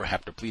hard labor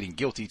after pleading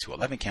guilty to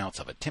 11 counts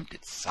of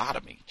attempted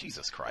sodomy.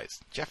 Jesus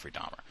Christ. Jeffrey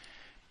Dahmer.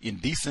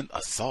 Indecent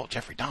assault.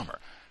 Jeffrey Dahmer.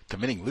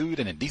 Committing lewd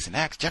and indecent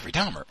acts. Jeffrey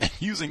Dahmer. And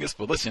using his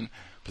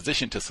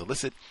position to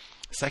solicit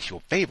sexual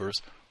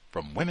favors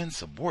from women's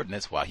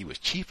subordinates while he was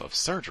chief of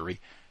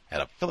surgery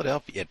at a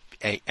Philadelphia.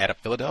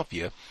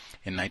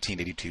 In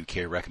 1982,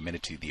 Kerry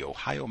recommended to the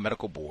Ohio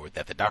Medical Board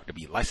that the doctor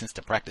be licensed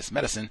to practice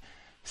medicine,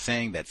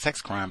 saying that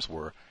sex crimes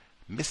were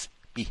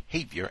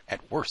misbehavior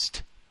at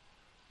worst.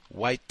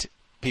 White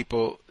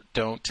people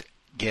don't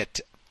get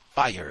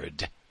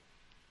fired.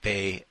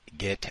 They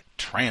get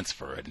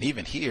transferred. And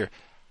even here,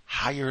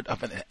 hired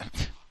up an...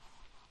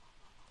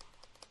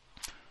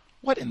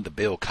 What in the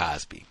Bill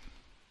Cosby?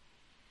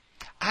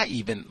 I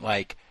even,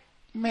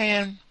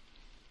 man...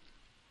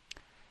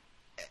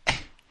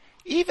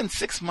 Even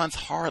 6 months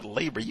hard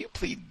labor, you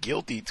plead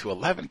guilty to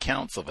 11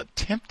 counts of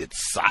attempted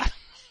sodomy.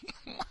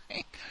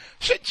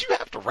 Shouldn't you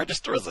have to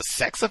register as a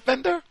sex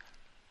offender?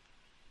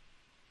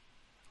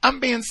 I'm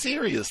being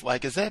serious.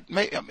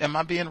 Am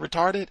I being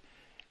retarded?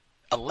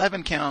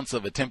 11 counts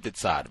of attempted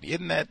sodomy.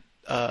 Isn't that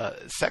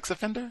sex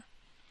offender?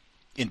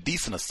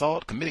 Indecent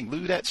assault, committing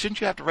lewd acts. Shouldn't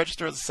you have to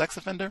register as a sex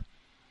offender?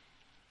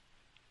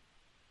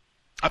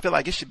 I feel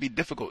like it should be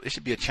difficult. It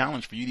should be a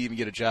challenge for you to even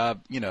get a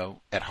job,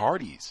 at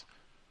Hardee's.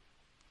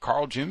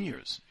 Carl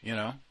Jr.'s,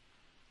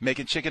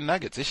 making chicken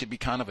nuggets. It should be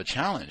kind of a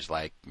challenge.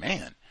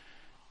 Man,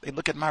 they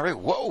look at my rate.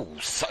 Whoa,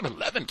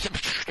 7-Eleven.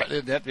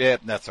 Yeah,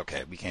 that's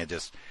okay. We can't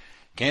just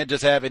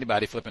have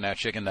anybody flipping out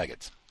chicken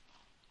nuggets.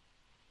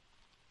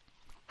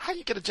 How do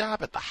you get a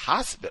job at the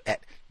hospital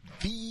at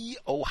the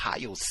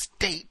Ohio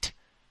State?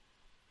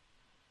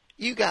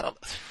 You gotta.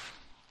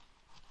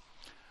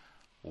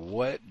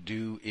 What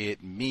do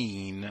it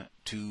mean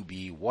to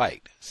be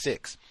white?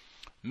 6.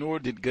 Nor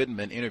did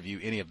Goodman interview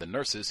any of the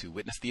nurses who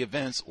witnessed the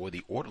events or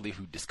the orderly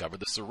who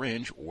discovered the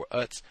syringe or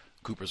Utz,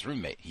 Cooper's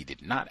roommate. He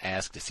did not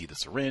ask to see the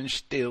syringe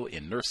still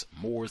in Nurse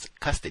Moore's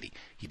custody.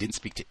 He didn't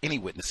speak to any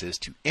witnesses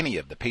to any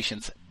of the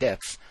patient's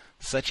deaths,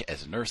 such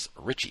as Nurse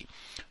Ritchie.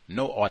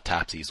 No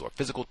autopsies or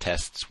physical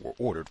tests were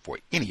ordered for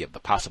any of the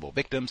possible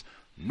victims,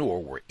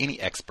 nor were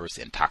any experts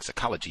in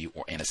toxicology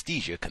or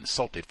anesthesia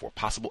consulted for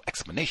possible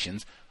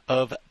explanations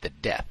of the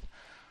death.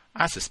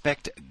 I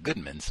suspect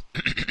Goodman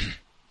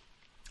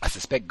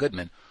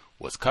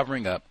was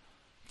covering up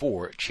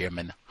for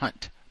Chairman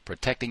Hunt,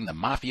 protecting the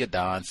mafia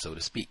don, so to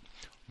speak.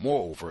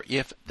 Moreover,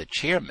 if the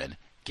chairman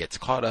gets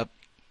caught up,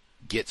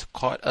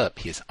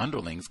 his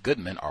underlings,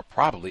 Goodman, are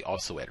probably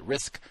also at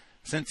risk,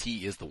 since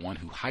he is the one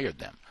who hired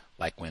them.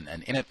 Like when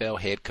an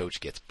NFL head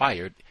coach gets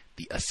fired,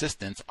 the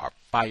assistants are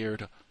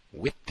fired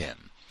with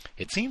them.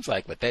 It seems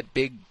like with that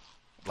big,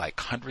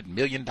 $100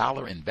 million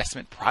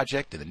investment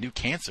project in the new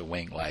cancer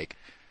wing,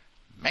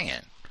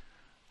 man,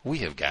 we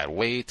have got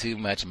way too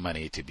much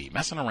money to be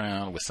messing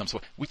around with some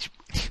sort.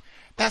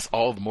 That's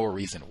all the more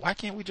reason. Why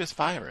can't we just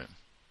fire him?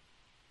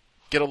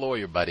 Get a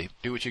lawyer, buddy.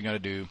 Do what you're going to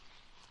do.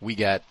 We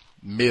got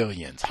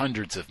millions,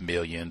 hundreds of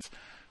millions.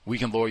 We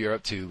can lawyer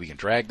up too. We can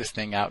drag this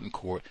thing out in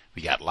court.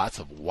 We got lots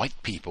of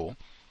white people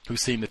who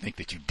seem to think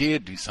that you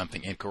did do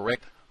something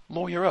incorrect.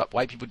 Lawyer up.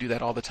 White people do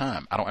that all the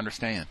time. I don't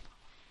understand.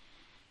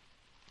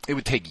 It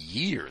would take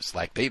years.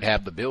 They'd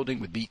have the building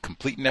would be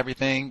complete and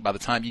everything by the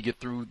time you get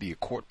through the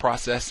court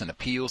process and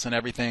appeals and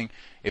everything.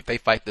 If they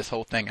fight this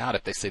whole thing out,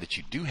 if they say that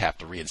you do have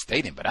to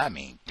reinstate him, but I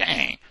mean,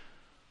 dang,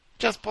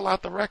 Just pull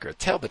out the record.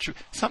 Tell the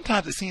truth.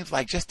 Sometimes it seems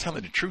like just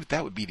telling the truth,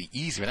 that would be the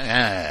easier.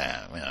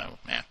 I'm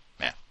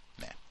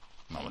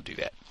not going to do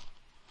that.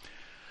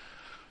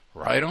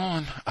 Right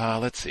on.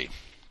 Let's see.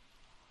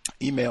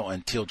 Email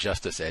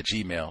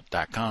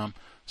untiljustice@gmail.com.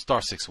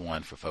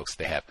 *61 for folks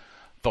that have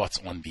thoughts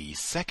on the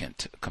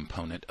second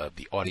component of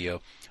the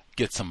audio.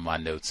 Get some of my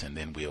notes, and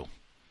then we'll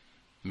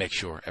make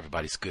sure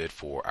everybody's good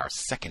for our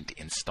second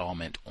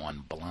installment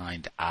on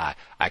Blind Eye.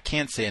 I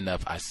can't say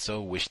enough. I so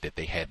wish that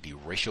they had the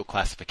racial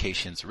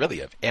classifications,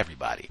 really, of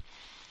everybody.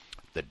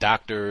 The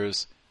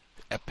doctors,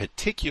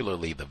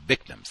 particularly the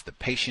victims, the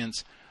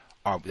patients.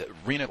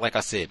 Rena, like I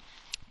said,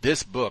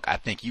 this book, I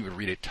think you would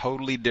read it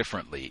totally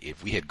differently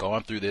if we had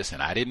gone through this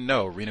and I didn't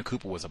know Rena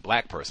Cooper was a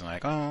black person.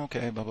 Like, oh,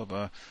 okay, blah, blah,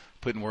 blah.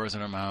 Putting words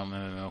in her mouth,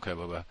 okay,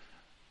 blah, blah.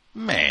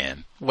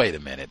 Man, wait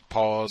a minute.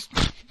 Pause.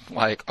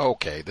 Like,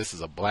 okay, this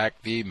is a black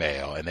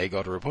female. And they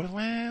go to report,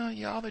 well,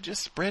 y'all are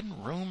just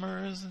spreading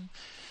rumors. And,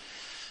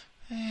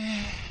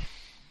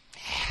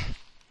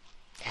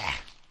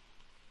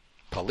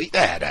 police.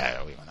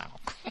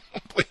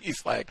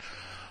 Please, like,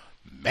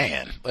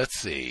 man, let's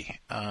see.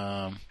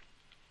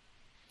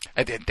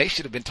 They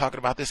should have been talking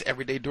about this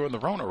every day during the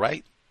Rona,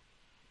 right?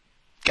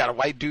 Got a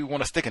white dude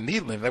want to stick a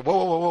needle in. Like,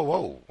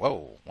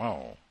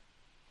 whoa.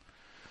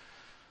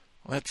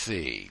 Let's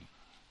see.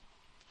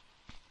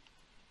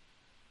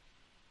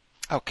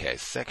 Okay,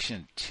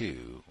 section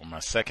 2, or my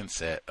second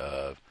set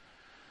of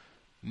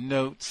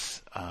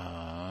notes.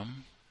 I'd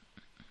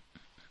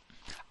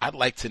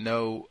like to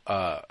know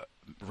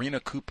Rena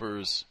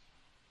Cooper's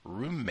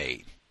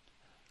roommate,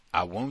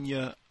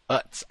 Awonya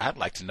Utz. I'd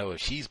like to know if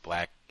she's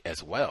black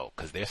as well,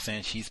 because they're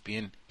saying she's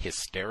being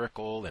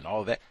hysterical and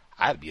all that.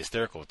 I'd be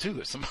hysterical too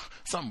if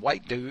some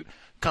white dude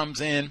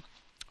comes in,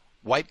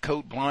 white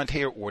coat, blonde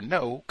hair or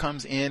no,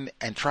 comes in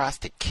and tries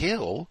to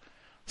kill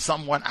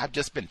someone I've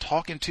just been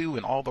talking to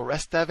and all the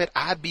rest of it.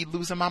 I'd be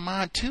losing my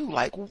mind too.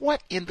 Like,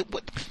 what?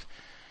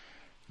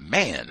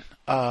 Man.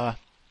 And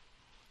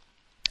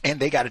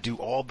they got to do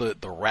all the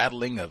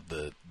rattling of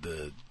the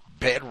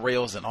bed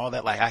rails and all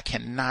that. Like, I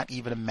cannot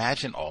even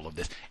imagine all of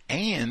this.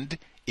 And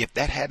if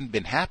that hadn't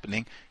been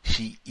happening,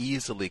 she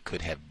easily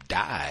could have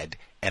died.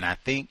 And I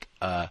think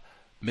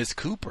Miss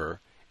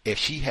Cooper, if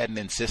she hadn't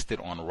insisted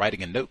on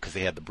writing a note, because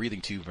they had the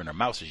breathing tube in her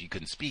mouth so she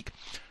couldn't speak,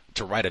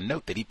 to write a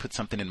note that he put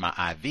something in my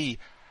IV,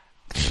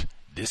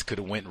 this could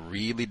have went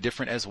really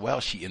different as well.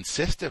 She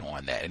insisted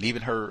on that. And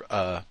even her,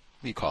 what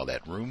do you call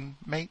that,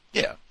 roommate?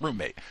 Yeah,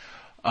 roommate.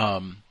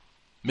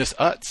 Miss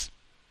Utz,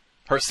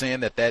 her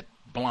saying that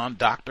blonde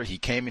doctor, he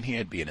came in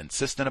here and being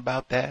insistent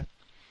about that.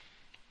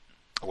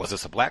 Was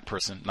this a black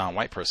person,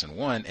 non-white person,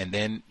 one, and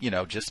then,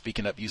 just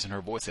speaking up, using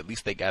her voice, at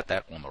least they got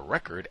that on the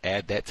record,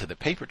 add that to the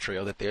paper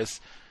trail that this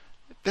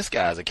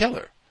guy's a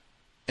killer.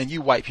 And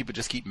you white people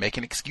just keep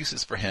making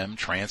excuses for him,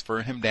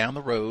 transferring him down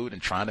the road,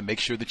 and trying to make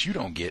sure that you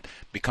don't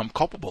become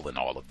culpable in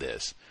all of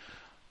this.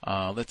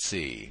 Let's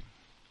see.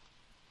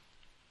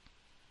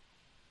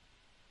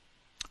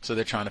 So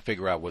they're trying to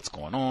figure out what's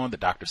going on. The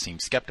doctor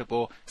seemed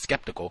skeptical,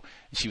 and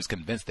she was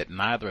convinced that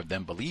neither of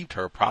them believed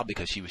her, probably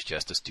because she was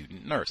just a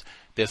student nurse.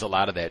 There's a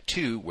lot of that,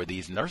 too, where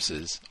these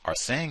nurses are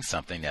saying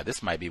something. Now,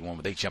 this might be one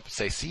where they jump and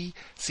say, see,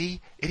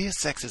 it is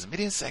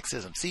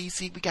sexism.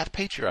 See, we got a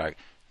patriarch.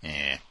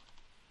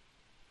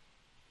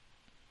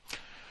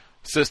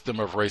 System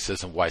of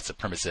racism, white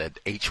supremacy, that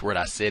H word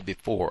I said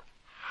before,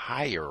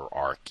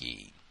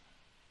 hierarchy.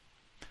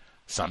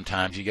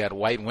 Sometimes you got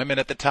white women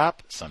at the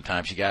top.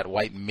 Sometimes you got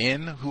white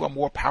men who are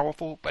more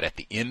powerful. But at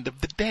the end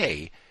of the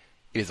day,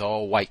 it is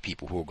all white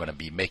people who are going to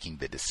be making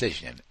the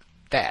decision.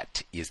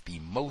 That is the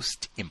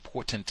most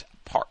important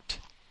part.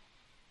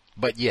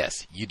 But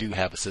yes, you do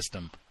have a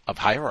system of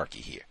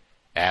hierarchy here.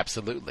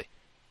 Absolutely.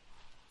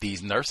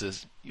 These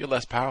nurses, you're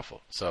less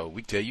powerful. So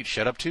we tell you to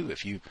shut up too.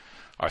 If you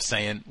are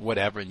saying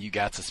whatever and you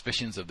got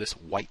suspicions of this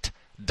white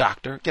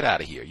doctor, get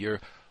out of here.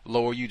 You're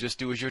lower, you just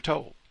do as you're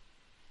told.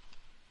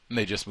 And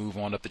they just move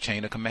on up the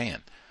chain of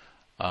command.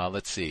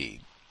 Let's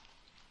see.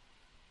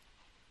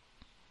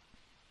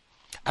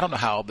 I don't know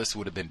how this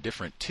would have been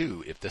different,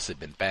 too, if this had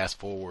been fast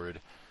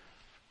forward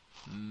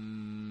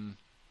 30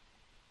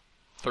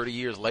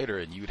 years later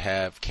and you'd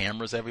have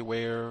cameras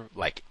everywhere,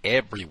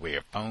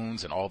 everywhere,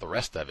 phones and all the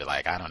rest of it.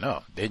 I don't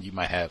know. Then you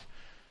might have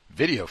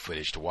video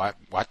footage to walk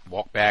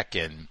back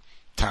and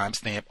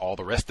timestamp all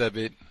the rest of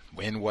it.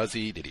 When was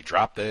he? Did he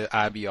drop the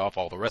IV off?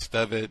 All the rest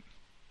of it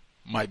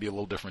might be a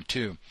little different,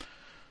 too.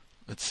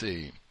 Let's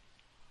see.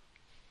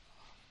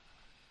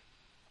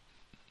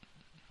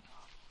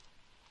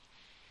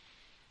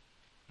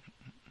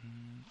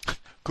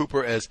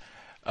 Cooper as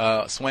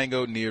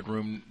Swango neared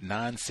room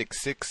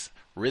 966.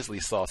 Risley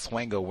saw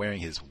Swango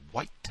wearing his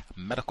white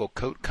medical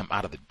coat come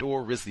out of the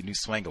door. Risley knew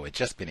Swango had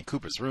just been in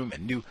Cooper's room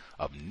and knew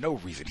of no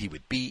reason he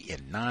would be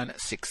in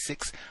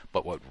 966.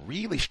 But what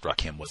really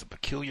struck him was a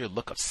peculiar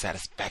look of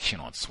satisfaction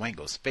on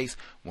Swango's face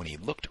when he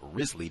looked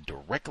Risley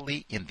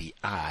directly in the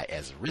eye.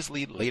 As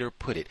Risley later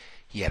put it,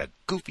 he had a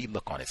goofy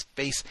look on his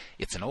face.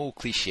 It's an old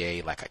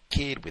cliche, like a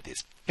kid with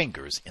his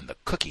fingers in the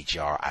cookie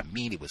jar. I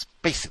mean, it was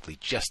basically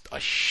just a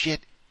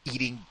shit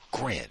eating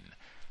grin.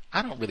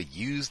 I don't really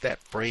use that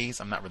phrase.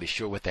 I'm not really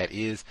sure what that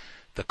is.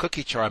 The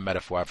cookie jar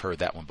metaphor, I've heard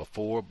that one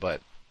before,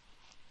 but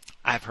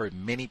I've heard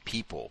many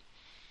people,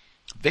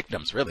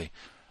 victims really,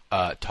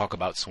 talk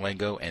about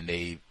Swango, and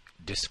they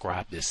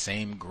describe this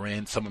same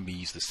grin. Some of them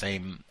use the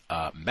same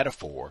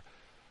metaphor,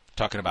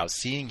 talking about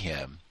seeing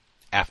him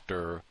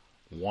after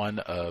one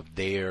of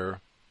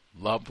their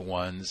loved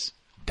ones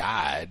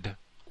died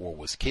or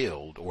was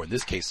killed, or in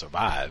this case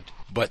survived,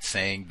 but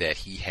saying that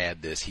he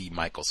had this,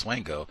 Michael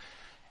Swango,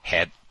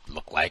 had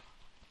looked like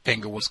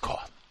finger was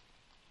caught.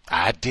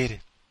 I did it.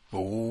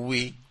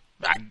 Ooh-wee.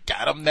 I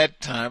got him that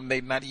time. They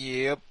not,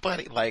 yeah,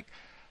 buddy. Like,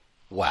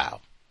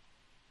 wow.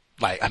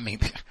 Like, I mean,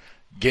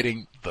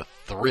 getting the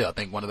thrill. I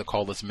think one of the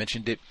callers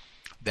mentioned it.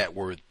 That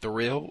word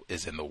thrill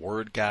is in the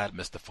Word God.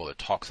 Mr. Fuller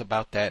talks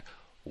about that.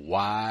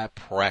 Why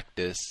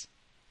practice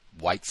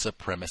white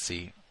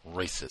supremacy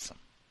racism?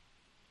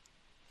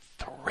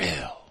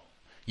 Thrill.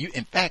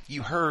 In fact,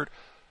 you heard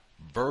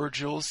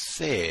Virgil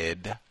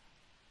said,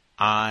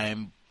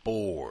 I'm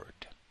bored.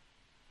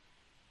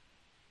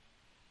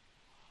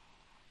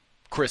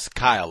 Chris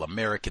Kyle,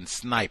 American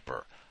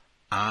Sniper,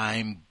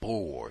 I'm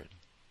bored.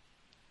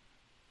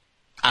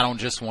 I don't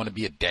just want to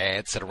be a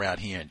dad, sit around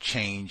here and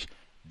change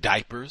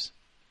diapers,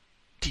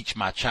 teach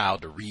my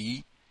child to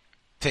read,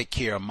 take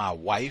care of my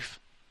wife,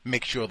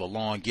 make sure the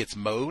lawn gets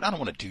mowed. I don't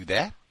want to do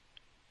that.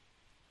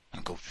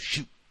 I'm going to go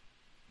shoot,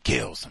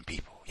 kill some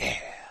people.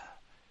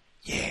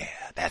 Yeah,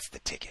 that's the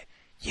ticket.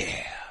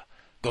 Yeah,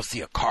 go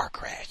see a car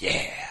crash.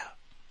 Yeah.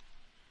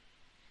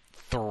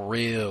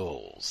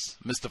 Thrills.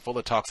 Mr.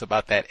 Fuller talks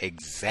about that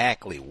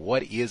exactly.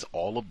 What is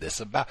all of this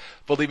about?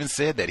 Fuller even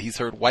said that he's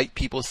heard white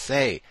people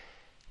say,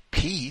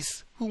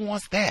 peace? Who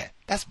wants that?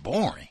 That's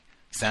boring.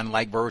 Sounding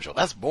like Virgil.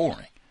 That's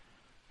boring.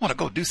 Want to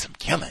go do some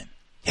killing?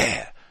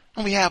 Yeah.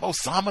 Don't we have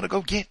Osama to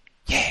go get?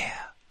 Yeah.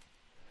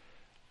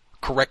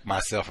 Correct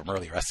myself from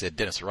earlier. I said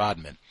Dennis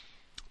Rodman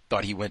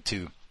thought he went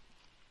to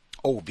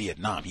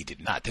Vietnam. He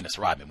did not. Dennis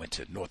Rodman went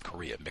to North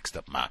Korea. Mixed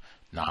up my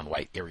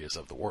non-white areas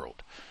of the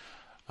world.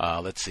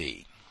 Let's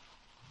see.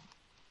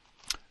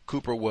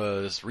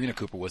 Rena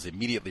Cooper was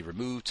immediately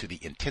removed to the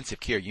intensive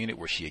care unit,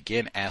 where she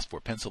again asked for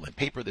pencil and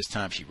paper. This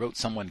time she wrote,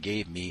 someone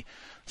gave me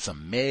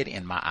some med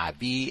in my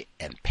IV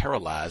and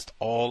paralyzed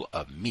all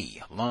of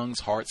me,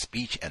 lungs, heart,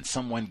 speech, and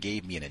someone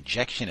gave me an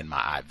injection in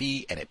my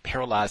IV and it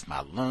paralyzed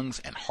my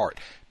lungs and heart.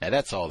 Now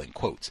that's all in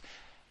quotes.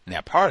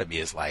 Now part of me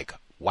is like,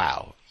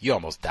 wow, you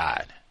almost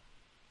died.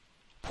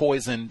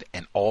 Poisoned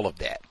and all of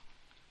that.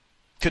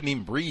 Couldn't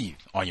even breathe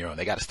on your own.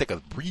 They got to stick a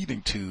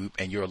breathing tube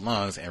in your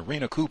lungs. And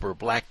Rena Cooper,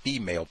 black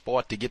female,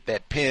 fought to get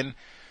that pen.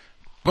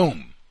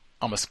 Boom.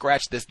 I'm going to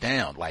scratch this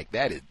down. Like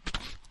that is,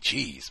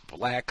 geez,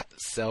 black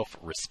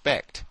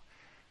self-respect.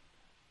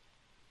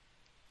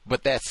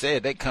 But that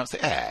said, they come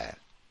say,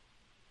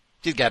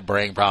 she's got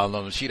brain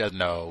problems. She doesn't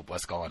know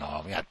what's going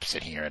on. We got to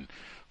sit here and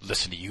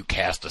listen to you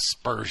cast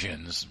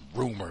aspersions,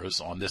 rumors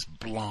on this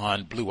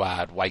blonde,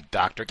 blue-eyed white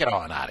doctor. Get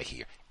on out of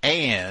here.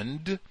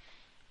 And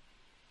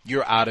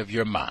you're out of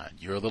your mind.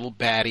 You're a little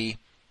batty.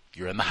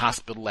 You're in the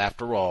hospital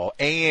after all.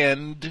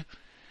 And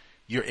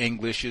your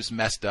English is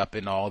messed up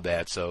and all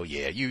that. So,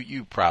 yeah,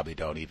 you probably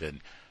don't even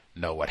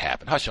know what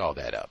happened. Hush all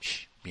that up.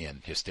 Shh,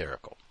 being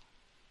hysterical.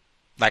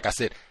 Like I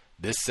said,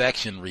 this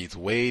section reads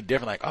way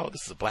different. Like, oh,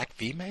 this is a black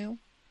female?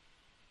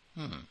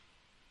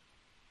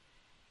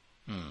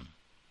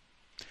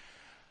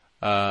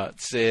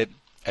 Said,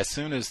 as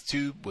soon as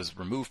tube was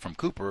removed from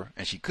Cooper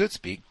and she could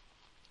speak,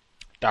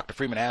 Dr.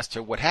 Freeman asked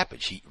her what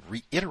happened. She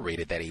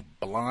reiterated that a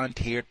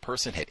blonde-haired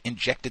person had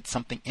injected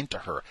something into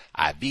her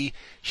IV.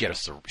 She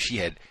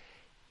had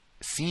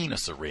seen a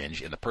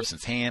syringe in the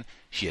person's hand.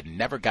 She had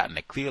never gotten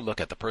a clear look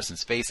at the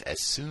person's face.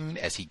 As soon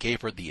as he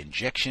gave her the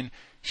injection,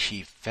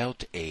 she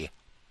felt a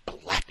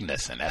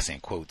blackness, and that's in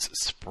quotes,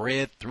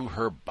 spread through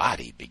her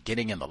body,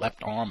 beginning in the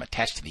left arm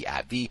attached to the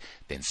IV,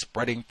 then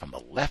spreading from the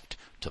left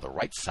to the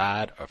right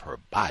side of her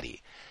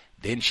body.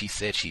 Then she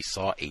said she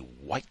saw a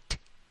white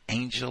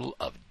angel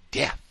of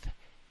death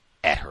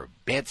at her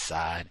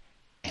bedside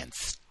and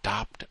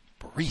stopped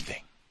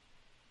breathing.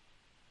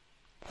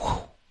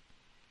 Whew.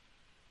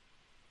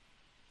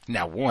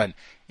 Now, one,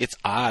 it's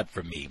odd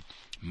for me.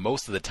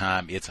 Most of the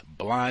time, it's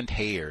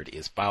blonde-haired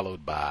is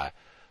followed by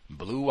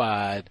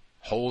blue-eyed,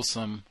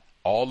 wholesome,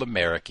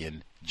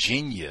 all-American,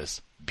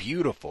 genius,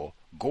 beautiful,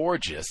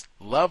 gorgeous,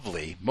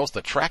 lovely, most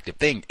attractive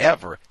thing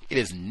ever. It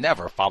is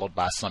never followed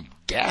by some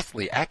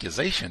ghastly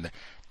accusation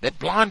that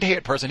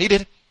blonde-haired person, he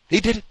did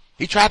it.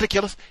 He tried to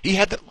kill us. He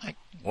had to, like,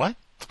 what?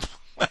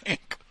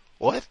 Like,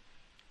 what?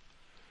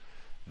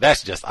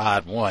 That's just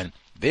odd one.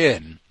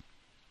 Then,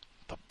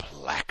 the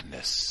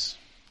blackness.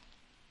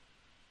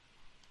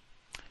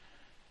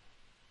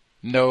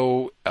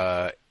 No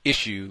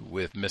issue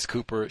with Miss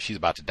Cooper. She's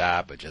about to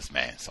die, but just,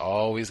 man, it's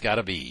always got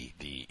to be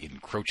the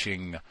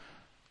encroaching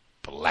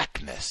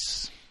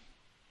blackness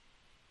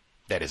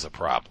that is a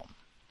problem.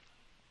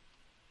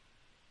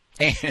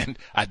 And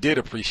I did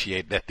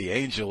appreciate that the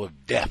angel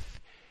of death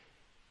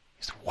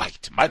is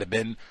white. Might have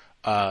been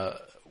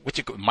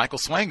Michael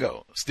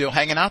Swango still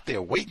hanging out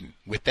there waiting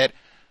with that,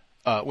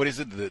 what is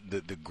it,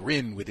 the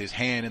grin with his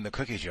hand in the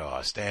cookie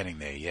jar, standing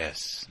there,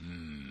 yes.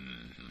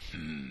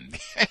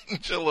 The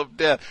angel of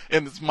death.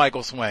 And it's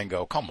Michael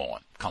Swango. Come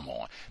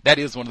on. That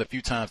is one of the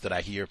few times that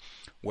I hear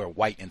where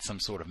white in some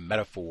sort of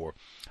metaphor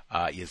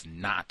is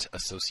not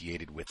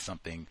associated with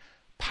something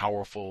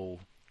powerful,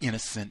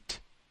 innocent,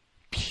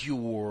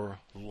 pure,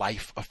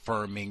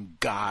 life-affirming,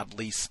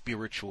 godly,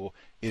 spiritual.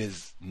 It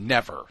is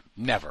never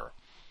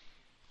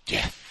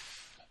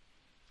death,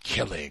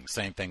 killing.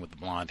 Same thing with the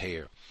blonde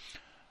hair.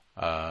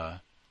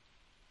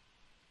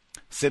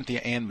 Cynthia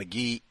Ann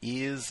McGee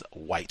is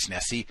white. Now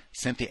see,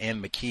 Cynthia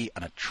Ann McGee,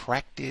 an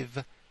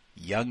attractive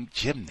young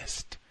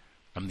gymnast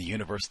from the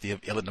University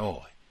of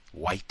Illinois.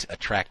 White,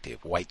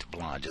 attractive, white,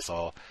 blonde, just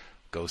all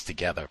goes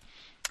together.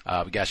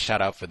 We got a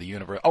shout out for the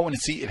universe. Oh, and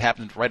see, it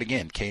happened right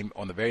again. Came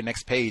on the very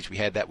next page. We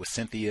had that with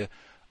Cynthia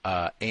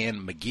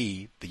Ann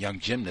McGee, the young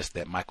gymnast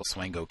that Michael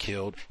Swango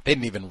killed. They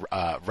didn't even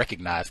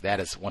recognize that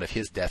as one of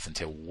his deaths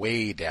until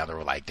way down. They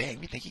were like,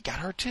 dang, we think he got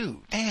her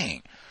too.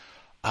 Dang.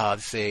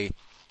 Let's say,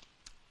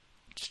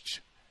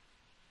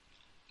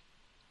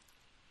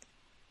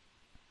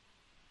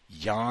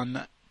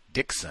 Jan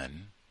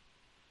Dixon,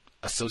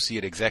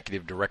 Associate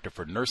Executive Director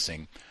for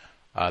Nursing,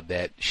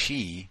 that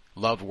she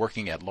loved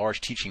working at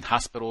large teaching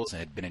hospitals and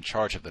had been in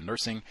charge of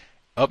nursing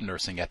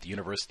at the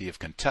University of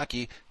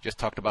Kentucky. Just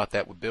talked about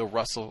that with Bill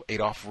Russell.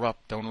 Adolph Rupp,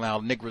 don't allow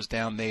niggers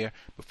down there,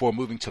 before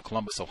moving to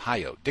Columbus,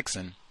 Ohio.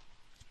 Dixon,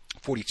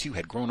 42,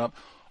 had grown up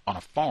on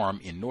a farm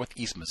in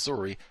northeast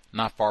Missouri,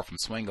 not far from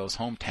Swango's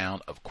hometown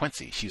of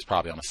Quincy. She was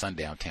probably on a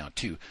sundown town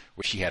too,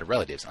 where she had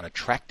relatives. An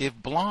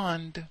attractive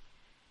blonde.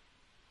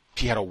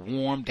 She had a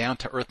warm,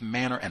 down-to-earth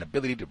manner and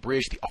ability to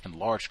bridge the often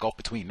large gulf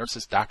between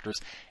nurses, doctors,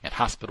 and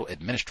hospital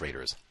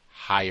administrators.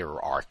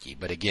 Hierarchy.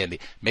 But again,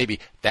 maybe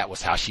that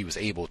was how she was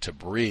able to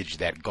bridge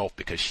that gulf,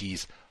 because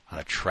she's an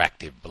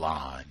attractive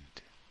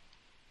blonde.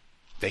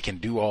 They can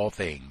do all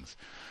things.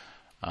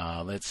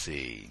 Let's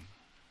see.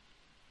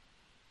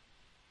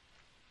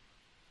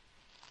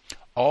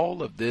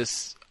 All of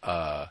this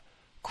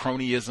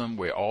cronyism,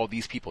 where all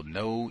these people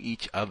know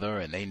each other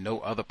and they know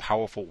other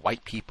powerful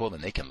white people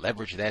and they can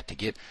leverage that to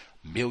get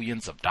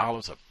millions of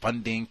dollars of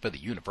funding for the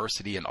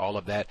university and all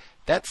of that.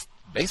 That's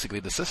basically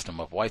the system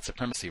of white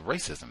supremacy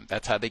racism.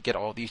 That's how they get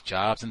all these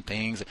jobs and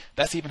things.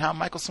 That's even how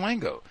Michael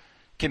Swango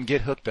can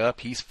get hooked up.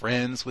 He's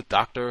friends with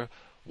Dr.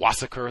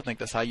 Wasserker, I think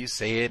that's how you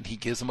say it. He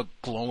gives him a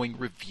glowing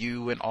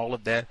review and all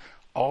of that.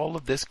 All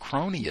of this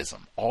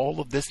cronyism,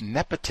 all of this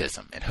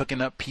nepotism and hooking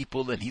up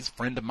people, and he's a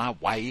friend of my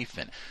wife,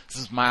 and this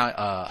is my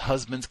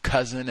husband's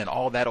cousin, and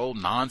all that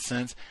old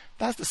nonsense.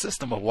 That's the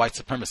system of white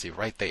supremacy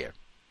right there.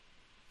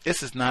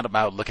 This is not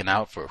about looking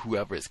out for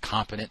whoever is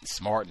competent and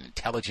smart and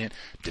intelligent,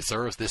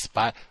 deserves this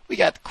spot.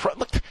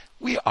 Look,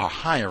 we are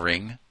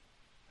hiring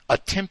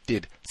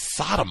attempted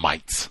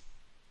sodomites,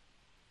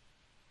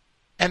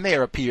 and they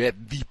appear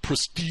at the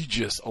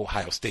prestigious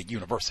Ohio State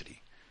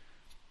University.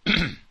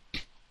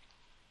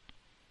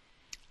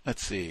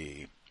 Let's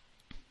see.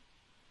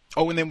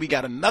 Oh, and then we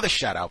got another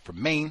shout out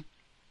from Maine.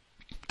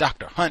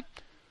 Dr. Hunt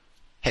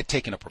had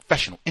taken a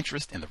professional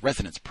interest in the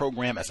residence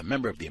program as a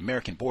member of the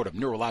American Board of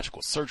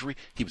Neurological Surgery.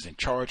 He was in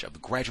charge of the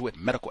graduate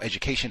medical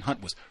education.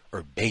 Hunt was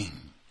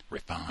urbane,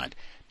 refined,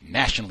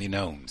 nationally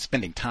known,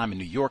 spending time in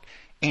New York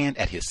and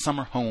at his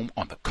summer home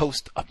on the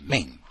coast of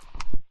Maine.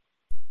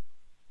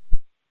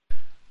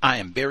 I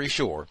am very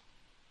sure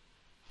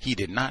he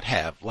did not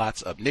have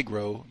lots of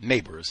Negro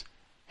neighbors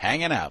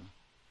hanging out.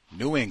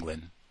 New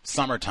England,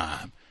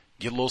 summertime,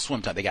 get a little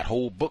swim time. They got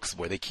whole books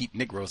where they keep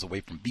Negroes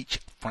away from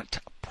beachfront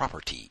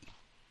property.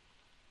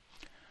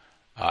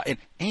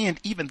 And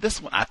even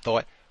this one, I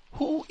thought,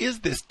 who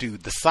is this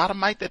dude? The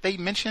sodomite that they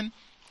mentioned,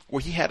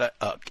 where he had a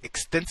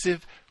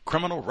extensive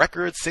criminal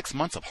record, 6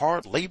 months of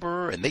hard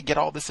labor, and they get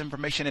all this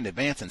information in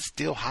advance and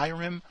still hire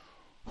him?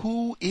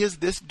 Who is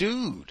this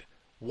dude?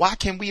 Why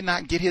can we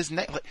not get his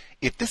name?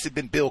 If this had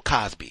been Bill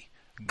Cosby,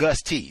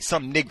 Gus T,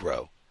 some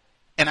Negro,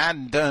 and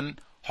I'd done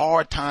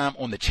hard time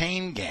on the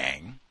chain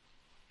gang,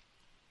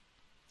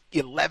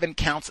 11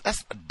 counts,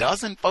 that's a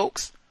dozen,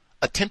 folks,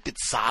 attempted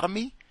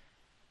sodomy,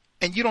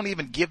 and you don't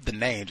even give the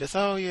name, just,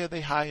 oh yeah,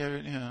 they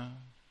hired,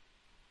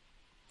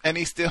 and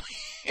he's still,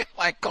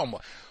 like, come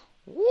on,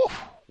 woo,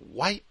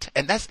 white,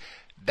 and that's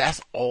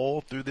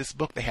all through this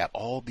book. They have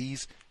all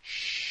these,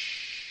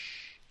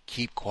 shh,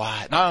 keep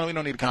quiet, no, we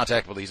don't need to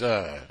contact police,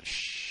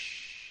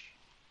 shh,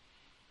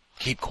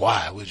 keep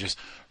quiet, we'll just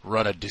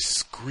run a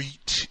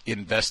discreet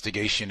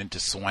investigation into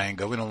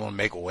Swango. We don't want to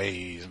make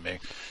waves,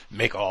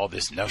 make all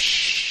this. No,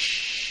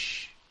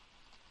 shh.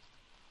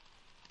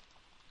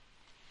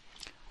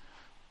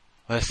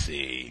 Let's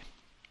see.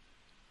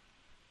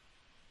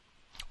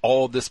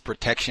 All this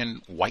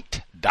protection,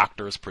 white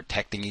doctors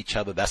protecting each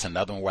other. That's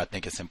another one where I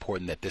think it's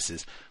important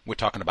that we're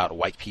talking about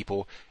white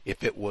people.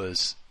 If it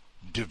was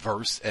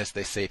diverse, as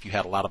they say, if you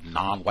had a lot of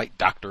non-white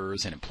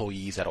doctors and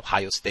employees at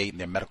Ohio State and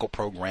their medical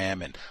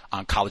program and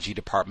oncology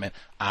department,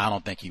 I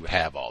don't think you would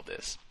have all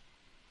this.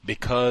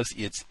 because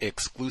it's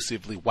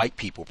exclusively white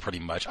people pretty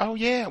much. Oh,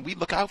 yeah, we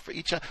look out for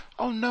each other.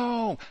 Oh,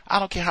 no, I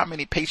don't care how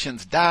many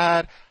patients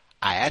died.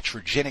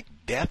 Iatrogenic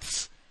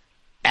deaths,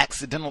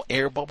 accidental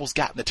air bubbles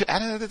got in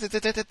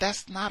the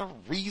that's not a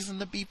reason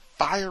to be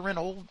firing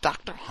old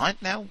Dr.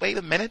 Hunt now. Wait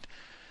a minute.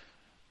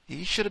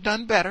 He should have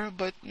done better,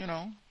 but, you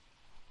know,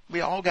 we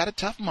all got a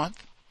tough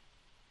month.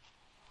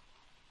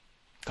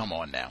 Come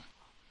on now.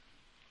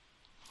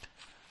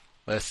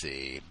 Let's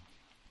see.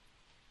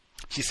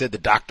 She said the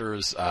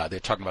doctors, they're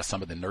talking about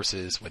some of the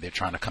nurses where they're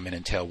trying to come in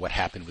and tell what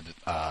happened with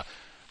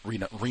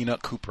Rena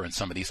Cooper and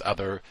some of these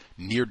other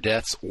near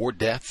deaths or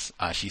deaths.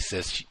 She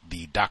says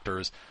the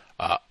doctors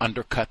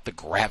undercut the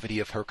gravity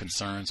of her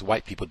concerns.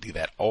 White people do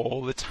that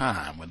all the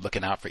time. When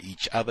looking out for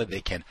each other,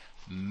 they can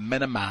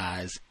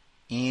minimize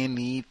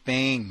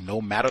anything,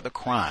 no matter the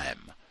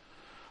crime.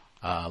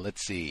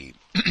 Let's see.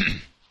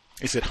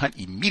 It said Hunt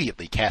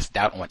immediately cast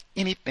doubt on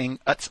anything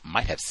Utz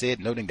might have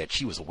said, noting that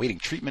she was awaiting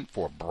treatment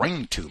for a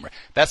brain tumor.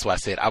 That's why I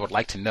said I would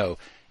like to know,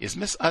 is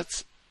Miss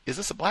Utz, is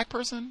this a black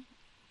person?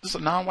 Is this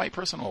a non-white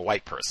person or a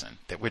white person?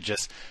 That we're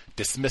just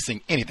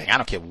dismissing anything. I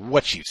don't care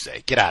what you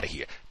say. Get out of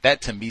here.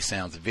 That to me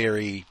sounds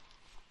very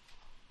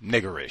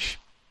niggerish.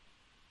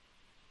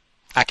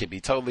 I could be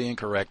totally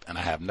incorrect and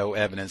I have no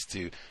evidence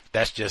to.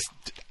 That's just,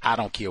 I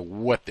don't care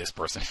what this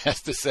person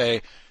has to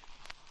say.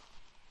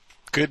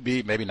 Could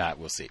be, maybe not.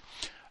 We'll see.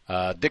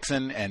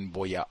 Dixon and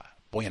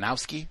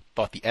Boyanowski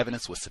thought the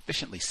evidence was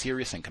sufficiently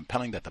serious and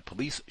compelling that the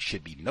police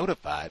should be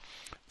notified.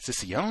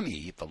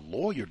 Ciccione, the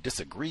lawyer,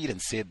 disagreed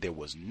and said there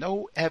was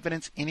no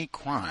evidence any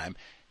crime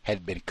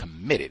had been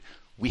committed.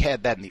 We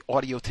had that in the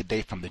audio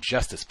today from the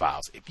Justice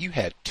Files. If you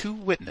had two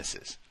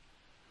witnesses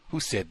who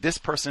said this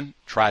person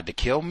tried to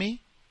kill me,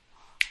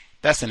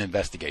 that's an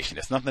investigation.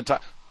 It's nothing to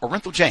talk.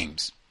 Orenthal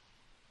James.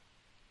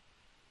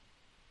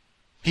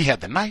 He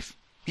had the knife.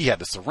 He had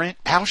the syringe.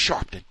 Al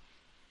Sharpton.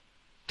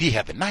 He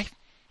had the knife.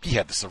 He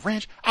had the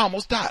syringe. I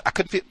almost died. I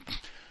couldn't fit.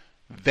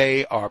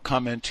 They are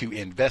coming to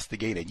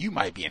investigate, and you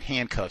might be in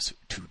handcuffs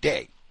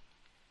today.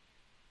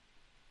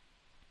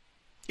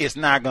 It's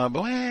not going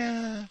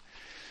to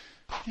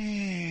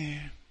be,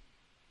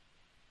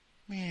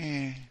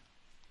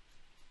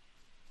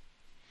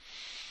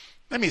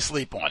 let me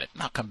sleep on it,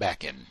 and I'll come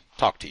back and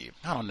talk to you.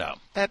 I don't know.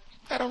 That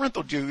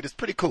Orenthal dude is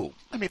pretty cool.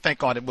 Let me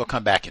think on it. We'll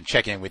come back and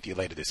check in with you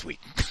later this week.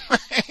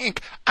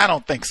 I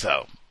don't think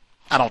so.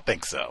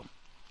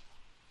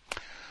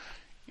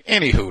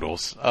 Any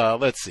hoodles.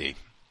 Let's see.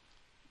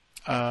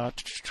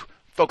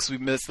 Folks we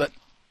missed that.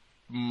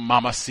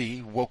 Mama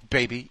C, Woke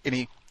Baby.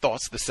 Any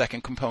thoughts? The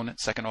second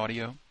component, second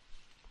audio.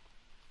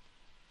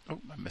 Oh,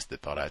 I missed the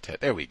thought I had.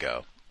 There we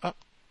go. Oh.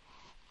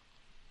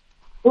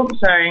 Oops,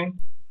 sorry.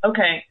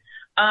 Okay.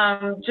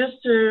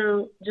 Just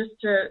to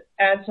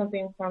add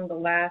something from the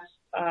last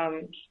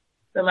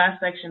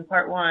section,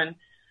 part one.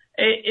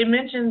 It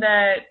mentioned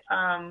that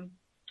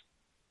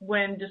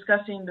when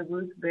discussing the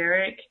Ruth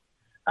Barrick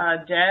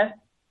death,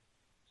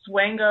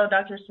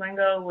 Dr.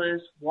 Swango was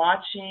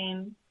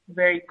watching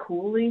very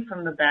coolly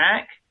from the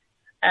back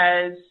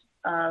as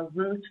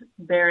Ruth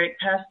Barrick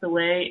passed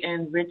away,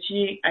 and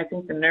Richie, I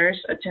think the nurse,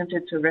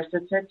 attempted to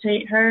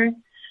resuscitate her.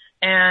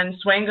 And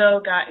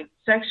Swango got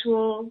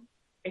sexual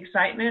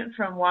excitement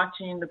from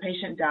watching the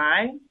patient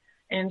die.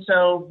 And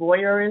so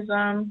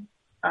voyeurism,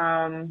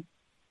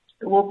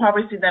 we'll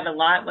probably see that a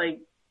lot. Like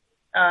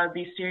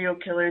these serial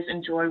killers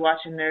enjoy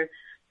watching their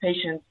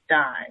patients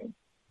die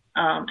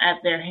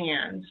at their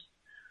hands.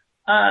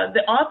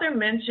 The author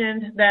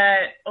mentioned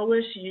that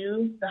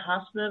OSU, the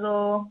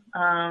hospital,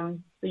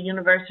 the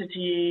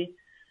university,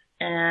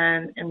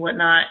 and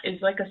whatnot,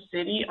 is like a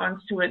city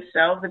unto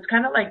itself. It's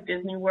kind of like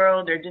Disney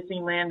World or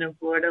Disneyland in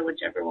Florida,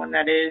 whichever one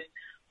that is,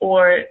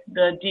 or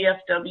the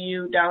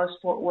DFW,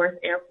 Dallas-Fort Worth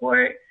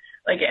Airport.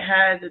 Like it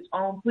has its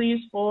own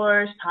police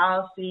force,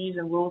 policies,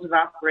 and rules of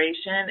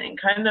operation, and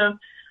kind of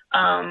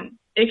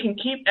it can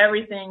keep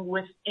everything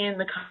within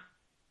the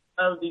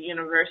of the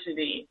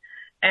university.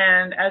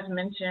 And as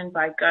mentioned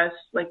by Gus,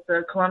 like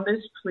the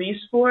Columbus police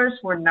force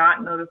were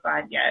not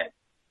notified yet.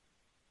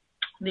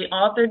 The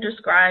author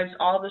describes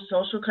all the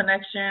social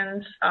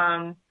connections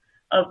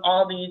of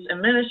all these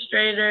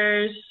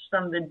administrators,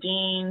 from the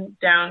dean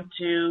down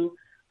to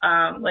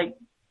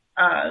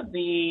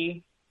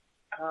the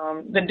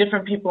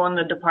different people in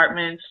the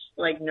departments,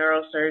 like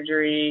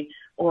neurosurgery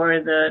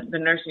or the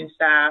nursing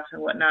staff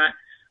and whatnot.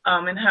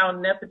 And how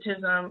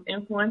nepotism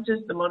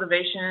influences the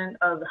motivation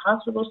of the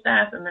hospital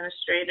staff,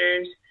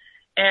 administrators,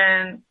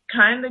 and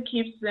kind of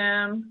keeps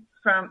them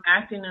from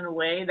acting in a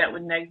way that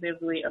would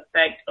negatively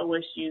affect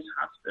OSU's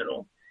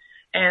hospital.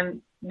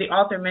 And the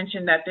author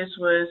mentioned that this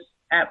was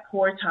at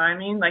poor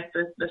timing, like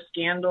the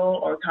scandal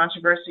or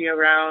controversy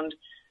around,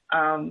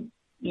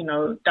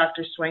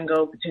 Dr.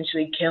 Swango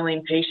potentially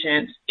killing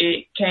patients.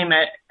 It came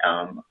at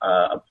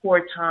a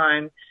poor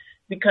time,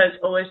 because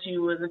OSU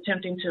was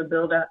attempting to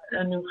build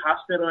a new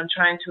hospital and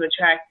trying to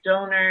attract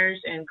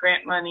donors and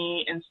grant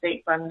money and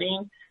state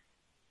funding.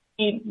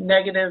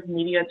 Negative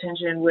media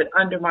attention would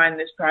undermine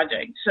this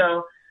project.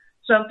 So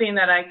something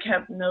that I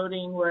kept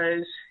noting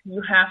was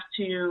you have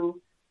to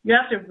you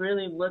have to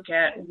really look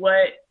at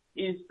what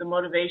is the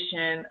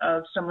motivation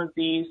of some of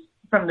these,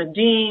 from the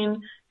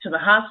dean to the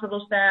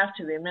hospital staff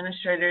to the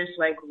administrators.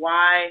 Like,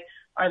 why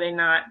are they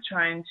not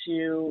trying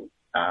to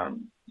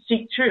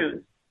seek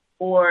truth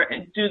or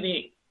do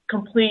the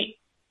complete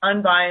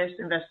unbiased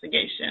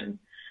investigation?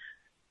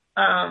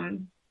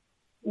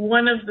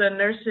 One of the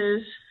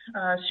nurses,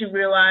 she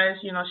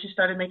realized, she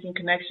started making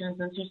connections,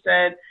 and she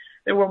said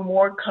there were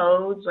more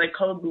codes, like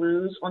code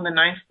blues, on the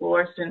 9th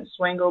floor since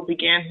Swango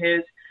began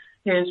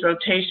his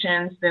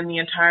rotations than the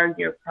entire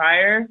year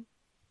prior.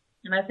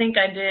 And I think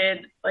I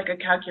did like a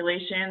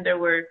calculation. There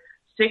were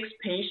 6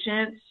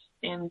 patients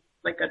in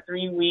like a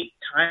 3-week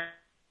time.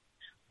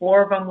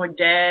 4 of them were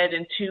dead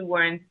and 2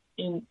 were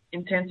in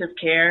intensive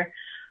care.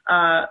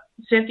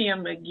 Cynthia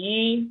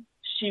McGee,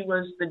 she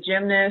was the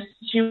gymnast.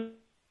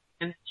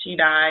 She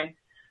died.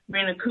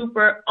 Marina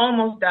Cooper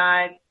almost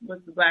died, was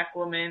the Black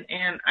woman,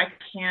 and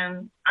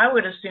I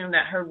would assume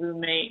that her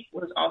roommate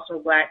was also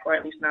Black or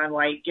at least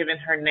non-white, given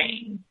her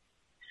name.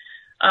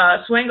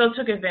 Swango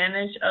took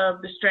advantage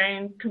of the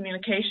strained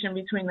communication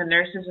between the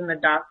nurses and the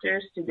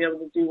doctors to be able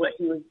to do what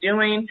he was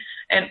doing,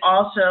 and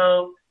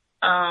also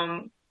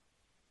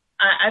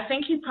I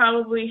think he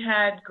probably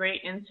had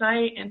great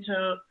insight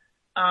into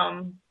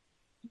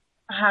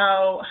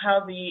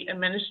how the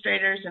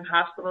administrators and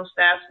hospital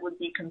staff would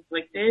be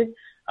conflicted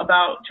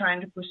about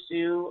trying to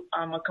pursue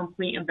a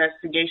complete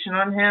investigation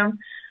on him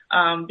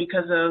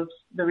because of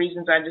the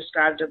reasons I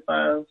described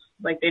above.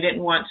 Like, they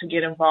didn't want to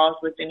get involved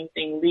with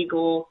anything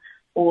legal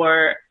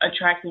or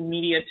attracting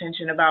media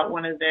attention about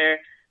one of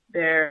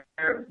their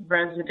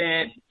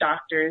resident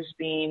doctors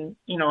being,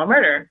 a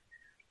murderer.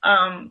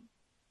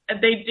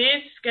 They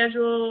did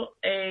schedule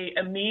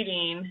a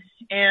meeting,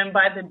 and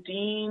by the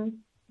dean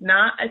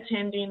not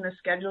attending the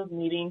scheduled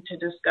meeting to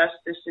discuss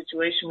this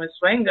situation with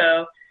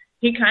Swango,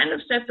 he kind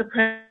of set the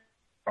precedent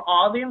for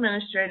all the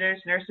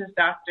administrators, nurses,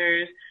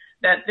 doctors,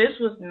 that this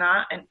was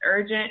not an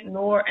urgent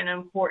nor an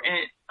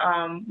important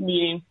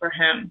meeting for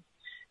him.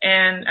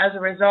 And as a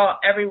result,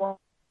 everyone,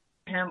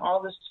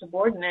 all the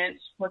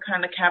subordinates, were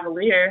kind of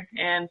cavalier,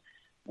 and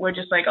we're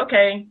just like,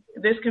 okay,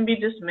 this can be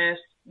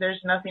dismissed.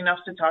 There's nothing else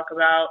to talk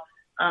about.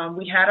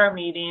 We had our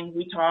meeting.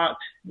 We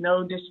talked.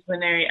 No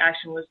disciplinary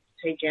action was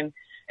taken.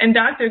 And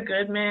Dr.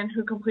 Goodman,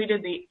 who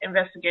completed the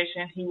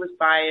investigation, he was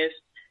biased.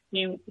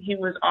 He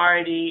was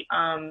already,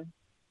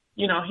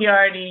 he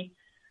already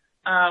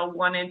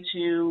wanted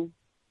to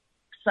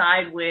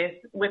side with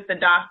the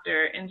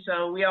doctor. And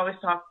so we always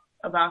talk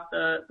about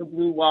the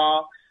blue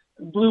wall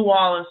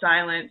of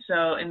silence.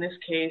 So in this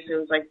case, it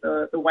was like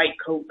the white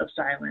coat of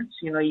silence.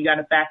 You got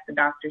to back the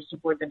doctors,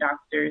 support the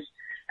doctors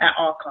at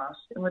all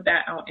costs. And with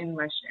that, I'll end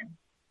my share.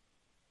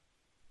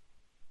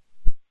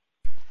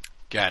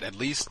 Got at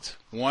least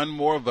one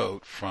more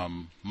vote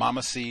from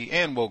Mama C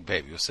and Woke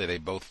Baby. We'll say they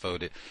both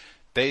voted.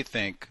 They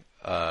think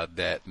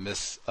that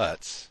Miss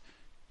Utz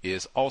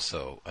is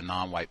also a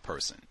non-white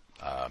person.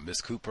 Miss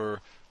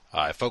Cooper,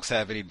 if folks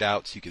have any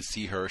doubts, you can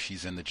see her.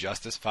 She's in the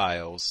Justice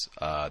Files,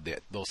 the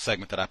little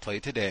segment that I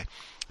played today.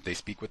 They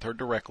speak with her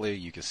directly.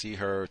 You can see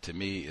her. To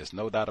me, is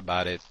no doubt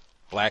about it.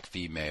 Black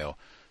female.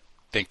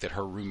 Think that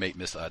her roommate,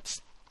 Miss Utz,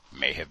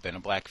 may have been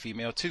a black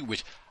female too,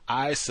 which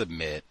I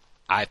submit.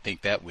 I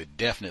think that would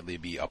definitely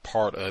be a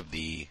part of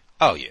the,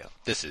 oh yeah,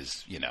 this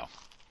is,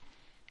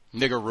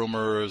 nigger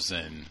rumors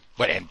and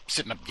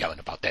sitting up yelling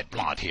about that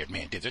blonde-haired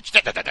man did it.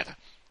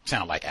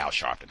 Sound like Al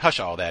Sharpton. Hush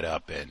all that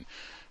up and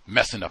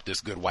messing up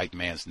this good white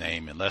man's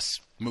name, and let's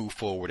move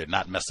forward and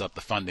not mess up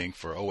the funding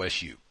for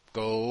OSU.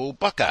 Go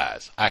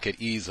Buckeyes. I could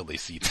easily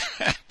see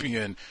that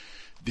being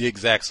the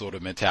exact sort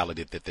of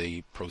mentality that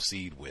they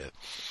proceed with.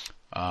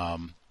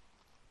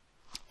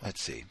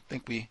 Let's see. I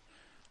think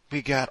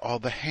we got all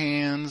the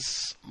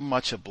hands.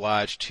 Much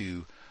obliged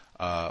to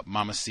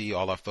Mama C,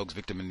 all our folks,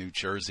 Victim in New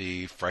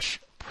Jersey, Fresh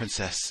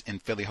Princess in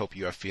Philly. Hope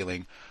you are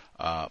feeling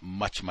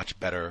much, much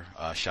better.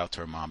 Shout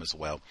to her mom as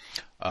well.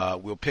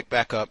 We'll pick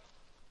back up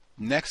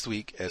next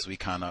week as we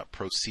kind of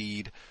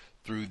proceed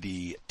through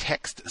the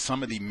text.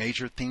 Some of the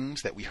major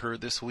themes that we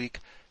heard this week,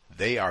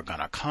 they are going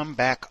to come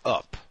back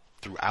up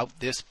throughout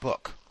this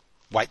book.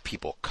 White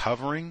people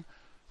covering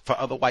for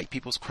other white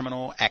people's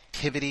criminal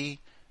activity,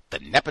 the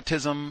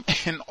nepotism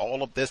and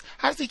all of this.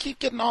 How does he keep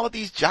getting all of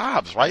these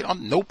jobs, right?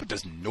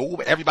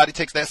 Everybody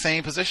takes that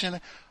same position.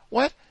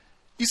 What?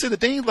 You see the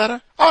dean's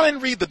letter? Oh, I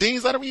didn't read the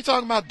dean's letter. What are you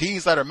talking about,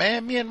 dean's letter,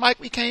 man? Me and Mike,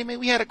 we came in.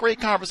 We had a great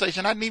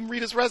conversation. I didn't even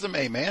read his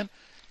resume, man.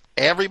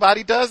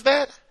 Everybody does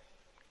that?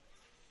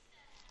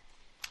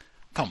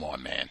 Come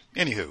on, man.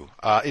 Anywho,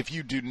 if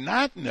you do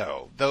not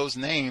know those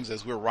names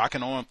as we're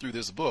rocking on through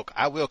this book,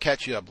 I will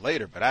catch you up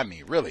later. But I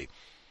mean, really,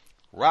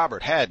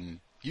 Robert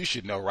Haddon, you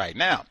should know right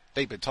now.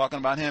 They've been talking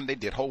about him. They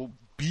did whole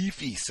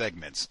beefy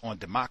segments on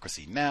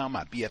Democracy Now!,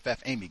 my BFF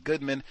Amy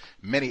Goodman,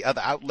 many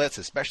other outlets,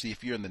 especially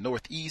if you're in the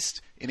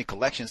Northeast, any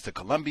collections to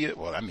Columbia.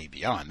 Well, I mean,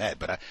 beyond that,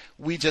 but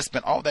we just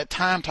spent all that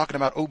time talking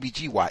about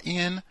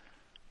OBGYN.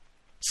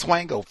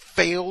 Swango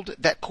failed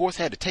that course,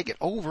 had to take it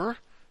over.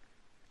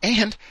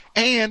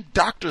 And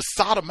doctors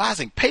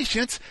sodomizing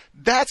patients,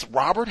 that's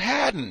Robert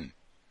Haddon.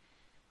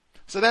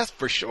 So that's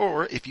for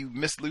sure. If you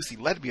missed Lucy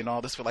Letby and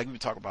all this, feel like we've been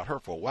talking about her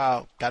for a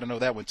while. Got to know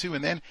that one too.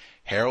 And then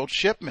Harold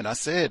Shipman, I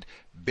said,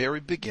 very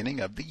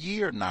beginning of the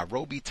year.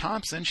 Nairobi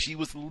Thompson, she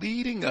was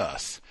leading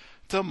us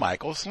to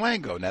Michael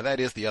Swango. Now that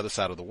is the other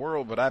side of the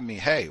world, but I mean,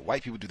 hey,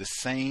 white people do the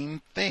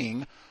same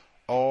thing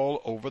all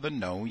over the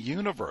known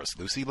universe.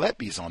 Lucy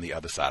Letby's on the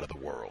other side of the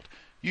world.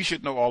 You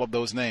should know all of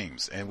those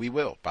names, and we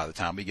will by the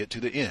time we get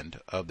to the end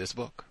of this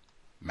book.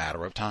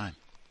 Matter of time.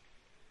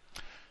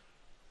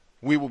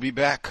 We will be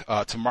back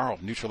tomorrow,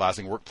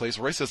 neutralizing workplace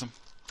racism.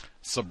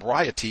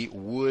 Sobriety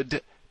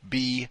would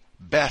be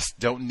best.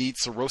 Don't need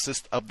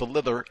cirrhosis of the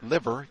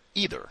liver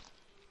either.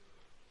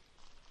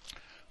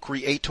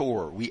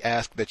 Creator, we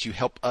ask that you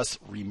help us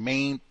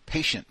remain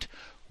patient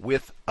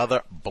with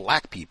other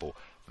black people,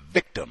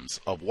 victims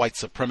of white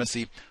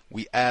supremacy.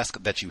 We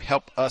ask that you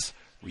help us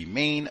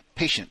remain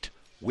patient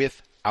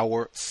with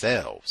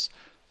ourselves.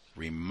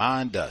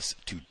 Remind us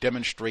to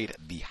demonstrate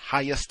the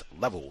highest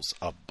levels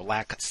of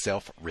black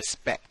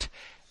self-respect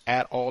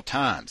at all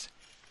times,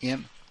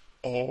 in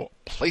all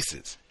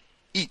places,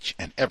 each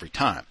and every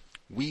time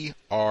we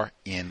are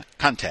in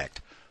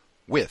contact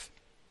with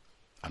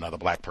another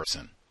black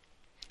person.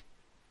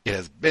 It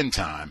has been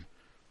time.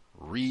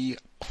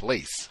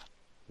 Replace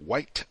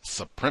white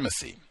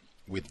supremacy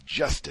with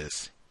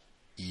justice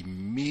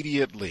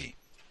immediately.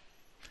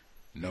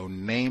 No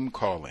name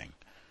calling,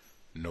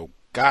 no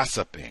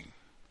gossiping,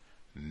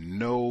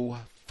 no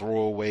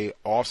throwaway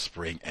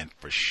offspring. And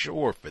for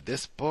sure, for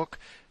this book,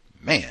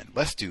 man,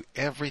 let's do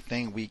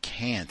everything we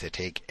can to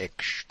take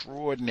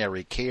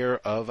extraordinary care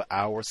of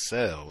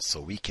ourselves so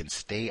we can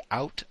stay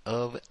out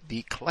of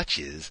the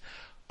clutches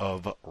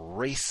of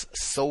race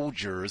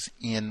soldiers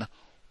in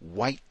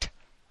white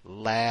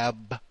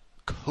lab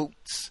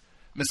coats.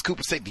 Miss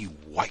Cooper, say the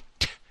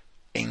white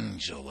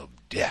angel of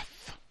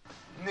death.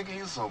 Nigga,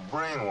 you so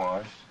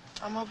brainwashed.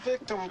 I'm a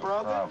victim,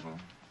 brother. Problem.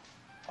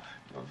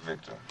 You're a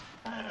victim.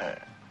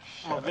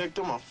 I'm a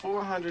victim of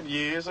 400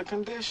 years of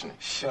conditioning.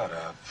 Shut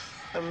up.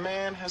 The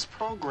man has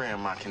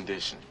programmed my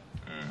conditioning.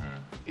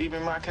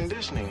 Even my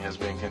conditioning has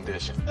been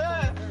conditioned.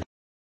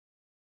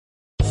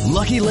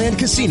 Lucky Land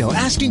Casino,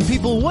 asking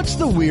people, what's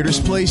the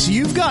weirdest place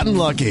you've gotten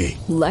lucky?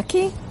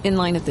 Lucky? In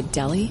line at the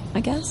deli, I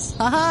guess?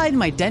 Aha, in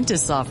my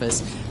dentist's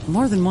office.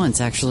 More than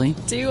once, actually.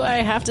 Do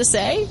I have to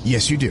say?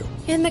 Yes, you do.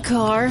 In the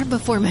car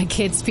before my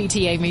kids'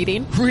 PTA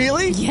meeting.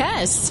 Really?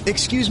 Yes.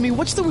 Excuse me,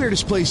 what's the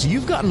weirdest place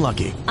you've gotten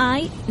lucky?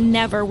 I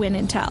never win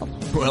and tell.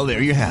 Well,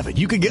 there you have it.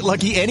 You can get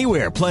lucky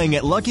anywhere, playing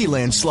at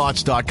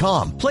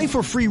LuckyLandSlots.com. Play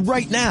for free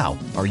right now.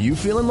 Are you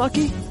feeling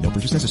lucky? No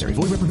purchase necessary.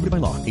 Void where prohibited by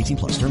law. 18+.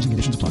 Terms and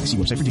conditions apply. See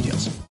website for details.